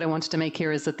other point that I wanted to make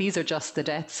here is that these are just the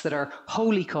deaths that are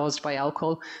wholly caused by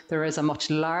alcohol. There is a much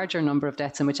larger number of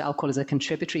deaths in which alcohol is a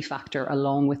contributory factor,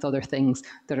 along with other things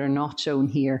that are not shown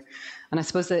here. And I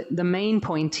suppose that the main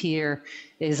point here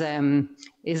is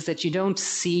that you don't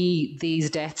see these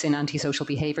deaths in antisocial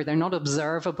behaviour. They're not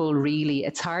observable, really.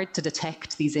 It's hard to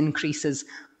detect these increases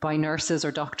by nurses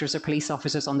or doctors or police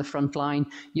officers on the front line.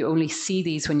 You only see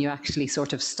these when you actually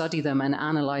sort of study them and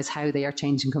analyse how they are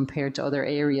changing compared to other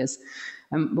areas.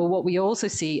 But what we also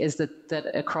see is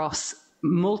that across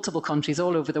multiple countries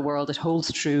all over the world, it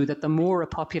holds true that the more a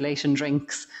population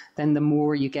drinks, then the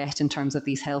more you get in terms of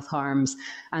these health harms.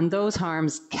 And those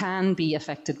harms can be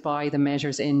affected by the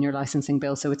measures in your licensing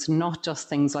bill. So it's not just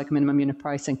things like minimum unit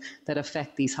pricing that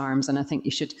affect these harms. And I think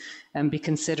you should be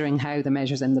considering how the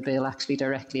measures in the bill actually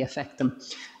directly affect them.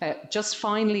 Just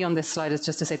finally on this slide is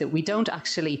just to say that we don't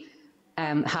actually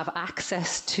have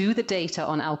access to the data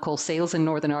on alcohol sales in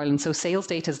Northern Ireland. So sales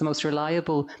data is the most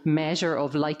reliable measure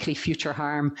of likely future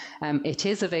harm. It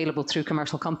is available through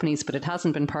commercial companies, but it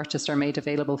hasn't been purchased or made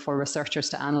available for researchers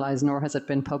to analyse, nor has it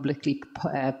been publicly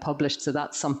published. So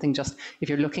that's something, just if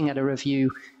you're looking at a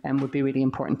review, would be really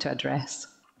important to address.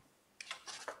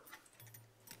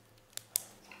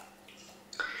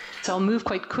 So I'll move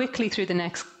quite quickly through the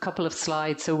next couple of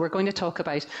slides. So we're going to talk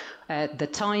about the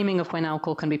timing of when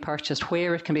alcohol can be purchased,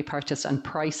 where it can be purchased, and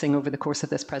pricing over the course of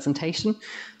this presentation.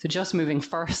 So just moving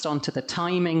first on to the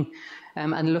timing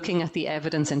and looking at the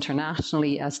evidence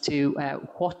internationally as to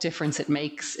what difference it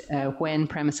makes when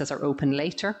premises are open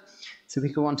later. So we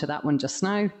go on to that one just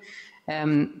now.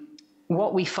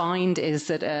 What we find is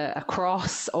that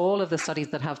across all of the studies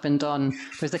that have been done,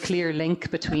 there's a clear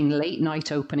link between late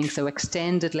night opening, so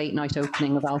extended late night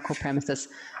opening of alcohol premises,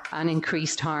 and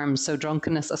increased harms, so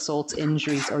drunkenness, assaults,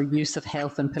 injuries, or use of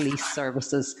health and police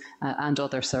services and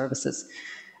other services.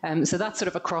 So that's sort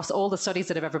of across all the studies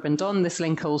that have ever been done, this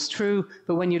link holds true.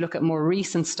 But when you look at more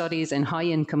recent studies in high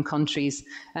income countries,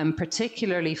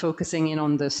 particularly focusing in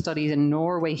on the study in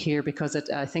Norway here, because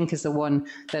it, I think, is the one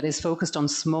that is focused on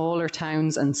smaller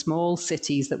towns and small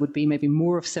cities that would be maybe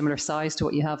more of similar size to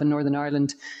what you have in Northern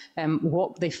Ireland.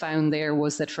 What they found there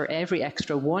was that for every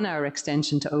extra 1 hour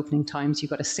extension to opening times, you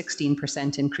got a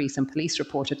 16% increase in police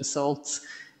reported assaults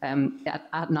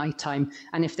at night time.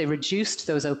 And if they reduced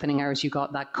those opening hours, you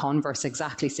got that converse,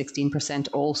 exactly 16%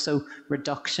 also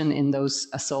reduction in those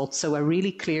assaults. So a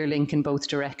really clear link in both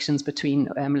directions between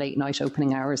late night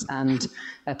opening hours and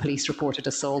police reported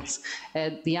assaults.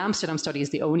 The Amsterdam study is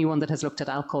the only one that has looked at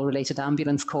alcohol related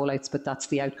ambulance call-outs, but that's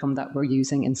the outcome that we're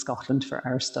using in Scotland for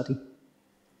our study.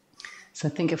 So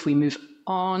I think if we move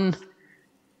on.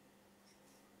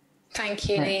 Thank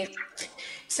you, Niamh.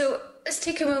 So let's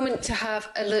take a moment to have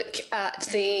a look at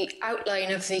the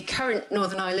outline of the current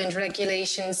Northern Ireland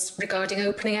regulations regarding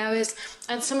opening hours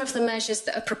and some of the measures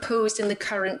that are proposed in the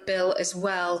current bill as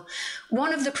well.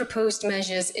 One of the proposed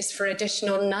measures is for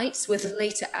additional nights with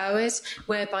later hours,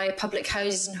 whereby public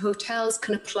houses and hotels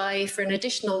can apply for an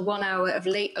additional 1 hour of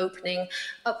late opening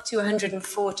up to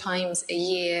 104 times a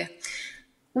year.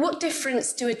 What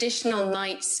difference do additional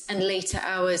nights and later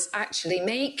hours actually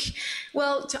make?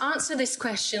 Well, to answer this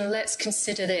question, let's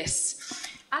consider this.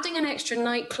 Adding an extra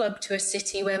nightclub to a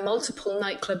city where multiple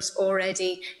nightclubs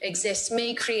already exist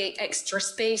may create extra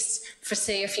space for,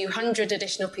 say, a few hundred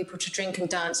additional people to drink and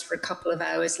dance for a couple of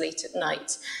hours late at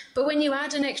night. But when you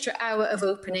add an extra hour of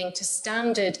opening to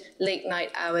standard late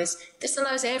night hours, this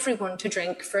allows everyone to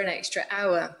drink for an extra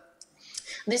hour.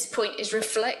 This point is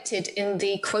reflected in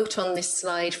the quote on this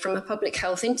slide from a public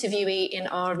health interviewee in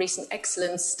our recent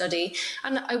excellence study.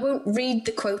 And I won't read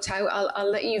the quote out, I'll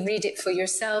let you read it for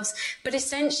yourselves. But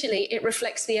essentially, it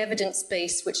reflects the evidence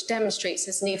base, which demonstrates,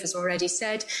 as Niamh has already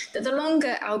said, that the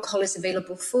longer alcohol is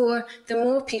available for, the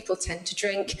more people tend to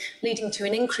drink, leading to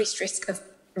an increased risk of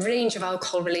range of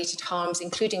alcohol-related harms,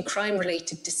 including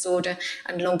crime-related disorder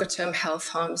and longer-term health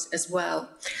harms as well.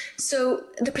 So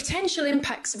the potential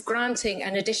impacts of granting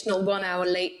an additional 1 hour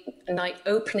late night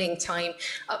opening time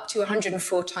up to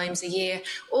 104 times a year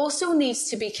also needs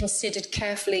to be considered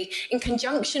carefully in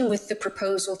conjunction with the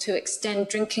proposal to extend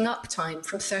drinking up time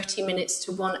from 30 minutes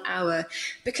to 1 hour.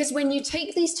 Because when you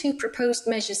take these two proposed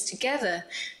measures together,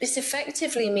 this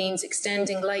effectively means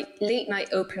extending late night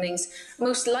openings,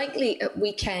 most likely at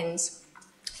weekends,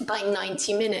 by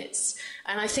 90 minutes.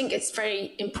 And I think it's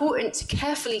very important to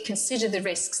carefully consider the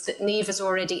risks that Niamh has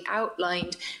already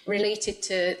outlined related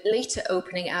to later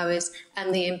opening hours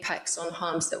and the impacts on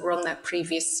harms that were on that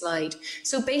previous slide.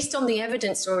 So based on the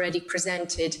evidence already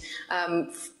presented,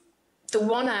 the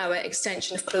 1 hour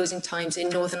extension of closing times in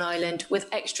Northern Ireland with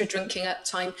extra drinking up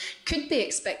time could be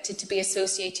expected to be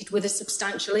associated with a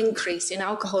substantial increase in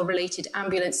alcohol-related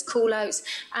ambulance call-outs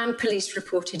and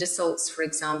police-reported assaults, for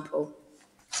example.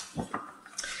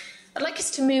 I'd like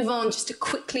us to move on just to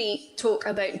quickly talk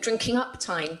about drinking up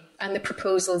time and the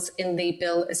proposals in the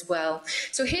bill as well.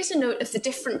 So here's a note of the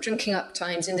different drinking up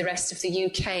times in the rest of the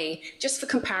UK, just for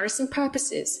comparison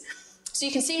purposes. So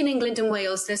you can see in England and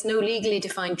Wales, there's no legally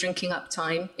defined drinking up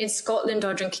time. In Scotland,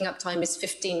 our drinking up time is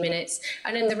 15 minutes.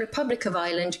 And in the Republic of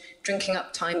Ireland, drinking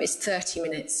up time is 30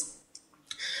 minutes.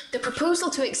 The proposal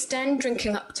to extend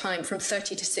drinking up time from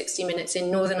 30 to 60 minutes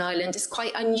in Northern Ireland is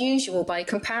quite unusual by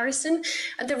comparison,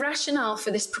 and the rationale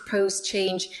for this proposed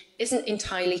change isn't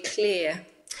entirely clear.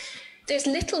 There's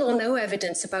little or no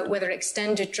evidence about whether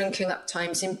extended drinking up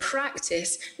times in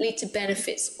practice lead to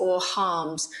benefits or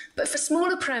harms. But for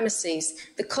smaller premises,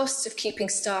 the costs of keeping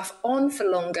staff on for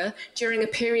longer during a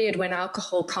period when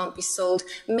alcohol can't be sold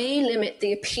may limit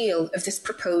the appeal of this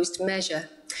proposed measure.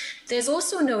 There's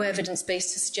also no evidence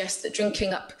base to suggest that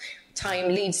drinking up time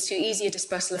leads to easier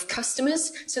dispersal of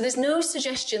customers, so there's no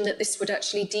suggestion that this would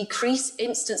actually decrease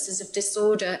instances of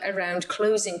disorder around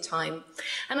closing time.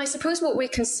 And I suppose what we're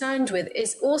concerned with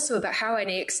is also about how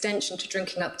any extension to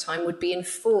drinking up time would be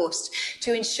enforced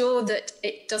to ensure that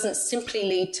it doesn't simply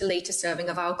lead to later serving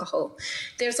of alcohol.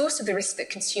 There's also the risk that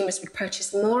consumers would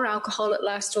purchase more alcohol at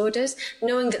last orders,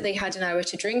 knowing that they had an hour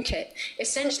to drink it,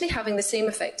 essentially having the same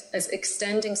effect as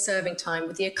extending serving time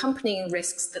with the accompanying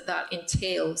risks that that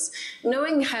entails.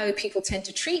 Knowing how people tend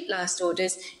to treat last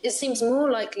orders, it seems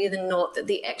more likely than not that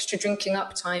the extra drinking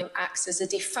up time acts as a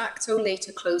de facto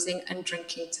later closing and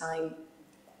drinking time.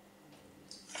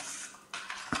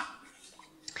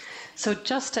 So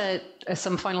just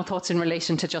some final thoughts in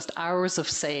relation to just hours of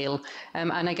sale.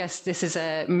 And I guess this is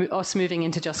us moving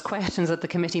into just questions that the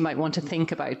committee might want to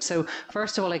think about. So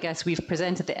first of all, I guess we've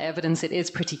presented the evidence. It is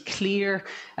pretty clear.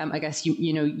 I guess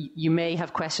you may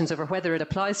have questions over whether it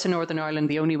applies to Northern Ireland.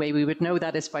 The only way we would know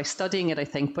that is by studying it, I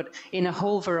think. But in a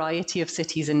whole variety of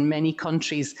cities in many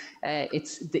countries,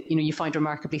 you find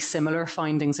remarkably similar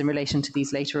findings in relation to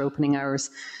these later opening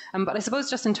hours. But I suppose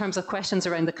just in terms of questions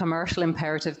around the commercial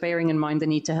imperative, bearing in mind the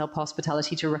need to help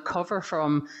hospitality to recover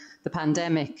from the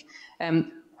pandemic,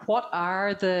 what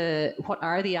are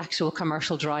the actual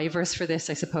commercial drivers for this,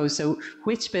 I suppose? So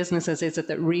which businesses is it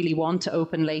that really want to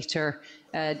open later?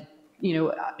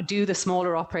 Do the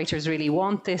smaller operators really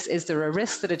want this? Is there a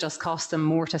risk that it just costs them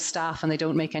more to staff and they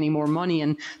don't make any more money?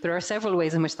 And there are several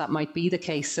ways in which that might be the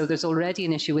case. So there's already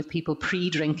an issue with people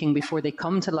pre-drinking before they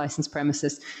come to licensed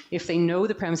premises. If they know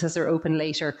the premises are open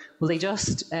later, will they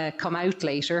just come out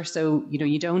later? So,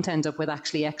 you don't end up with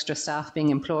actually extra staff being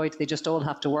employed. They just all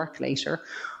have to work later.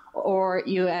 or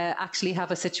you actually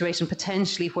have a situation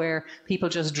potentially where people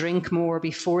just drink more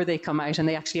before they come out and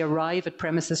they actually arrive at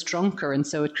premises drunker, and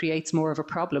so it creates more of a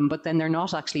problem, but then they're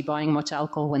not actually buying much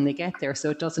alcohol when they get there, so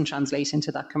it doesn't translate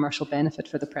into that commercial benefit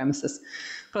for the premises.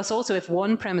 Plus also, if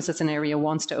one premises in an area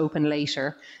wants to open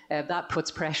later, that puts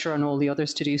pressure on all the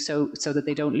others to do so that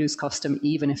they don't lose custom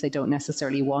even if they don't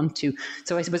necessarily want to.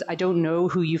 So I suppose I don't know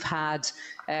who you've had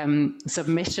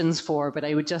submissions for, but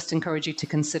I would just encourage you to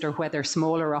consider whether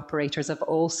smaller operators have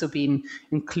also been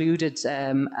included,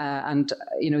 and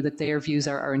that their views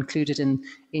are included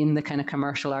in the kind of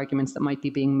commercial arguments that might be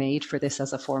being made for this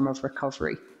as a form of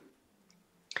recovery.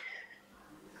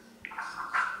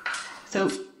 So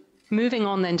moving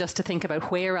on then, just to think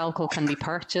about where alcohol can be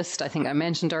purchased. I think I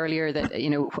mentioned earlier that,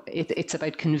 it's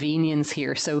about convenience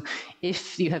here. So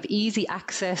if you have easy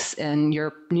access and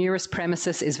your nearest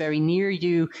premises is very near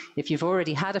you, if you've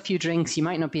already had a few drinks, you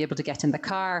might not be able to get in the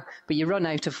car, but you run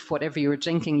out of whatever you were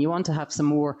drinking, you want to have some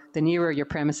more, the nearer your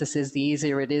premises is, the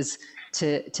easier it is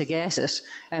to get it.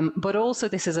 But also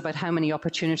this is about how many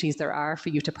opportunities there are for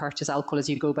you to purchase alcohol as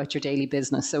you go about your daily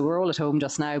business. So we're all at home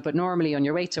just now, but normally on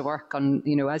your way to work,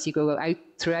 as you go out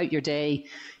throughout your day,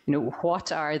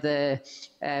 what are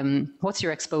what's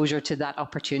your exposure to that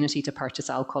opportunity to purchase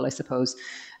alcohol, I suppose.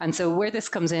 And so where this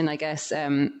comes in, I guess,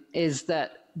 is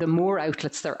that the more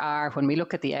outlets there are, when we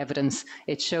look at the evidence,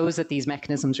 it shows that these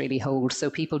mechanisms really hold. So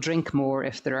people drink more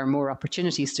if there are more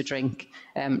opportunities to drink,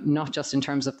 not just in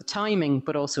terms of the timing,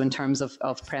 but also in terms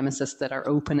of premises that are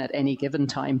open at any given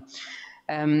time.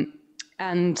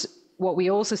 And what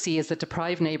we also see is that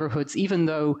deprived neighbourhoods, even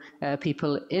though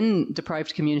people in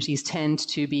deprived communities tend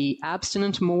to be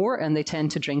abstinent more and they tend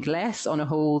to drink less on a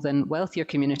whole than wealthier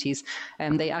communities,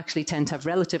 they actually tend to have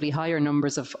relatively higher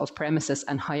numbers of premises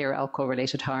and higher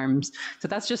alcohol-related harms. So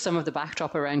that's just some of the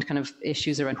backdrop around kind of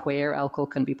issues around where alcohol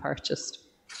can be purchased.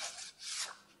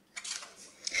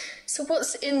 So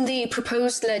what's in the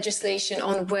proposed legislation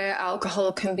on where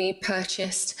alcohol can be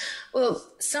purchased? Well,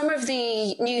 some of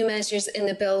the new measures in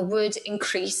the bill would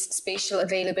increase spatial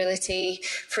availability,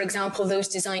 for example, those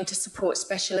designed to support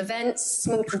special events,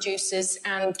 small producers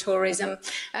and tourism.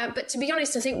 But to be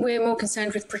honest, I think we're more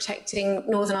concerned with protecting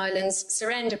Northern Ireland's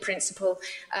surrender principle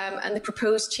and the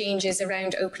proposed changes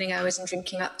around opening hours and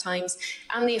drinking up times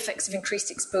and the effects of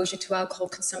increased exposure to alcohol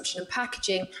consumption and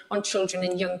packaging on children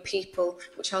and young people,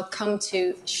 which I'll come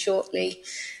to shortly.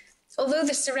 Although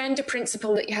the surrender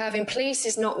principle that you have in place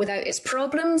is not without its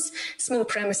problems, small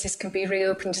premises can be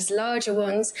reopened as larger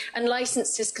ones, and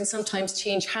licences can sometimes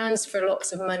change hands for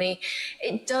lots of money.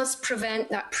 It does prevent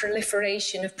that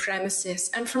proliferation of premises,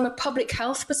 and from a public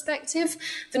health perspective,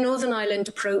 the Northern Ireland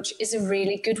approach is a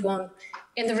really good one.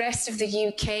 In the rest of the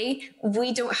UK,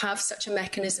 we don't have such a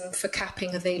mechanism for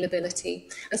capping availability.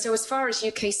 And so as far as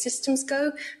UK systems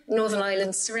go, Northern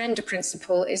Ireland's surrender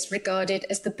principle is regarded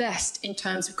as the best in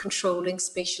terms of controlling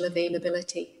spatial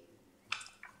availability.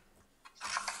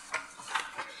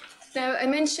 Now, I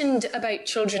mentioned about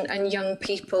children and young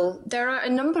people. There are a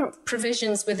number of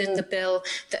provisions within the bill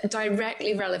that are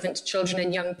directly relevant to children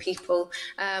and young people,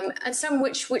 and some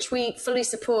which we fully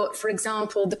support. For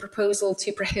example, the proposal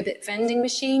to prohibit vending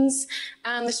machines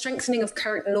and the strengthening of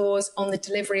current laws on the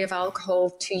delivery of alcohol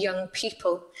to young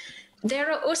people.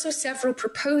 There are also several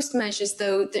proposed measures,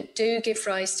 though, that do give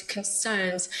rise to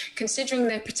concerns, considering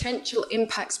their potential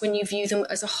impacts when you view them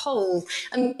as a whole.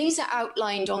 And these are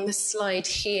outlined on the slide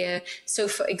here. So,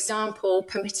 for example,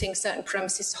 permitting certain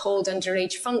premises to hold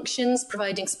underage functions,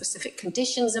 providing specific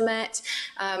conditions are met,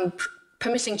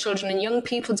 permitting children and young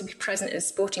people to be present at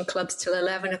sporting clubs till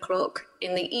 11 o'clock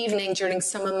in the evening during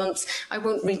summer months. I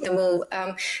won't read them all,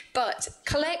 but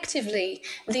collectively,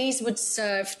 these would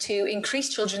serve to increase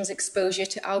children's exposure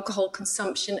to alcohol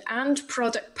consumption and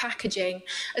product packaging,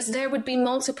 as there would be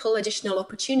multiple additional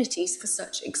opportunities for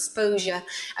such exposure.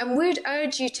 And we'd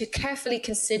urge you to carefully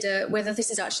consider whether this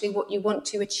is actually what you want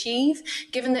to achieve,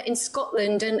 given that in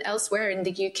Scotland and elsewhere in the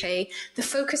UK, the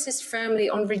focus is firmly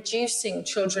on reducing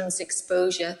children's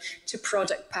exposure to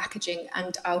product packaging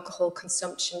and alcohol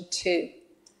consumption too.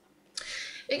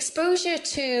 Exposure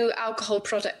to alcohol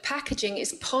product packaging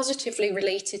is positively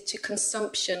related to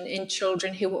consumption in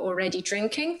children who are already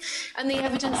drinking, and the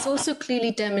evidence also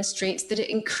clearly demonstrates that it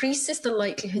increases the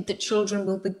likelihood that children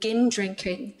will begin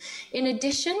drinking. In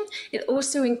addition, it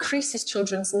also increases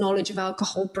children's knowledge of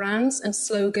alcohol brands and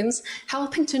slogans,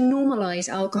 helping to normalise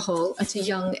alcohol at a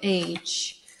young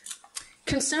age.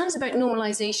 Concerns about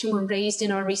normalisation were raised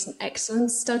in our recent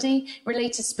excellence study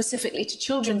related specifically to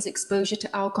children's exposure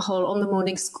to alcohol on the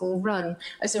morning school run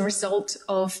as a result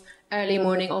of early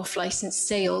morning off-licence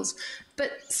sales.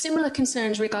 But similar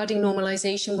concerns regarding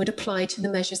normalisation would apply to the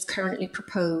measures currently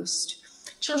proposed.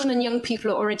 Children and young people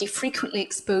are already frequently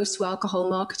exposed to alcohol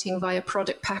marketing via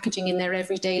product packaging in their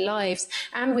everyday lives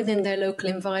and within their local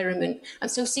environment.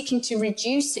 And so seeking to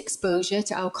reduce exposure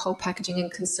to alcohol packaging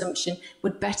and consumption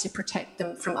would better protect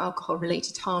them from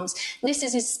alcohol-related harms. And this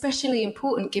is especially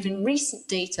important given recent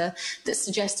data that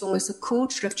suggests almost a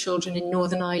quarter of children in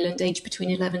Northern Ireland aged between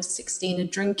 11 and 16 are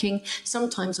drinking,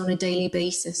 sometimes on a daily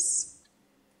basis.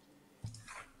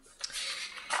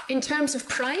 In terms of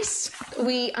price,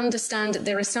 we understand that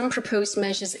there are some proposed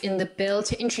measures in the bill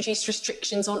to introduce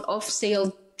restrictions on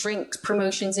off-sale drink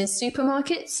promotions in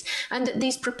supermarkets, and that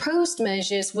these proposed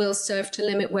measures will serve to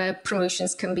limit where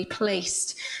promotions can be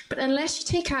placed. But unless you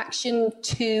take action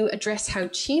to address how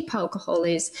cheap alcohol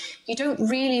is, you don't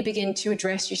really begin to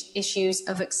address issues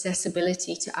of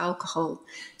accessibility to alcohol.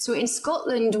 So in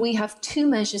Scotland, we have two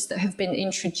measures that have been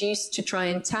introduced to try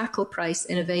and tackle price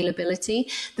and availability.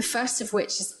 The first of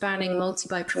which is banning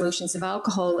multi-buy promotions of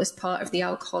alcohol as part of the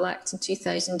Alcohol Act in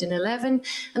 2011,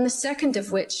 and the second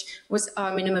of which was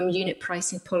our minimum unit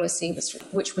pricing policy,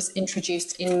 which was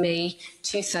introduced in May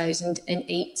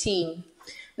 2018.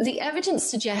 The evidence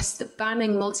suggests that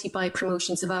banning multi-buy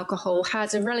promotions of alcohol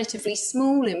has a relatively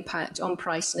small impact on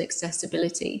price and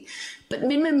accessibility, but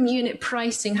minimum unit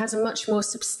pricing has a much more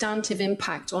substantive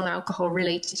impact on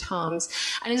alcohol-related harms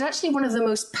and is actually one of the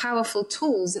most powerful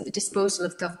tools at the disposal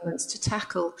of governments to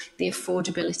tackle the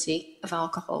affordability of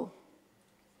alcohol.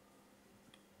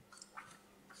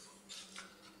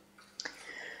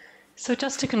 So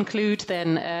just to conclude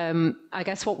then, I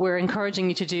guess what we're encouraging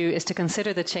you to do is to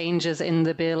consider the changes in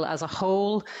the bill as a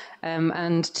whole,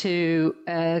 and to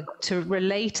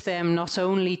relate them not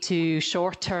only to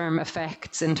short-term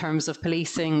effects in terms of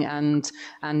policing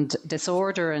and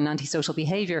disorder and antisocial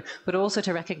behaviour, but also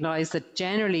to recognise that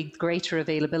generally greater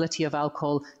availability of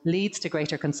alcohol leads to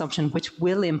greater consumption, which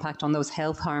will impact on those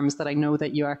health harms that I know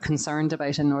that you are concerned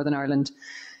about in Northern Ireland.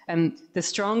 The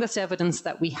strongest evidence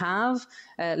that we have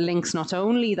links not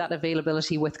only that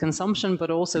availability with consumption,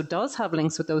 but also does have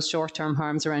links with those short-term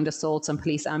harms around assaults and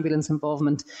police ambulance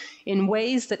involvement in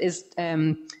ways that is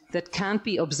that can't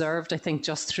be observed, I think,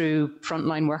 just through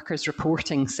frontline workers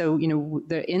reporting. So, you know,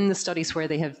 in the studies where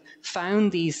they have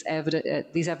found these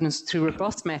evidence through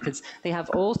robust methods, they have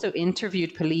also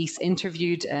interviewed police,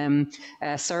 interviewed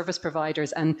service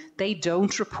providers, and they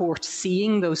don't report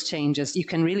seeing those changes. You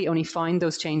can really only find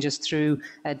those changes through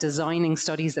designing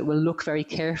studies that will look very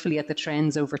carefully at the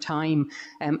trends over time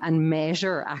and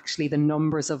measure actually the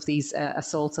numbers of these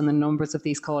assaults and the numbers of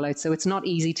these call-outs. So it's not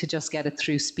easy to just get it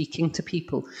through speaking to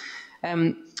people.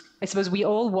 I suppose we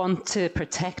all want to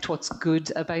protect what's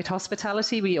good about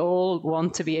hospitality. We all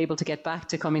want to be able to get back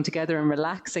to coming together and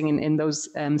relaxing in those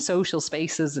social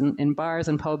spaces and in bars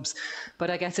and pubs. But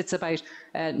I guess it's about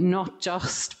not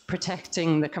just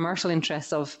protecting the commercial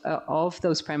interests of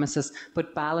those premises,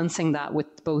 but balancing that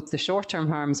with both the short-term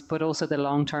harms, but also the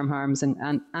long-term harms,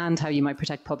 and how you might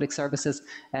protect public services,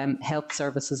 health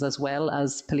services, as well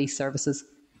as police services.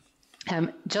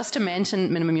 Just to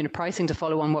mention minimum unit pricing, to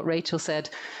follow on what Rachel said,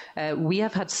 we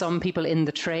have had some people in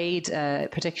the trade,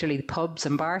 particularly the pubs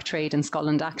and bar trade in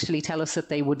Scotland, actually tell us that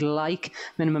they would like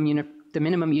the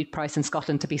minimum unit price in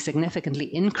Scotland to be significantly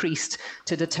increased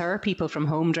to deter people from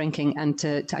home drinking and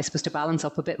to I suppose, to balance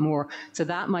up a bit more. So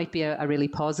that might be a really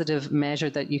positive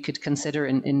measure that you could consider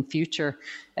in future.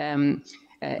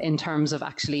 In terms of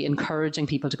actually encouraging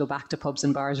people to go back to pubs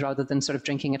and bars rather than sort of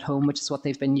drinking at home, which is what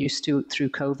they've been used to through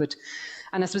COVID.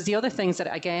 And I suppose the other things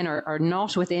that, again, are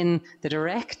not within the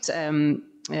direct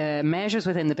measures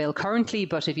within the bill currently,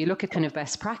 but if you look at kind of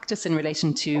best practice in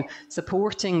relation to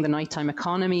supporting the nighttime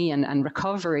economy and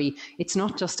recovery, it's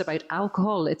not just about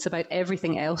alcohol, it's about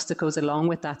everything else that goes along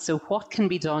with that. So what can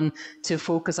be done to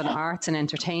focus on arts and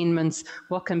entertainments?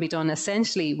 What can be done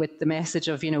essentially with the message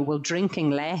of, you know, well,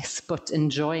 drinking less, but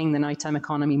enjoying the nighttime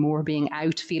economy more, being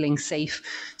out, feeling safe.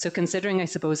 So considering, I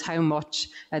suppose, how much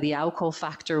the alcohol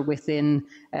factor within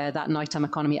that nighttime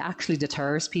economy actually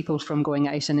deters people from going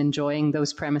out and enjoying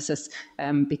those premises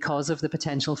because of the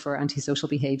potential for antisocial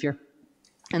behaviour.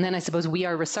 And then I suppose we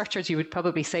are researchers, you would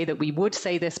probably say that we would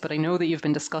say this, but I know that you've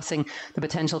been discussing the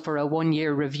potential for a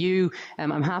one-year review.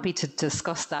 I'm happy to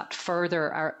discuss that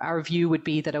further. Our view would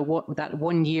be that that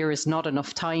 1 year is not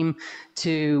enough time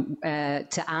to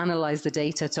analyse the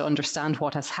data, to understand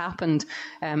what has happened,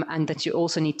 and that you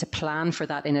also need to plan for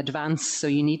that in advance. So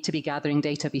you need to be gathering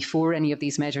data before any of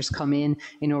these measures come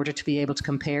in order to be able to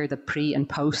compare the pre and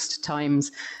post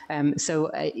times.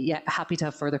 Yeah, happy to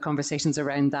have further conversations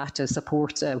around that to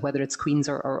support whether it's Queen's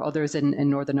or others in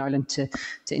Northern Ireland to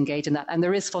engage in that. And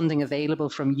there is funding available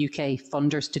from UK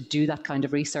funders to do that kind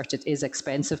of research. It is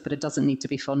expensive, but it doesn't need to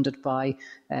be funded by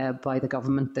the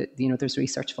government. That, you know, there's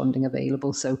research funding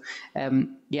available. So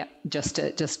yeah,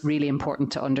 just really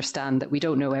important to understand that we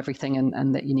don't know everything,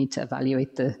 and that you need to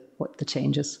evaluate the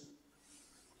changes.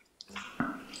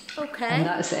 Okay. And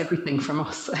that is everything from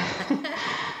us.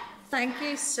 Thank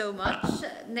you so much,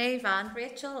 Niamh and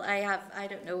Rachel. I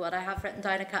don't know what I have written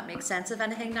down. I can't make sense of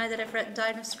anything now that I've written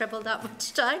down. I've scribbled that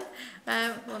much down,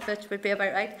 which would be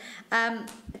about right.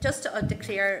 Just to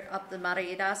clear up the matter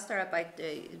you'd asked there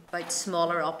about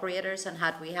smaller operators, and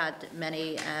had we had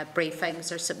many briefings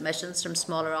or submissions from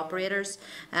smaller operators.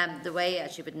 The way,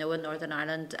 as you would know, in Northern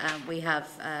Ireland, we have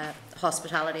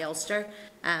Hospitality Ulster,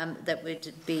 that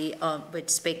would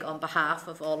speak on behalf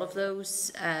of all of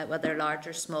those, whether large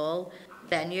or small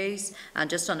venues. And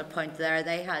just on a point there,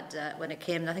 they had, when it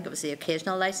came, I think it was the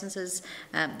occasional licences,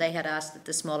 they had asked that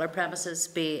the smaller premises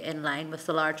be in line with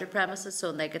the larger premises,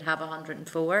 so they could have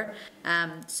 104.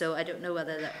 So I don't know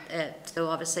whether that, so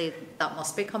obviously that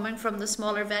must be coming from the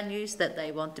smaller venues, that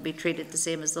they want to be treated the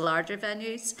same as the larger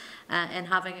venues in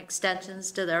having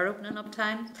extensions to their opening up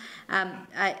time.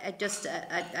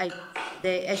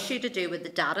 The issue to do with the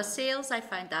data sales, I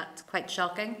find that quite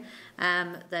shocking.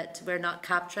 That we're not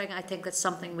capturing. I think that's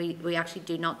something we actually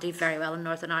do not do very well in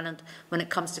Northern Ireland when it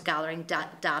comes to gathering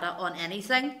data on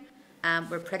anything.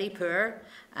 We're pretty poor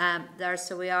there,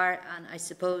 so we are, and I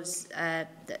suppose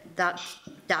that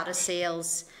data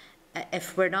sales,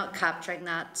 if we're not capturing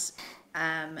that,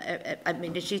 I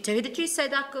mean, who did you say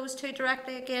that goes to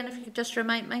directly again, if you could just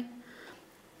remind me?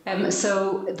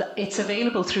 So it's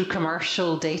available through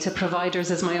commercial data providers,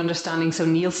 is my understanding. So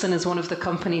Nielsen is one of the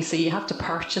companies. So you have to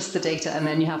purchase the data, and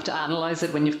then you have to analyse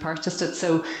it when you've purchased it.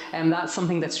 So that's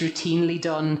something that's routinely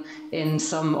done in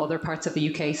some other parts of the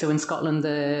UK. So in Scotland,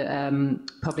 the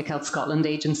Public Health Scotland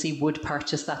agency would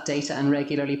purchase that data and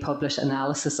regularly publish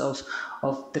analysis of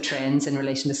the trends in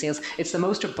relation to sales. It's the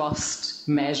most robust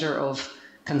measure of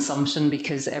consumption,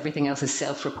 because everything else is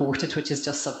self-reported, which is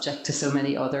just subject to so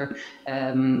many other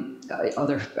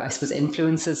I suppose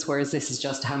influences, whereas this is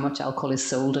just how much alcohol is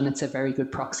sold, and it's a very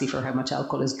good proxy for how much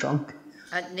alcohol is drunk.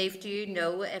 Niamh, do you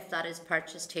know if that is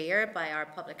purchased here by our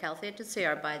public health agency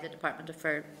or by the Department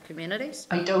for Communities?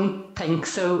 I don't think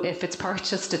so. If it's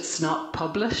purchased, it's not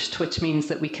published, which means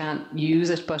that we can't use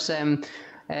it, but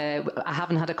I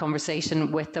haven't had a conversation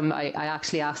with them. I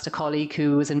actually asked a colleague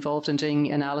who was involved in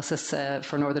doing analysis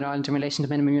for Northern Ireland in relation to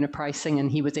minimum unit pricing, and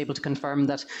he was able to confirm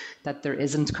that there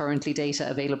isn't currently data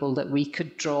available that we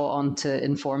could draw on to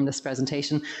inform this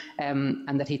presentation,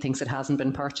 and that he thinks it hasn't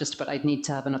been purchased. But I'd need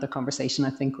to have another conversation, I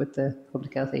think, with the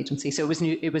Public Health Agency. So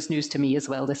it was news to me as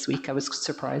well this week. I was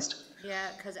surprised. Yeah,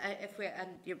 because and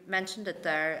you mentioned it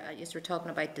there, you were talking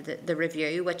about the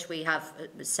review, which we have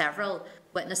several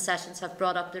witness sessions have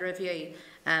brought up the review.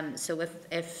 So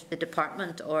if the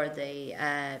department or the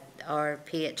or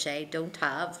PHA don't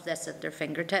have this at their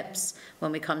fingertips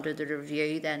when we come to the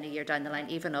review, then a year down the line,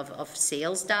 even of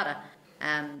sales data,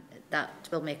 that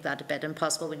will make that a bit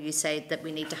impossible. When you say that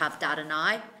we need to have data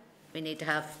now, we need to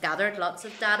have gathered lots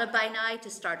of data by now to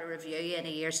start a review in a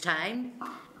year's time.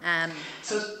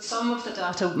 So some of the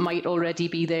data might already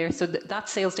be there. So that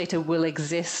sales data will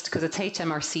exist because it's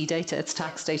HMRC data, it's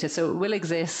tax data, so it will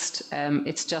exist.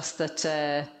 It's just that,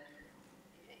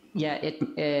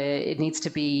 it needs to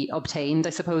be obtained, I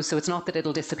suppose. So it's not that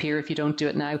it'll disappear if you don't do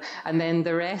it now. And then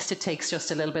the rest, it takes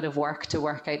just a little bit of work to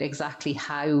work out exactly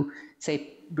how,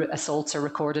 say, assaults are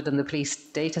recorded in the police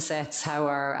data sets, how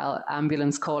are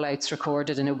ambulance call-outs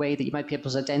recorded in a way that you might be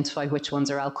able to identify which ones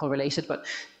are alcohol related. But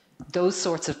those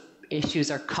sorts of issues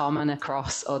are common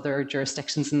across other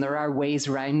jurisdictions, and there are ways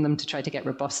around them to try to get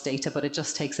robust data, but it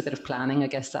just takes a bit of planning. I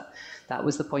guess that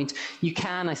was the point. You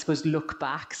can, I suppose, look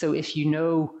back. So if you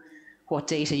know what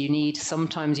data you need,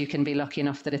 sometimes you can be lucky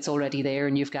enough that it's already there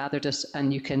and you've gathered it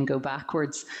and you can go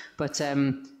backwards. But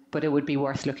it would be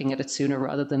worth looking at it sooner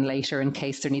rather than later, in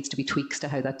case there needs to be tweaks to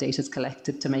how that data is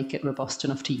collected to make it robust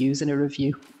enough to use in a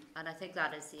review. And I think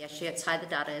that is the issue. It's how the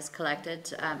data is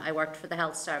collected. I worked for the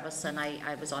Health Service, and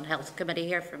I was on Health Committee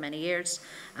here for many years.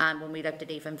 And when we looked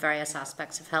at even various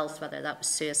aspects of health, whether that was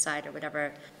suicide or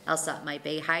whatever else that might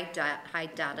be, how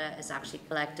data is actually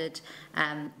collected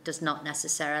does not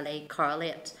necessarily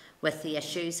correlate with the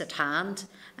issues at hand.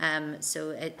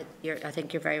 So I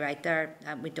think you're very right there.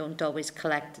 We don't always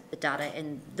collect the data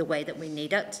in the way that we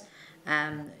need it.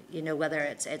 Whether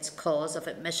it's cause of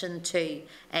admission to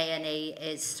A&E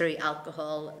is through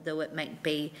alcohol, though it might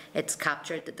be it's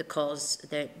captured that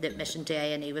the admission to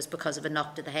A&E was because of a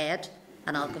knock to the head.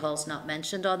 and alcohol's not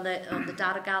mentioned on the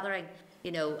data gathering.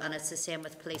 You know, and it's the same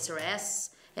with police arrests.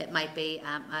 It might be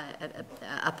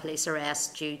a police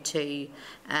arrest due to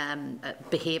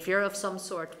behaviour of some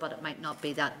sort, but it might not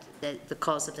be that the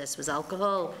cause of this was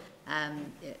alcohol.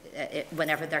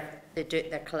 Whenever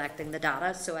they're collecting the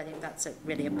data, so I think that's a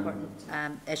really important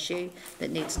issue that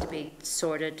needs to be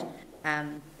sorted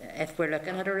if we're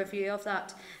looking at a review of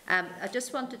that. I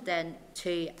just wanted then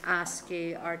to ask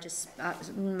you, or just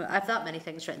I've that many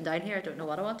things written down here. I don't know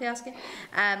what I want to ask you.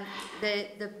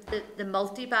 The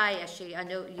multi-buy issue. I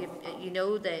know you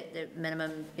know the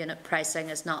minimum unit pricing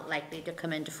is not likely to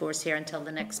come into force here until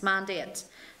the next mandate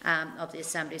of the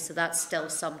Assembly, so that's still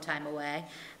some time away.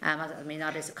 I mean,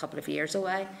 that is a couple of years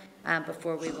away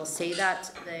before we will see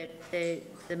that.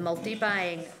 The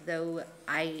multi-buying, though,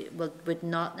 would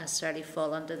not necessarily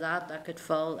fall under that. It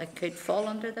could fall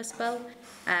under this bill.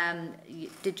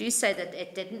 Did you say that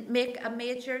it didn't make a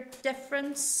major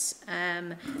difference?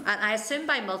 And I assume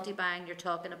by multi-buying you're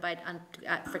talking about, and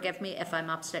forgive me if I'm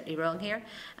absolutely wrong here,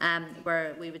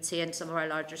 where we would see in some of our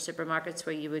larger supermarkets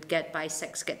where you would buy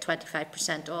 6, get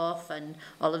 25% off, and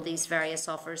all of these various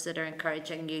offers that are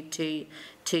encouraging you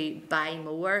to buy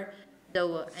more.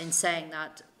 Though in saying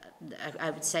that, I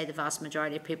would say the vast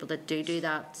majority of people that do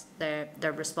that,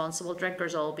 they're responsible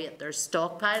drinkers, albeit they're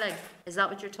stockpiling. Is that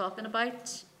what you're talking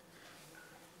about?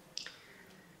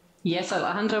 Yes,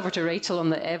 I'll hand over to Rachel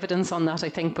on the evidence on that, I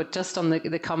think, but just on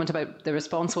the comment about the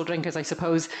responsible drinkers, I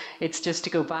suppose it's just to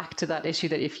go back to that issue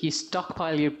that if you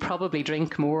stockpile, you probably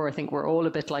drink more. I think we're all a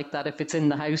bit like that. If it's in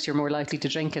the house, you're more likely to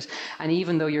drink it. And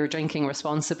even though you're drinking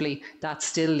responsibly, that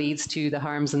still leads to the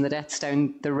harms and the deaths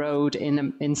down the road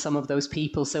in some of those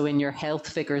people. So in your health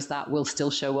figures, that will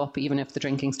still show up, even if the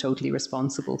drinking's totally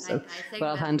responsible. So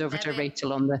I'll hand over to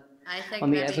Rachel on the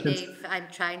evidence. Dave, I'm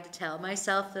trying to tell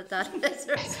myself that is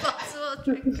a responsible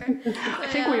drinker. I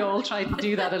think we all try to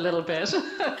do that a little bit.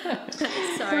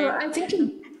 Sorry. Well, I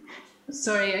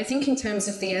think in terms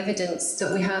of the evidence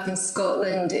that we have in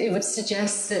Scotland, it would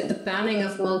suggest that the banning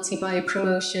of multi-buy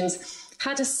promotions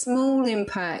had a small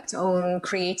impact on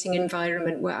creating an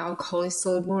environment where alcohol is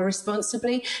sold more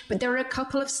responsibly. But there are a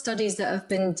couple of studies that have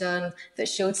been done that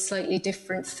showed slightly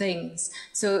different things.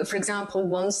 So, for example,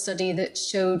 one study that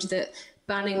showed that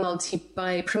banning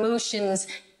multi-buy promotions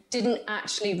didn't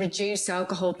actually reduce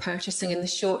alcohol purchasing in the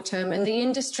short term, and the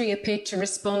industry appeared to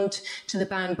respond to the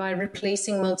ban by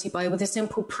replacing multi-buy with a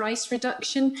simple price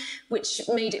reduction, which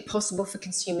made it possible for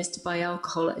consumers to buy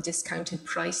alcohol at a discounted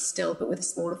price still, but with a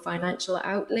smaller financial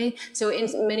outlay. So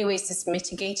in many ways, this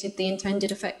mitigated the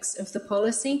intended effects of the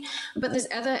policy. But there's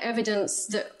other evidence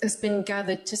that has been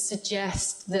gathered to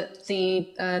suggest that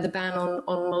the ban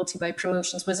on multi-buy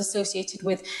promotions was associated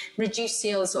with reduced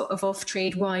sales of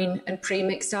off-trade wine and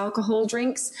pre-mixed alcohol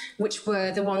drinks, which were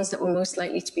the ones that were most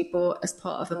likely to be bought as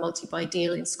part of a multi-buy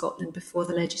deal in Scotland before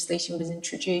the legislation was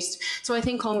introduced. So I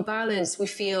think on balance, we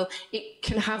feel it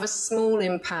can have a small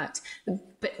impact,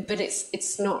 but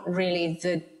it's not really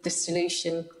the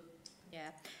solution. Yeah,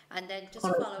 and then just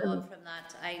to follow on from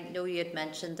that, I know you had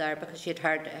mentioned there, because you'd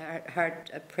heard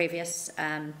previous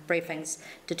briefings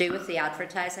to do with the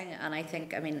advertising, and I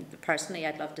think, I mean, personally,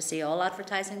 I'd love to see all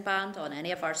advertising banned on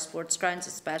any of our sports grounds,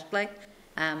 especially.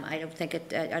 I don't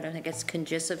think it's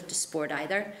conducive to sport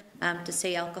either to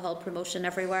see alcohol promotion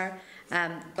everywhere.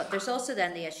 But there's also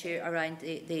then the issue around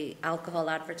the alcohol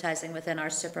advertising within our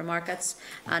supermarkets,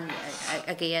 and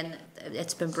again,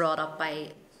 it's been brought up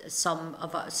by some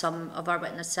of our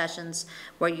witness sessions,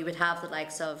 where you would have the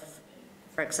likes of,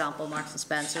 for example, Marks and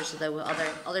Spencer's, although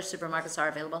other supermarkets are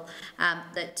available,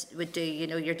 that would do,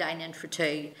 you're dining in for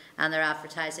two, and they're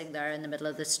advertising there in the middle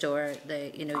of the store,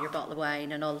 your bottle of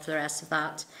wine and all of the rest of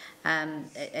that.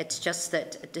 It's just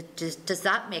that, does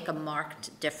that make a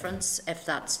marked difference if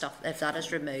that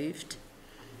is removed?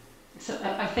 So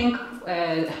I think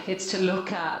it's to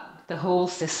look at the whole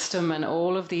system, and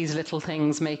all of these little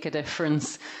things make a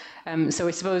difference. So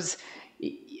I suppose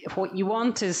what you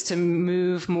want is to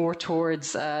move more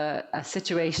towards a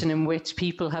situation in which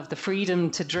people have the freedom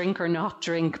to drink or not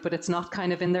drink, but it's not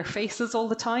kind of in their faces all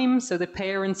the time. So the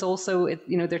parents also,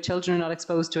 their children are not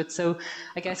exposed to it. So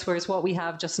I guess whereas what we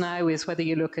have just now is, whether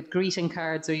you look at greeting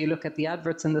cards, or you look at the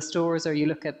adverts in the stores, or you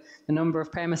look at the number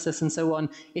of premises and so on,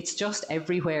 it's just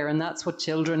everywhere. And that's what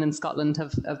children in Scotland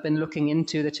have been looking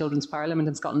into, the Children's Parliament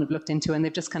in Scotland have looked into, and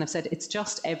they've just kind of said it's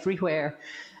just everywhere.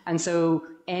 And so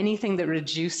anything that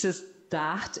reduces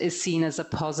that is seen as a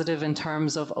positive in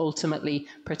terms of ultimately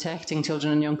protecting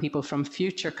children and young people from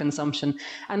future consumption.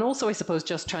 And also, I suppose,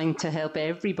 just trying to help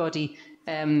everybody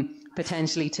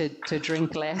potentially to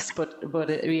drink less, but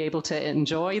be able to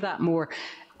enjoy that more.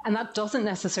 And that doesn't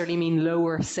necessarily mean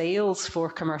lower sales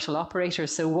for commercial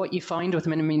operators. So what you find with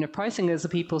minimum unit pricing is that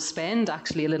people spend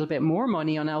actually a little bit more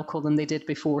money on alcohol than they did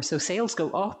before. So sales go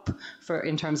up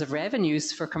in terms of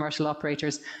revenues for commercial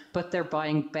operators, but they're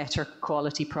buying better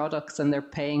quality products and they're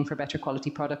paying for better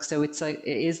quality products. So it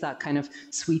is that kind of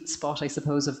sweet spot, I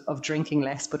suppose, of drinking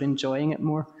less but enjoying it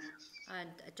more. And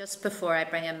just before I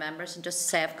bring in members, and just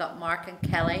say I've got Mark and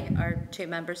Kelly, our two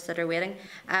members that are waiting.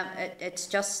 It's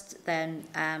just then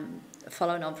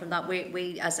following on from that,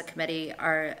 we as a committee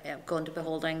are going to be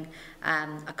holding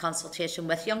a consultation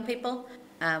with young people.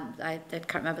 I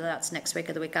can't remember if that's next week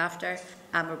or the week after,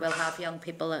 where we'll have young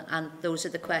people, and those are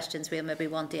the questions we'll maybe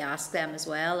want to ask them as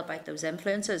well about those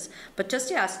influences. But just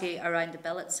to ask you around the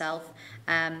bill itself,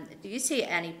 do you see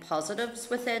any positives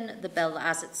within the bill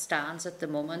as it stands at the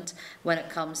moment when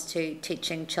it comes to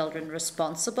teaching children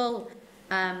responsible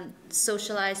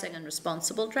socialising and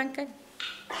responsible drinking?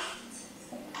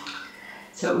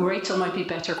 So Rachel might be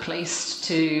better placed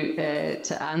to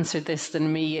answer this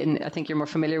than me, and I think you're more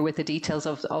familiar with the details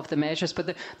of the measures.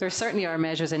 But there certainly are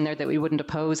measures in there that we wouldn't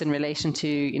oppose in relation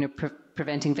to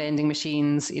preventing vending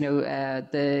machines,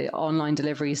 the online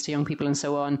deliveries to young people and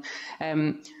so on.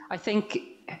 I think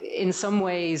in some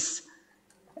ways,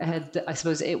 I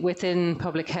suppose within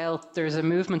public health, there's a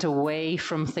movement away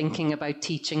from thinking about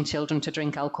teaching children to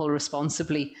drink alcohol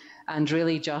responsibly, and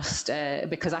really just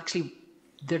because actually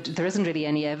there isn't really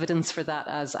any evidence for that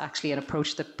as actually an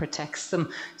approach that protects them.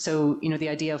 So, the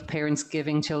idea of parents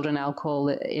giving children alcohol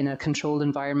in a controlled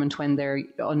environment when they're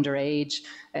underage,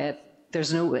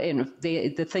 there's no,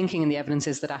 the thinking and the evidence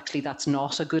is that actually that's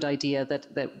not a good idea,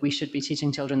 that we should be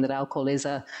teaching children that alcohol is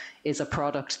a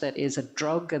product that is a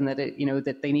drug, and that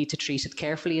that they need to treat it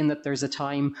carefully, and that there's a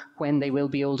time when they will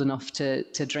be old enough to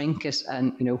drink it,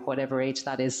 and whatever age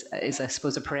that is I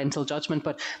suppose a parental judgment.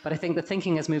 But I think the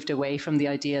thinking has moved away from the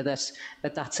idea that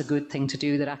that's a good thing to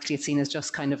do, that actually it's seen as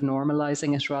just kind of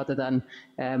normalising it rather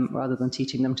than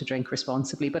teaching them to drink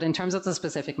responsibly. But in terms of the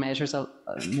specific measures,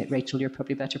 Rachel, you're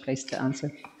probably better placed to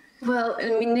answer. Well,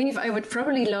 I mean, Niamh, I would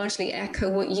probably largely echo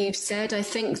what you've said. I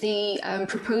think the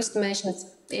proposed measures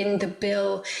in the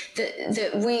bill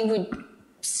that we would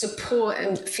support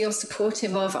and feel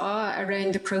supportive of are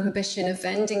around the prohibition of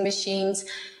vending machines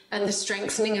and the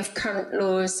strengthening of current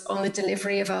laws on the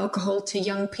delivery of alcohol to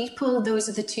young people. Those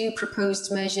are the two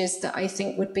proposed measures that I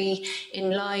think would be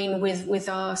in line with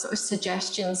our sort of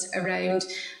suggestions around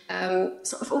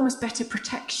sort of almost better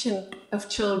protection of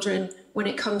children when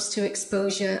it comes to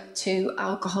exposure to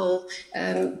alcohol,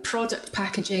 product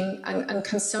packaging and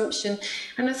consumption.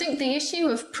 And I think the issue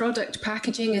of product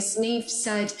packaging, as Niamh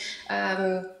said,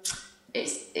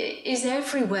 is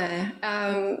everywhere.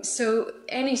 So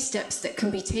any steps that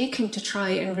can be taken to try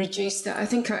and reduce that, I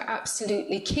think, are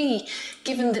absolutely key,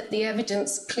 given that the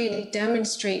evidence clearly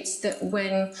demonstrates that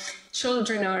when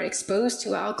children are exposed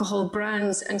to alcohol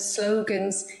brands and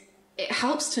slogans, it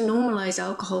helps to normalise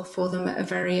alcohol for them at a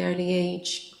very early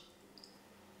age.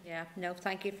 Yeah, no,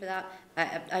 thank you for that.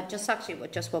 I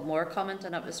just one more comment,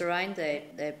 and it was around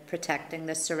the protecting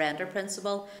the surrender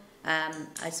principle.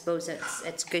 I suppose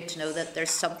it's good to know that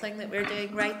there's something that we're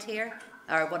doing right here,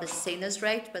 or what is seen as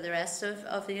right by the rest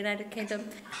of the United Kingdom.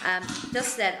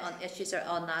 Just then on issues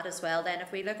on that as well, then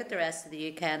if we look at the rest of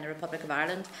the UK and the Republic of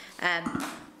Ireland,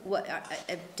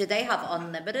 do they have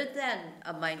unlimited then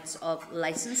amounts of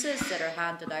licences that are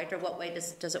handed out, or what way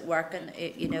does it work? And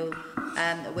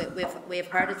we've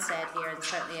heard it said here, and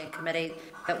certainly in committee,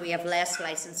 that we have less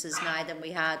licences now than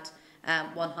we had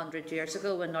 100 years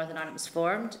ago when Northern Ireland was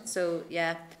formed. So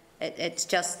yeah, it's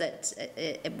just that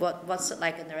what's it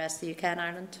like in the rest of the UK and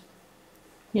Ireland?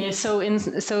 Yeah, so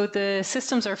the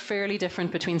systems are fairly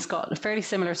different between fairly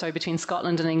similar between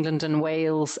Scotland and England and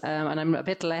Wales, and I'm a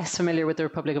bit less familiar with the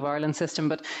Republic of Ireland system.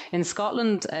 But in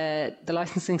Scotland, the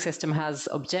licensing system has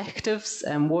objectives,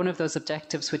 and one of those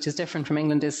objectives, which is different from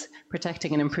England, is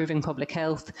protecting and improving public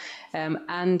health.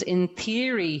 And in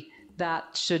theory,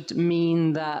 that should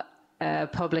mean that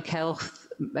public health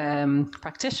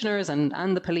practitioners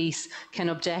and the police can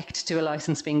object to a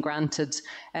licence being granted,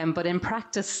 but in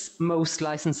practice most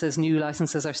new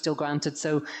licences are still granted.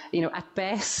 So at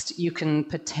best you can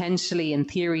potentially in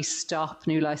theory stop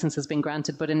new licences being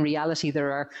granted, but in reality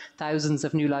there are thousands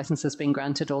of new licences being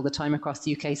granted all the time across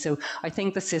the UK. So I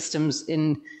think the systems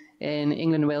in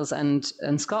England, Wales and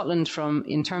Scotland,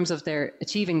 in terms of their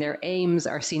achieving their aims,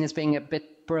 are seen as being a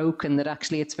bit broken, that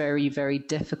actually it's very, very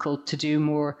difficult to do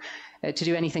more to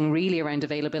do anything really around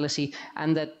availability,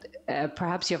 and that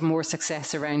perhaps you have more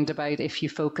success around about if you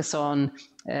focus on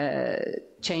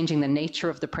changing the nature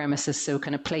of the premises, so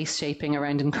kind of place shaping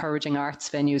around encouraging arts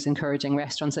venues, encouraging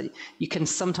restaurants. That you can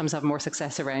sometimes have more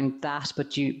success around that,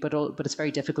 but it's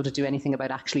very difficult to do anything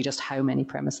about actually just how many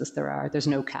premises there are. There's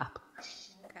no cap.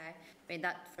 Okay, I mean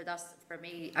for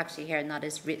me, actually hearing that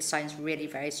sounds really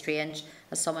very strange.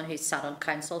 As someone who's sat on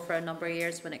council for a number of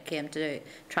years, when it came to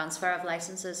transfer of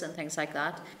licences and things like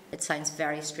that, it sounds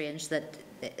very strange that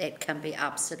it can be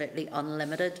absolutely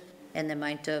unlimited in the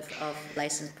amount of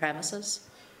licensed premises.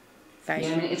 Yeah, I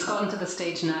mean, it's gotten to the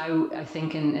stage now, I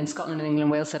think, in Scotland and England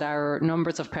and Wales, that our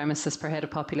numbers of premises per head of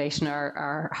population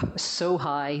are so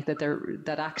high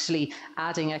that actually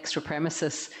adding extra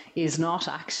premises is not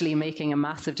actually making a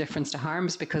massive difference to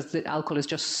harms, because the alcohol is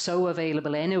just so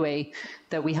available anyway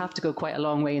that we have to go quite a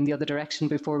long way in the other direction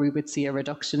before we would see a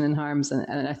reduction in harms.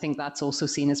 And I think that's also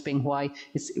seen as being why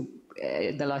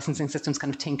the licensing system's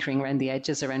kind of tinkering around the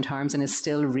edges around harms, and is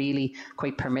still really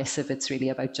quite permissive. It's really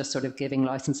about just sort of giving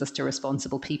licenses to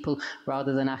responsible people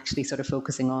rather than actually sort of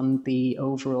focusing on the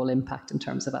overall impact in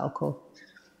terms of alcohol.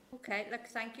 Okay, look,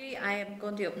 thank you. I am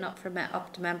going to open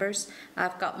up to members.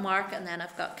 I've got Mark and then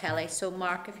I've got Kelly. So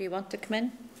Mark, if you want to come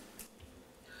in.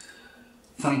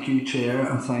 Thank you, Chair,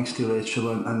 and thanks to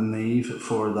Rachel and Niamh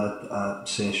for that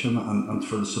session and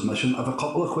for the submission. I have a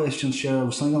couple of questions, Chair. I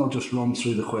was thinking I'll just run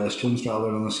through the questions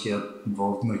rather than us get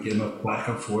involved in a game of back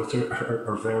and forth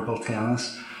or verbal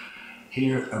tennis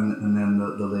here, and then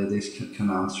the ladies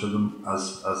can answer them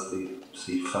as they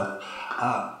see fit.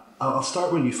 I'll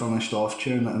start where you finished off,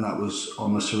 Chair, and that was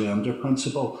on the surrender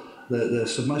principle. The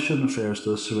submission refers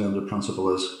to the surrender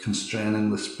principle as constraining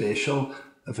the spatial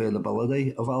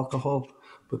availability of alcohol.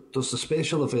 But does the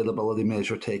spatial availability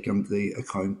measure take into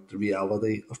account the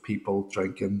reality of people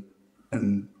drinking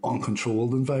in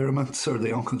uncontrolled environments, or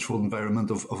the uncontrolled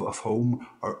environment of home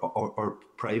or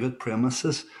private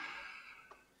premises?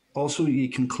 Also, you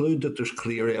conclude that there's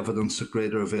clear evidence that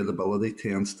greater availability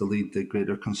tends to lead to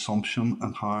greater consumption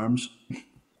and harms.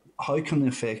 How can the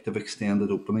effect of extended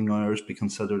opening hours be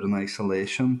considered in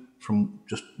isolation from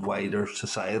just wider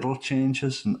societal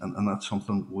changes? And that's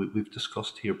something we've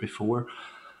discussed here before.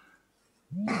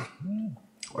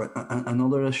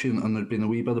 Another issue, and there's been a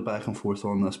wee bit of back and forth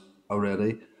on this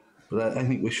already, but I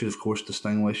think we should, of course,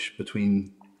 distinguish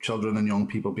between children and young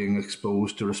people being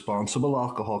exposed to responsible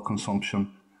alcohol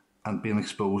consumption and being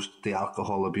exposed to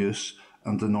alcohol abuse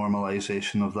and the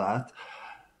normalisation of that.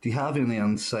 Do you have any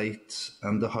insights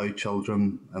into how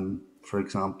children in, for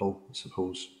example, I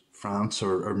suppose, France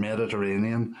or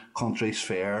Mediterranean countries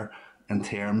fare in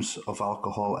terms of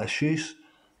alcohol issues?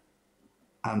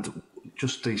 And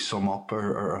just to sum up,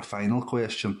 or a final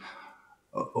question,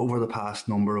 over the past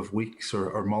number of weeks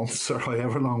or months or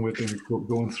however long we've been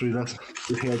going through this,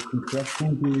 we've had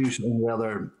conflicting views on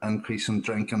whether increasing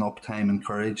drinking uptime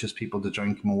encourages people to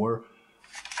drink more,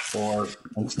 or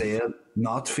instead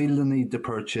not feel the need to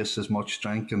purchase as much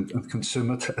drink and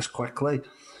consume it as quickly.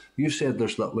 You said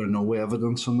there's little or no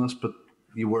evidence on this, but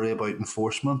you worry about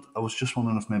enforcement. I was just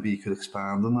wondering if maybe you could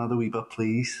expand on that a wee bit,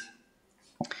 please.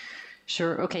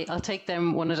 Sure. Okay, I'll take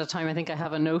them one at a time. I think I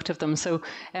have a note of them. So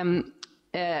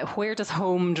where does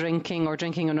home drinking or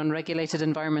drinking in unregulated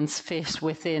environments fit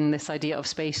within this idea of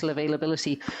spatial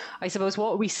availability? I suppose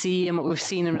what we see and what we've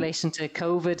seen in relation to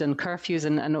COVID and curfews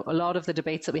and a lot of the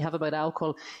debates that we have about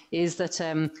alcohol is that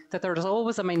that there's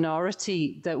always a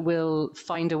minority that will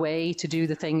find a way to do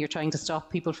the thing you're trying to stop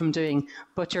people from doing,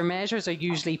 but your measures are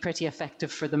usually pretty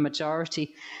effective for the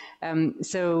majority.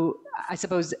 So I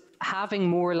suppose having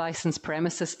more licensed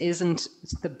premises isn't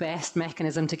the best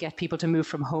mechanism to get people to move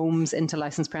from homes into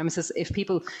licensed premises. If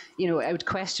people, I would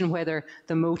question whether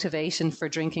the motivation for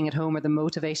drinking at home or the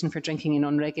motivation for drinking in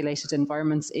unregulated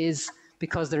environments is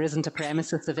because there isn't a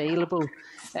premises available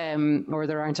or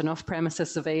there aren't enough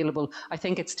premises available. I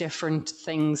think it's different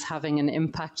things having an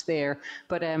impact there.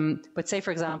 But say,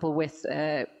 for example, with,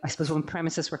 I suppose when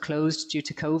premises were closed due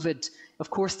to COVID,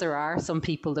 of course there are some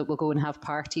people that will go and have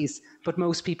parties, but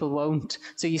most people won't.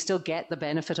 So you still get the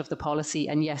benefit of the policy.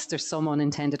 And yes, there's some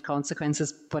unintended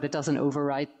consequences, but it doesn't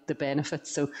override the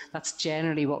benefits. So that's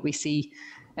generally what we see.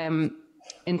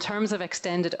 In terms of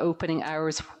extended opening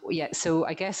hours, yeah, so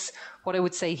I guess what I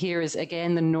would say here is,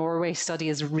 again, the Norway study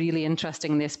is really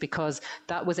interesting in this, because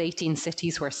that was 18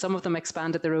 cities where some of them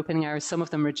expanded their opening hours, some of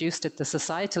them reduced it. The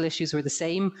societal issues were the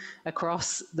same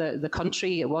across the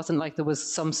country. It wasn't like there was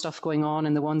some stuff going on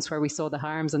in the ones where we saw the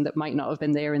harms and that might not have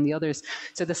been there in the others.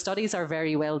 So the studies are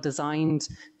very well designed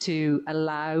to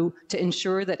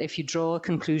ensure that if you draw a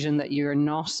conclusion, that you're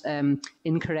not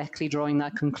incorrectly drawing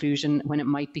that conclusion when it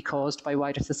might be caused by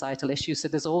wider societal issues. So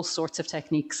there's all sorts of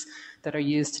techniques that are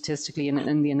used statistically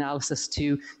in the analysis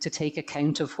to take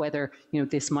account of whether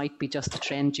this might be just a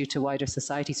trend due to wider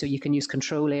society. So you can use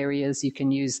control areas, you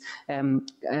can use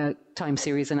time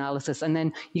series analysis, and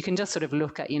then you can just sort of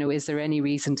look at, is there any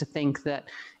reason to think that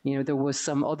there was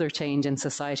some other change in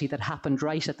society that happened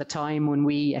right at the time when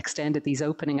we extended these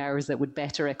opening hours that would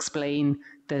better explain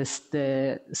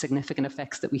the significant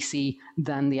effects that we see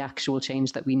than the actual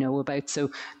change that we know about.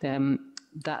 So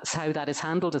that's how that is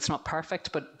handled. It's not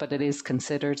perfect, but it is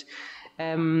considered.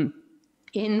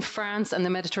 In France and the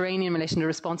Mediterranean in relation to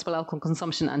responsible alcohol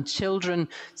consumption and children,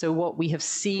 so what we have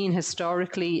seen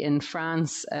historically in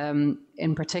France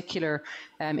in particular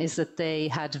is that they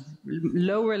had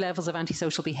lower levels of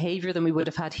antisocial behaviour than we would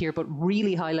have had here, but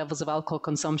really high levels of alcohol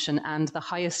consumption and the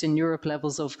highest in Europe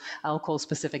levels of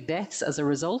alcohol-specific deaths as a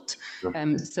result.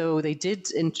 So they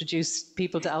did introduce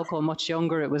people to alcohol much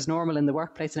younger. It was normal in the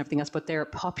workplace and everything else, but their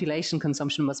population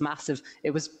consumption was massive.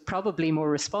 It was probably more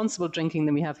responsible drinking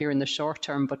than we have here in the short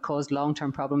term, but caused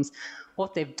long-term problems.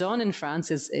 What they've done in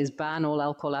France is ban all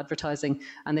alcohol advertising,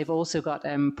 and they've also got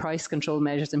price control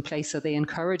measures in place. So they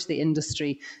encourage the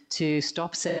industry to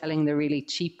stop selling the really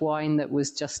cheap wine that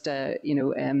was just, sort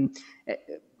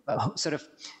of,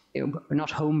 not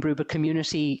homebrew, but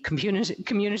community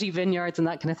vineyards and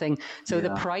that kind of thing. So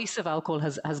the price of alcohol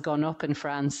has gone up in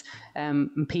France.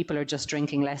 People are just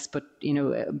drinking less, but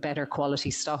better quality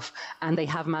stuff. And they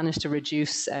have managed to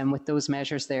reduce with those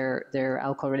measures their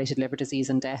alcohol-related liver disease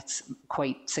and deaths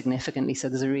quite significantly. So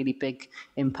there's a really big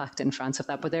impact in France of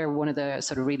that. But they're one of the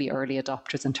sort of really early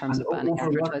adopters in terms of banning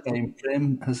advertising. What time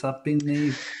frame has that been,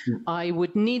 Niamh? I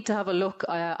would need to have a look.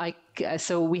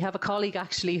 So we have a colleague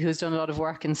actually who's done a lot of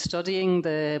work in studying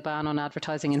the ban on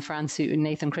advertising in France,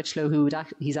 Nathan Critchlow,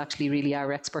 he's actually really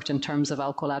our expert in terms of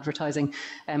alcohol advertising,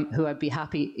 who I'd be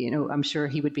happy, I'm sure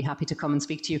he would be happy to come and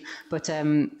speak to you. But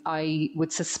I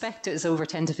would suspect it's over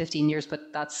 10 to 15 years,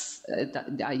 but that's,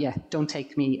 don't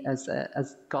take me as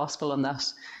gospel on that.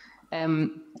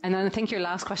 And then I think your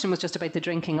last question was just about the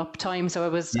drinking up time. So I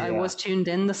was tuned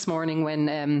in this morning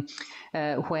when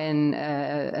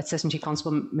Assistant Chief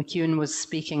Constable McEwen was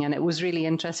speaking, and it was really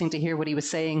interesting to hear what he was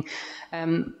saying.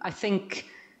 I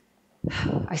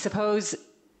suppose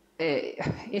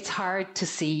it's hard to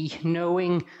see,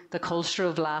 knowing the culture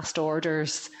of last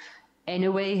orders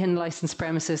anyway in licensed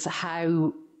premises,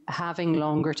 how having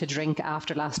longer to drink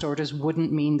after last orders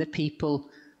wouldn't mean that people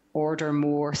order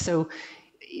more. So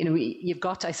you've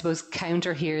got to, I suppose,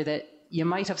 counter here that you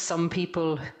might have some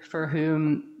premises for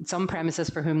whom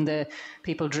the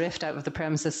people drift out of the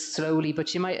premises slowly,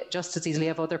 but you might just as easily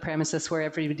have other premises where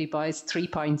everybody buys 3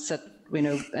 pints at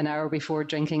an hour before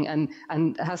drinking and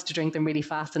has to drink them really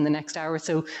fast in the next hour.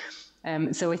 So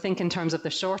I think in terms of the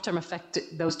short-term effect,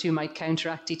 those two might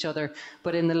counteract each other,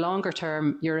 but in the longer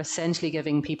term, you're essentially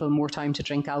giving people more time to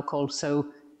drink alcohol. So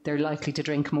they're likely to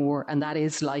drink more, and that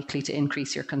is likely to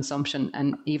increase your consumption.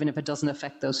 And even if it doesn't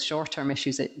affect those short-term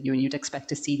issues, you'd expect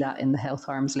to see that in the health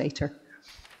harms later.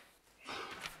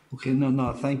 Okay,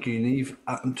 no, thank you, Niamh.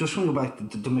 I'm just going to go back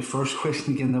to my first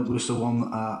question again. That was the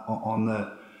one on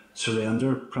the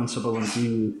surrender principle, and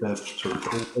you the sort of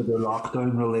COVID or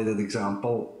lockdown-related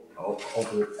example of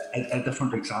a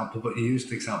different example, but you used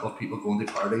the example of people going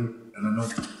to party, and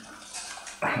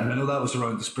I know that was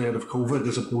around the spread of COVID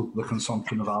as opposed to the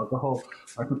consumption of alcohol.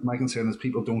 My concern is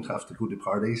people don't have to go to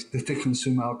parties to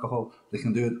consume alcohol. They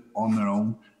can do it on their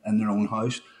own, in their own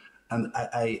house. And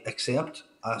I accept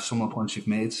some of the points you've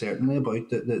made, certainly,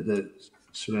 about the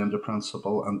surrender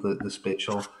principle and the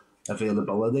spatial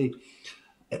availability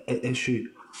issue.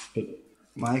 But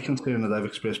my concern that I've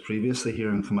expressed previously here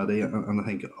in committee, and I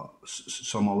think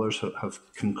some others have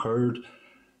concurred,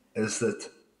 is that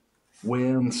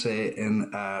when, say, in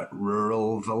a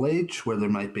rural village where there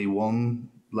might be one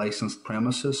licensed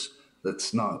premises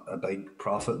that's not a big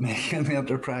profit-making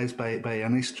enterprise by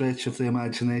any stretch of the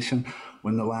imagination,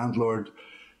 when the landlord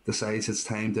decides it's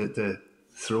time to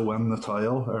throw in the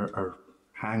towel or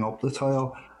hang up the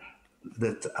towel,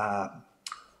 that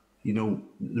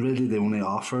really the only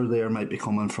offer there might be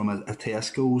coming from a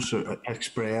Tesco's or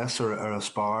Express or a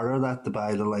Spar or that to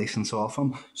buy the licence off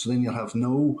them. So then you'll have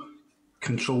no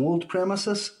controlled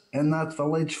premises in that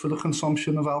village for the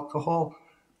consumption of alcohol,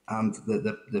 and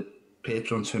the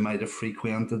patrons who might have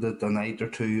frequented it a night or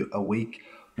two a week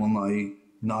will now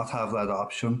not have that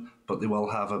option, but they will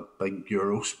have a big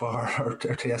Eurospar or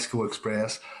Tesco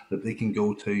Express that they can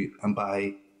go to and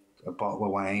buy a bottle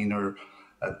of wine or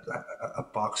a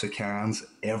box of cans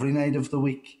every night of the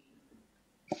week.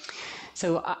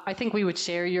 So I think we would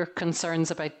share your concerns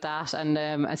about that, and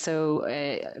that's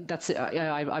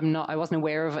I wasn't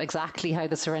aware of exactly how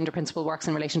the surrender principle works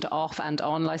in relation to off and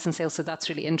on license sales. So that's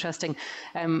really interesting.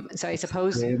 So I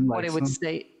suppose what I would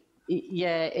say,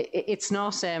 it's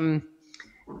not.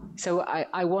 So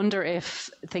I wonder if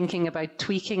thinking about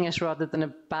tweaking it rather than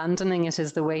abandoning it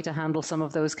is the way to handle some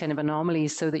of those kind of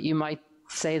anomalies, so that you might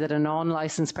say that a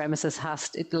non-licensed premises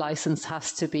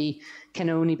can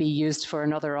only be used for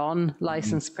another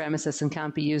on-licensed premises and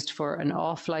can't be used for an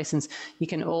off-license. You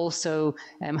can also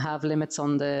have limits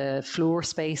on the floor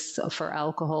space for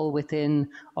alcohol within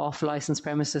off-licensed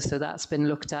premises. So that's been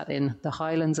looked at in the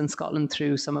Highlands in Scotland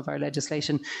through some of our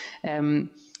legislation. And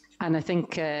I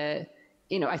think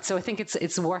so I think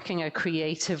it's working out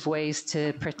creative ways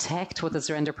to protect what the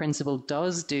surrender principle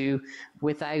does do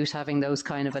without having those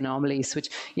kind of anomalies, which,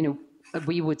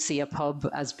 we would see a pub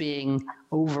as being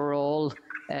overall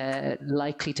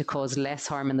likely to cause less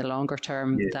harm in the longer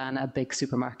term than a big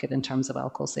supermarket in terms of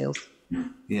alcohol sales.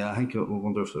 Yeah, I think I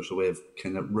wonder if there's a way of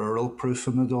kind of rural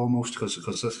proofing it almost, because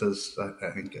this is,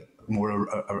 I think, more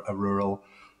a rural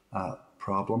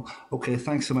problem. Okay,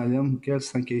 thanks a million,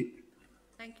 girls. Thank you.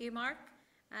 Thank you, Mark.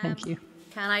 Thank you.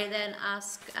 Can I then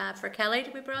ask for Kelly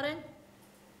to be brought in?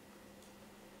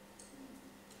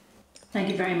 Thank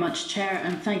you very much, Chair,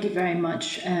 and thank you very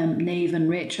much, Niamh and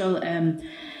Rachel.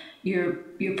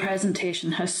 Your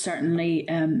presentation has certainly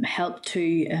helped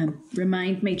to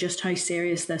remind me just how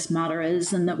serious this matter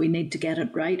is and that we need to get it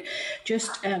right.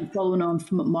 Just following on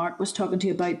from what Mark was talking to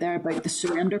you about there, about the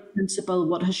surrender principle,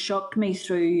 what has shocked me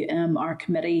through our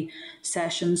committee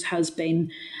sessions has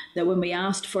been that when we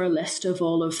asked for a list of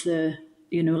all of the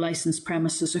licensed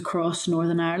premises across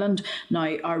Northern Ireland,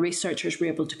 now our researchers were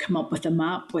able to come up with a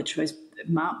map, which was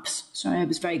maps. Sorry, I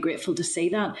was very grateful to see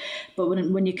that. But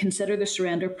when you consider the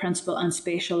surrender principle and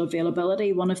spatial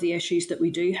availability, one of the issues that we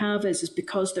do have is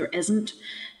because there isn't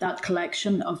that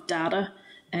collection of data.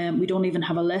 We don't even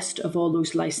have a list of all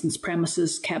those licensed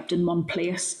premises kept in one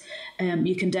place.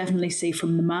 You can definitely see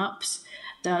from the maps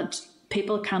that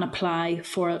people can apply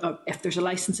for, if there's a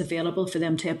license available for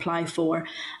them to apply for,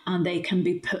 and they can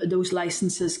be those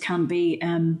licenses can be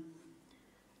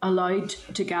allowed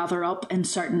to gather up in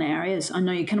certain areas. I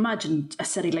know you can imagine a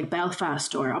city like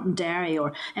Belfast or up in Derry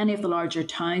or any of the larger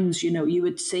towns, you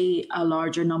would see a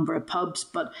larger number of pubs,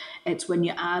 but it's when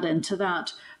you add into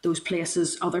that those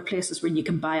places, other places where you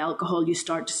can buy alcohol, you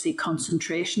start to see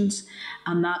concentrations,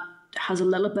 and that has a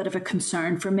little bit of a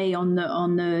concern for me on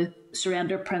the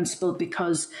surrender principle,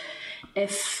 because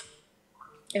if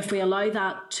we allow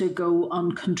that to go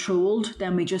uncontrolled,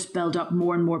 then we just build up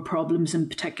more and more problems in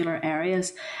particular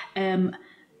areas.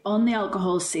 On the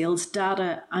alcohol sales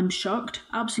data, I'm shocked,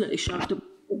 absolutely shocked.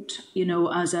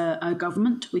 As a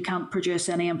government, we can't produce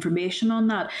any information on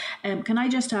that. Can I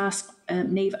just ask,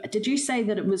 Niamh, did you say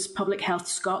that it was Public Health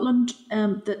Scotland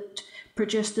that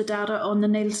produced the data on the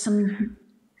Nielsen?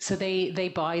 So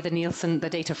they buy the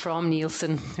data from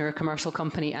Nielsen, they're a commercial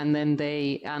company, and then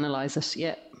they analyse it,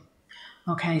 yeah.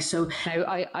 Okay, so now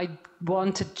I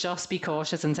want to just be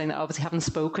cautious in saying that I obviously haven't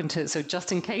spoken to, so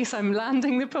just in case I'm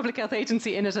landing the Public Health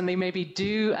Agency in it and they maybe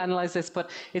do analyse this,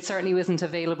 but it certainly isn't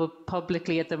available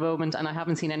publicly at the moment, and I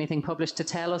haven't seen anything published to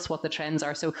tell us what the trends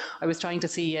are. So I was trying to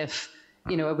see if,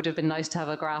 it would have been nice to have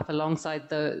a graph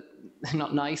alongside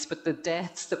not nice, but the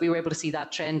deaths, that we were able to see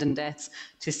that trend in deaths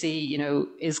to see,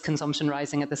 is consumption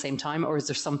rising at the same time, or is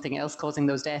there something else causing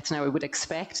those deaths? Now, I would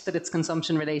expect that it's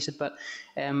consumption related, but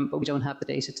we don't have the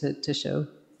data to show.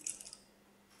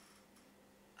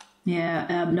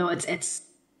 Yeah, no, it's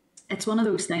one of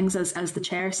those things, as the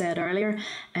chair said earlier,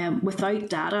 without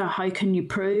data, how can you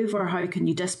prove or how can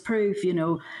you disprove,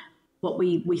 what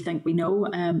we think we know?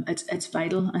 It's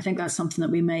vital. I think that's something that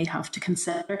we may have to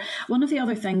consider. One of the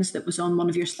other things that was on one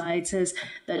of your slides is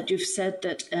that you've said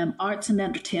that arts and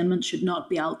entertainment should not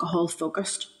be alcohol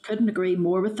focused. Couldn't agree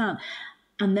more with that.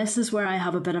 And this is where I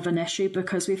have a bit of an issue,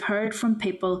 because we've heard from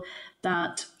people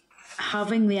that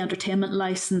having the entertainment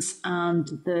license and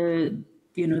the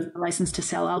license to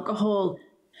sell alcohol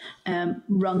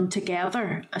run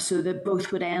together so that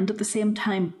both would end at the same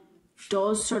time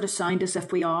does sort of sound as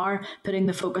if we are putting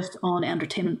the focus on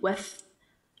entertainment with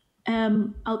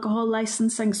alcohol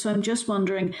licensing. So I'm just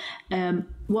wondering,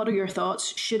 what are your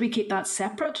thoughts? Should we keep that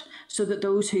separate so that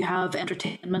those who have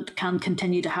entertainment can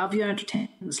continue to have your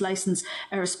entertainment license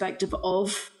irrespective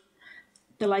of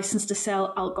the license to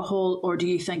sell alcohol, or do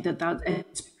you think that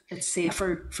it's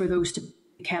safer for those to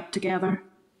be kept together?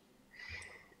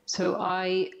 So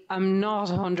I am not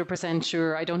 100%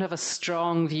 sure. I don't have a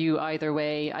strong view either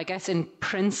way. I guess in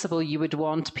principle you would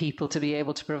want people to be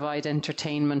able to provide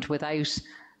entertainment without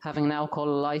having an alcohol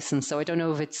license. So I don't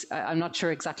know if I'm not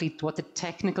sure exactly what the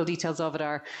technical details of it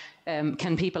are.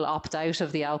 Can people opt out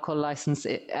of the alcohol license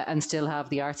and still have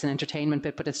the arts and entertainment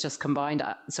bit, but it's just combined?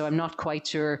 So I'm not quite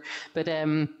sure. But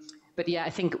yeah, I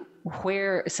think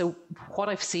what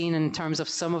I've seen in terms of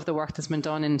some of the work that's been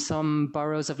done in some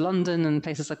boroughs of London and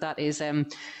places like that is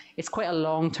it's quite a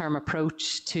long-term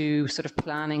approach to sort of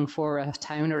planning for a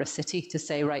town or a city to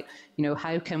say, right,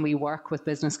 how can we work with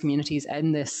business communities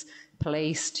in this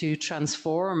place to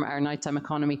transform our nighttime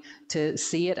economy, to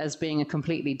see it as being a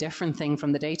completely different thing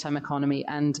from the daytime economy,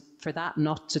 and for that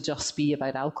not to just be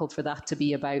about alcohol, for that to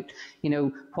be about,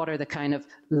 what are the kind of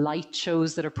light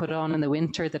shows that are put on in the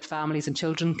winter that families and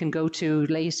children can go to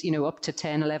late, up to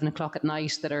 10, 11 o'clock at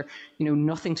night that are,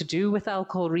 nothing to do with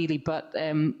alcohol really, but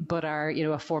are,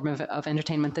 a form of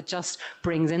entertainment that just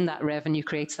brings in that revenue,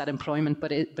 creates that employment,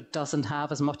 but doesn't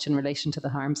have as much in relation to the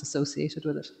harms associated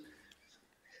with it.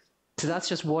 So that's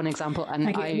just one example, and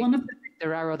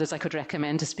there are others I could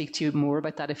recommend to speak to you more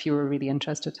about that if you were really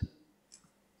interested.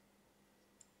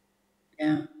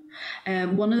 Yeah.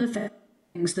 One of the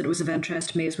things that was of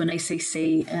interest to me is when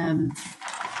ACC,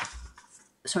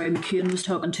 McEwen was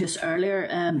talking to us earlier,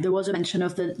 there was a mention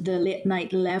of the late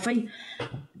night levy.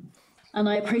 And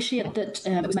I appreciate that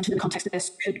it was mentioned in the context that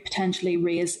this could potentially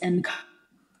raise income.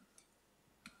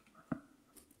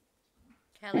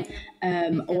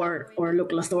 Or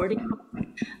local authority.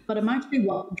 But I'm actually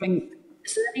wondering,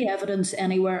 is there any evidence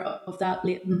anywhere of that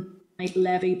late night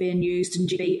levy being used in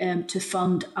GB to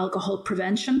fund alcohol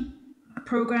prevention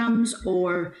programmes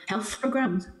or health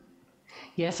programmes?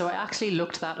 Yeah, so I actually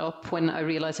looked that up when I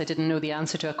realised I didn't know the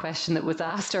answer to a question that was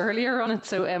asked earlier on it.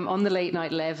 So on the late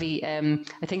night levy,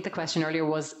 I think the question earlier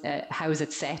was how is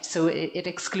it set? So it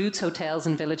excludes hotels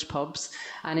and village pubs,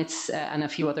 and it's and a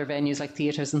few other venues like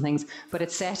theatres and things, but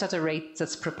it's set at a rate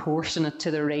that's proportionate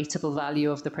to the rateable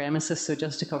value of the premises. So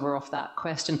just to cover off that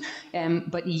question,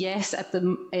 but yes,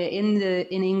 in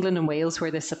England and Wales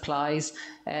where this applies,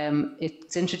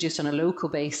 it's introduced on a local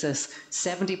basis.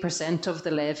 70% of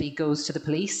the levy goes to the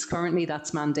police. Currently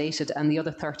that's mandated, and the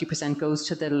other 30% goes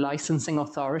to the licensing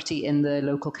authority in the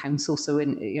local council. So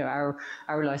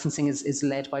our licensing is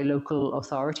led by local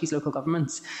authorities, local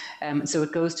governments. So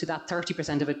it goes to that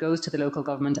 30% of it goes to the local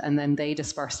government, and then they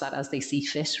disperse that as they see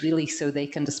fit, really. So they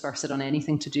can disperse it on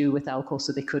anything to do with alcohol.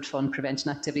 So they could fund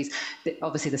prevention activities.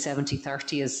 Obviously the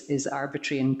 70-30 is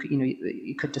arbitrary, and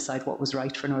you could decide what was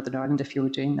right for Northern Ireland if you were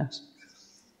doing that.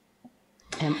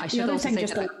 I should also say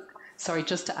that, sorry,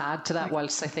 just to add to that,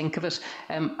 whilst I think of it,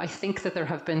 I think that there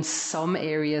have been some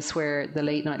areas where the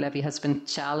late night levy has been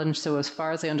challenged. So as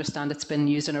far as I understand, it's been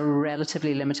used on a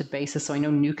relatively limited basis. So I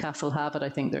know Newcastle have it. I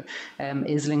think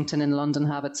Islington in London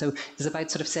have it. So there's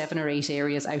about sort of 7 or 8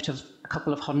 areas out of a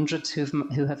couple of hundred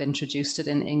who have introduced it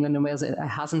in England and Wales. It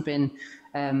hasn't been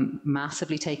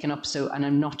massively taken up. So, and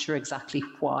I'm not sure exactly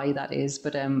why that is,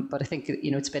 but I think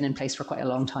it's been in place for quite a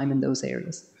long time in those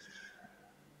areas.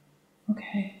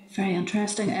 Okay, very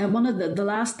interesting. One of the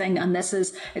last thing, and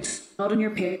it's not on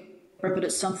your paper, but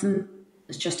it's something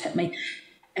that's just hit me.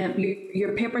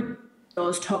 Your paper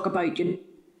does talk about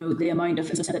the amount of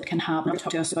incidents that can happen.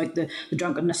 Talk to us about the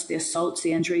drunkenness, the assaults,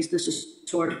 the injuries, the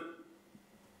sort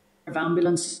of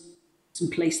ambulance and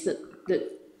police that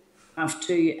have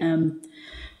to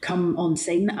come on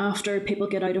scene after people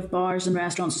get out of bars and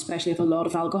restaurants, especially if a lot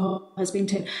of alcohol has been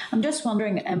taken. I'm just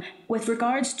wondering, with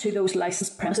regards to those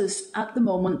licensed premises, at the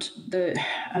moment,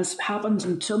 as happens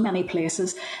in so many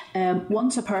places,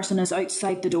 once a person is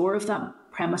outside the door of that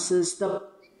premises, the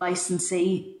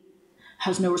licensee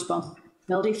has no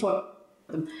responsibility for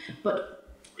them. But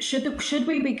should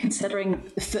we be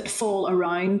considering the footfall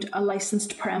around a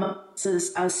licensed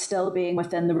premises as still being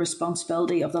within the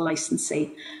responsibility of the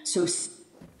licensee? So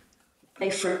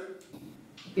for,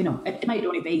 it might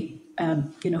only be,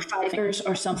 5 years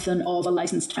or something of a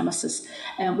licensed premises.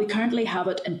 We currently have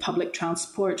it in public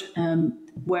transport,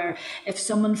 where if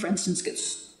someone, for instance,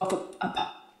 gets off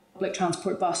a public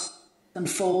transport bus and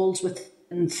falls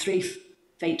within 3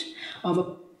 feet of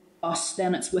a bus,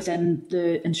 then it's within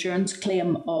the insurance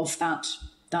claim of that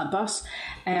bus.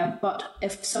 But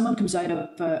if someone comes out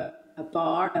of a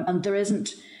bar and there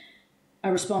isn't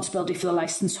a responsibility for the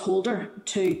licence holder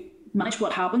to manage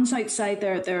what happens outside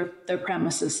their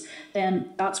premises,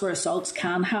 then that's where assaults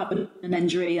can happen, an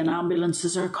injury, and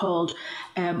ambulances are called.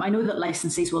 I know that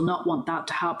licensees will not want that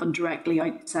to happen directly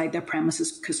outside their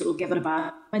premises because it will give it a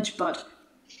bad image, but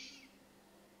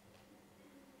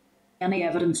any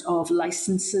evidence of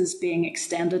licences being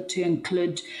extended to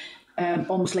include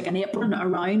almost like an apron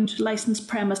around licensed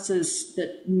premises,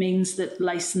 that means that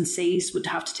licensees would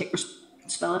have to take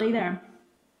responsibility there.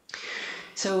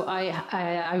 So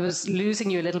I was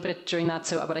losing you a little bit during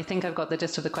that, but I think I've got the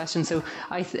gist of the question. So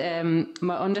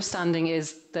my understanding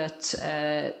is that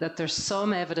that there's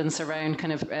some evidence around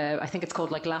kind of I think it's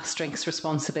called like last drink's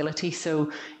responsibility. So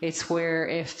it's where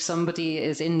if somebody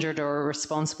is injured or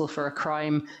responsible for a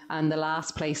crime and the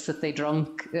last place that they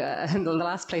drank, the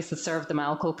last place that served them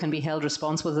alcohol can be held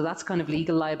responsible. So that's kind of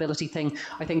legal liability thing.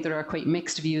 I think there are quite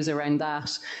mixed views around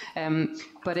that.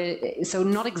 But so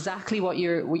not exactly what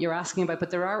you're asking about, but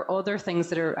there are other things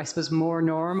that are, I suppose, more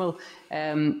normal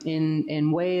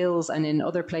in Wales and in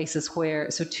other places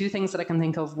where. So two things that I can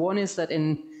think of. One is that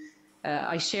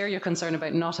I share your concern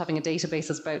about not having a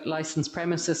database about licensed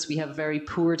premises. We have very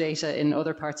poor data in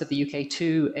other parts of the UK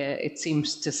too. It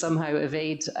seems to somehow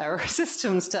evade our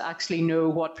systems to actually know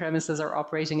what premises are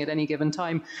operating at any given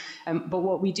time. But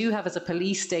what we do have is a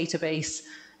police database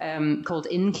called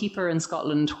Innkeeper in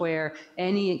Scotland, where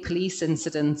any police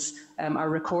incidents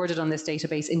are recorded on this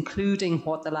database, including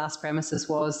what the last premises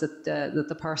was that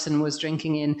the person was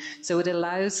drinking in. So it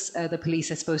allows the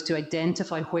police, I suppose, to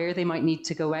identify where they might need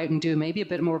to go out and do maybe a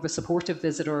bit more of a supportive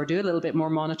visit or do a little bit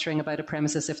more monitoring about a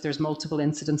premises if there's multiple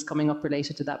incidents coming up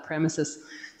related to that premises.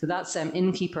 So that's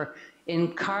Innkeeper.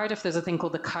 In Cardiff, there's a thing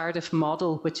called the Cardiff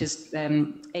Model, which is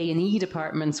A&E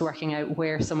departments working out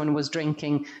where someone was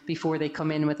drinking before they come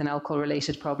in with an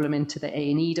alcohol-related problem into the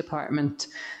A&E department.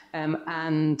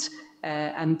 And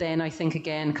then I think,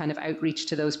 again, kind of outreach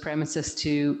to those premises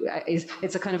to,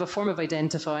 it's a kind of a form of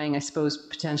identifying, I suppose,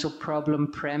 potential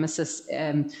problem premises.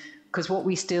 Because what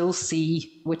we still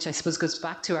see, which I suppose goes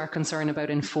back to our concern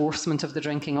about enforcement of the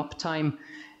drinking up time,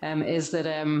 is that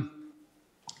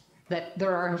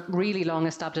there are really long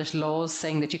established laws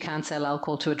saying that you can't sell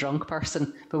alcohol to a drunk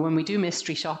person. But when we do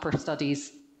mystery shopper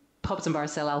studies, pubs and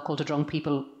bars sell alcohol to drunk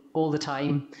people all the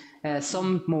time.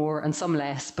 Some more and some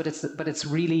less, but it's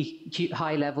really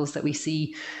high levels that we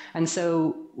see. And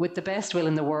so with the best will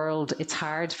in the world, it's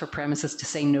hard for premises to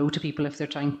say no to people if they're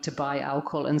trying to buy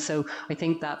alcohol. And so I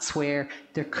think that's where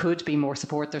there could be more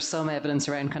support. There's some evidence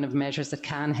around kind of measures that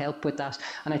can help with that.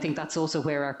 And I think that's also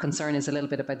where our concern is a little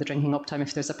bit about the drinking uptime.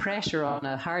 If there's a pressure on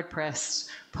a hard-pressed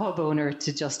pub owner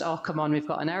to just, oh, come on, we've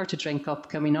got an hour to drink up,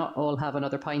 can we not all have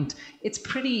another pint? It's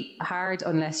pretty hard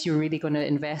unless you're really going to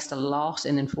invest a lot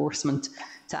in enforcement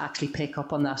to actually pick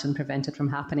up on that and prevent it from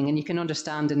happening. And you can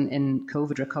understand in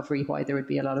COVID recovery why there would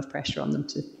be a lot of pressure on them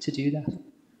to do that.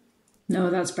 No,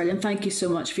 that's brilliant. Thank you so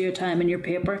much for your time and your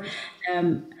paper.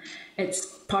 It's,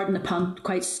 pardon the pun,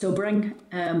 quite sobering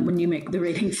when you make the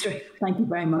reading through. Thank you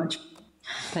very much.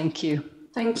 Thank you.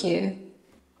 Thank you.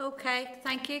 Okay,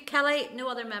 thank you, Kelly. No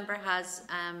other member has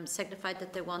signified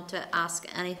that they want to ask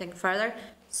anything further.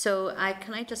 So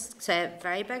can I just say a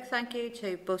very big thank you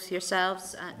to both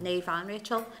yourselves, Niamh and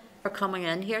Rachel, for coming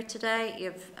in here today.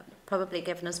 You've probably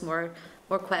given us more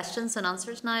questions and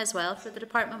answers now as well for the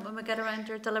department when we get around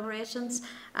your deliberations.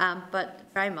 But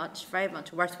very much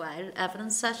worthwhile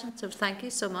evidence session. So thank you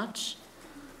so much.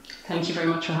 Thank you very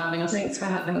much for having us. Thanks for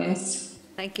having us.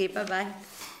 Thank you. Bye-bye.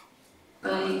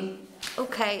 Bye.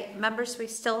 Okay, members, we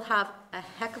still have a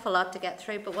heck of a lot to get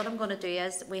through, but what I'm going to do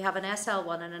is we have an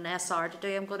SL1 and an SR to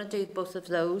do. I'm going to do both of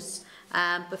those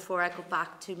before I go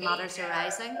back to matters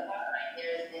arising.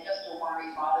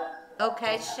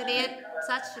 Okay, Sinead, is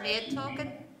that Sinead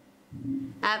talking?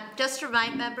 Just to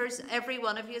remind members, every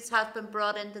one of you has been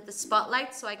brought into the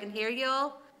spotlight so I can hear you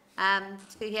all.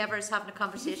 Whoever's having a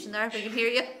conversation there, we can hear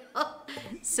you.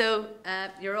 So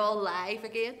you're all live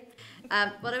again.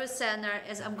 What I was saying there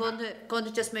is I'm going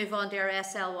to just move on to our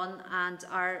SL1 and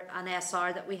an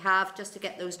SR that we have, just to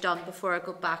get those done before I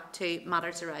go back to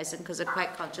matters arising, because I'm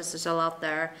quite conscious there's a lot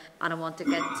there, and I want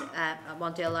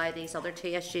to allow these other two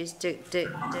issues to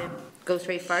go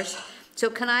through first. So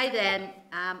can I then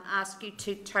ask you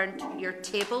to turn to your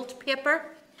tabled paper,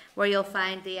 where you'll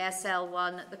find the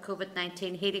SL1, the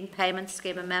COVID-19 Heating Payment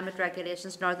Scheme Amendment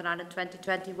Regulations, Northern Ireland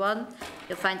 2021.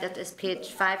 You'll find that is page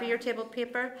 5 of your table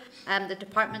paper. The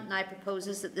Department now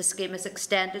proposes that the scheme is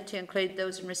extended to include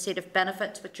those in receipt of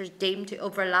benefits which are deemed to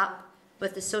overlap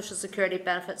with the social security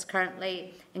benefits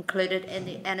currently included in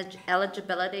the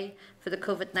eligibility for the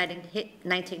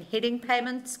COVID-19 heating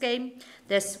payment scheme.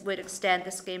 This would extend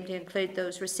the scheme to include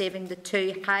those receiving the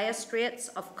 2 highest rates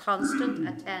of constant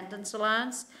attendance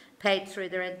allowance paid through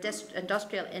their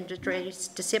industrial injuries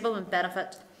disablement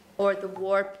benefit or the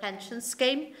war pension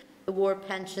scheme, the war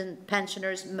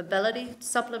pensioners mobility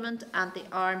supplement and the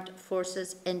armed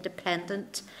forces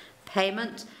independent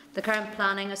payment. The current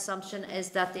planning assumption is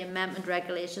that the amendment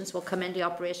regulations will come into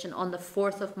operation on the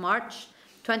 4th of March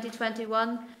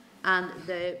 2021 and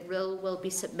the rule will be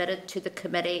submitted to the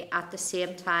committee at the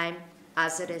same time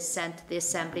as it is sent to the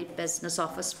Assembly Business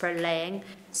Office for laying.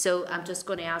 So I'm just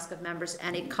going to ask if members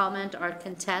any comment or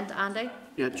content, Andy?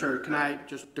 Yeah, Chair, can I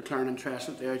just declare an interest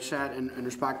at the outset in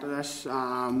respect to this?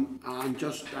 And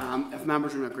just if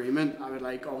members are in agreement, I would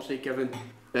like, obviously, given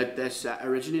that this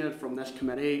originated from this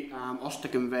committee, us to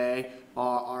convey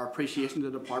our appreciation to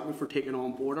the department for taking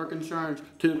on board our concerns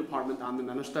to the department and the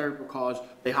minister, because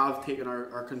they have taken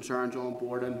our concerns on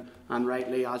board and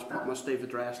rightly, as promised, they've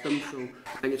addressed them. So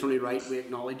I think it's only right we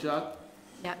acknowledge that.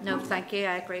 Yeah, no, thank you.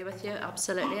 I agree with you.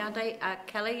 Absolutely, Andy.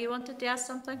 Kelly, you wanted to ask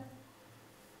something?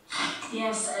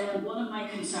 Yes, one of my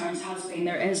concerns has been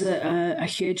there is a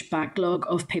huge backlog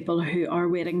of people who are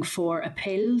waiting for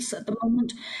appeals at the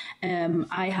moment.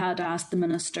 I had asked the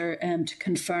Minister to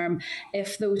confirm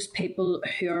if those people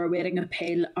who are awaiting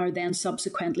appeal are then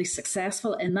subsequently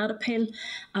successful in that appeal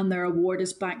and their award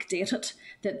is backdated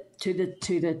to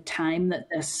the time that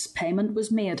this payment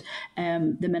was made.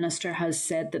 The Minister has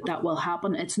said that will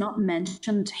happen. It's not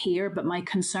mentioned here, but my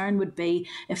concern would be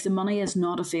if the money is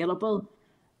not available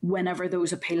whenever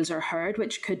those appeals are heard,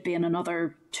 which could be in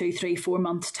another 2, 3, 4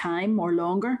 months' time or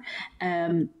longer,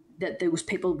 that those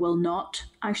people will not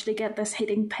actually get this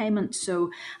heating payment. So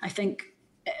I think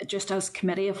just as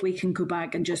committee, if we can go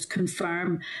back and just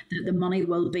confirm that the money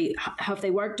will be, have they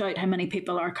worked out how many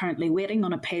people are currently waiting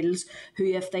on appeals who,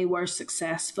 if they were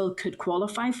successful, could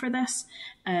qualify for this,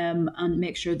 and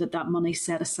make sure that that money's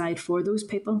set aside for those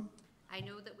people? I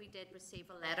know that we did receive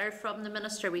a letter from the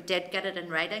Minister. We did get it in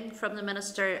writing from the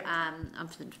Minister and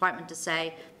from the Department to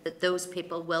say that those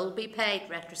people will be paid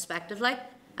retrospectively.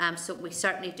 So we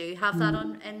certainly do have that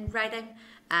in writing.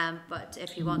 But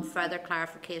if you want further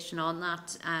clarification on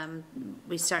that,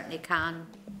 we certainly can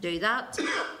do that,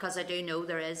 because I do know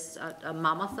there is a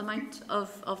mammoth amount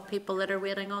of people that are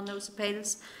waiting on those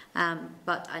appeals.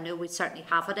 But I know we certainly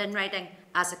have it in writing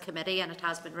as a committee, and it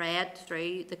has been read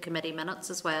through the committee minutes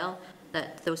as well,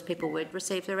 that those people would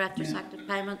receive their retrospective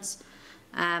payments.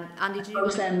 Andy, do you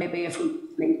want then maybe if we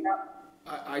leave that?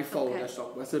 I followed this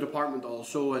up with the department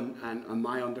also, and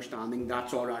my understanding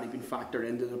that's already been factored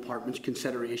into the department's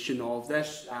consideration of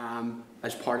this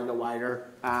as part of the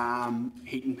wider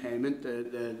heating payment,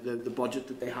 the budget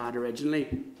that they had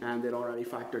originally, and they'd already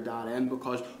factored that in,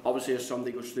 because obviously if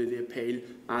somebody goes through the appeal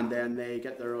and then they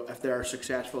get if they're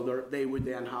successful, they would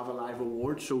then have a live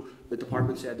award. So the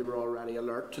department said they were already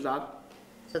alert to that.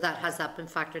 So has that been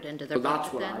factored into their budget?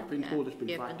 That's what I've been told. It's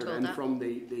been factored in from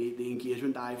the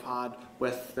engagement I've had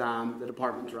with the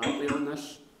department directly on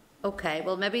this. Okay,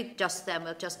 well maybe just then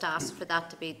we'll just ask for that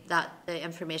to be the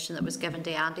information that was given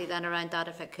to Andy then around that,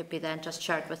 if it could be then just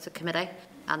shared with the committee,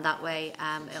 and that way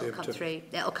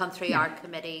it'll come through our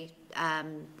committee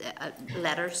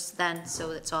letters then,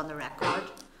 so it's on the record.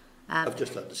 I've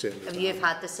just had the same. You've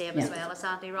had the same as well as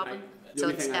Andy, Robin? The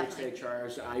only thing I would say, Chair,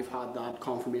 is I've had that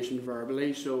confirmation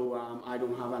verbally, so I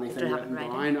don't have anything written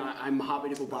down. I'm happy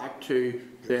to go back to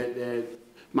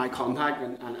my contact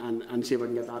and see if I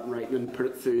can get that in writing and put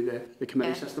it through the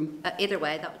committee system. Either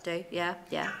way, that would do, yeah.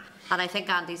 And I think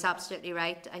Andy's absolutely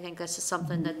right. I think this is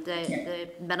something that the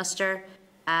Minister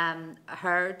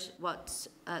heard what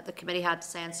the committee had to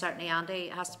say, and certainly Andy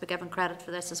has to be given credit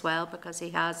for this as well, because he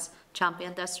has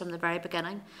championed this from the very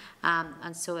beginning,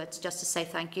 and so it's just to say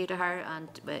thank you to her. And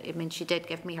I mean, she did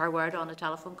give me her word on a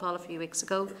telephone call a few weeks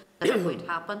ago that it would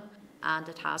happen, and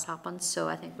it has happened. So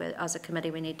I think as a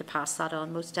committee we need to pass that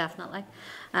on, most definitely.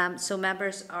 So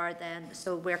members are then,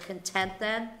 so we're content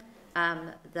then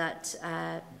that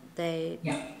the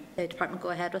department go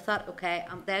ahead with that. Okay,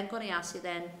 I'm then going to ask you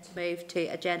then to move to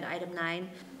agenda item 9,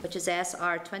 which is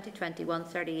SR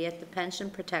 2021-38, the Pension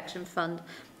Protection Fund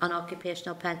on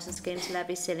Occupational Pension Schemes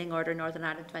Levy Ceiling Order Northern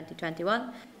Ireland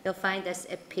 2021. You'll find this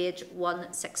at page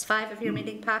 165 of your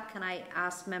meeting pack. Can I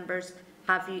ask members,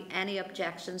 have you any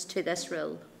objections to this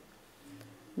rule?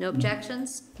 No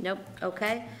objections? Nope.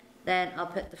 Okay. Then I'll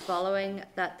put the following: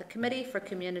 that the Committee for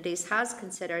Communities has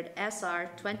considered SR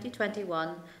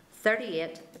 2021-38,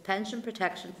 the Pension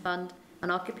Protection Fund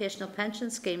on Occupational Pension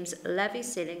Schemes Levy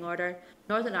Ceiling Order,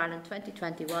 Northern Ireland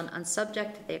 2021, and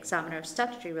subject to the Examiner of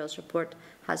Statutory Rules report,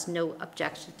 has no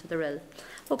objection to the rule.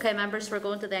 Okay, members, we're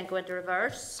going to then go into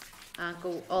reverse and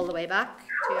go all the way back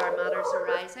to our matters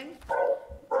arising.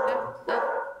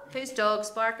 Whose dog's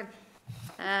barking?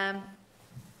 Can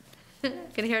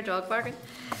you hear a dog barking?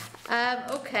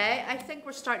 Okay, I think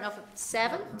we're starting off at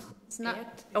 7. It's not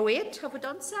 8. Have we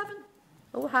done 7?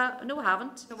 Oh, no, we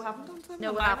haven't. No, we haven't done 7.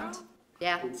 No, we haven't.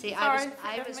 Yeah, see,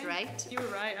 I was right. You were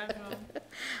right, I know.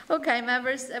 Okay,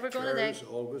 members, we're going to the... Chair's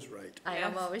always right. I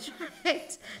am always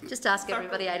right. Just ask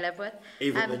everybody I live with.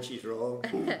 Even when she's wrong.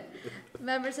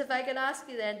 Members, if I could ask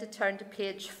you then to turn to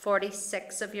page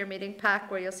 46 of your meeting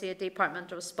pack, where you'll see a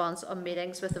departmental response on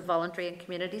meetings with the voluntary and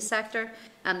community sector.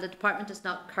 The department is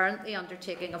not currently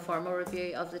undertaking a formal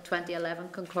review of the 2011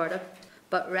 Concordia,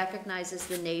 but recognises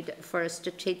the need for a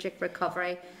strategic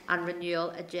recovery and renewal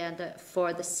agenda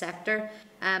for the sector.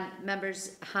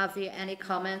 Members, have you any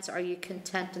comments? Are you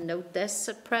content to note this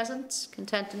at present?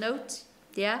 Content to note?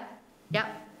 Yeah? Yeah,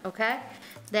 okay.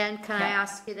 Then can I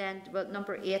ask you then, well,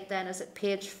 number 8 then is at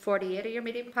page 48 of your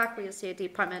meeting pack, where you'll see a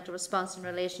departmental response in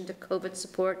relation to COVID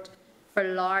support for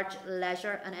large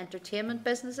leisure and entertainment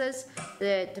businesses.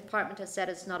 The department has said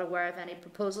it's not aware of any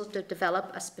proposals to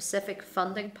develop a specific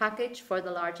funding package for the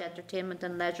large entertainment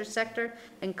and leisure sector,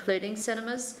 including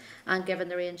cinemas, and given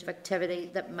the range of activity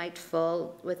that might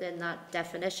fall within that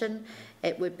definition,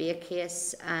 it would be a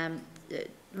case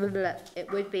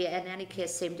it would be in any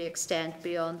case seem to extend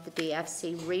beyond the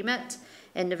DFC remit.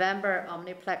 In November,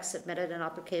 Omniplex submitted an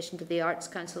application to the Arts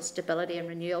Council Stability and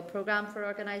Renewal Programme for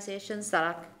organisations.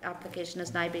 That application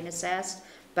has now been assessed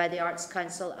by the Arts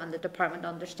Council, and the department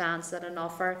understands that an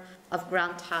offer of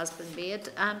grant has been made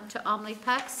to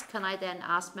Omniplex. Can I then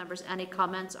ask members any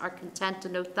comments or content to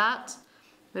note that?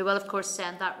 We will, of course,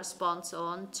 send that response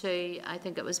on to, I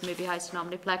think it was Movie House and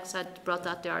Omniplex had brought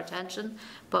that to our attention,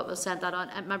 but we'll send that on.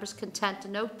 Members content to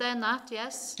note then that,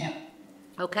 yes? Yeah.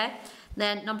 Okay.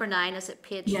 Then number 9 is at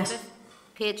page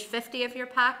 50 of your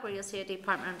pack, where you'll see a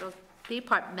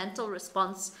departmental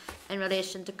response in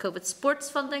relation to COVID sports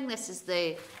funding. This is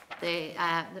the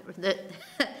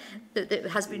that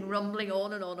has been rumbling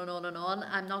on and on and on and on.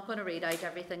 I'm not going to read out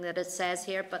everything that it says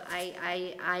here, but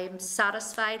I'm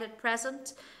satisfied at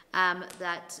present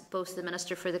that both the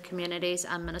Minister for the Communities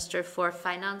and Minister for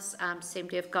Finance seem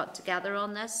to have got together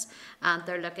on this, and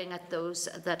they're looking at those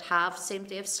that have seemed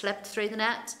to have slipped through the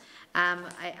net.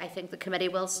 I think the committee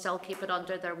will still keep it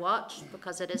under their watch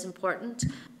because it is important,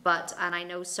 and I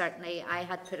know certainly I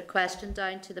had put a question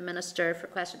down to the Minister for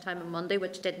question time on Monday,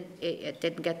 which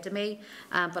didn't get to me,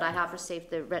 but I have received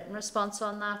the written response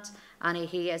on that, and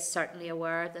he is certainly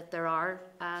aware that there are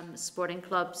sporting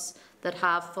clubs that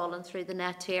have fallen through the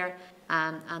net here,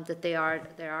 and that they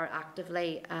are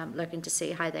actively looking to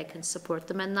see how they can support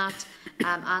them in that.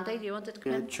 Andy, do you want to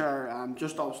come in? Chair,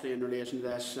 just obviously in relation to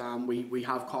this, we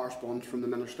have correspondence from the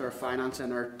Minister of Finance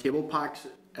in our table packs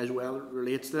as well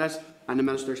relates to this, and the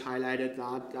Minister's highlighted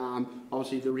that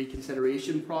obviously the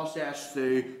reconsideration process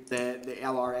through the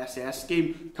LRSS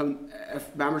scheme,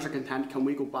 if members are content, can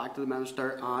we go back to the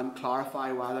Minister and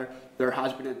clarify whether there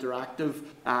has been a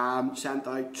directive sent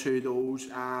out to those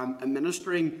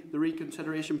administering the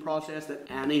reconsideration process that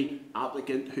any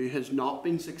applicant who has not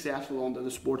been successful under the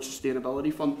Sports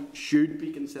Sustainability Fund should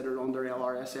be considered under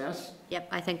LRSS? Yep,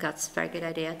 I think that's a very good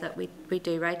idea that we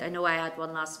do, right. I know I had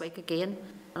one last week again,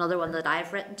 another one that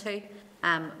I've written to,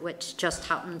 which just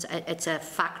happens, it's a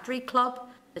factory club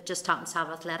that just happens to have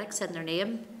athletics in their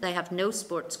name. They have no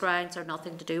sports grounds or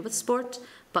nothing to do with sport,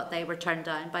 but they were turned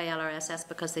down by LRSS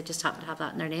because they just happen to have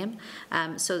that in their name.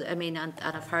 So, I mean, and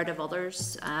I've heard of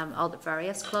others, all the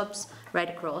various clubs right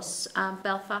across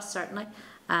Belfast, certainly,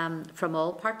 from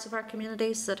all parts of our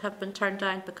communities that have been turned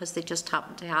down because they just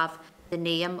happen to have the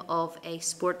name of a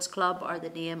sports club or the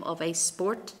name of a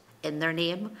sport in their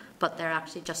name, but they're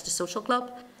actually just a social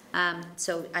club.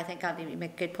 So I think Andy, you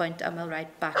make a good point, and we'll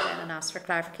write back in and ask for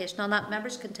clarification on that.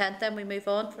 Members content then we move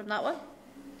on from that one?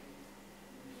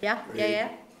 Yeah?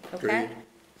 Yeah. Okay.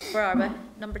 Where are we?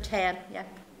 Number 10, yeah.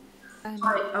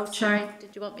 Sorry,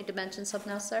 did you want me to mention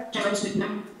something else, sir?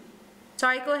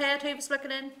 Sorry, go ahead, who was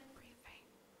looking in?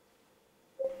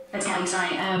 It's Kelly,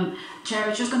 sorry. Chair, I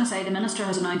was just going to say the Minister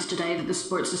has announced today that the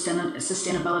Sports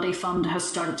Sustainability Fund has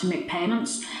started to make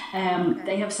payments.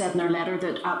 They have said in their letter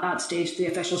that at that stage the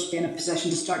officials will be in a position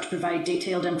to start to provide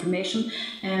detailed information.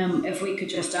 If we could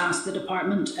just ask the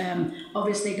department,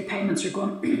 obviously the payments are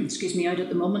going out at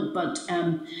the moment, but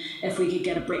if we could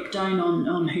get a breakdown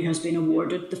on who has been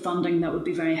awarded the funding, that would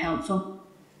be very helpful.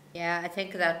 Yeah, I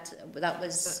think that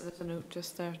was. There's a note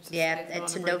just there. Yeah,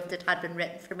 it's a note that had been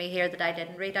written for me here that I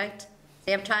didn't read out.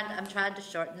 See, I'm trying to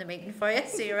shorten the meeting for you,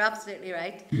 so you're absolutely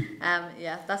right.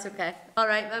 Yeah, that's okay. All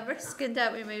right, members,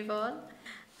 content we move on.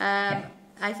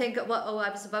 I think I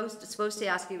was supposed to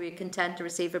ask you, were you content to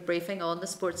receive a briefing on the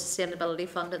Sports Sustainability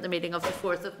Fund at the meeting of the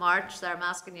 4th of March? So I'm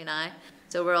asking you now.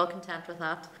 So we're all content with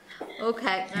that.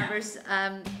 Okay, members,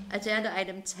 agenda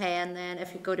item 10 then,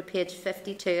 if you go to page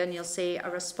 52 and you'll see a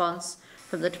response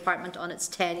from the department on its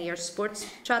 10-year sports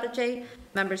strategy.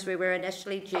 Members, we were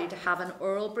initially due to have an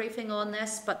oral briefing on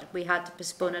this, but we had to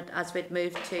postpone it as we'd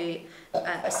moved to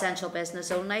essential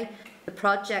business only. The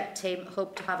project team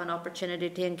hoped to have an opportunity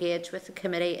to engage with the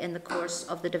committee in the course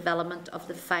of the development of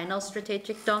the final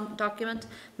strategic document.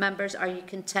 Members, are you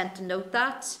content to note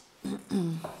that?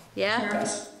 Yeah?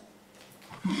 Sure.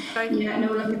 Yeah,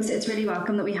 no, look, it's really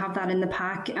welcome that we have that in the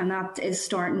pack, and that is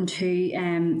starting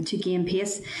to gain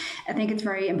pace. I think it's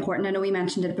very important. I know we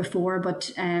mentioned it before,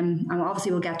 but and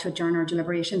obviously we'll get to it during our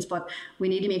deliberations. But we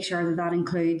need to make sure that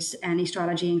includes any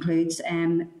strategy includes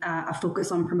a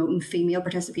focus on promoting female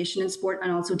participation in sport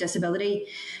and also disability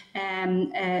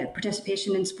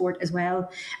participation in sport as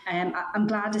well. I'm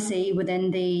glad to see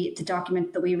within the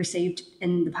document that we received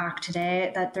in the pack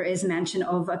today that there is mention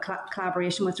of a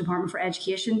collaboration with the Department for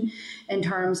Education in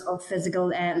terms of physical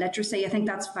literacy. I think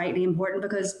that's vitally important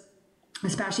because,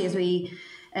 especially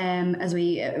as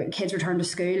we kids return to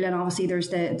school, and obviously there's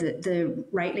the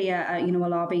rightly a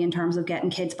lobby in terms of getting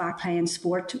kids back playing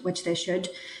sport, which they should.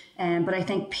 But I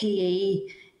think PE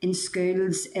in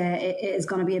schools is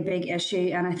going to be a big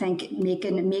issue, and I think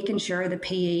making sure that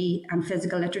PE and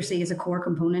physical literacy is a core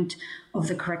component of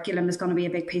the curriculum is going to be a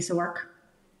big piece of work.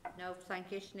 No,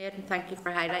 thank you, Sinead, and thank you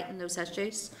for highlighting those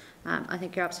issues. I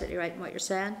think you're absolutely right in what you're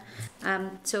saying.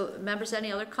 So, members,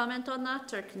 any other comment on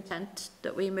that, or content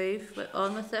that we move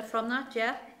on with it from that?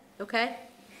 Yeah? Okay.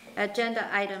 Agenda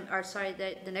item, or sorry,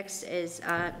 the next is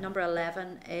number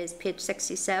 11 is page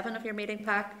 67 of your meeting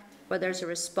pack, where there's a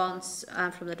response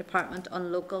from the department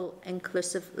on local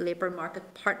inclusive labour market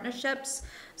partnerships.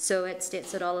 So it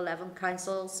states that all 11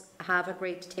 councils have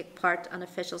agreed to take part, and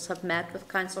officials have met with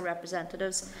council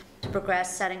representatives to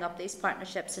progress setting up these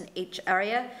partnerships in each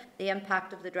area. The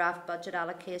impact of the draft budget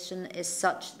allocation is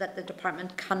such that the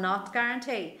department cannot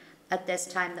guarantee at this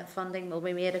time that funding will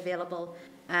be made available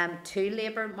to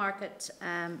labour market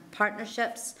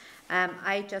partnerships.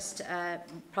 I just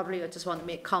probably just want to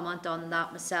make comment on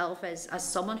that myself as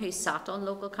someone who sat on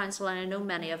local council, and I know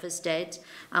many of us did,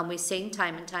 and we've seen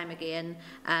time and time again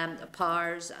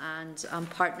powers and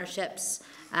partnerships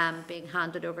being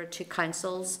handed over to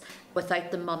councils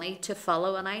without the money to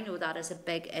follow, and I know that is a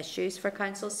big issue for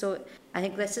councils. So I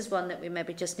think this is one that we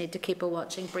maybe just need to keep a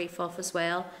watching brief of as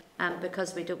well,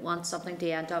 because we don't want something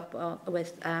to end up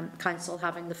with council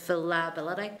having the full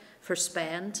liability for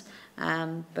spend,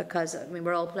 because I mean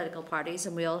we're all political parties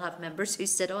and we all have members who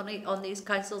sit on these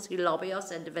councils who lobby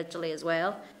us individually as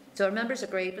well. So our members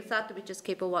agreed with that. Do we just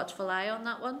keep a watchful eye on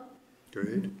that one?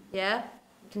 Agreed. Yeah.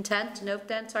 Content to note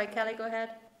then. Sorry, Kelly, go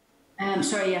ahead.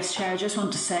 Sorry, yes, Chair. I just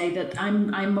want to say that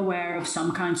I'm aware of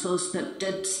some councils that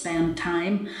did spend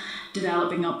time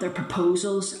developing up their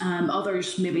proposals.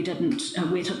 Others maybe didn't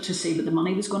wait up to see what the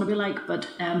money was going to be like. But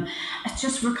it's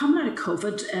just, we're coming out of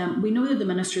COVID. We know that the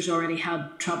ministers already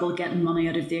had trouble getting money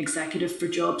out of the executive for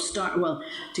Job Start, well,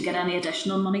 to get any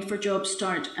additional money for Job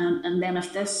Start. And then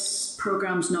if this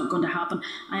programme's not going to happen,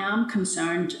 I am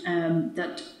concerned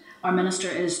that our minister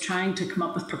is trying to come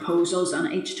up with proposals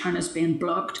and each turn is being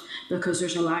blocked because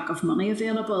there's a lack of money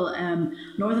available.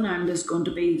 Northern Ireland is going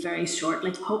to be very shortly,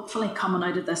 hopefully coming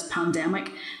out of this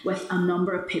pandemic with a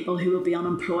number of people who will be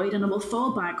unemployed, and it will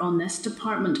fall back on this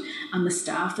department and the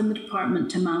staff in the department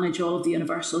to manage all of the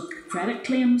universal credit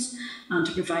claims and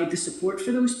to provide the support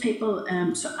for those people.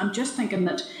 So I'm just thinking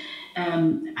that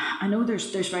I know there's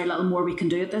very little more we can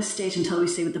do at this stage until we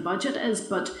see what the budget is,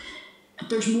 but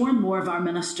there's more and more of our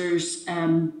ministers'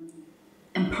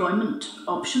 employment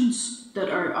options that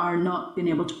are not being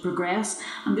able to progress.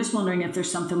 I'm just wondering if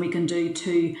there's something we can do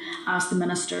to ask the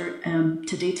minister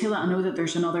to detail it. I know that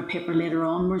there's another paper later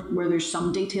on where there's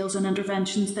some details and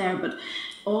interventions there, but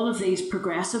all of these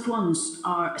progressive ones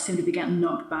seem to be getting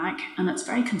knocked back, and it's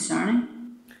very concerning.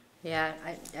 Yeah,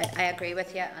 I agree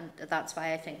with you, and that's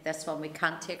why I think this one, we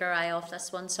can't take our eye off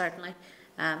this one, certainly,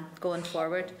 going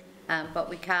forward. But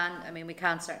we can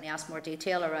certainly ask more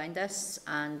detail around this,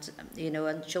 and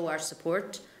and show our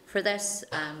support for this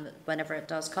whenever it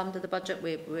does come to the budget.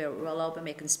 We'll all be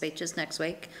making speeches next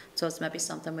week, so it's maybe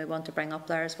something we want to bring up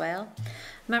there as well.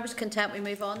 Members, content we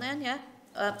move on then? Yeah.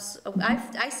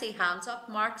 I see hands up.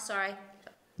 Mark, sorry.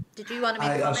 Did you want to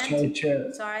make a comment? Sorry,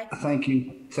 Chair. Sorry. Thank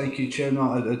you, Chair.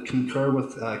 No, I concur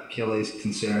with Kelly's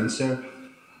concerns there.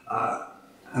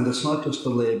 And it's not just the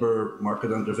labour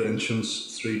market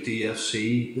interventions through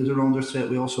DFC that are under threat.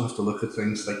 We also have to look at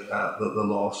things like the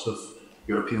loss of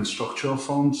European structural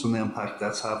funds and the impact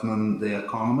that's having on the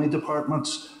economy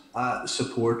department's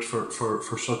support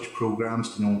for such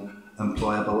programmes,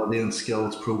 employability and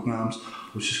skills programmes,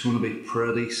 which is going to be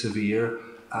pretty severe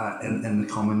in the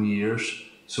coming years.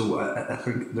 So I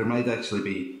think there might actually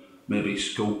be maybe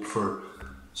scope for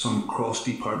some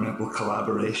cross-departmental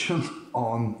collaboration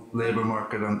on labour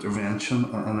market intervention,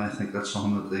 and I think that's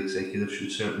something that the executive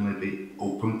should certainly be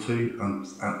open to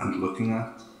and looking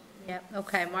at. Yeah.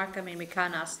 Okay, Mark. I mean, we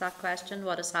can ask that question.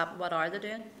 What has happened? What are they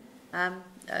doing?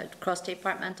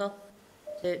 Cross-departmental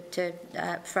to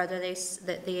further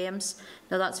the aims.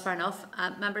 No, that's fair enough.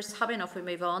 Members, happy enough we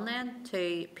move on then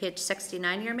to page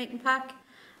 69 your meeting pack,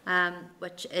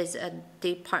 which is a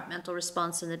departmental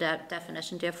response in the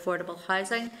definition to affordable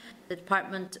housing. The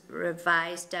department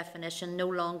revised definition no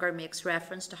longer makes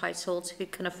reference to households who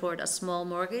can afford a small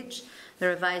mortgage. The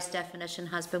revised definition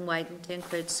has been widened to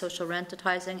include social rented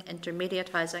housing, intermediate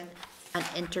housing and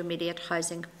intermediate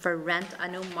housing for rent. I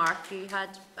know, Mark, you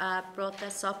had brought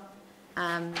this up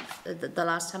the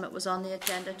last time it was on the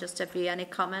agenda. Just have you any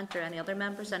comment, or any other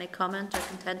members, any comment or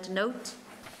content to note?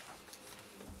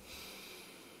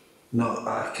 No,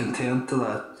 content to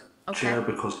that, okay. Chair,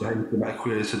 because I think my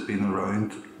queries had been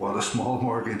around what a small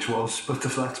mortgage was, but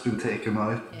if that's been taken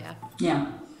out.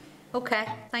 Yeah. Okay,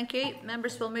 thank you.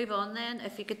 Members, we'll move on then.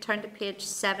 If you could turn to page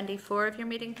 74 of your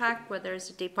meeting pack, where there's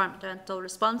a departmental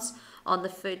response on the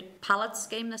food pallet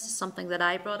scheme. This is something that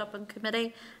I brought up in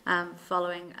committee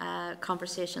following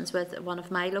conversations with one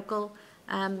of my local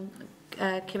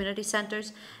community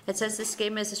centres. It says the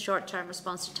scheme is a short-term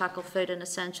response to tackle food and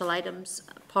essential items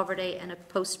poverty in a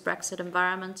post-Brexit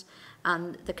environment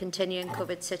and the continuing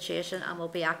COVID situation, and will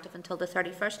be active until the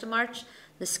 31st of March.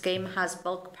 The scheme has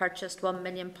bulk purchased £1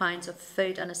 million of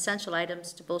food and essential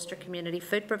items to bolster community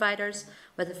food providers,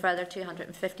 with a further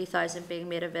 $250,000 being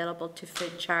made available to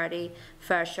food charity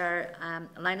Fairshare.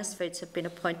 Linus Foods have been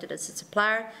appointed as a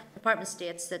supplier. The department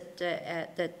states that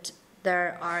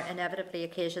there are inevitably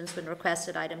occasions when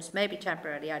requested items may be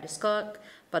temporarily out of stock,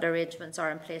 but arrangements are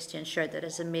in place to ensure that it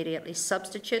is immediately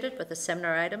substituted with a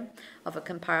similar item of a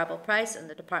comparable price, and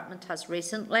the department has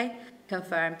recently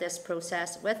confirmed this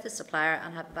process with the supplier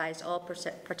and have advised all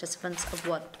participants of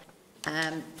what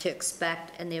to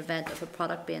expect in the event of a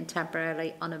product being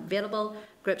temporarily unavailable.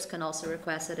 Groups can also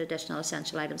request that additional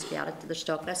essential items be added to their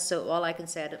stock list. So all I can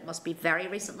say is it must be very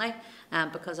recently,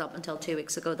 because up until 2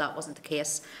 weeks ago that wasn't the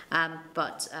case.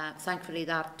 But thankfully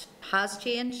that has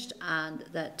changed, and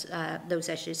that those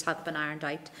issues have been ironed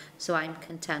out. So I'm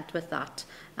content with that.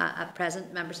 At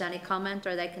present, members, any comment?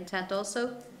 Are they content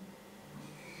also?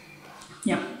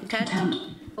 Yeah, content.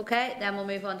 Okay, then we'll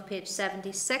move on to page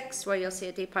 76, where you'll see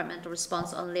a departmental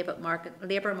response on labour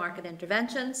market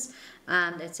interventions,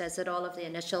 and it says that all of the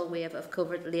initial wave of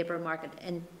COVID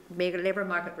labour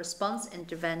market response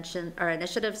intervention or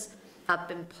initiatives have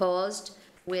been paused,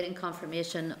 waiting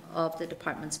confirmation of the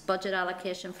department's budget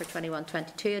allocation for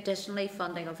 21-22. Additionally,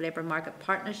 funding of labour market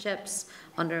partnerships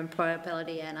under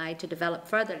Employability NI to develop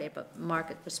further labour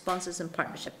market responses in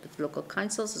partnership with local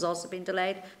councils has also been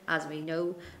delayed, as we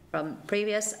know from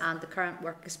previous, and the current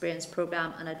work experience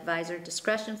programme and advisor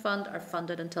discretion fund are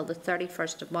funded until the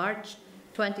 31st of March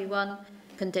 21.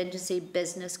 Contingency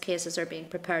business cases are being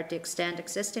prepared to extend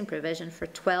existing provision for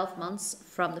 12 months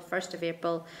from the 1st of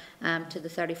April to the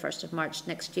 31st of March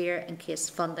next year, in case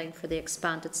funding for the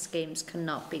expanded schemes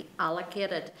cannot be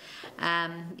allocated.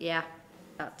 Yeah,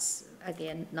 that's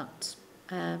again not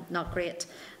great.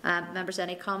 Members,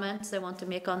 any comments they want to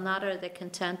make on that, or are they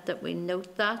content that we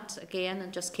note that again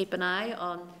and just keep an eye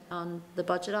on the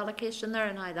budget allocation there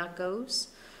and how that goes?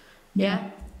 Yeah?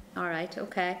 All right,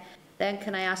 okay. Then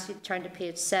can I ask you to turn to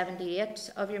page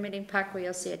 78 of your meeting pack, where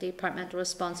you'll see a departmental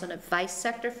response on advice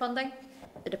sector funding.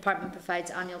 The department provides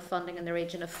annual funding in the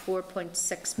region of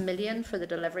 £4.6 million for the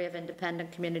delivery of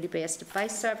independent community-based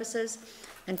advice services,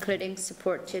 including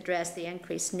support to address the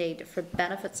increased need for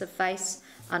benefits advice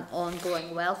and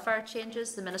ongoing welfare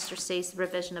changes. The Minister sees the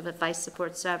provision of advice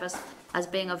support service as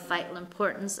being of vital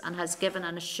importance and has given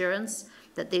an assurance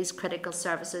that these critical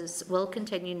services will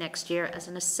continue next year as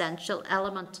an essential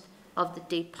element of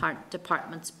the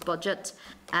department's budget.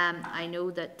 I know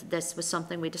that this was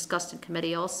something we discussed in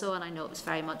committee also, and I know it was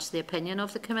very much the opinion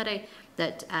of the committee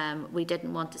that we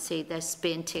didn't want to see this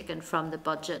being taken from the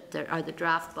budget or the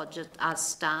draft budget as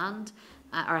stand,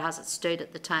 or as it stood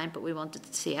at the time, but we wanted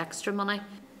to see extra money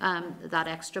that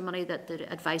extra money that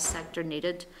the advice sector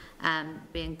needed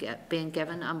being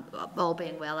given, all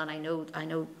being well, and I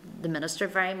know the Minister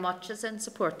very much is in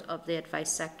support of the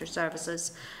advice sector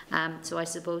services. So I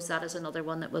suppose that is another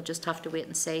one that we'll just have to wait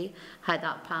and see how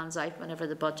that pans out whenever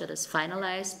the budget is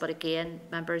finalised. But again,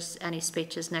 members, any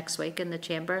speeches next week in the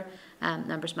Chamber,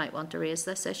 members might want to raise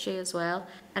this issue as well.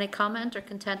 Any comment or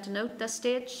content to note at this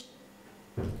stage?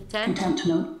 Content to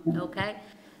note. Yeah. Okay.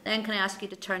 Then can I ask you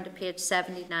to turn to page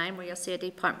 79, where you'll see a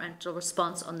departmental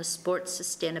response on the Sports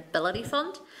Sustainability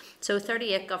Fund. So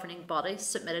 38 governing bodies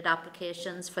submitted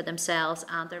applications for themselves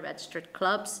and their registered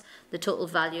clubs. The total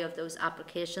value of those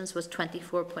applications was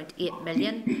 24.8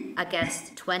 million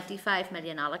against 25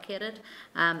 million allocated.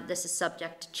 This is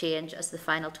subject to change as the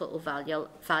final total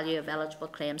value of eligible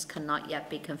claims cannot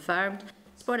yet be confirmed.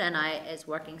 PSNI is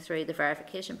working through the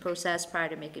verification process prior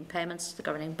to making payments to the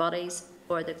governing bodies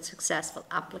for the successful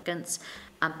applicants,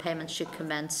 and payments should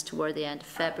commence toward the end of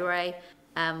February.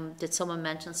 Did someone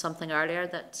mention something earlier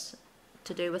that's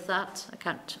to do with that? I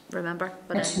can't remember.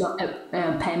 But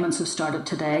Payments have started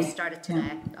today. Started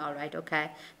today. Yeah. All right.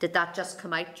 Okay. Did that just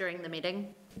come out during the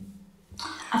meeting?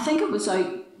 I think it was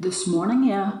out this morning.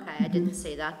 Yeah. Okay. I didn't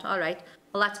see that. All right.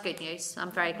 Well, that's good news.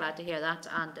 I'm very glad to hear that.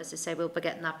 And as I say, we'll be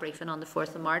getting that briefing on the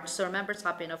 4th of March. So members,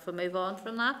 happy enough we move on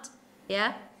from that?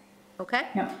 Yeah? Okay.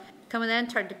 Yeah. Can we then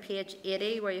turn to page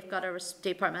 80, where you've got a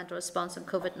departmental response on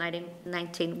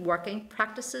COVID-19 working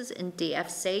practices in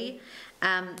DFC.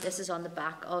 This is on the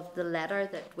back of the letter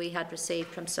that we had received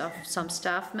from some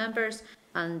staff members.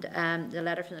 And the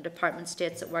letter from the department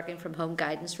states that working from home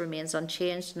guidance remains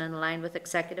unchanged and in line with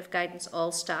executive guidance.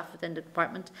 All staff within the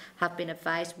department have been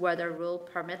advised where their role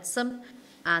permits them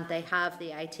and they have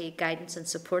the IT guidance and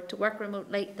support to work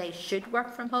remotely, they should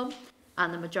work from home.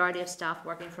 And the majority of staff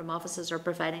working from offices are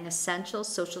providing essential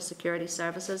social security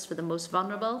services for the most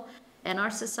vulnerable in our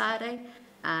society.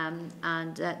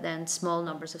 Then small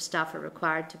numbers of staff are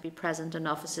required to be present in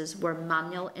offices where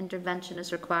manual intervention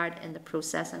is required in the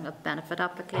processing of benefit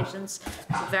applications.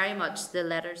 So very much the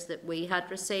letters that we had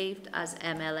received as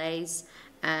MLAs,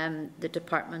 the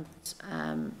department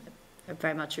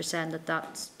very much are saying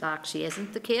that actually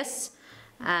isn't the case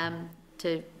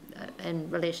in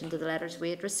relation to the letters we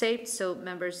had received. So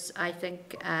members, I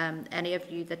think any of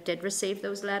you that did receive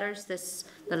those letters,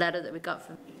 the letter that we got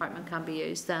from the department can be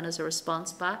used then as a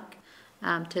response back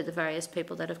to the various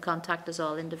people that have contacted us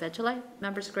all individually.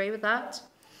 Members agree with that?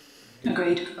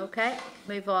 Agreed. Okay,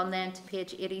 move on then to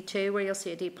page 82, where you'll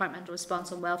see a departmental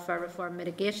response on welfare reform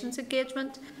mitigations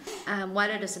engagement. While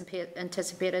it is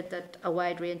anticipated that a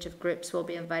wide range of groups will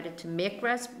be invited to make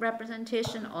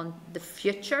representation on the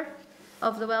future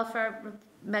of the welfare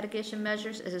mitigation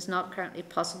measures, it is not currently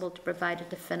possible to provide a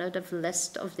definitive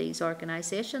list of these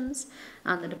organisations,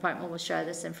 and the department will share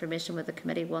this information with the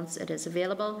committee once it is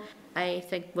available. I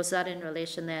think, was that in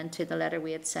relation then to the letter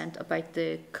we had sent about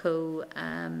the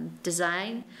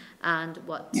co-design and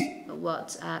what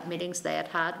meetings they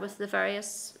had with the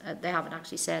various, they haven't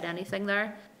actually said anything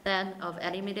there then of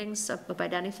any meetings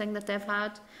about anything that they've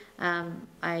had.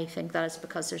 I think that is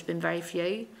because there's been very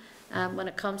few. When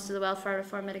it comes to the welfare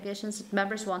reform mitigations,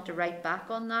 members want to write back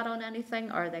on that on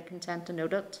anything, or are they content to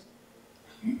note it?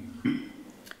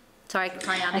 Sorry,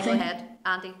 Andy, go ahead.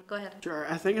 Andy, go ahead. Sure,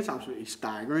 I think it's absolutely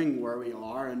staggering where we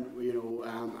are, and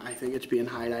I think it's being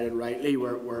highlighted rightly.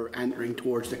 We're entering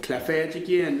towards the cliff edge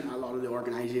again. A lot of the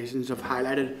organisations have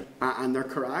highlighted, and they're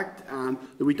correct,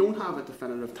 that we don't have a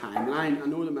definitive timeline. I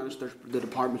know the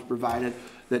department's provided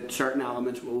that certain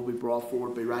elements will be brought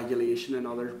forward by regulation and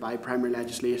others by primary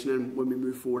legislation, and when we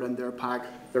move forward in their pack,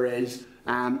 there is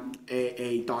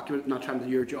a document, not trying to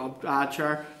do your job,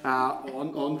 Chair,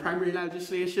 on primary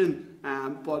legislation,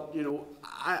 but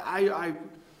I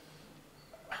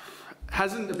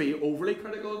hesitant to be overly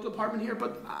critical of the department here,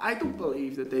 but I don't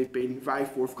believe that they've been very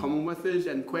forthcoming with us,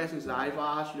 and questions that I've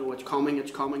asked, it's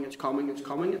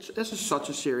coming. This is such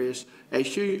a serious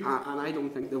issue, and I don't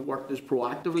think they've worked as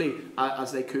proactively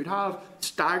as they could have. It's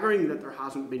staggering that there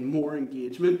hasn't been more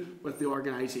engagement with the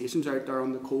organisations out there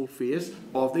on the cold face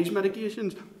of these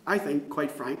mitigations. I think,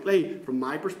 quite frankly, from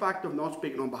my perspective, not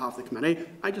speaking on behalf of the committee,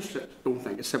 I just don't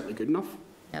think it's simply good enough.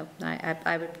 No,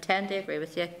 I would tend to agree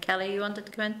with you. Kelly, you wanted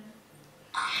to come in?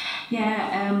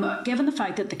 Yeah, given the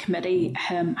fact that the committee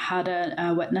had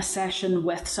a witness session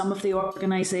with some of the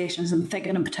organisations, I'm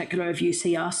thinking in particular of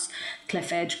UCS,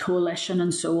 Cliff Edge Coalition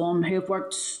and so on, who have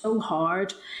worked so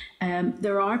hard.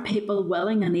 There are people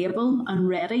willing and able and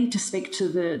ready to speak to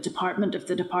the department if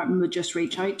the department would just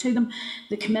reach out to them.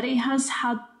 The committee has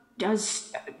had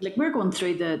like we're going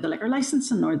through the liquor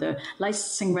licensing or the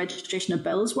licensing registration of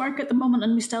bills work at the moment,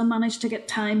 and we still manage to get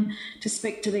time to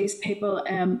speak to these people.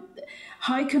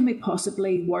 How can we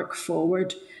possibly work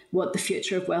forward what the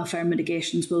future of welfare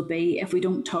mitigations will be if we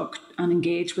don't talk and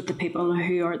engage with the people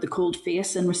who are at the cold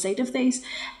face in receipt of these?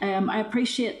 I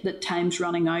appreciate that time's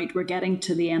running out. We're getting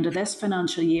to the end of this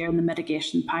financial year and the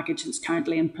mitigation package that's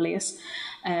currently in place.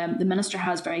 The Minister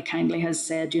has very kindly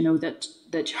said,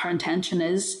 that her intention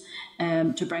is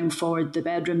to bring forward the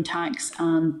bedroom tax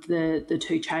and the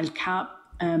 2-child cap,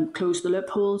 close the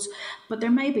loopholes. But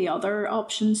there may be other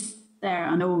options there.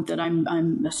 I know that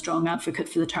I'm a strong advocate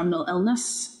for the terminal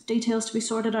illness details to be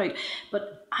sorted out,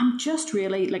 but I'm just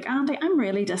really, like Andy, I'm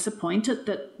really disappointed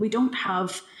that we don't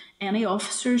have any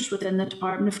officers within the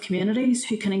Department of Communities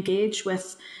who can engage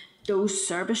with those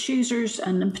service users,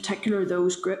 and in particular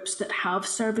those groups that have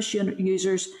service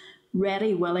users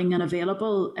ready, willing and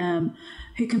available,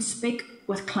 who can speak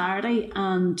with clarity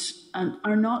and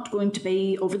are not going to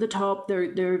be over the top.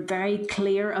 They're very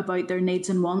clear about their needs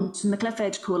and wants, and the Cliff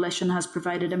Edge Coalition has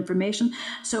provided information.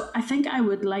 So I think I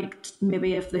would like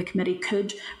maybe if the committee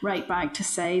could write back to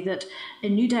say that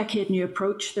in New Decade, New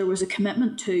Approach, there was a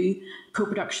commitment to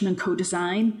co-production and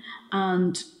co-design,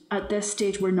 and at this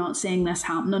stage, we're not seeing this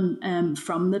happening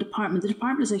from the department. The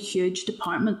department is a huge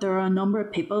department. There are a number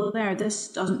of people there. This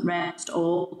doesn't rest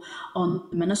all on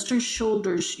the Minister's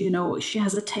shoulders. She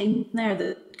has a team there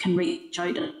that can reach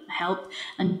out and help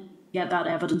and get that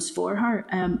evidence for her.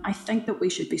 I think that we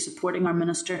should be supporting our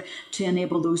Minister to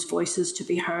enable those voices to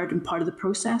be heard and part of the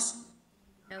process.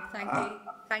 No, thank you.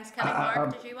 Thanks, Kelly.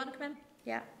 Mark, did you want to come in?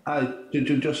 Yeah.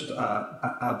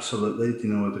 Absolutely.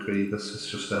 I'd agree. This is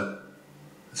just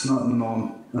it's not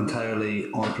an entirely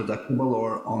unpredictable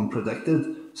or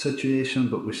unpredicted situation,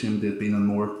 but we seem to have been in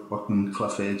more fucking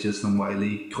cliff edges than Wile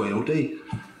E. Coyote.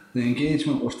 The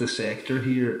engagement with the sector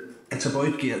here, it's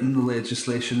about getting the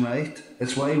legislation right.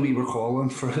 It's why we were calling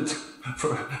for it,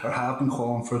 or have been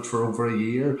calling for it for over a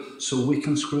year, so we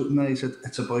can scrutinise it.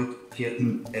 It's about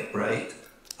getting it right,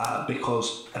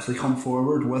 because if they come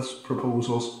forward with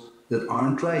proposals that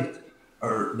aren't right,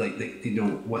 or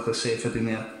with a safety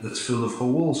net that's full of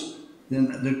holes,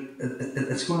 then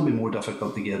it's going to be more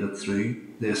difficult to get it through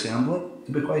the Assembly,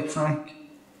 to be quite frank.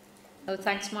 Oh,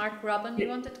 thanks, Mark. Robin, you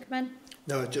wanted to come in?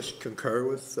 No, I just concur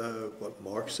with what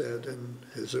Mark said in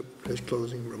his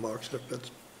closing remarks.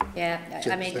 Yeah,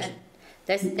 I mean,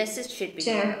 this should be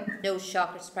no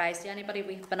shock or surprise to anybody.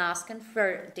 We've been asking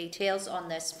for details on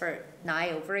this for now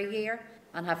over a year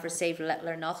and have received little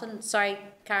or nothing. Sorry,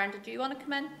 Karen, did you want to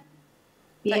come in?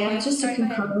 Yeah, just to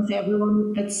concur with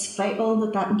everyone, it's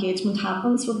vital that engagement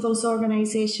happens with those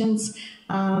organisations,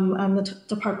 and the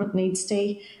department needs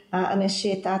to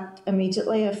initiate that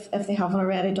immediately if they haven't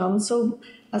already done so.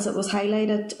 As it was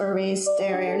highlighted or raised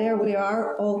there earlier, we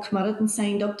are all committed and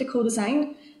signed up to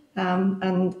co-design,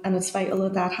 and it's vital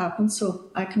that happens.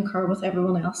 So I concur with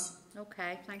everyone else.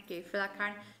 Okay, thank you for that,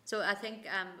 Karen. So I think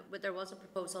there was a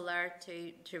proposal there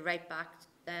to write back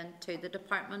then to the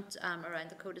department around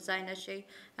the co-design issue.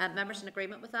 Members in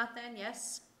agreement with that then,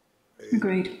 yes?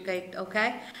 Agreed.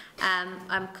 Okay.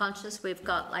 I'm conscious we've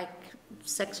got like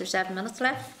 6 or 7 minutes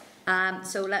left,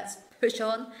 so let's push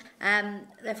on.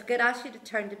 If I could ask you to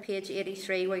turn to page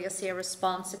 83, where you'll see a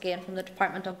response again from the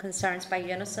Department on Concerns by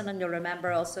Unison, and you'll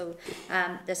remember also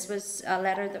this was a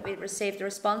letter that we received. The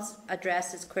response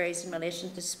addresses queries in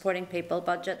relation to supporting people,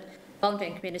 budget,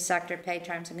 voluntary and community sector pay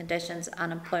terms and conditions,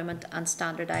 and employment and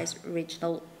standardised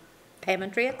regional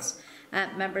payment rates.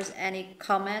 Members, any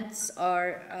comments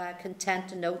or content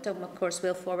to note? And of course,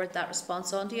 we'll forward that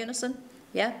response on to Unison.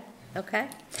 Yeah? Okay.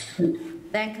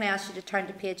 Then can I ask you to turn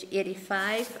to page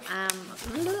 85,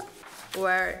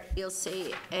 where you'll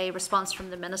see a response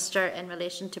from the Minister in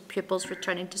relation to pupils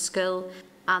returning to school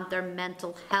and their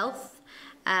mental health.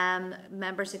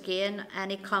 Members, again,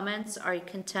 any comments? Are you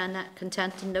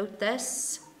content to note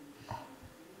this?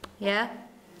 Yeah?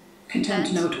 Content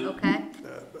to note. Okay.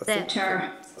 Then,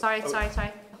 Chair. Sorry.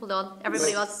 Hold on.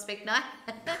 Everybody wants to speak now.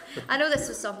 I know this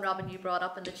was something, Robin, you brought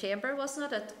up in the chamber,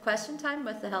 wasn't it, at question time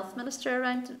with the Health Minister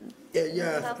around?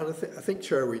 Yeah. And I think,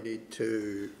 Chair, we need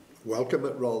to welcome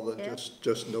it rather than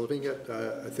just noting it.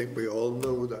 I think we all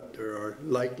know that there are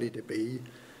likely to be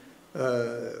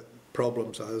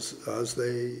problems as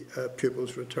the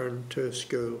pupils return to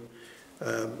school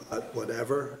at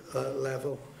whatever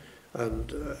level,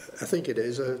 and I think it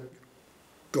is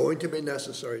going to be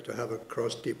necessary to have a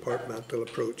cross-departmental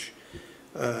approach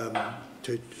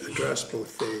to address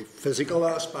both the physical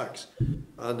aspects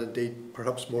and indeed,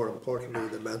 perhaps more importantly,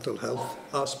 the mental health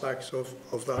aspects of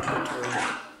that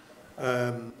return.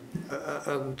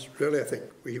 And really I think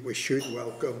we should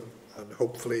welcome, and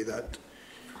hopefully that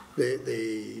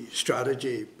the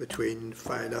strategy between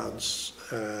finance,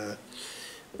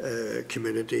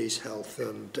 communities, health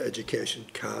and education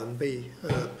can be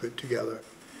put together.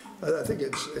 I think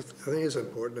it's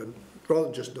important, and rather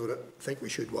than just note it, I think we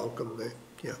should welcome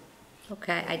yeah.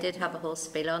 Okay, I did have a whole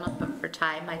spiel on it, but for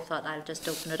time I thought I'll just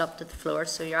open it up to the floor.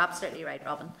 So you're absolutely right,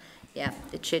 Robin. Yeah,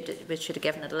 we should have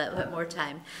given it a little bit more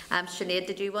time. Sinead,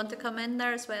 did you want to come in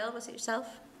there as well? Was it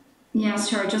yourself? Yes,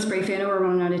 sure. Just briefly, I know we're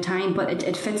running out of time, but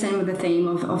it fits in with the theme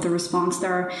of the response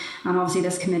there, and obviously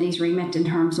this committee's remit in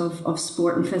terms of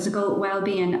sport and physical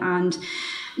well-being. And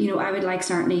I would like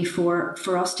certainly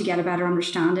for us to get a better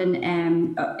understanding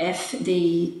if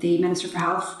the Minister for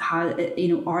Health has,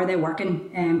 are they working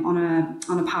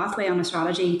on a pathway, on a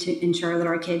strategy to ensure that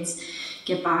our kids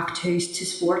get back to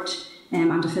sport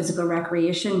and to physical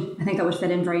recreation. I think that would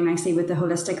fit in very nicely with the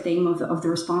holistic theme of the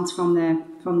response from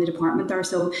the department there.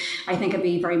 So I think it'd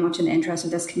be very much in the interest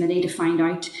of this committee to find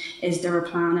out, is there a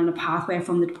plan and a pathway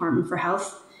from the Department for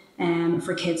Health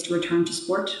for kids to return to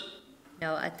sport?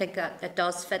 No, I think that it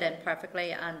does fit in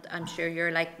perfectly, and I'm sure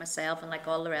you're like myself and like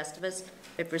all the rest of us,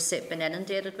 we've been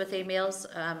inundated with emails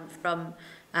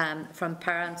from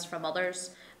parents, from others,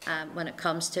 when it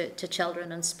comes to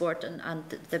children and sport and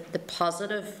the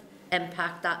positive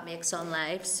impact that makes on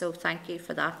lives. So thank you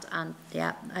for that, and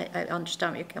yeah, I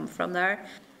understand where you come from there.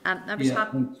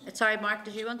 Sorry, Mark,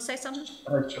 did you want to say something?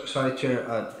 Sorry,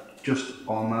 Chair, just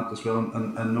on that as well,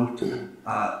 and note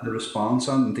the response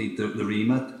and indeed the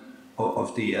remit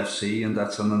of the EFC, and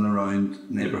that's in and around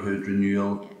neighbourhood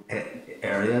renewal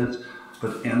areas.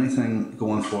 But anything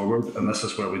going forward, and this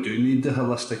is where we do need the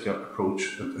holistic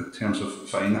approach in terms of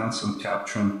finance and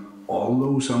capturing all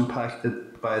those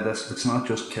impacted by this. It's not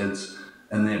just kids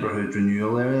in neighbourhood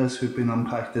renewal areas who've been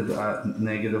impacted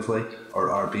negatively or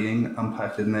are being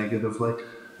impacted negatively.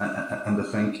 And I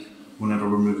think whenever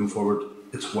we're moving forward,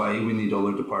 it's why we need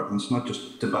other departments not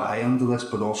just to buy into this,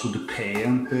 but also to pay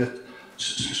into it,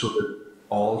 so that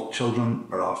all children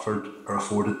are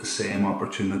afforded the same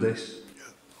opportunities.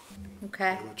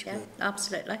 Okay, yeah,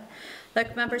 absolutely.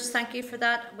 Look, members, thank you for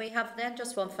that. We have then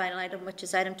just one final item, which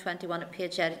is item 21 at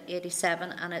page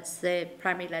 87, and it's the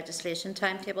primary legislation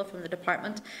timetable from the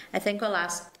department. I think I'll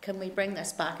ask, can we bring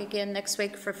this back again next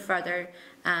week for further,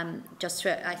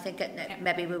 I think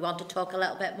maybe we want to talk a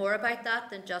little bit more about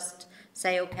that than just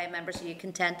say, okay, members, are you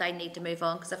content? I need to move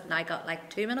on because I've now got like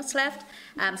 2 minutes left.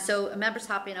 So members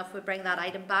happy enough we bring that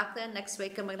item back then next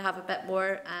week, and we'll have a bit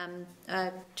more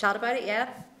chat about it, yeah?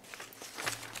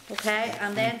 Okay,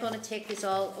 I'm then going to take these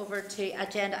all over to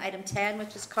agenda item 10,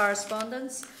 which is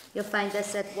correspondence. You'll find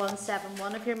this at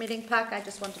 171 of your meeting pack. I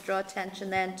just want to draw attention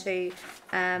then to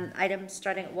items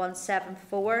starting at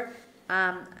 174.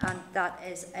 And that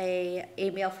is an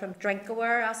email from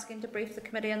Drinkaware asking to brief the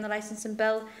committee on the licensing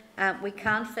bill. We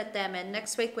can fit them in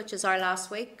next week, which is our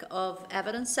last week of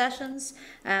evidence sessions.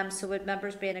 So would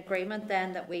members be in agreement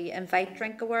then that we invite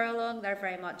Drinkaware along? They're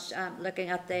very much looking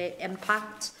at the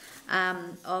impact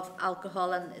of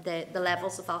alcohol and the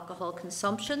levels of alcohol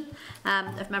consumption.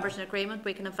 If members are in agreement,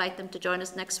 we can invite them to join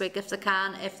us next week if they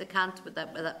can. If they can't,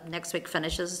 next week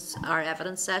finishes our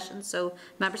evidence session. So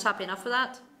members happy enough with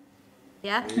that?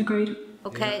 Yeah? Agreed.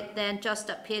 Okay, then just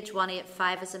at page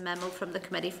 185 is a memo from the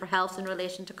Committee for Health in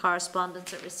relation to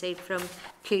correspondence it received from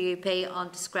QUP on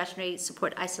discretionary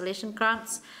support isolation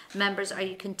grants. Members, are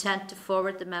you content to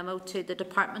forward the memo to the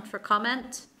department for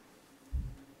comment?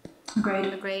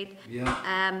 Agreed. Agreed.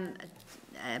 Yeah.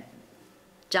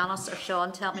 Janice or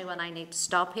Sean, tell me when I need to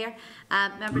stop here.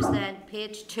 Members, then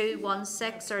page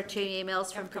 216 are 2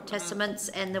 emails from participants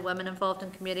in the Women Involved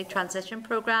in Community Transition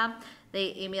Programme.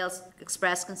 The emails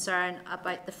express concern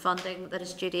about the funding that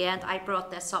is due to end. I brought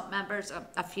this up, members,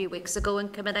 a few weeks ago in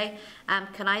committee.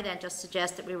 Can I then just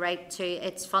suggest that we write to,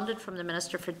 it's funded from the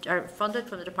funded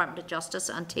from the Department of Justice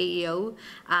and TEO,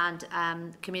 and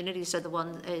communities are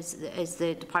is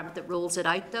the department that rolls it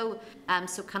out though.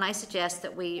 So can I suggest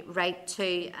that we write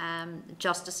to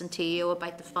Justice and TEO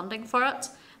about the funding for it?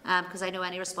 Because I know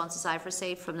any responses I've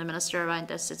received from the Minister around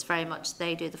this, it's very much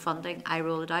they do the funding, I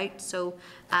roll it out. So,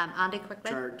 Andy,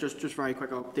 quickly. Sure, just very quick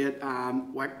update.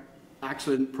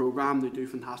 Excellent programme, they do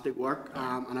fantastic work,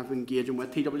 and I've been engaging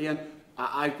with TWN.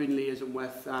 I've been liaising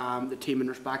with the team in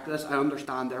respect to this. I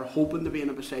understand they're hoping to be in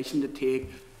a position to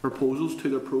take proposals to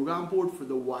their programme board for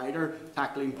the wider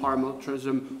tackling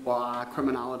paramilitarism,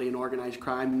 criminality and organised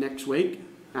crime next week.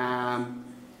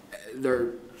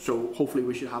 So hopefully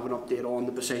we should have an update on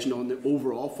the decision on the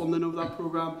overall funding of that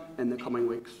programme in the coming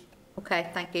weeks. Okay,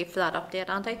 thank you for that update,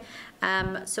 Andy.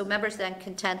 So members then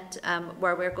content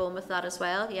where we're going with that as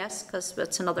well, yes, because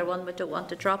it's another one we don't want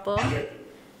to drop off.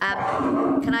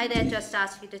 Can I then just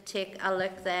ask you to take a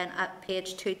look then at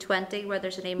page 220 where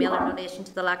there's an email in relation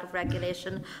to the lack of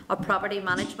regulation of property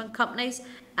management companies.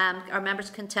 Are members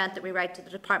content that we write to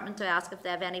the department to ask if they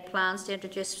have any plans to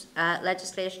introduce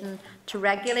legislation to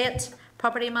regulate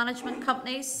property management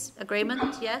companies?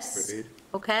 Agreement? Yes? Agreed.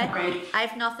 Okay. Agreed. I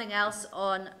have nothing else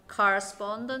on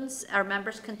correspondence. Are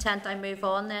members content I move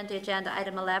on then to agenda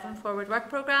item 11, forward work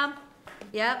programme?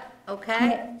 Yep.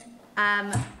 Okay.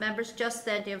 Members, just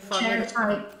then to inform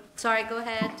you. Sorry, go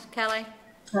ahead, Kelly.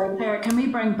 Claire, can we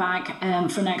bring back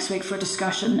for next week for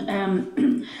discussion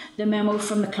the memo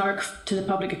from the clerk to the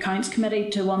Public Accounts Committee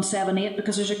to 178,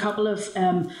 because there's a couple of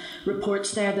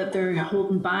reports there that they're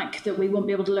holding back that we won't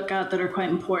be able to look at that are quite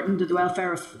important to the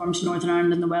Welfare Reforms Northern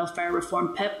Ireland and the Welfare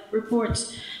Reform PIP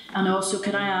reports. And also,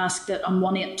 could I ask that on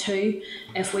 182,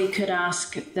 if we could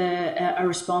ask a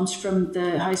response from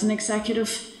the Housing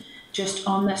Executive just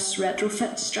on this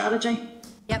retrofit strategy?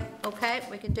 Yep, okay,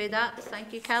 we can do that.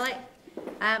 Thank you, Kelly.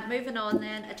 Moving on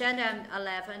then, agenda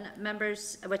 11,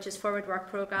 members, which is forward work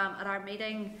programme at our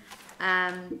meeting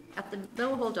at the,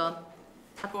 no, hold on.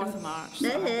 At 4th of March.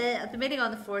 At the meeting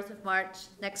on the 4th of March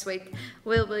next week,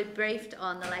 we'll be briefed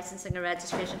on the licensing and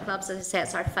registration clubs. As I say,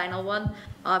 it's our final one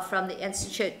from the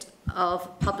Institute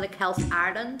of Public Health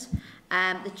Ireland,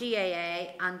 the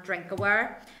GAA and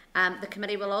Drinkaware. The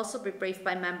committee will also be briefed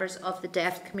by members of the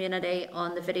deaf community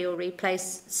on the video replay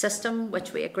system,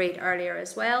 which we agreed earlier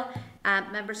as well.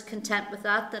 Members content with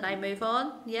that I move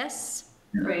on? Yes?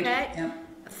 Agreed. Okay. Yeah.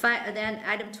 Then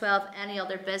item 12, any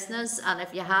other business, and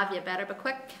if you have, you better be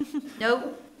quick.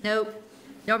 No? No.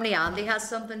 Normally Andy has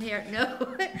something here.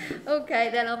 No. Okay,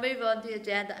 then I'll move on to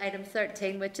agenda item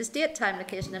 13, which is date, time,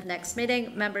 location of next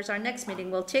meeting. Members, our next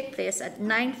meeting will take place at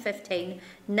 9:15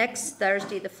 next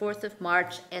Thursday, the 4th of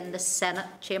March, in the Senate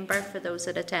chamber for those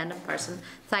that attend in person.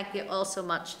 Thank you all so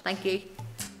much. Thank you.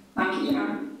 Thank you,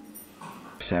 Chair.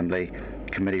 Assembly,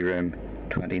 Committee Room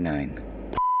 29.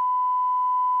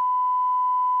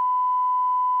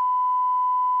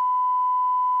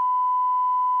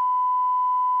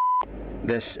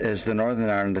 This is the Northern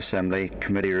Ireland Assembly,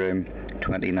 Committee Room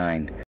 29.